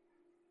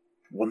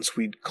once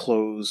we'd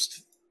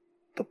closed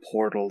the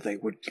portal, they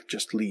would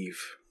just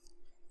leave.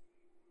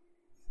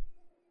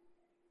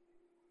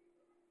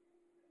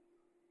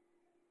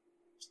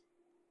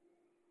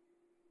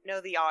 I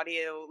know the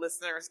audio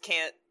listeners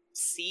can't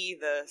see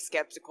the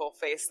skeptical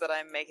face that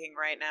I'm making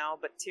right now,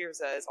 but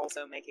Tirza is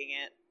also making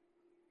it.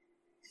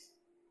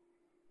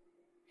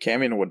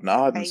 Camion would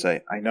nod and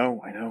say, I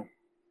know.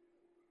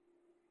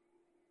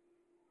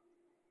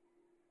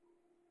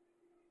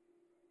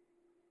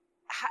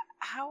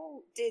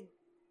 How did...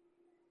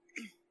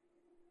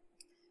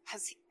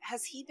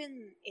 Has he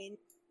been in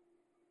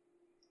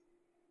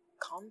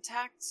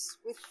contact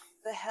with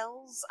the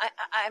Hells?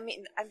 I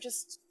mean, I'm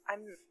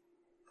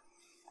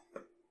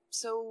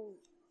so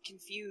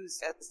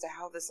confused as to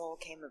how this all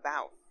came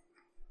about.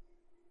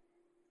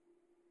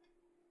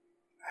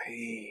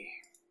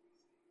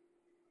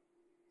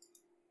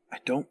 I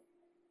don't...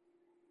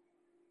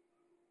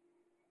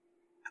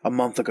 A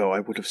month ago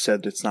I would have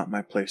said it's not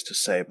my place to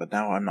say, but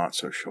now I'm not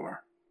so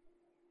sure.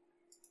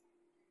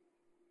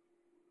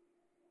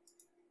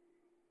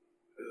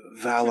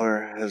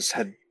 Valor has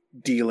had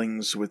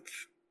dealings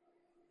with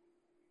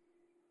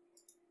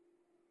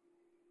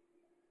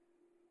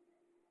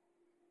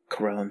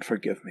Corellin,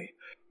 forgive me,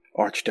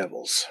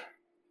 archdevils.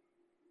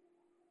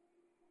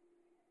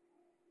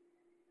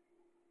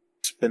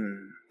 It's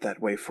been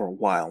that way for a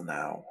while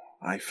now.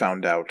 I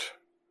found out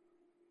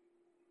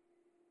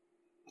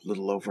a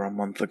little over a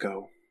month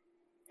ago.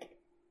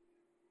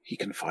 He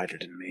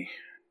confided in me.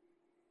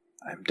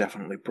 I'm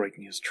definitely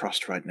breaking his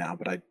trust right now,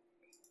 but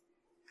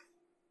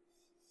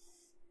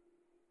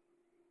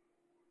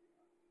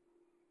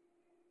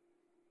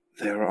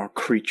there are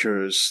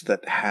creatures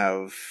that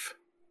have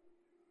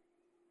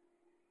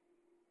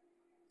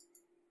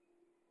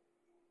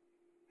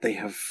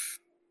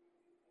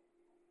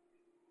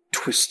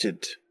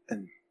twisted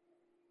and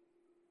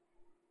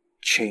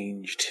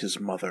changed his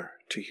mother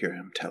to hear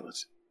him tell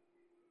it.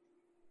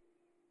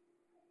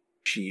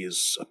 She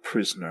is a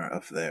prisoner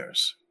of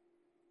theirs,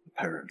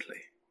 apparently.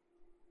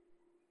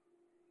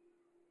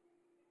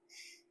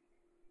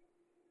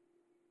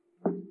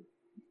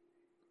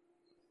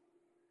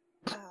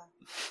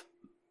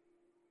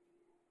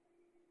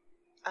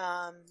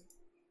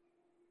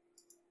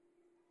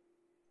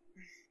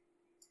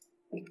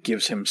 It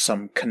gives him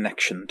some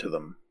connection to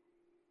them.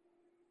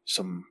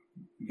 Some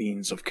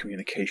means of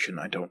communication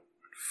I don't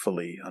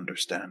fully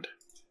understand.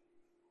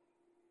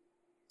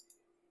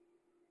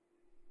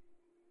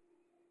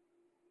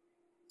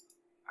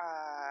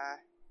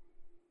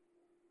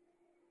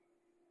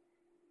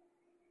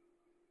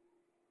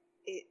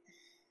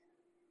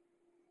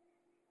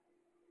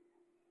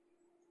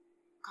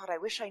 God, I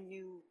wish I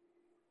knew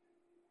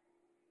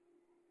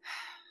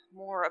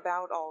more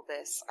about all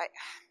this.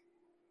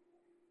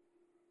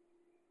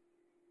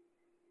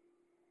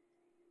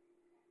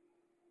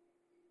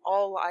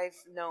 All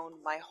I've known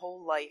my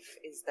whole life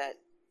is that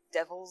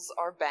devils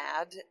are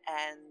bad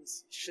and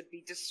should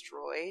be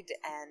destroyed,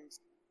 and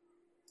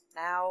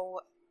now...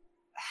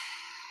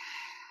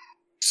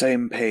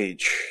 Same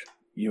page,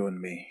 you and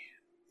me.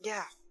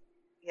 Yeah.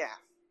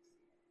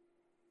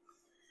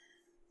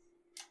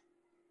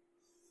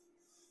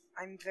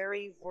 I'm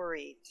very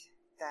worried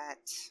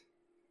that...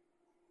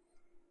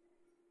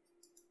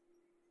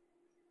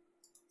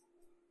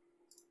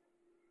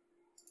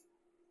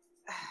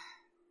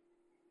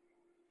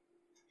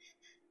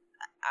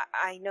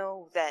 I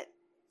know that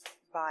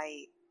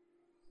by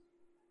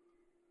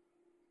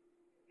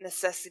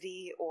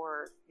necessity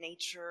or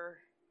nature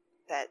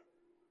that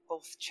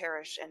both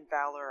Cherish and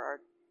Valor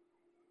are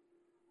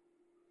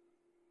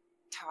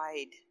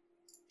tied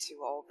to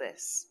all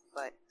this,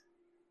 but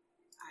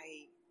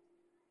I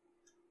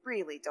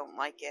really don't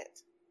like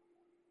it.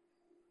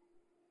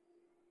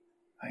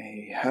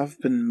 I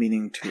have been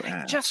meaning to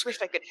ask. I just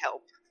wish I could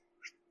help.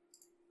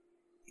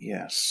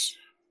 Yes.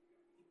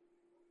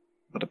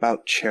 But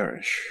about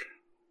Cherish.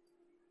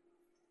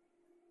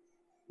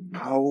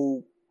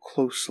 How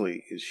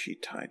closely is she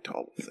tied to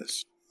all of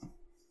this?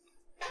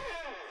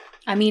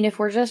 I mean, if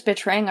we're just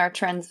betraying our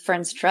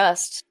friend's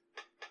trust,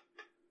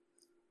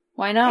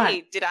 why not?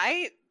 Hey, did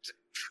I...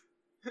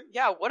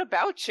 Yeah, what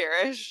about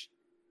Cherish?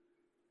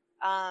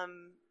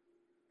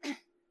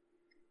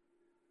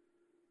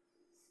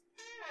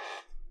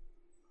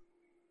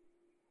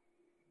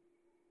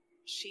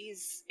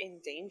 She's in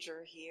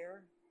danger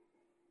here.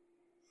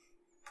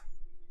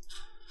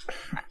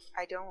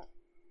 I don't...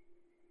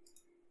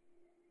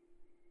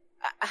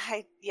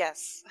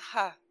 yes.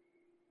 Huh.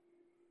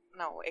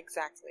 No,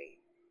 exactly.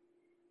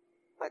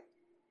 But...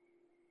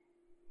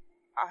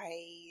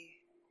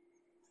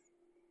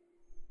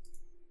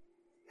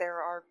 There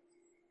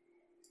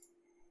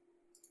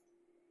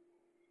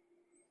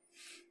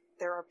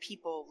are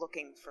people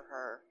looking for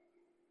her.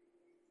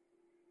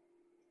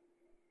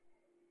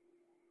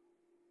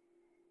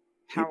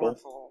 People?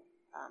 Powerful,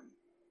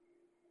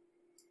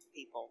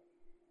 people.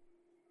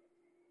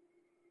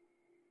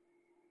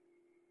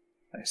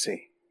 I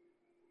see.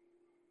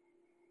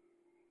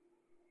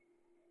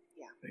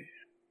 Yeah.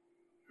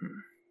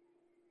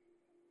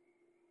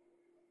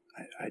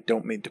 I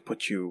don't mean to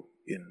put you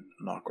in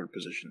an awkward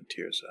position,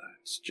 Tirza.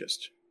 It's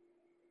just...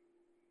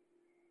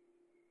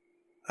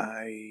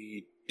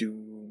 I do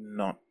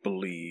not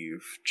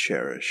believe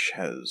Cherish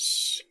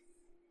has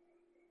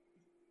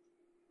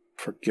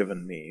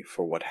forgiven me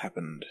for what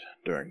happened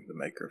during the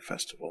Maker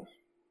Festival.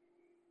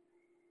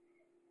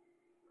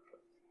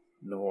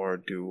 Nor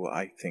do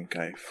I think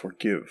I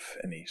forgive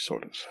any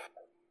sort of...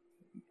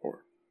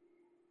 or...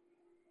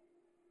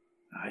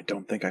 I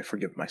don't think I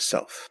forgive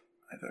myself,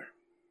 either.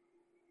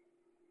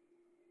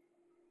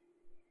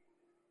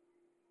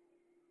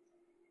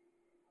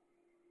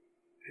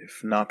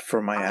 If not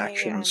for my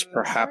actions,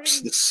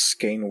 perhaps the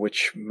Skane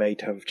Witch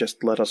might have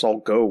just let us all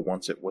go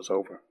once it was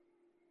over.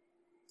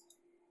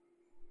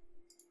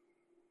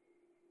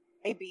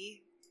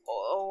 Maybe.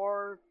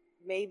 Or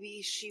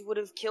maybe she would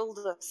have killed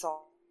us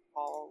all.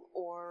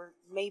 Or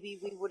maybe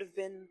we would have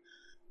been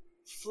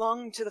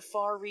flung to the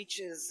far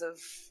reaches of...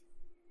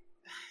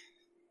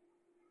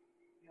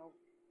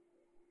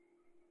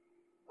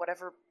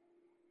 whatever...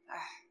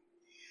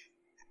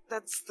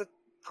 That's the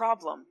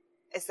problem,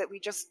 is that we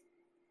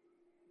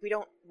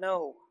don't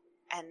know,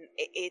 and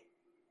it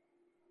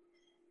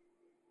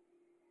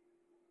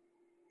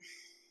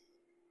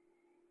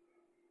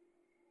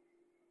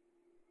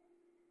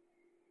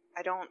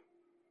I don't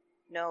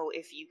know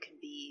if you can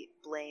be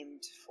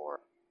blamed for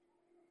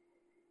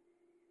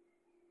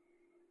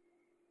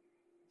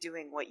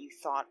doing what you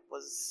thought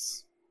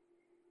was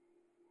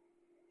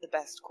the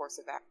best course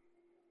of action.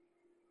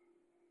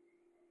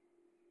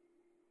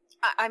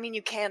 I mean,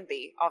 you can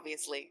be,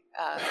 obviously,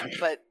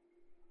 but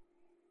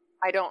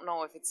I don't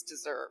know if it's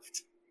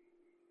deserved.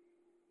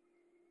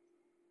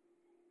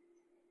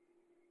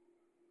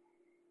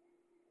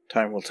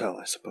 Time will tell,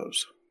 I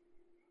suppose.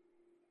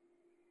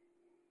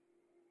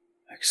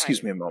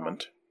 Excuse me a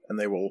moment. And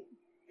they will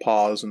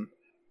pause and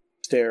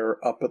stare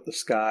up at the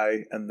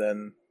sky, and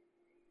then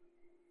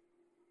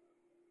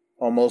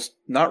almost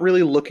not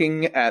really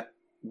looking at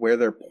where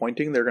they're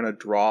pointing, they're going to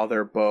draw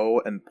their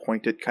bow and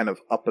point it kind of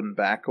up and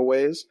back a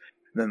ways,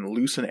 and then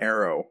loose an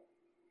arrow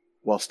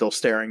while still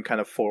staring kind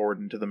of forward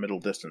into the middle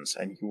distance,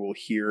 and you will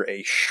hear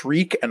a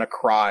shriek and a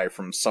cry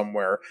from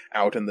somewhere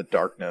out in the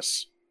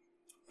darkness.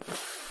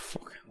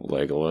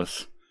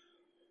 Legolas.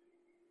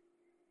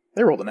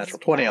 They rolled a natural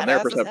 20 on their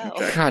Badass as perception hell.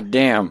 check. God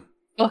damn.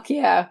 Fuck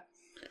yeah.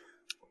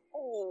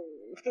 Oh.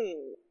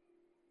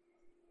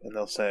 And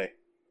they'll say,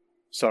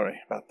 sorry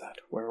about that.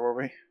 Where were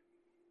we?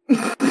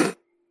 I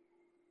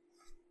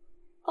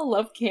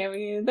love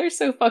Cammy. They're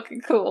so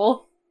fucking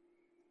cool.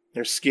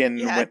 Their skin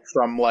Yeah. went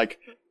from, like,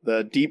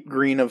 the deep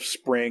green of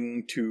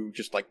spring to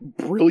just, like,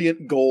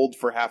 brilliant gold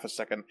for half a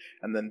second,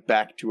 and then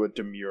back to a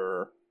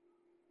demure,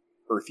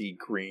 earthy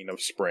green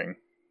of spring.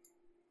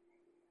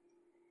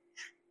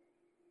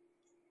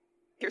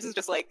 Yours is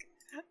just like,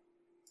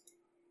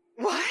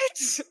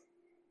 what?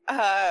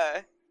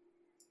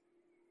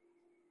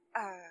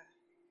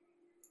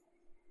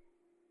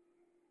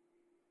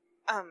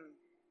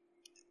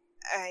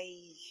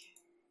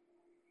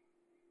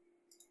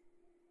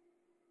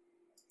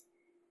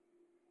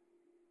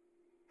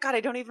 God, I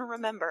don't even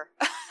remember.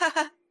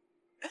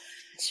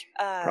 It's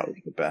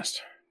probably the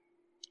best.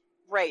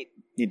 Right.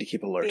 Need to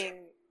keep alert.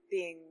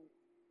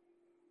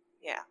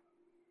 Yeah.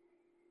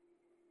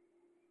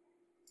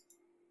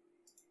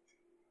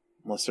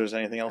 Unless there's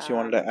anything else you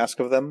wanted to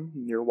ask of them,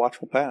 your watch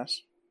will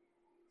pass.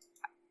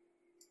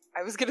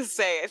 I was gonna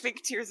say, I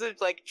think Tirza,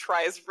 like,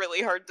 tries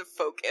really hard to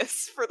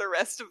focus for the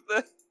rest of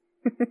the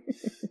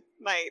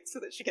night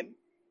so that she can...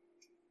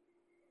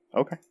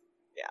 Okay.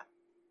 Yeah.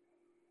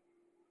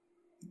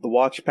 The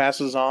watch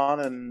passes on,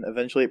 and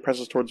eventually it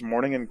presses towards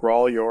morning, and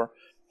Grawl, you're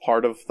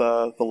part of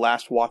the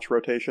last watch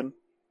rotation.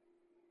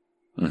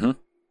 Mm-hmm.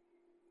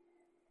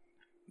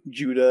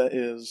 Judah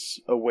is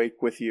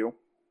awake with you,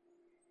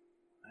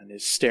 and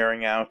is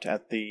staring out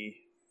at the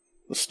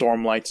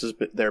storm lights as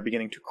they're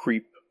beginning to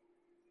creep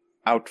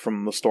out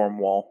from the storm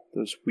wall.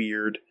 Those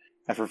weird,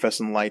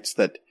 effervescent lights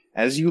that,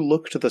 as you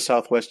look to the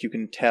southwest, you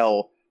can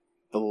tell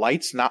the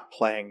light's not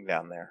playing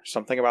down there.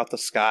 Something about the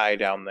sky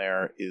down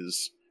there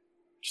is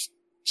just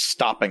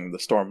stopping the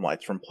storm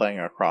lights from playing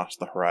across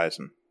the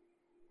horizon.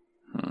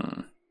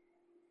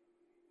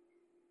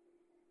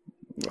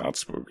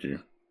 That's spooky.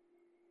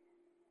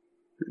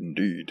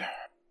 Indeed.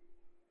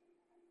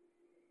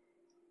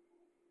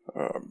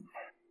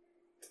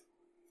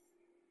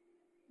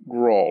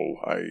 Grawl,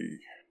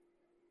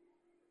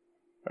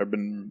 I've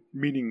been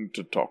meaning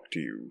to talk to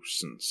you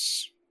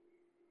since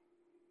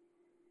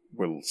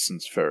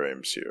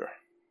Fair-Aim's here.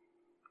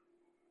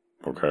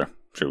 Okay,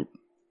 shoot.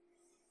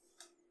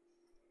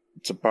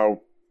 It's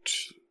about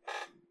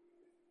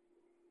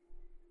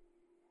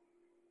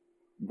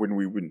when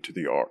we went to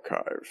the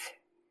archive.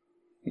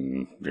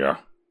 Yeah.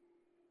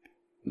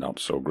 Not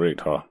so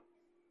great, huh?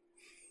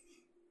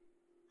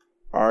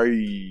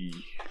 I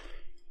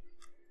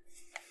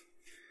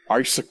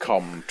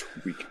succumbed to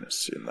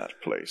weakness in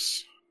that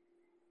place.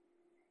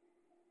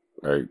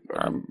 I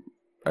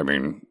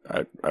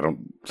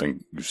don't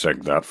think you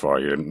sank that far.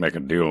 You didn't make a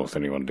deal with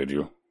anyone, did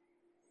you?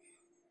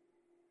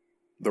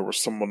 There was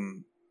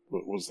someone...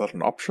 Was that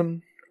an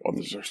option? Or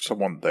was there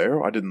someone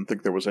there? I didn't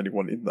think there was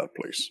anyone in that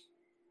place.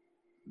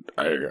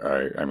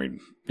 I mean,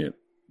 yeah,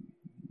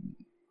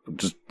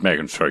 just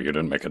making sure you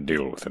didn't make a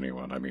deal with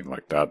anyone. I mean,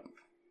 like that.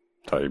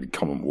 That's how you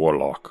become a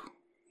warlock.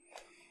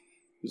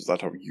 Is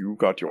that how you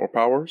got your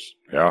powers?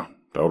 Yeah,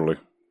 totally.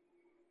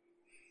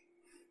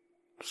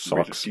 You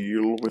made a Sucks.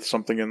 deal with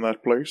something in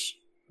that place?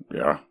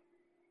 Yeah.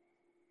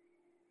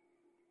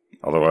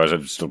 Otherwise,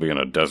 I'd still be in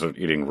a desert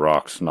eating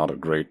rocks. Not a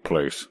great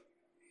place.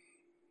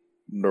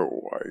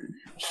 No, I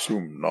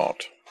assume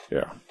not.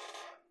 Yeah.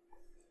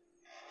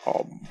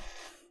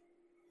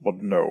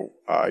 But no,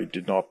 I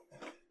did not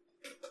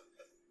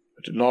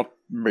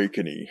make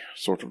any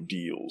sort of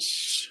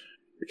deals,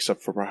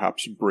 except for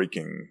perhaps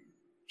breaking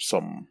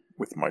some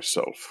with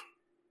myself.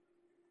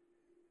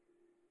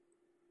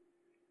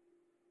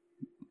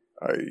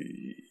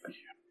 I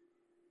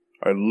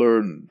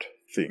learned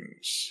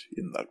things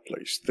in that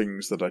place,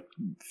 things that I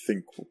didn't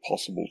think were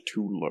possible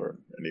to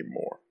learn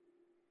anymore.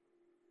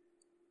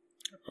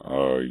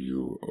 Are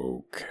you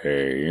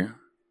okay?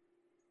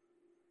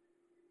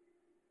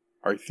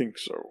 I think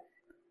so.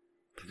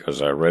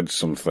 Because I read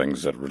some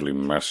things that really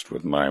messed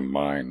with my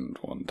mind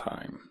one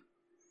time.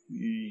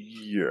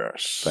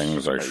 Yes.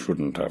 Things I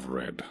shouldn't have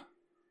read.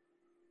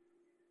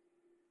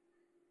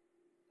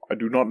 I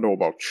do not know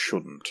about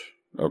shouldn't.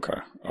 Okay,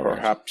 alright.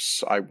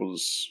 Perhaps I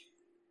was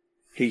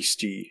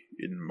hasty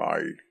in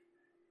my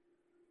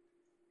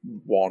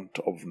want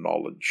of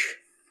knowledge.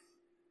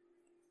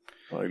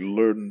 I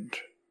learned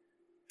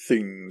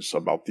things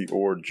about the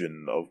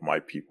origin of my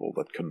people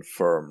that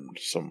confirmed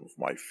some of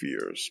my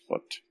fears,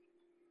 but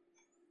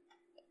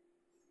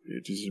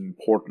it is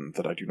important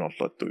that I do not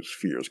let those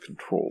fears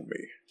control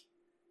me.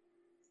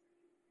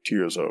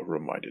 Tirza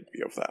reminded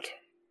me of that.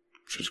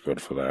 She's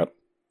good for that.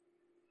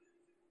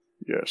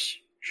 Yes,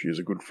 she is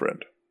a good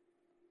friend.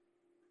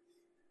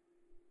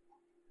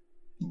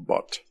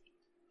 But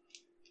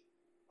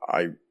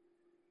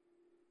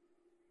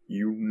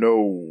you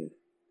know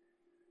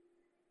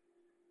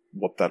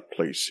what that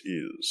place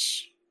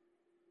is.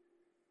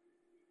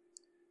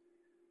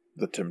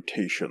 The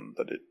temptation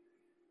that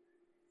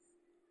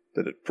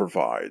it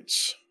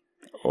provides.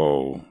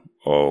 Oh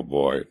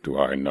boy, do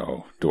I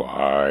know. Do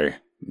I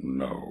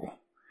know.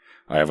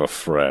 I have a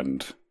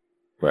friend.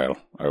 Well,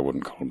 I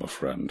wouldn't call him a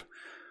friend.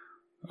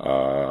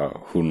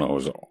 Who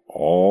knows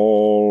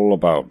all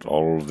about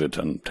all of the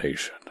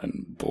temptation,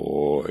 and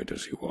boy,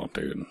 does he want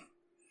in.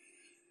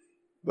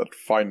 That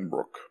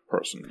Feinbrook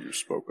person you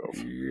spoke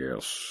of.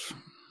 Yes.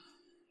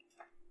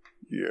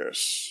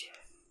 Yes.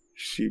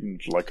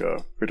 Seemed like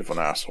a bit of an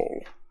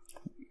asshole.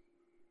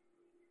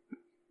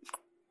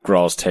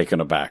 Grawl's taken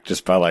aback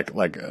just by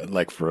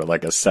like for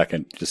a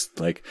second, just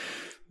like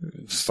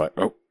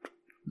oh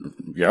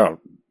yeah,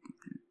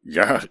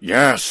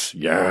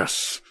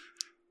 yes.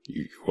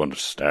 You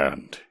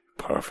understand.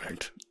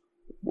 Perfect.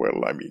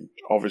 Well, I mean,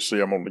 obviously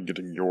I'm only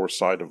getting your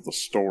side of the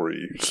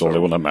story. It's the only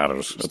one that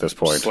matters at this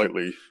point.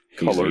 Slightly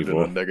colored in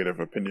a negative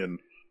opinion.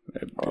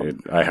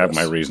 I have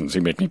my reasons. He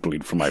made me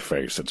bleed from my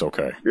face. It's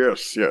okay.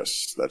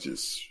 Yes, that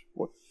is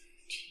what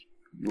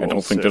you I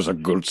don't think said. there's a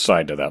good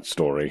side to that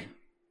story.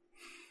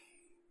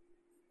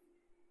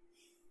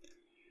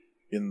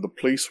 In the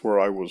place where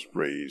I was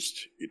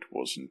raised, it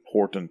was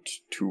important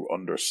to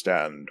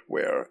understand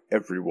where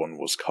everyone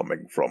was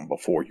coming from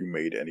before you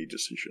made any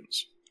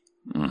decisions.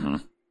 Mm-hmm.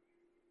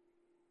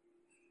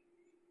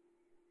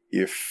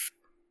 If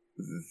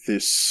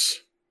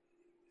this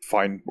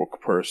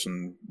Feinbrook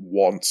person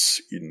wants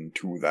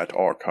into that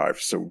archive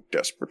so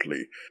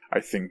desperately, I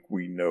think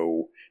we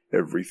know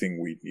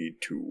everything we need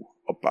to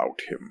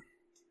about him.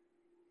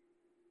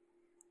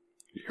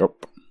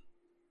 Yep.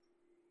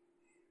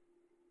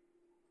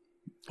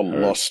 A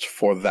lust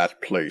for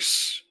that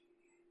place,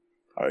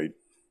 I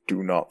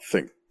do not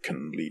think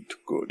can lead to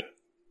good.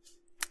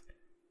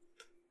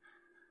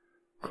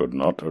 Could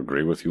not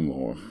agree with you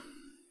more.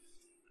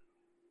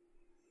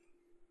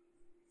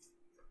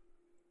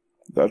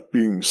 That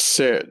being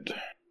said,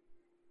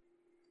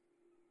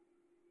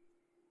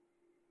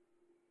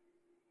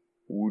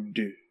 would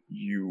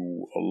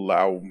you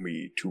allow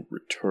me to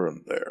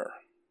return there?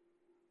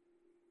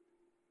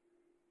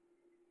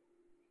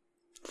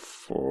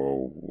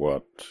 For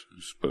what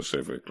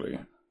specifically?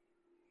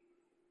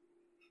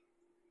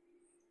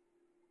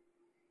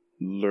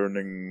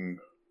 Learning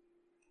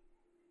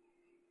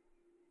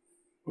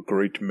a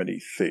great many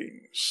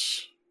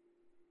things.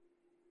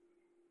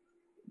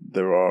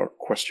 There are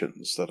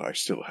questions that I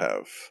still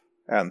have,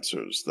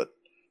 answers that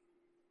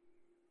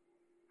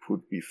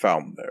would be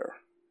found there.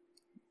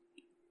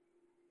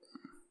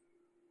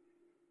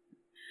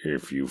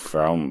 If you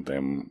found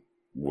them,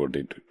 would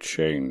it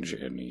change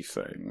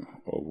anything?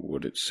 Or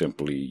would it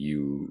simply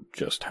you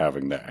just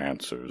having the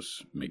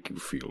answers make you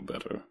feel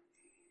better?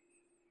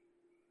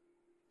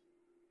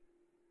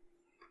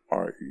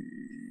 I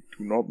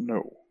do not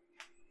know.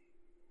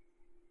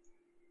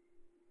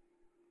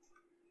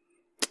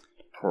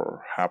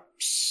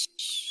 Perhaps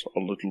a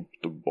little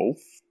bit of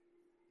both?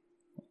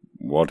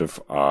 What if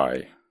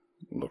I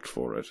looked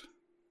for it?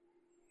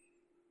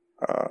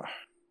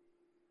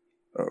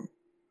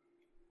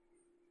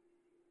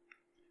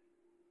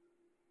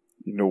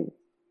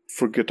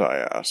 Forget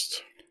I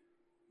asked.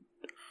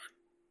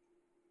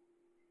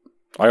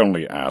 I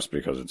only asked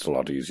because it's a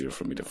lot easier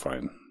for me to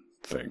find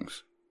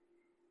things.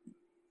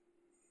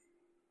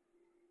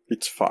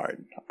 It's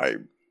fine.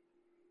 It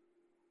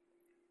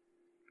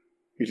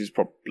is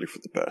probably for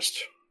the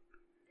best.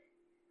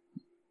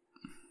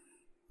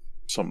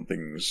 Some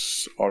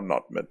things are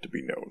not meant to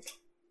be known.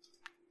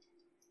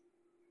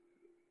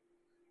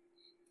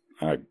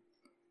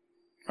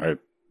 I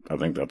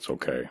think that's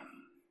okay.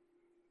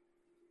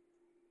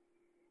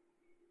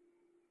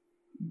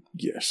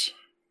 Yes.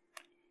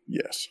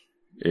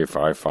 If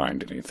I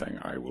find anything,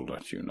 I will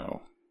let you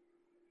know.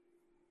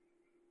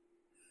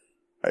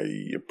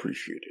 I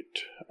appreciate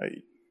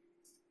it.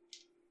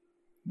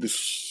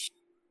 This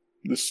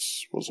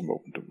was a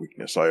moment of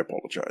weakness. I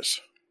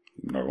apologize.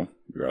 No,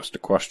 you asked a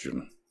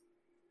question.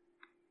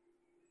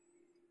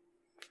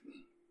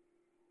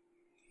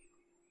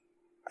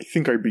 I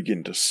think I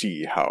begin to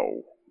see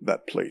how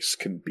that place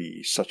can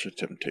be such a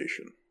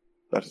temptation.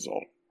 That is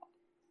all.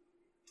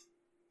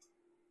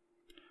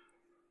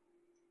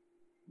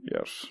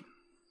 Yes.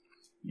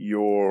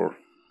 Your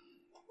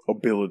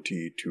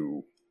ability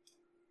to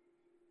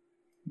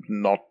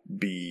not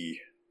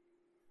be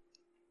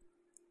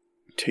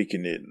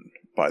taken in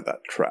by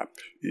that trap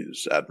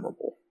is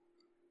admirable.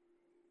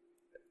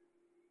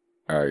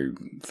 I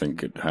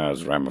think it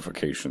has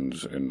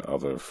ramifications in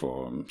other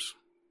forms.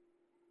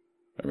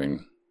 I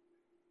mean,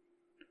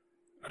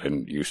 I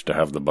didn't used to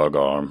have the bug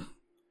arm,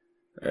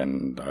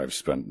 and I've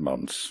spent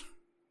months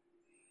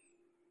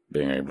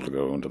being able to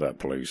go into that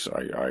place.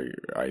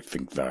 I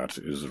think that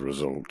is the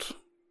result.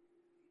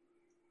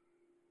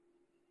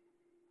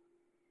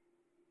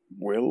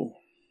 Well,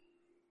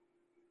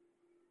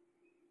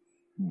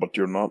 but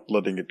you're not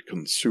letting it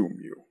consume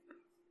you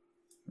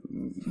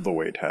the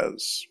way it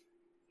has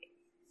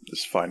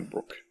this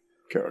Finebrook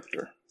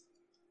character.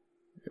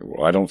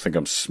 Well, I don't think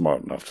I'm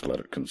smart enough to let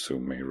it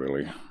consume me,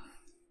 really.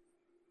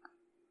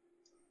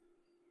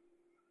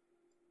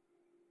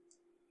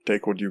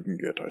 Take what you can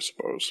get, I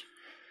suppose.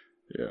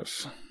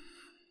 Yes.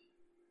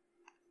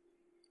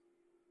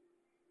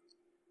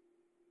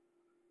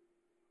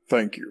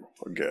 Thank you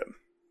again.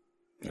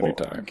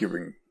 Anytime. For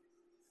giving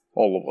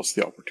all of us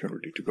the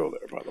opportunity to go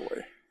there, by the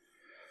way.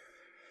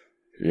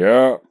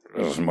 Yeah,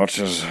 as much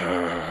as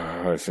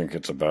I think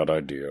it's a bad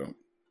idea.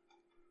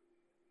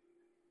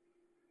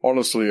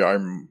 Honestly,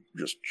 I'm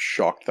just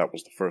shocked that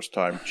was the first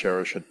time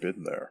Cherish had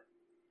been there.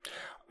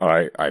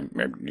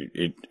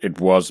 It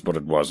was, but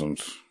it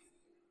wasn't.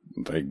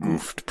 They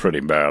goofed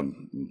pretty bad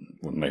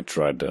when they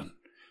tried to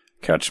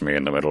catch me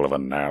in the middle of a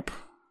nap.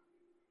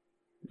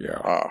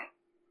 Yeah.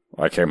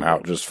 I came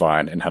out just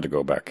fine and had to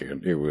go back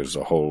in. It was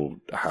a whole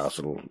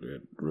hassle.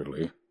 It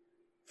really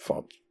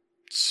fought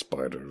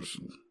spiders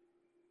and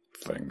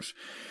things.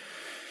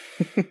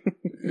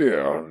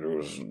 Yeah, it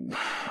was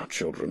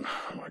children.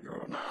 Oh my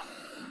god.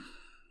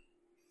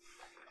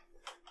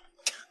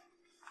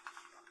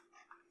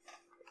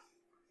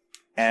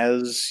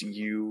 As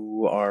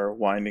you are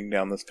winding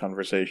down this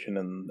conversation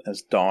and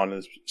as dawn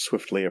is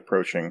swiftly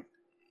approaching,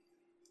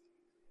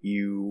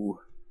 you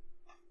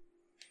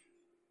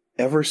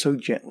ever so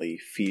gently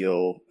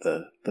feel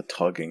the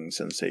tugging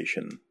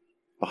sensation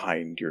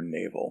behind your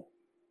navel.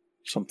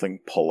 Something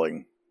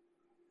pulling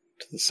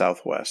to the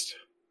southwest.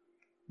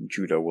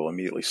 Judo will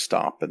immediately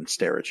stop and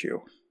stare at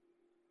you,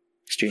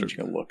 exchanging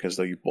a look as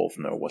though you both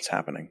know what's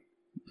happening.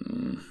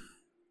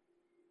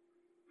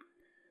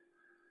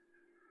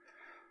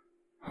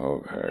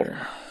 Okay.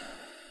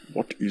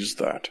 What is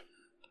that?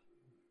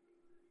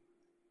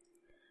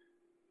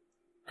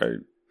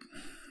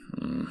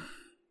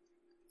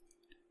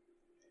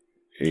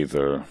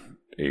 Either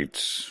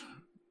it's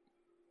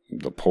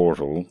the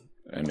portal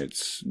and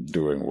it's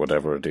doing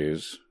whatever it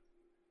is,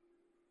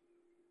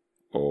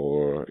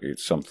 or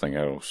it's something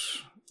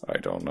else. I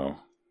don't know.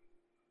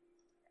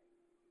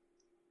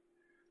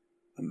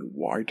 And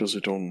why does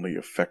it only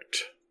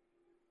affect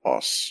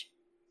us,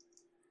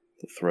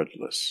 the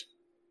Threadless?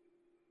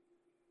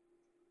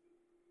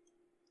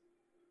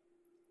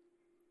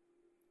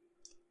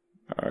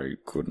 I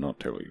could not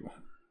tell you.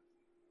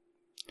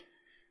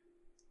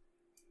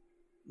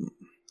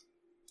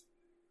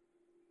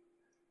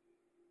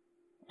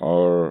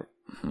 Or,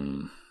 I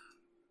was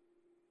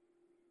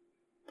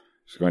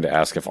going to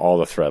ask if all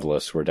the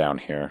Threadless were down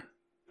here,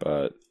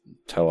 but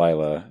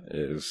Talila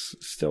is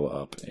still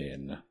up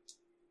in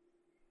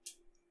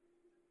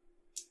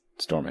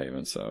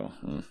Stormhaven, so...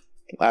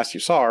 Last you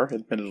saw her,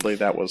 admittedly,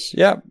 that was...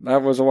 Yeah,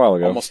 that was a while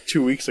ago. Almost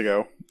 2 weeks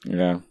ago.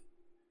 Yeah.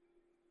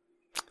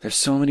 There's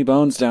so many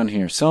bones down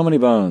here. So many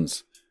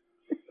bones.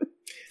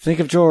 Think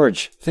of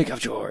George.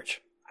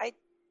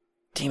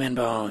 Demon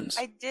bones.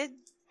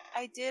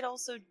 I did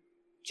also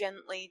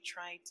gently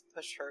try to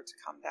push her to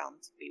come down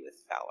to be with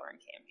Fowler and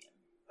Camion,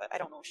 but I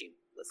don't know if she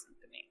listened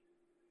to me.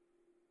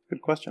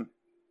 Good question.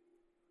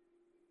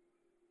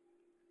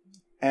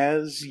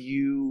 As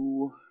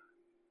you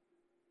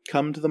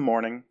come to the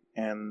morning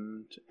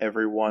and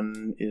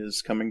everyone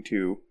is coming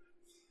to,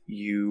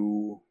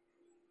 you...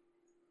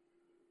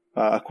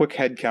 a quick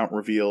head count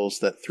reveals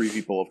that 3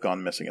 people have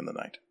gone missing in the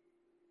night.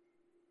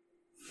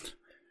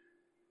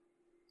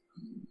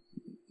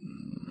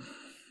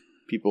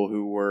 People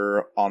who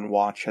were on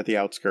watch at the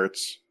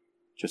outskirts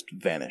just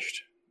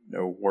vanished.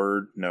 No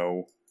word,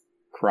 no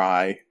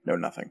cry, no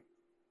nothing.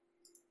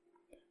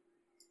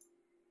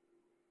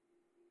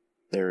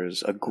 There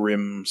is a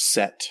grim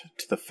set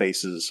to the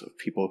faces of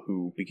people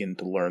who begin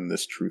to learn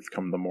this truth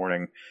come the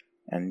morning,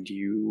 and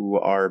you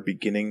are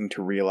beginning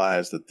to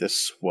realize that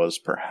this was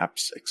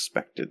perhaps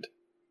expected.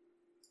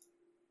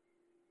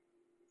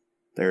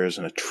 There is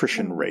an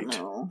attrition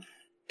rate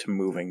to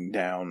moving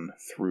down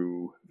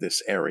through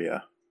this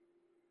area.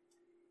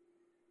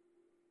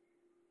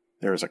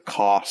 There is a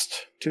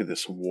cost to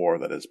this war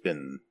that has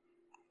been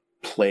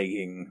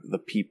plaguing the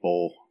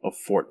people of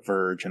Fort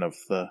Verge and of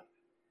the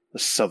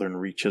southern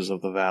reaches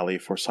of the valley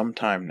for some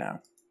time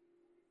now.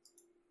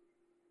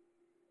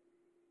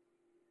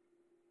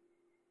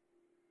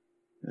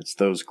 It's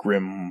those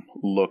grim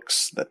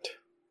looks that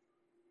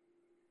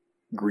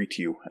greet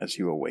you as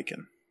you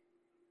awaken.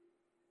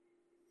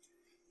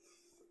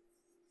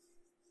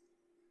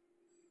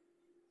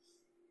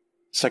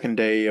 Second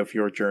day of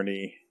your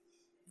journey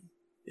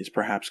is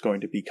perhaps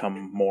going to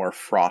become more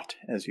fraught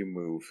as you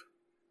move.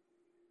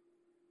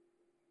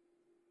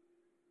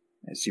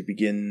 As you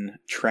begin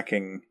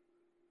trekking,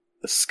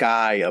 the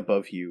sky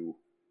above you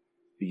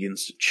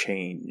begins to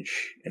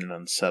change in an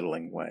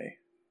unsettling way.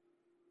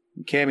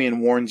 Camion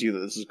warns you that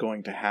this is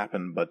going to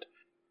happen, but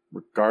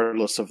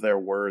regardless of their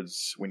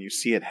words, when you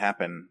see it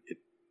happen, it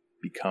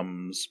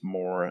becomes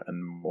more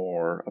and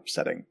more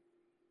upsetting.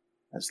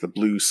 As the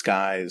blue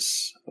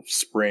skies of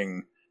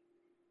spring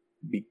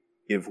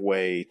give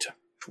way to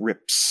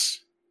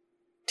rips,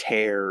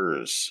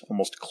 tears,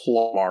 almost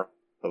claw marks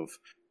of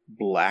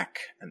black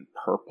and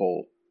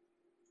purple,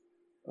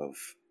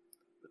 of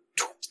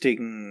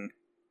twisting,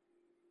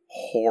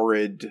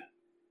 horrid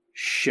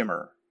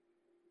shimmer,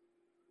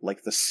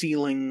 like the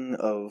ceiling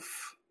of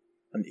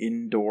an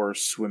indoor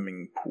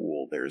swimming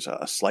pool. There's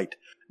a slight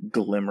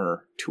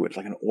glimmer to it,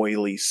 like an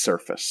oily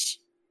surface.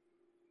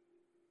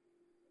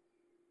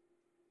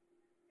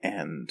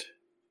 And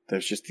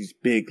there's just these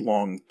big,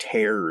 long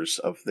tears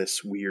of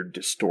this weird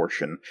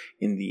distortion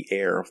in the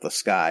air of the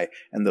sky,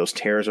 and those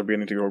tears are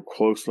beginning to go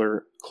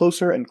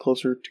closer and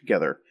closer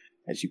together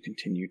as you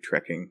continue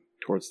trekking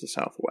towards the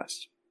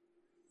southwest.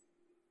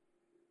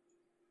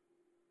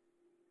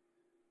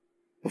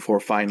 Before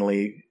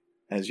finally,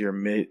 as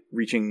you're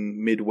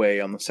reaching midway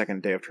on the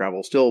second day of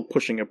travel, still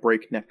pushing a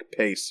breakneck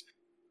pace,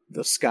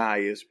 the sky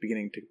is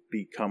beginning to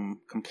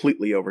become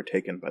completely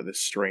overtaken by this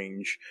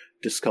strange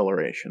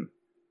discoloration.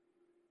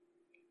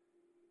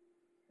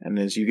 And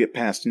as you get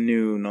past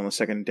noon on the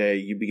second day,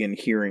 you begin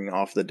hearing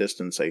off the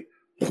distance a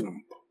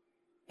thump,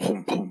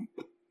 thump, thump,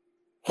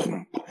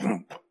 thump,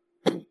 thump.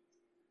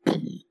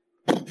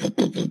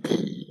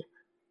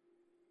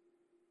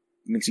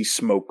 You can see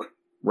smoke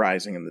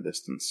rising in the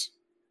distance.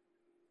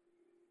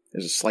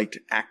 There's a slight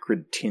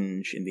acrid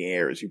tinge in the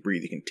air as you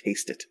breathe. You can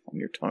taste it on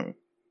your tongue.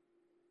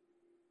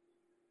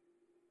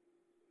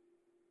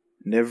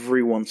 And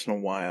every once in a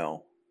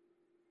while,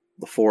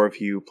 the four of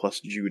you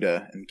plus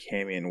Judah and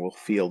Camion will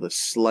feel this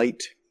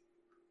slight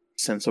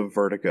sense of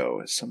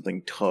vertigo as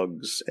something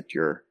tugs at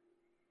your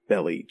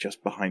belly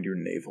just behind your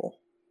navel.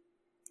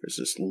 There's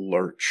this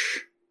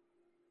lurch,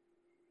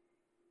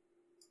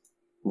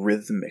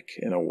 rhythmic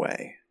in a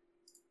way,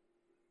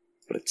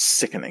 but it's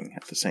sickening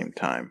at the same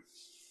time.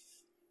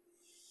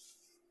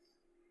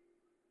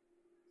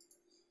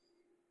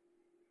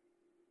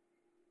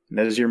 And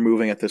as you're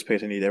moving at this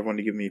pace, I need everyone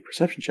to give me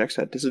perception checks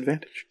at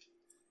disadvantage.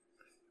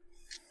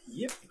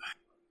 Yep.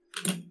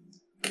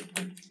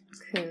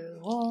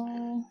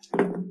 Cool.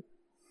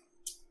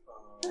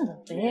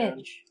 Oh,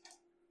 bitch.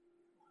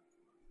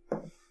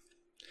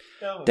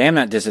 Oh. Damn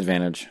that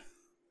disadvantage.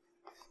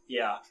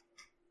 Yeah.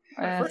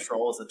 My first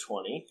roll is a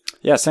 20.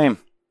 Yeah, same.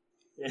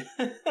 It's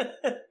okay.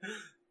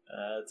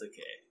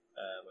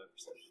 My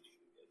perception.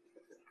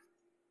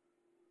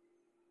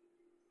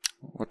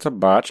 What's a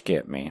botch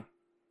get me?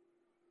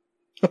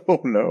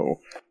 Oh no.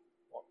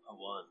 A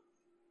 1.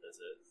 That's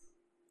it.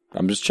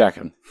 I'm just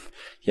checking.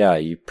 Yeah,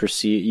 you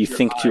Your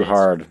think too eyes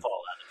hard.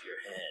 Fall out of your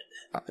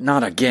head.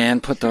 Not again.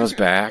 Put those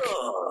back.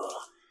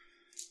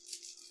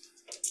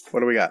 What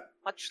do we got?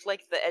 Much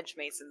like the Edge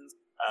Mason's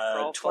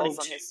 22, roll falls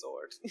on his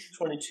sword.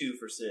 22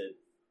 for Sid.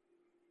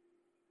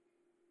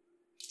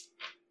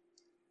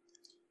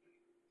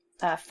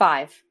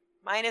 5.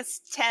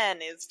 Minus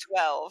 10 is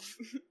 12.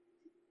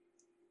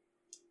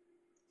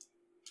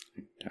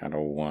 Got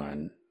a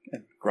 1.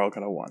 And Grell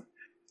got a 1.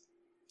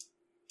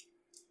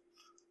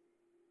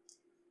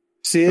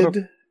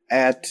 Sid,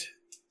 at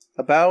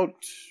about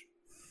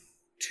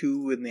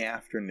 2 in the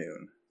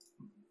afternoon,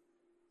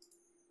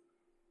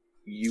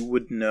 you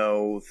would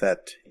know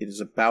that it is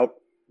about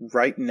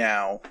right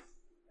now,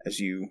 as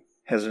you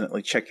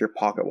hesitantly check your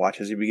pocket watch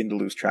as you begin to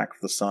lose track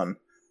of the sun,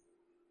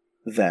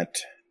 that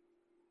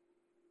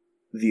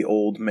the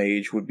old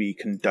mage would be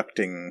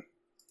conducting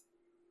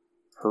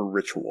her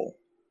ritual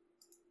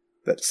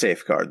that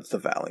safeguards the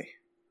valley.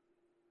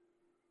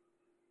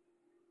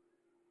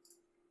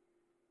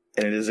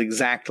 And it is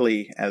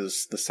exactly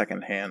as the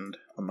second hand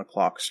on the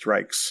clock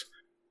strikes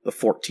the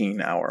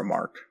 14-hour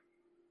mark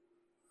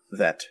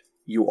that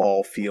you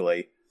all feel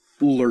a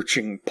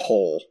lurching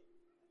pull.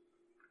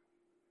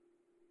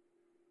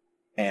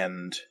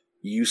 And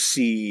you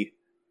see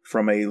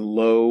from a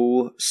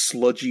low,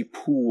 sludgy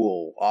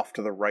pool off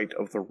to the right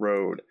of the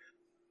road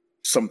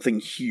something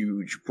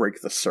huge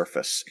break the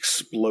surface,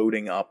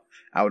 exploding up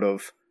out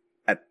of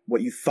at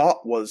what you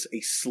thought was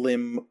a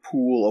slim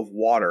pool of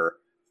water,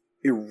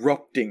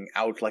 erupting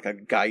out like a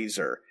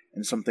geyser,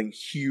 and something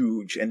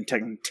huge and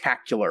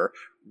tentacular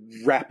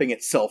wrapping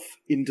itself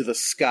into the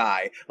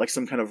sky like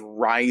some kind of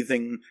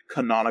writhing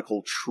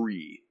canonical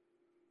tree.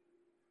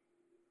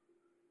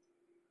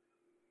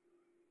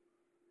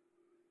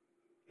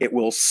 It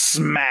will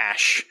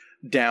smash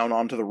down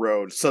onto the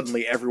road,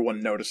 suddenly everyone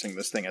noticing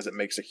this thing as it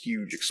makes a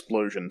huge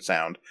explosion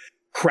sound,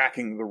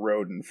 cracking the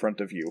road in front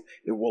of you.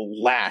 It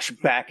will lash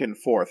back and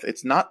forth.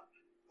 It's not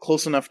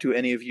close enough to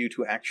any of you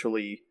to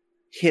actually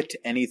hit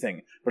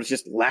anything, but it's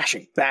just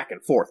lashing back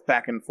and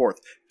forth,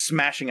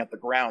 smashing at the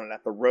ground and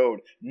at the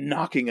road,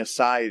 knocking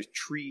aside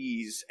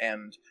trees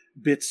and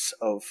bits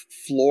of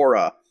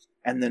flora,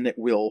 and then it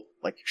will,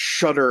 like,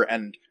 shudder,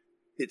 and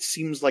it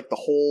seems like the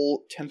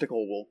whole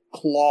tentacle will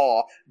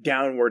claw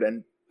downward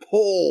and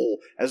pull,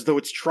 as though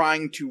it's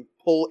trying to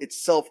pull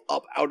itself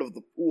up out of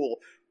the pool,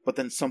 but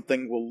then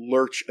something will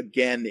lurch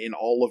again in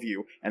all of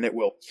you, and it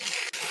will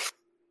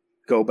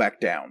go back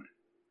down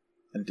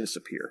and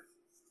disappear.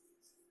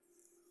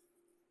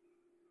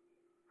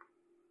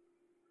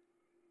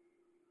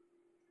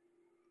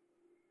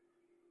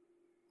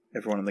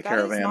 Everyone in the That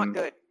is caravan not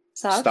good.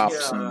 stops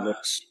Yeah. and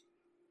looks.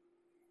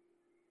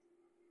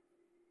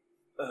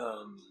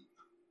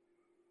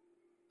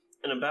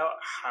 And about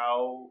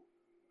how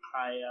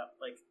high up,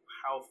 like,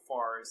 how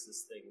far is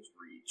this thing's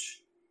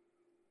reach?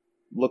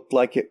 Looked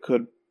like it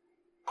could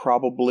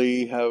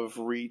probably have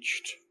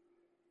reached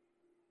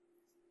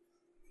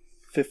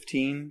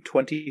 15,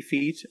 20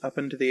 feet up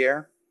into the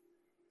air.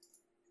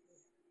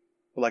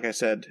 But like I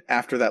said,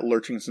 after that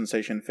lurching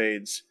sensation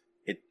fades,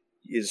 it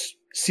is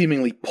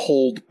seemingly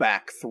pulled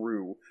back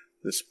through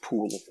this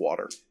pool of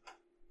water.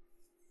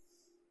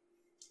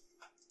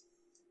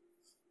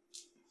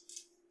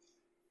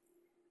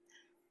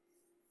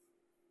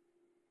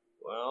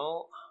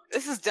 Well,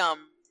 This is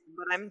dumb,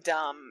 but I'm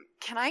dumb.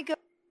 Can I go?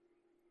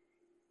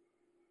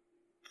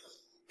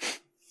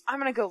 I'm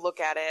gonna go look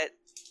at it.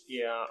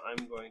 yeah,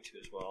 I'm going to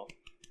as well.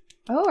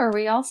 Oh, are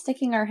we all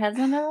sticking our heads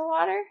under the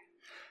water?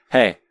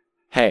 Hey.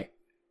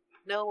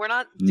 No, we're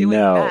not doing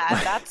No.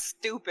 that. That's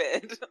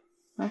stupid.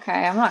 Okay,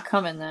 I'm not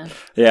coming then.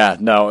 Yeah,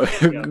 no.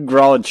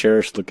 Grawl and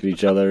Cherish look at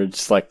each other,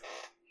 just like,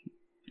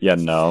 yeah,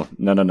 no,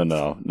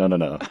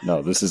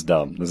 this is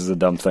dumb. This is a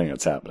dumb thing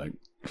that's happening.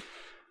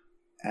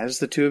 As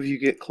the two of you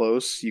get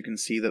close, you can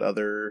see that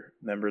other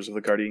members of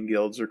the Guardian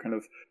Guilds are kind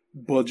of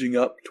budging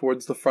up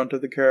towards the front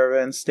of the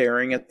caravan,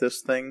 staring at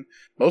this thing.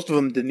 Most of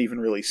them didn't even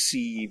really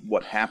see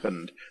what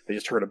happened. They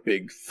just heard a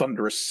big,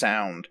 thunderous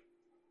sound.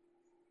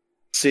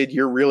 Sid,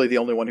 you're really the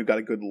only one who got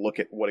a good look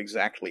at what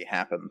exactly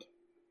happened.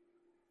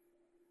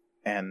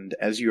 And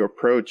as you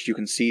approach, you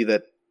can see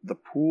that the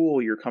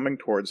pool you're coming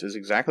towards is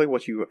exactly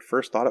what you at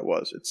first thought it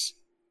was. It's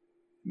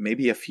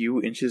maybe a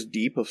few inches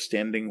deep of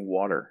standing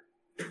water.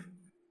 Okay,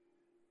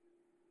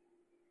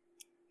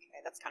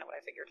 that's kind of what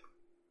I figured.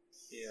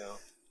 Yeah.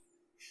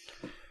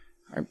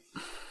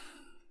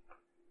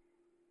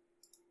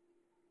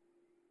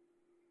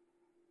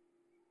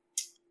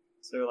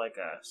 Is there like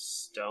a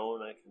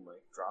stone I can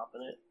like drop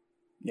in it?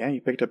 Yeah,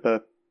 you picked up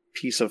a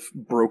piece of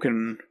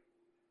broken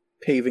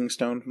paving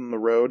stone from the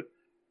road,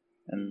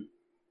 and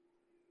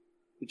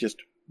it just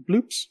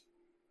bloops.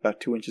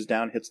 About 2 inches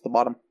down, hits the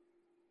bottom.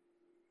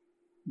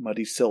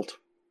 Muddy silt.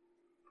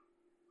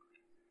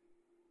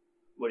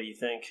 What do you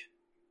think?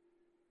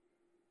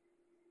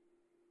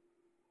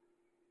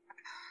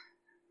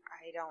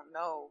 I don't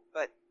know,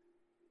 but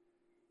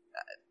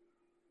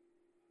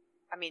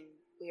I mean,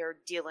 we are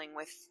dealing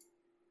with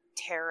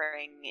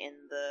tearing in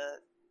the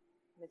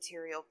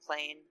material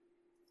plane.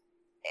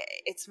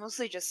 It's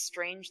mostly just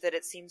strange that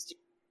it seems to.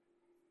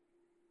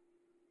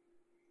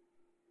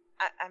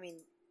 I mean,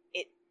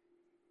 it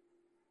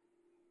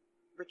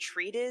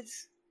retreated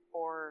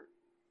or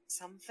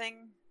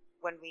something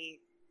when we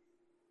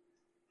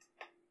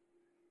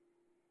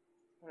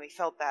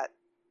felt that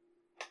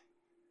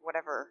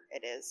whatever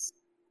it is.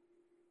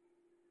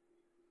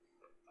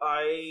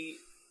 I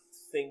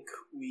think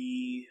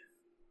we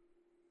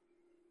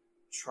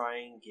try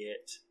and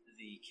get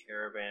the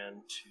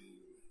caravan to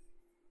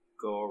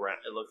go around.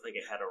 It looked like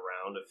it had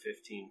around a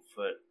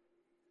 15-foot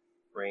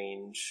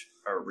range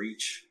or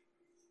reach.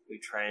 We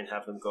try and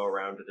have them go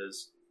around it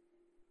as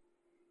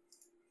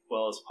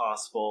well as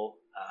possible.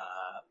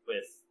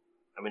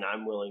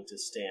 I'm willing to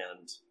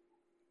stand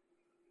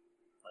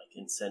like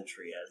in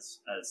sentry as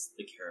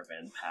the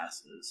caravan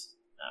passes,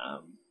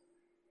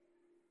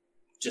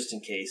 just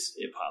in case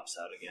it pops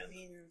out again. I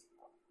mean,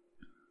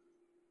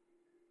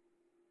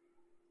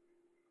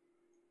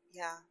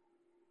 yeah,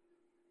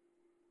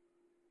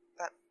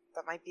 that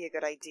might be a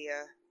good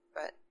idea,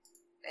 but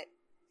it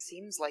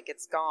seems like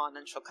it's gone,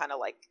 and she'll kind of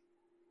like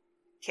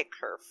kick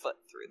her foot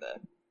through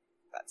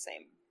that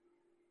same.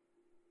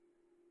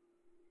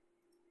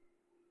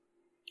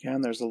 Yeah,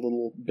 and there's a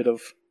little bit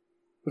of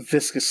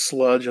viscous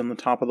sludge on the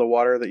top of the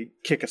water that you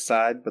kick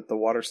aside, but the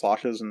water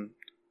sloshes and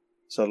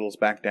settles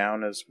back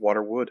down as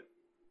water would.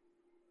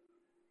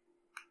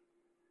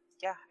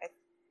 Yeah,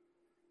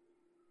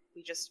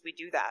 we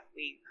do that.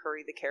 We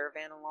hurry the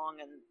caravan along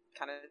and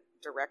kind of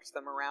direct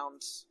them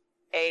around,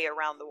 A,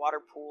 around the water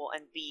pool,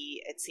 and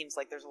B, it seems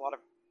like there's a lot of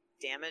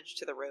damage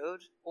to the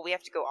road. Will we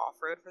have to go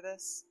off-road for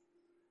this?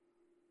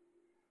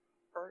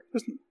 Or...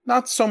 There's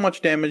not so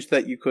much damage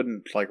that you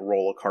couldn't, like,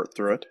 roll a cart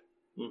through it.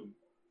 Mm-hmm.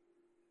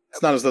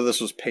 It's not as though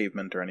this was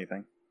pavement or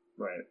anything.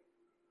 Right.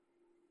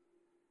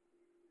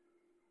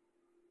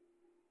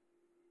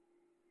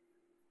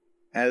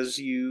 As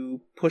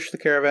you push the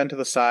caravan to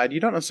the side, you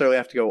don't necessarily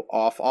have to go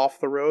off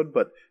the road,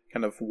 but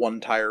kind of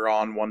one tire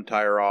on, one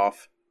tire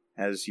off,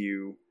 as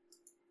you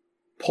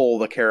pull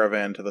the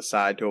caravan to the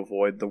side to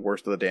avoid the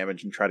worst of the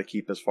damage and try to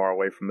keep as far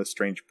away from this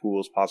strange pool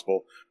as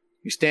possible.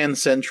 You stand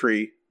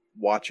sentry,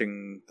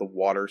 watching the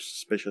water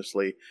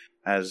suspiciously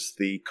as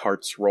the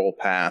carts roll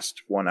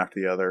past, one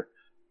after the other.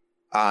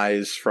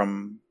 Eyes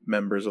from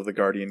members of the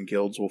Guardian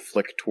Guilds will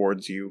flick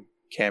towards you.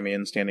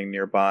 Camion standing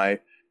nearby,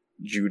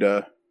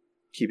 Judah,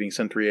 keeping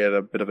sentry at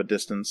a bit of a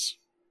distance.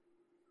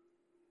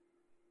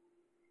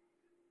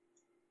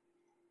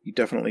 You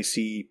definitely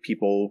see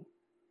people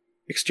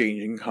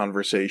exchanging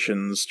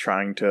conversations,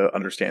 trying to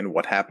understand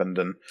what happened,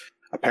 and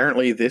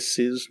apparently this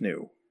is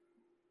new.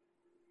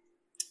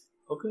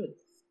 Oh, good.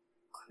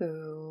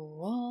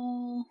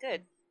 Cool.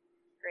 Good.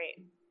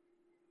 Great.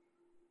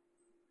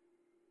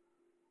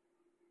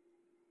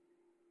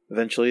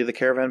 Eventually the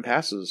caravan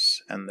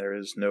passes, and there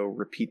is no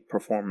repeat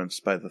performance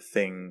by the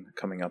thing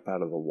coming up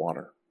out of the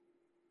water.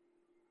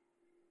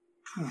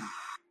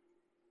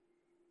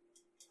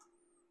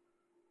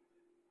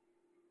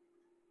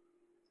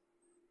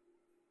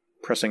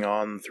 Pressing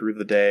on through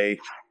the day,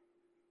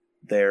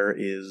 there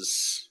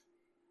is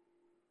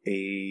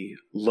a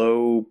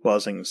low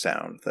buzzing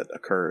sound that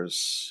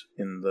occurs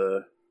in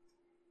the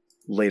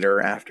later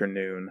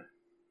afternoon,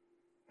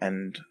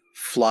 and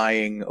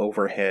flying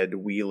overhead,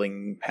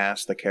 wheeling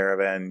past the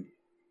caravan,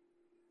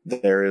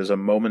 there is a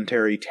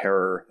momentary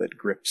terror that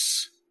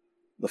grips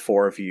the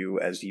four of you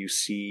as you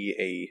see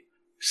a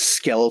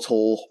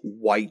skeletal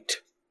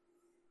white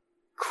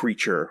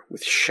creature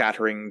with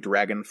shattering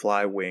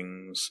dragonfly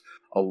wings,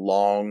 a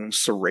long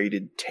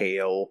serrated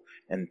tail,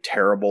 and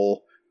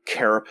terrible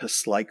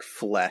carapace-like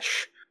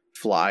flesh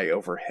fly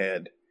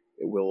overhead.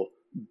 It will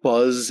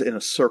buzz in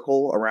a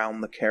circle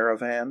around the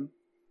caravan,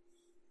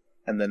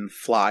 and then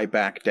fly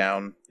back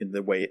down in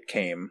the way it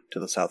came to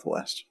the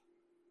southwest.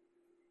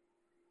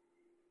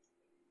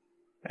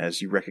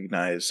 As you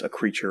recognize a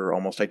creature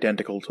almost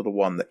identical to the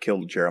one that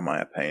killed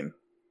Jeremiah Payne.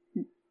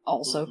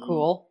 Also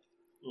cool.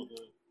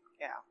 Mm-hmm.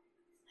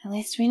 At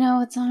least we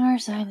know it's on our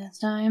side this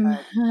time. We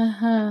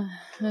are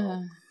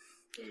open.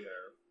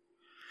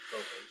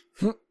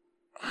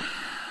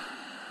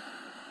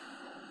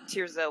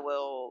 Tirza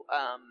will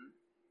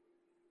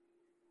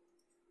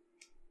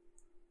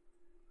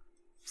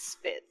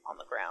spit on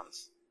the ground.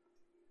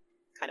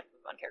 Kind of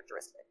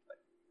uncharacteristic, but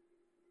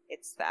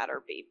it's that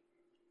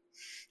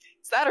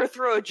or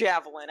throw a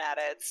javelin at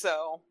it,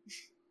 so...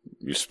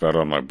 You spat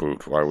on my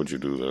boot. Why would you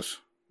do this?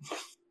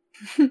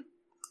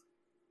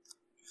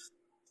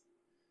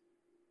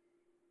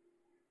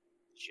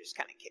 She just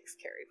kind of kicks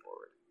Carrie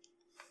forward.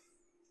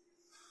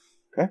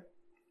 Okay.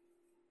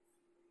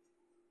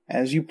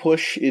 As you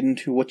push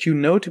into what you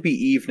know to be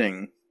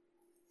evening,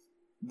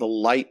 the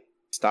light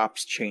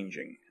stops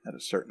changing at a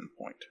certain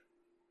point.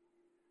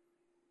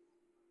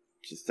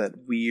 Just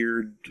that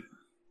weird,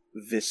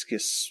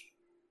 viscous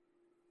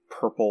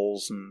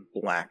purples and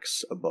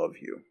blacks above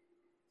you.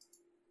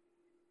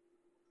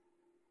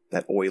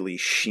 That oily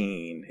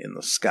sheen in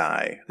the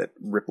sky that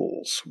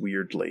ripples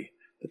weirdly,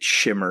 that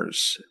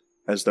shimmers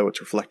as though it's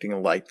reflecting a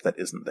light that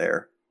isn't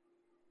there.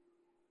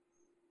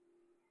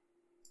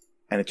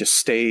 And it just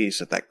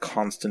stays at that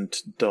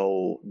constant,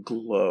 dull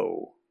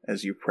glow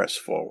as you press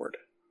forward.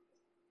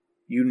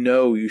 You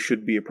know you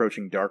should be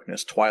approaching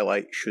darkness.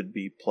 Twilight should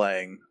be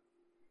playing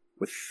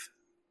with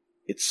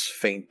its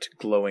faint,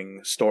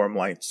 glowing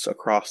stormlights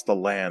across the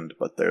land,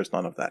 but there's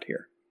none of that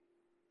here.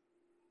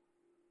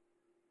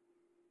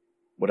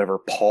 Whatever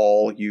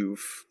pall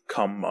you've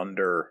come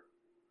under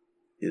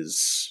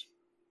is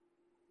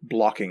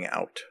blocking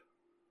out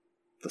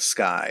the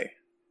sky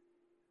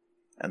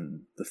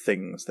and the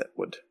things that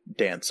would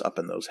dance up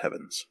in those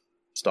heavens.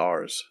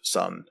 Stars,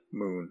 sun,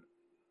 moon.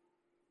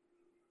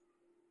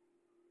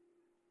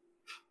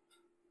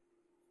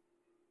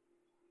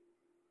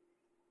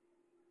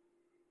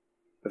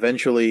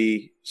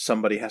 Eventually,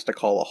 somebody has to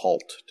call a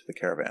halt to the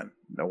caravan.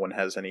 No one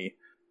has any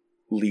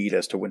lead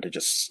as to when to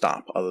just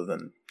stop, other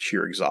than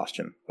sheer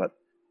exhaustion. But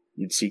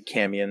you'd see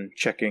Camion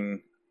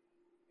checking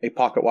a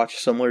pocket watch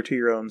similar to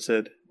your own,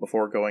 Sid,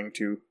 before going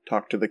to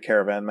talk to the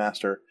caravan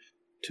master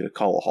to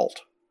call a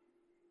halt.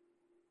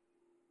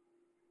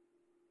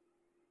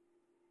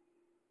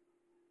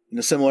 In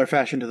a similar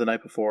fashion to the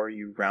night before,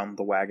 you round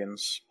the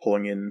wagons,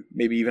 pulling in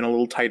maybe even a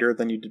little tighter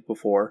than you did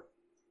before.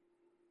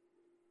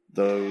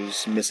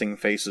 Those missing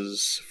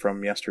faces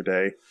from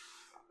yesterday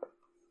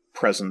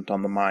present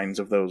on the minds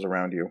of those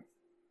around you.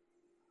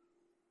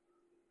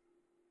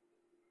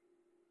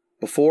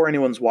 Before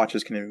anyone's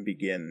watches can even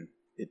begin,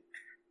 it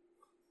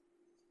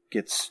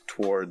gets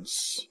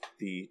towards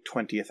the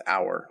 20th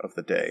hour of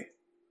the day.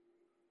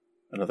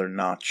 Another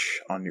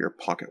notch on your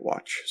pocket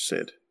watch,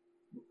 Sid.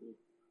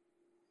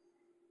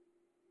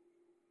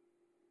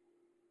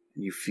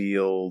 You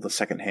feel the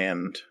second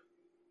hand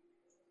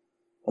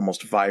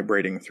almost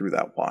vibrating through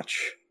that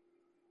watch.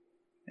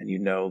 And you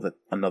know that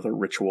another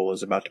ritual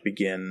is about to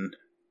begin.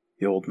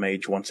 The old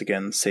mage once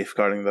again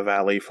safeguarding the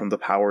valley from the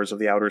powers of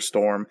the outer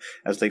storm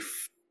as they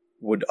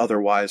would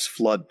otherwise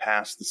flood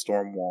past the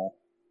storm wall.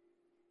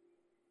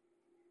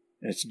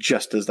 And it's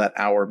just as that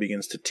hour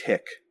begins to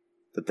tick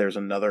that there's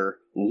another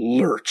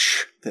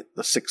lurch that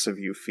the six of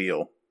you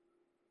feel.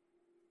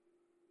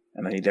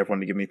 And I need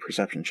everyone to give me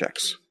perception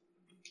checks.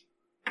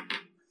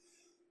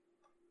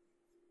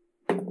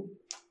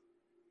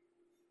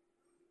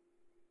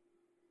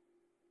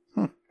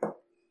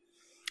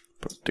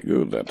 Pretty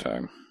good that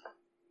time.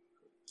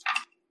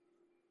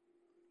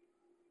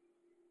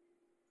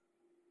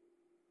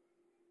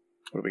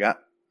 What do we got?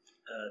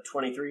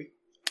 23.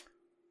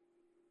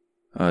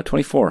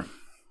 24.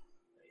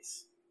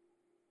 Nice.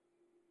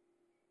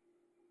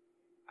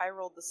 I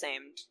rolled the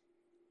same.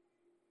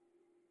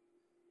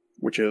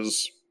 Which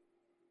is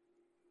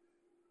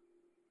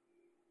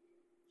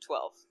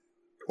 12.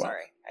 12.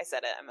 Sorry, I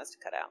said it. I must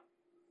have cut out.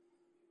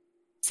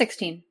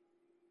 16.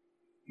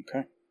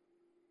 Okay.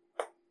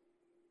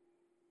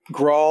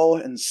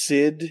 Grawl and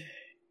Sid,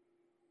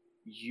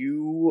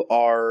 you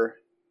are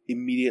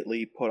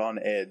immediately put on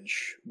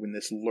edge when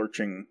this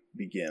lurching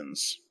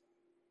begins.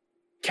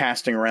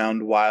 Casting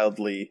around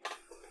wildly,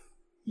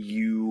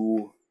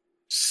 you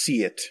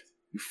see it,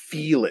 you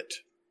feel it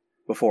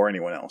before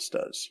anyone else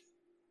does.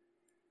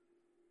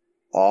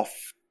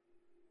 Off,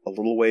 a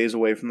little ways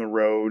away from the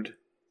road,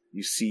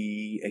 you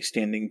see a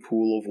standing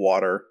pool of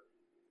water,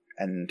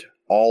 and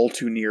all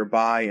too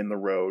nearby in the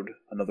road,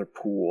 another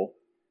pool.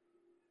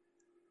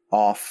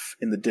 Off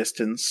in the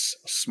distance,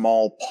 a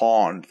small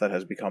pond that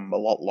has become a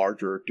lot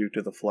larger due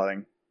to the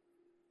flooding.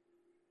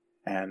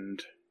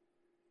 And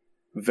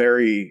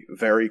very,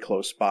 very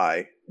close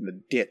by, in the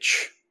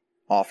ditch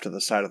off to the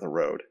side of the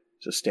road,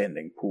 is a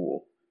standing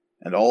pool.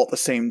 And all at the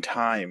same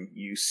time,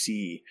 you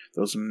see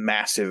those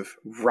massive,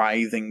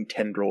 writhing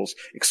tendrils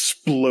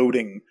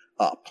exploding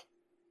up.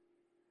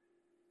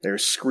 There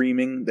is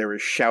screaming, there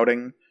is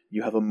shouting.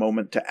 You have a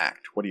moment to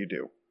act. What do you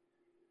do?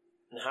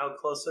 And how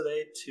close are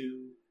they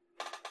to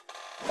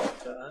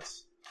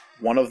us?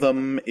 One of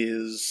them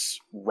is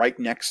right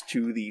next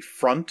to the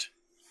front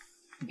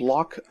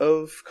block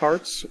of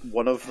carts.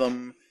 One of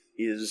them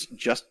is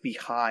just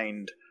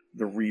behind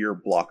the rear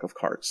block of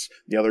carts.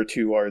 The other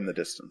two are in the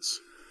distance.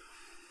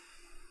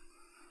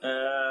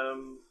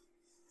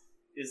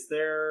 Is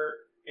there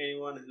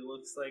anyone who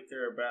looks like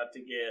they're about to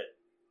get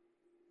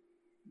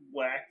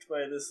whacked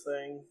by this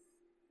thing?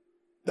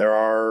 There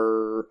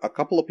are a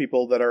couple of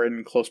people that are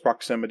in close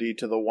proximity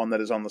to the one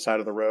that is on the side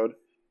of the road,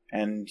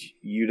 and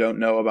you don't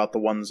know about the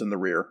ones in the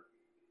rear.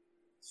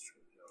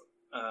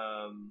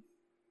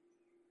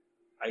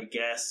 I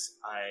guess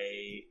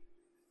I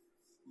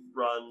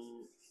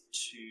run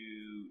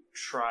to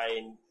try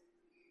and,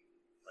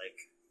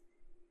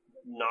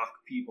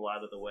 knock people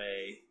out of the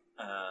way,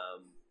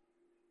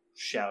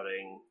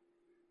 shouting.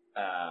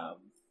 I'm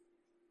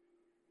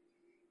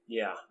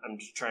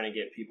just trying to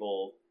get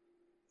people.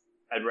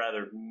 I'd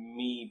rather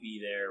me be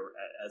there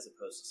as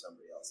opposed to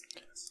somebody else, I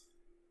guess.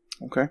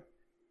 Okay.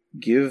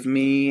 Give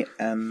me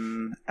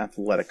an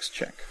athletics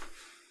check.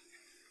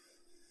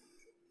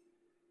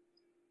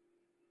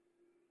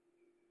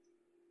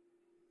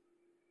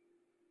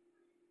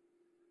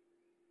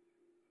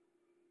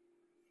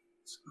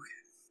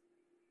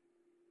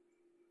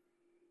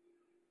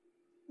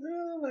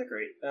 Not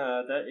great.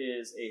 That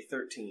is a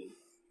 13.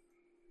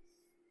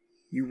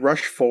 You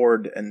rush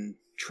forward and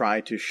try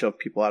to shove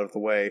people out of the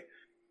way,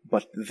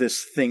 but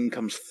this thing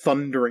comes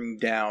thundering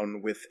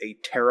down with a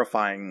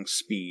terrifying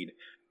speed.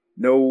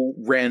 No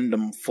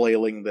random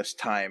flailing this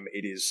time.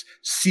 It is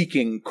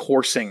seeking,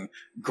 coursing,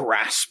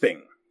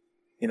 grasping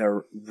in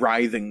a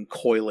writhing,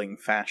 coiling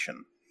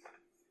fashion.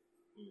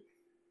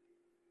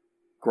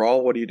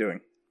 Grawl, what are you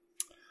doing?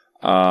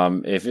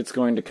 If it's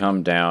going to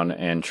come down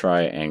and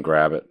try and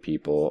grab at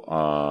people,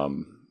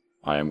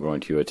 I am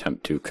going to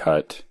attempt to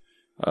cut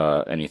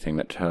anything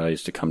that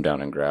tries to come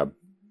down and grab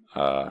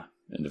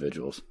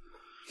individuals.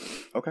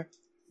 Okay.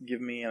 Give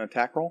me an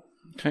attack roll.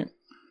 Okay.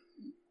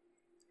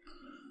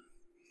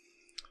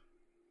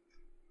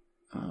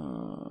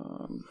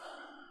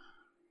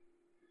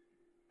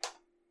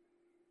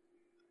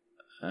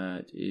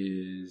 That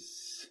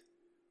is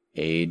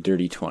a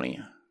dirty 20.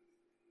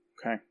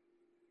 Okay.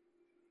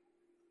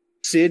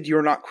 Sid,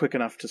 you're not quick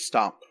enough to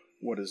stop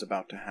what is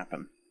about to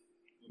happen.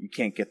 You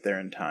can't get there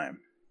in time.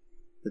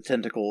 The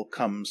tentacle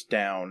comes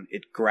down.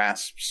 It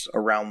grasps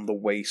around the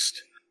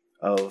waist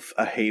of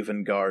a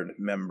Haven Guard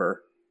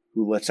member,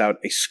 who lets out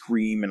a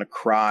scream and a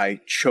cry,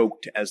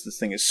 choked as this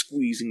thing is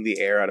squeezing the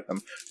air out of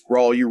him.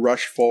 Grawl, you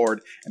rush forward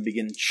and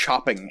begin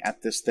chopping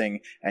at this thing,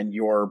 and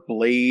your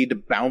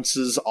blade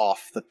bounces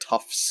off the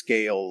tough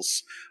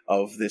scales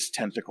of this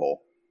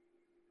tentacle,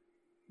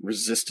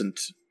 resistant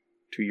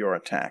to your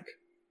attack.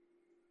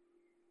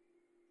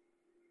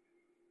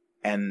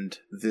 And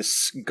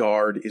this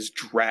guard is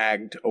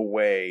dragged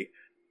away,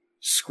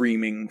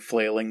 screaming,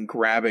 flailing,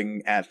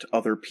 grabbing at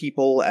other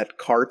people, at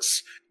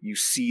carts. You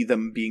see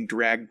them being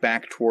dragged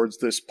back towards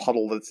this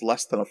puddle that's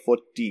less than a foot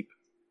deep.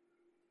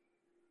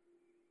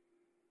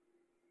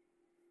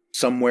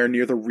 Somewhere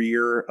near the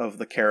rear of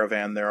the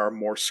caravan, there are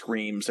more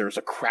screams. There's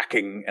a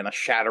cracking and a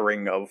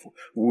shattering of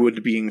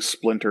wood being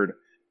splintered.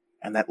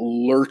 And that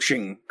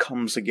lurching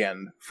comes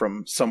again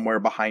from somewhere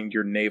behind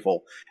your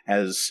navel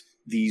as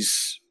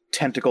these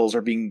tentacles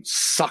are being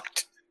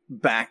sucked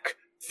back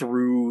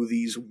through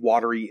these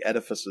watery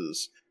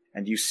edifices,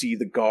 and you see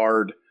the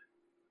guard,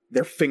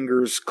 their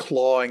fingers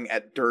clawing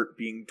at dirt,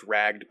 being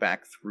dragged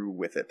back through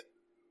with it.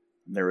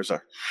 And there is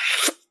a...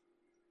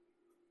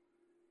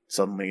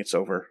 Suddenly it's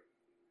over.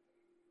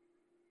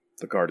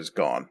 The guard is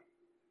gone.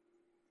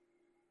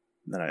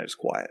 And then it is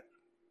quiet.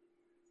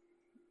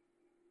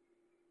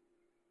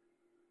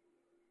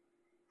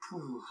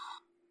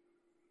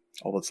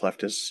 All that's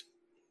left is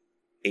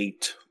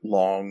 8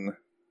 long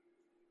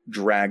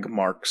drag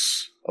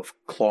marks of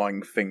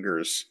clawing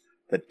fingers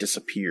that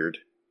disappeared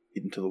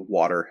into the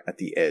water at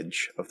the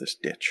edge of this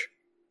ditch.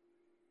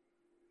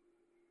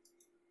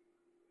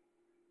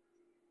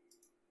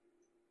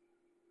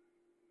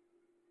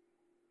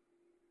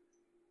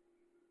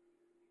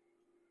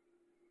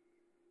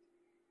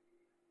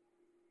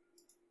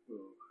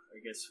 I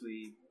guess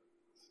we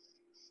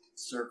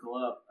circle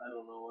up. I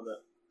don't know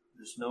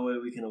there's no way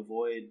we can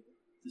avoid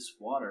this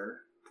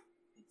water.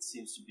 It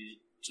seems to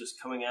be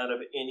just coming out of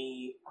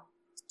any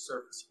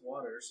surface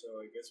water, so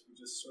I guess we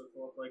just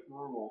circle up like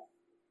normal.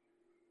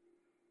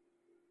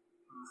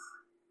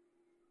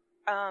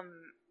 I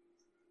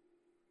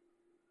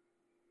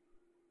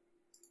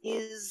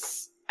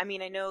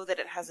know that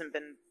it hasn't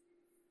been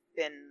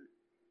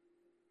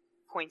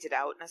pointed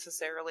out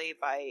necessarily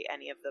by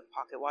any of the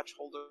pocket watch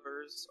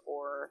holders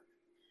or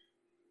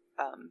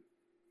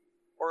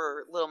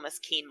Little Miss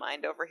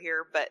Keenmind over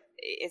here, but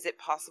is it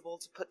possible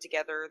to put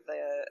together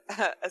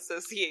the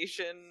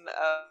association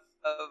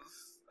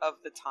of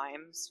the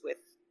times with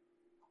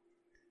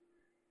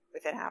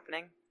it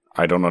happening?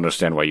 I don't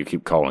understand why you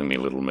keep calling me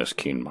Little Miss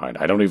Keenmind.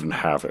 I don't even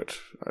have it.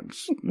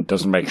 It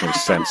doesn't make any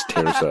sense,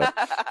 Tirza.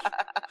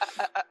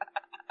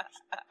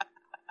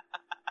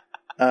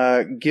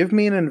 Give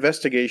me an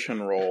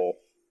investigation roll.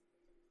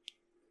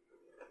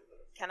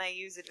 Can I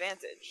use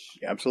advantage?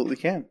 You absolutely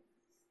can.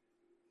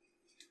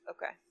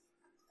 Okay.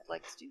 I'd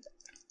like to do that.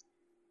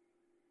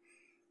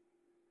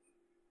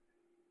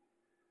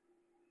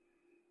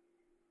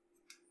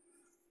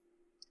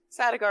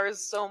 Sadagar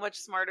is so much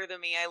smarter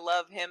than me. I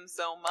love him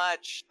so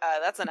much.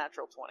 That's a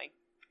natural 20.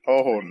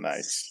 Oh,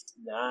 nice.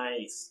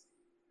 Nice.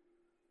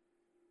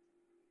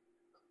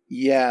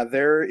 Yeah,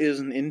 there is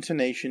an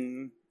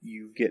intonation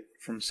you get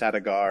from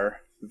Sadagar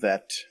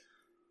that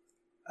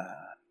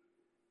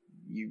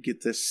you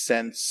get this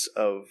sense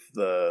of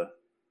the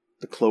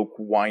cloak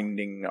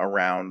winding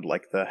around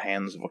like the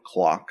hands of a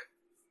clock,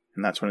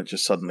 and that's when it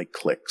just suddenly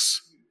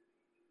clicks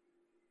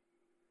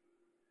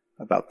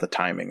about the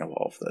timing of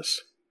all of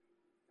this.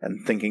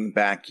 And thinking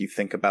back, you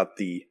think about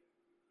the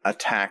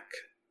attack,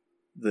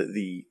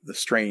 the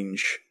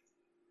strange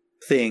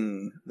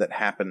thing that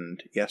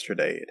happened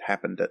yesterday. It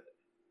happened at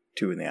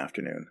 2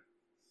 p.m.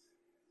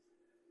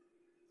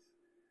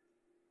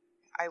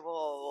 I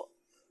will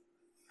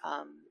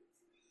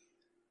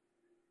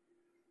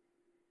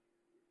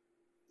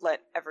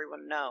let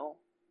everyone know,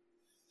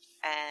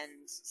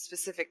 and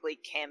specifically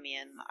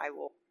Camion, I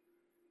will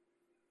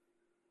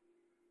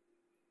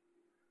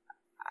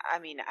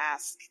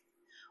ask,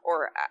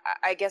 or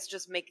I guess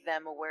just make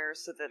them aware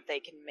so that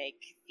they can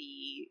make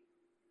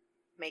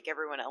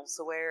everyone else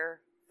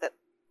aware that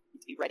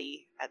to be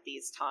ready at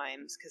these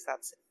times, because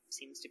that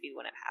seems to be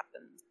when it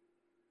happens.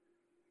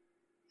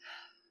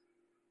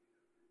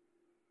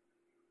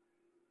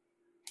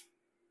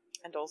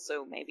 And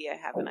also, maybe I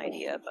have an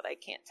idea, but I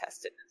can't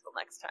test it until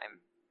next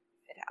time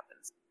it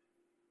happens.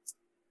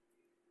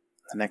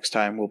 The next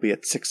time will be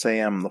at 6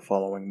 a.m. the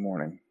following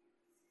morning.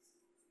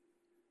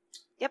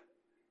 Yep.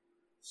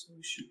 So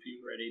we should be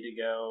ready to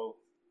go,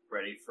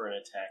 ready for an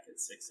attack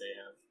at 6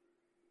 a.m.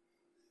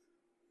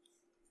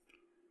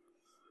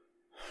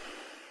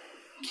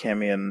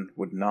 Camion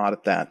would nod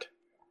at that,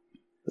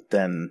 but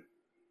then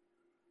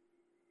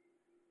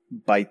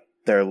bite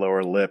their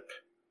lower lip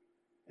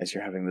as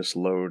you're having this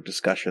low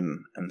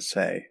discussion and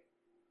say,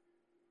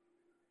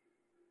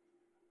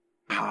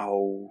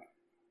 how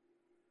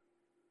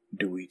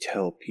do we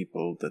tell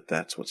people that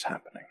that's what's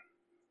happening?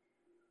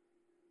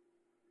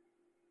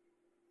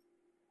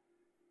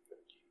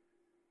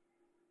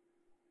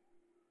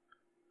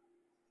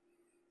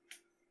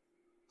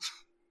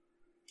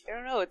 I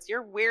don't know, it's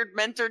your weird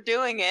mentor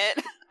doing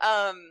it.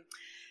 I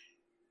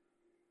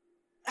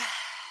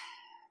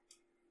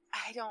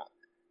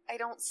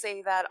don't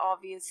say that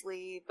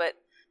obviously, but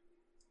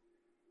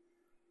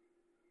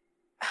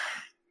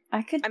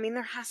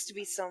there has to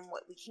be some,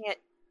 we can't.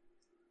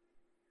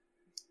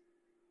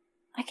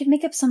 I could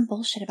make up some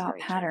bullshit about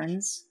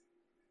patterns.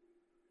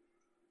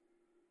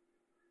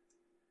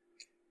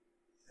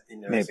 I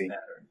think there is a Maybe.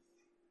 pattern.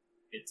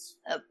 It's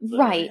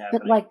right,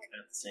 but happening at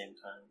the same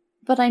time.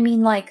 But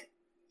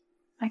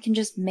I can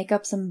just make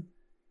up some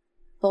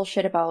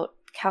bullshit about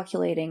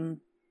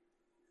calculating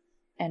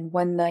and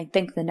when I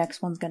think the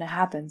next one's gonna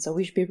happen, so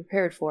we should be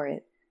prepared for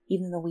it,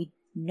 even though we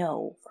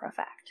know for a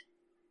fact.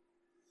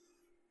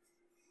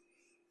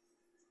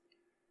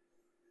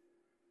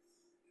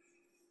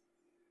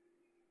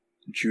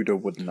 Judah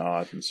would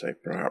nod and say,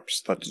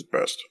 perhaps that is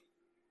best.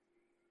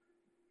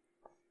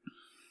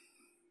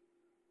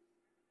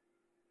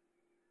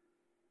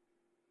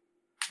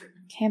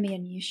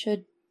 Camion, you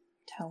should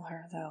tell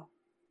her, though.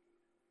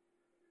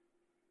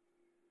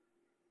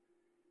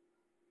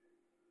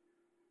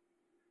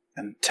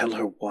 And tell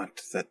her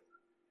what? That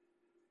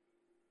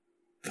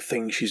the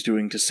thing she's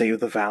doing to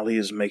save the valley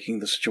is making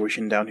the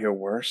situation down here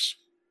worse?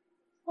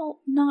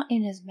 Well, not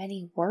in as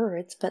many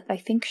words, but I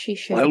think she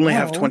should Well, I only know.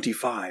 have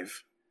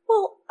 25.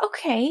 Well,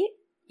 okay.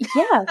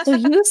 Yeah, so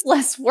use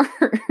less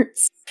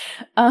words.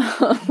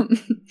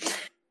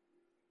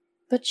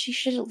 But she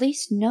should at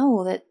least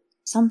know that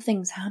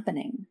something's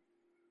happening.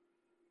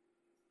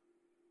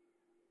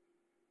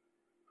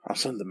 I'll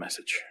send the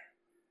message.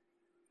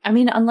 I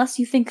mean, unless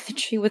you think that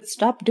she would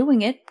stop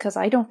doing it, because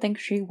I don't think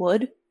she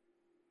would.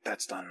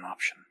 That's not an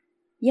option.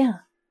 Yeah.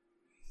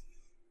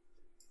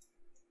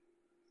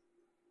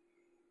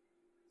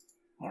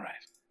 All right.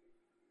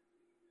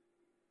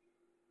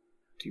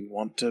 Do you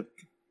want to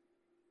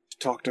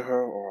talk to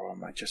her, or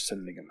am I just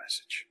sending a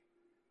message?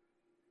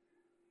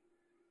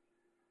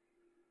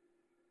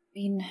 I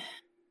mean,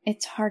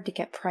 it's hard to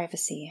get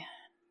privacy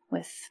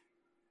with...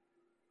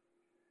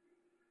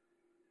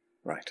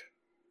 Right.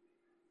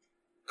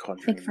 I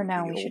think for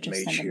now we should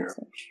just send a here.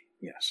 message.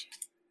 Yes.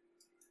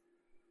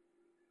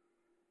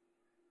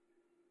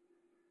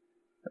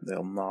 And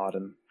they'll nod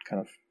and kind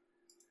of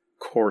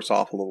course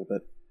off a little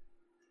bit.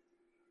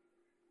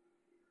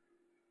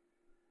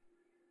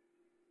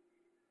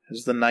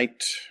 As the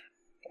night,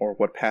 or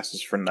what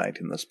passes for night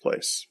in this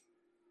place,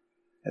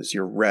 as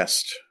your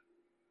rest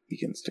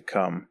begins to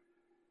come,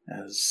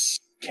 as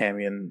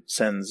Camion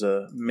sends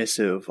a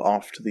missive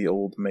off to the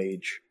old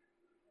mage,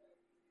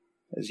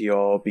 as you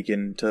all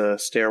begin to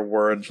stare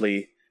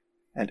worriedly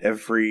at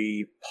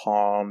every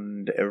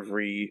pond,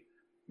 every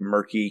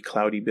murky,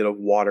 cloudy bit of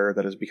water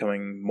that is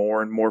becoming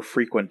more and more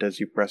frequent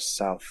as you press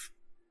south.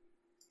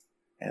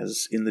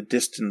 As in the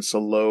distance a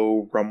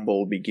low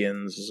rumble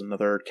begins as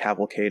another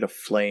cavalcade of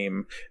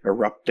flame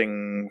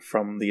erupting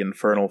from the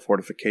infernal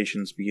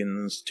fortifications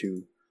begins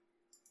to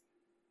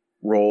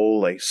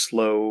roll a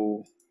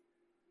slow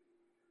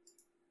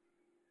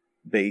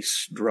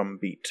bass drum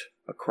beat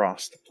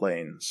across the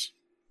plains.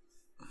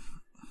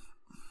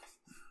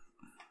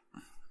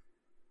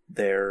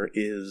 There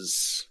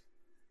is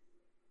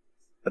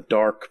a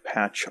dark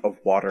patch of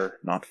water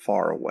not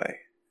far away.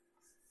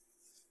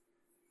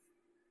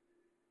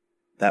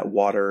 That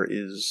water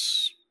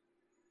is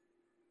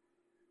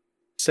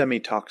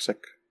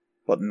semi-toxic,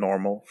 but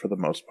normal for the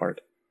most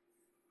part.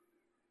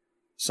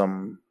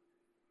 Some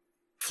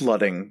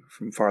flooding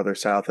from farther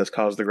south has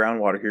caused the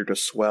groundwater here to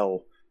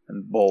swell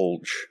and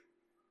bulge.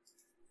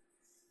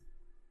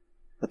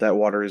 But that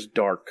water is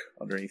dark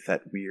underneath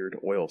that weird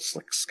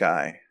oil-slick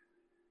sky.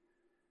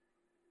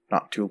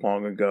 Not too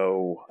long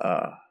ago,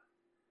 a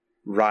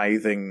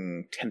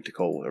writhing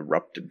tentacle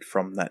erupted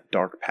from that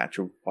dark patch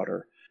of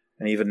water,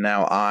 and even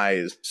now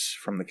eyes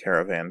from the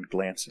caravan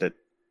glance at it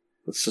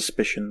with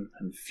suspicion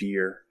and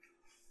fear,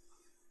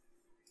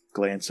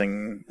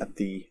 glancing at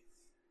the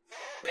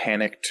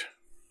panicked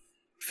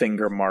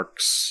finger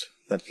marks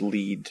that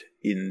lead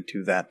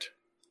into that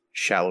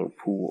shallow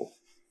pool.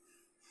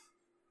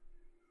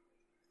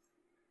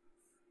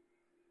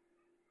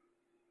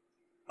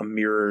 A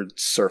mirrored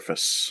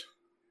surface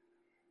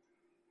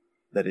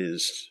that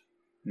is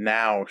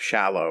now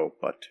shallow,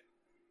 but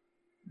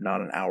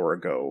not an hour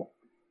ago,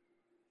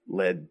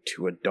 led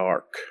to a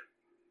dark,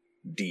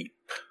 deep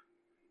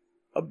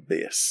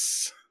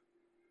abyss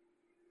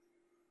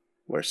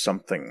where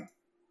something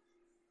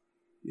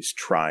is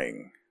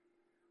trying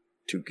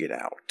to get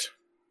out.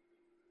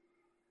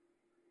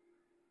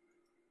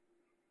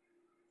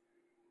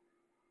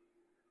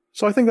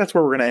 So I think that's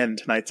where we're going to end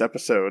tonight's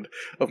episode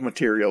of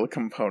Material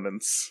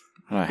Components.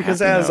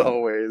 Because as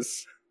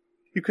always,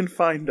 you can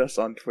find us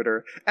on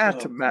Twitter at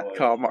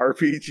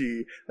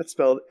MatcomRPG. That's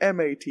spelled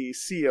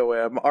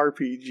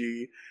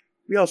MatComRPG.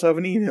 We also have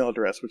an email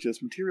address, which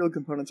is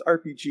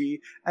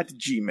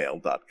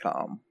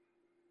materialcomponentsrpg@gmail.com.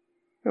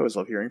 I always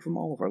love hearing from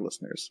all of our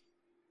listeners.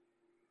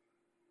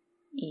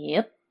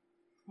 Yep.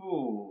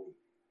 Ooh.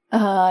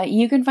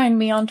 You can find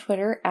me on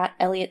Twitter at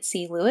Elliot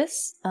C.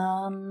 Lewis.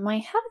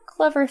 I had a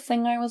clever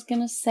thing I was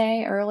gonna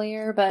say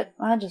earlier, but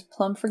I just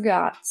plumb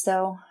forgot,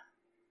 so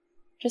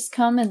just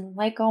come and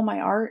like all my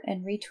art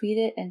and retweet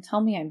it and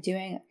tell me I'm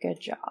doing a good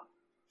job.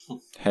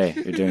 Hey,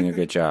 you're doing a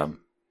good job.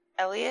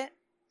 Elliot,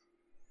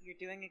 you're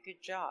doing a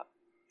good job.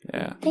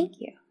 Yeah. Thank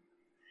you.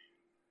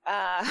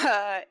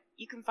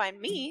 You can find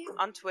me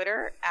on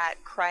Twitter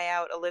at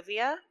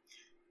CryOutOlivia.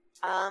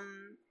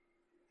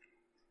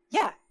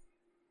 Yeah.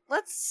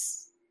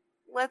 Let's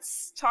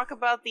talk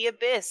about the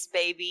Abyss,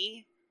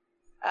 baby.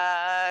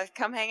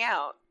 Come hang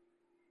out.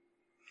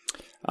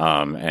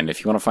 And if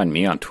you want to find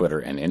me on Twitter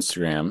and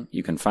Instagram,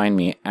 you can find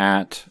me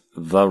at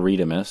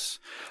TheReadamus.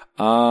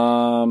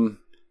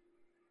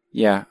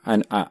 Yeah,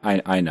 and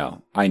I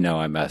know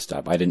I messed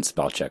up. I didn't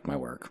spell check my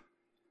work.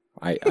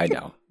 I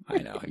know.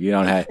 You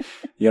don't have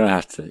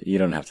to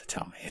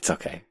tell me. It's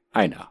okay.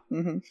 I know.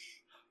 Mm-hmm.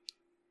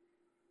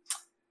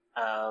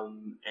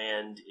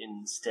 And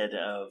instead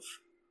of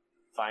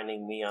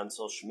finding me on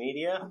social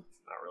media,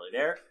 not really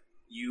there,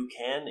 you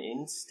can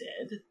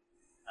instead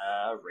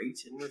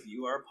rate and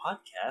review our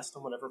podcast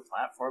on whatever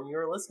platform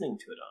you're listening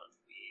to it on.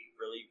 We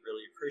really,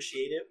 really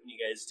appreciate it when you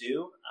guys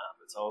do.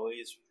 It's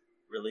always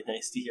really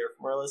nice to hear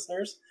from our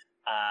listeners.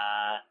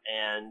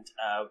 And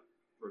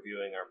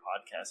reviewing our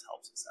podcast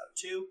helps us out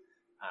too.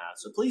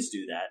 So please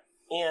do that.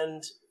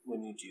 And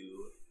when you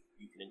do,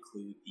 You can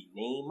include the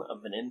name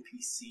of an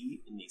NPC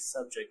in the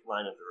subject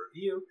line of the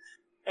review,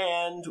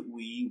 and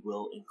we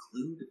will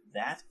include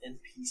that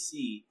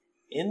NPC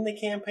in the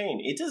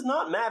campaign. It does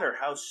not matter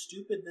how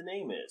stupid the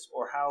name is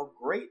or how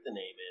great the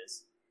name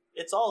is.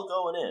 It's all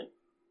going in.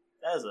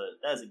 That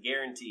is a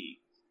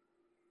guarantee.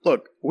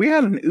 Look, we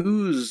had an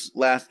ooze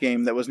last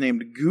game that was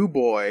named Goo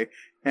Boy,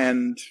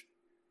 and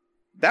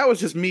that was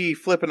just me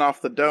flipping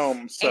off the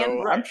dome. So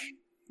And I'm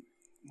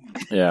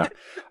Yeah.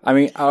 I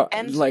mean,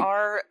 And like,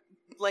 our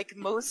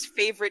most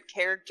favorite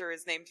character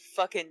is named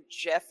fucking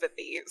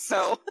Jeffathy.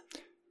 So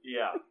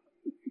Yeah.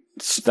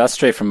 that's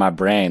straight from my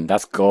brain.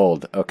 That's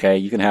gold. Okay,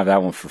 you can have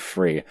that one for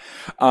free.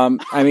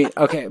 I mean,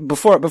 okay.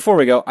 Before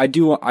we go, I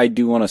do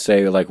want to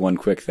say like one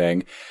quick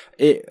thing.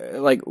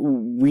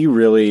 We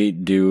really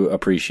do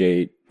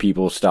appreciate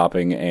people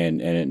stopping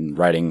and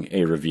writing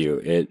a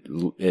review.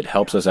 It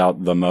helps us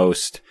out the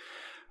most.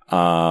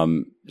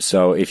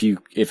 So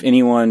if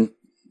anyone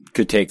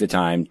could take the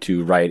time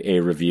to write a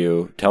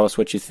review, tell us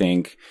what you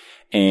think,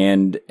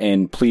 and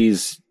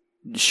please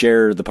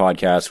share the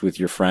podcast with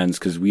your friends,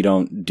 because we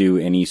don't do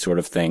any sort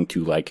of thing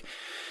to like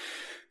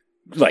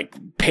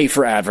pay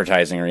for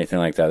advertising or anything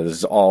like that. This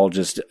is all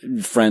just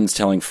friends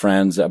telling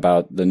friends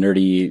about the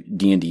nerdy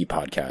D&D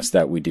podcast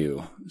that we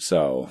do.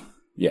 So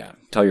yeah,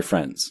 tell your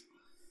friends.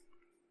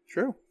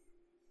 True.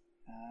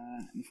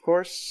 Of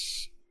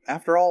course,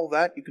 after all of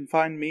that, you can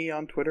find me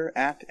on Twitter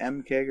at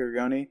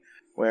MKGorgoni,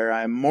 where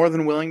I'm more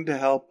than willing to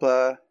help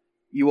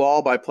you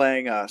all by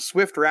playing a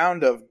swift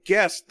round of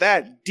Guess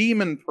That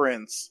Demon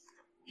Prince.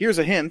 Here's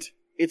a hint.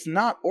 It's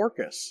not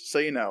Orcus, so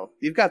you know,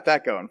 you've got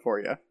that going for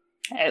you.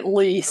 At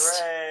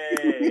least.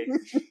 Hooray!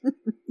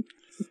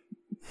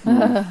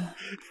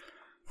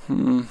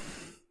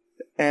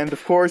 And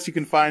of course, you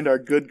can find our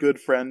good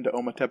friend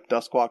Omatep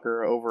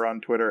Duskwalker over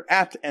on Twitter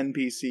at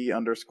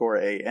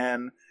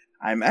NPC_AN.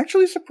 I'm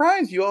actually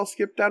surprised you all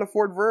skipped out of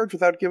Fort Verge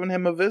without giving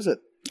him a visit.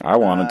 I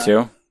wanted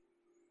to.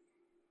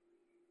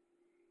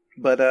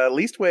 But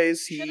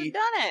leastways, should have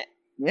done it.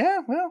 Yeah,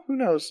 well, who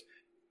knows?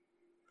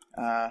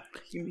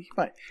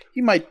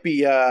 He might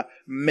be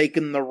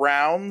making the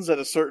rounds at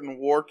a certain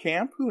war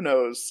camp. Who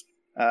knows?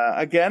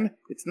 Again,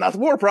 it's not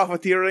war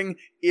profiteering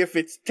if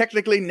it's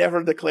technically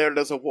never declared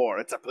as a war.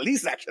 It's a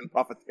police action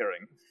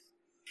profiteering.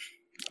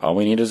 All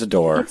we need is a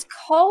door. It's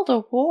called a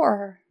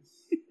war.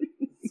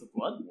 It's a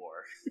blood war.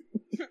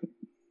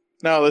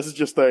 No, this is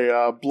just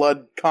a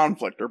blood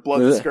conflict or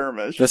blood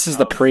skirmish. This is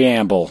the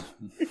preamble.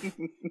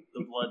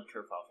 The blood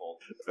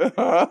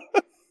kerfuffle.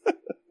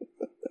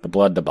 The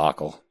blood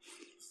debacle.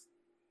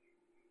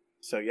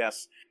 So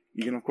yes,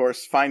 you can of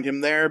course find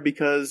him there,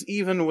 because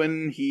even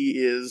when he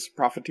is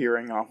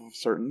profiteering off of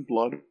certain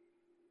blood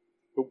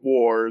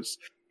wars,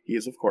 he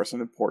is of course an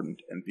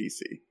important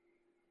NPC.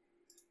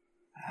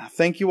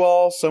 Thank you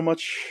all so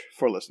much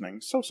for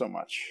listening. So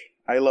much.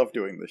 I love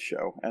doing this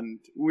show, and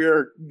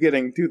we're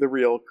getting to the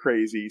real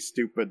crazy,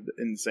 stupid,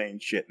 insane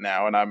shit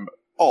now, and I'm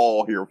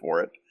all here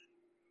for it.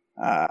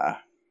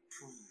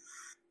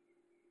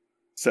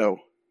 So,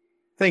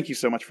 thank you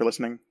so much for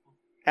listening.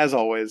 As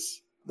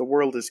always, the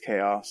world is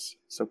chaos,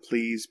 so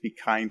please be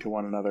kind to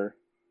one another.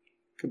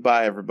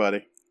 Goodbye,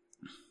 everybody.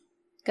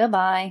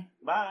 Goodbye.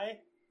 Bye.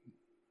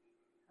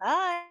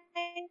 Bye.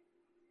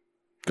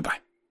 Goodbye.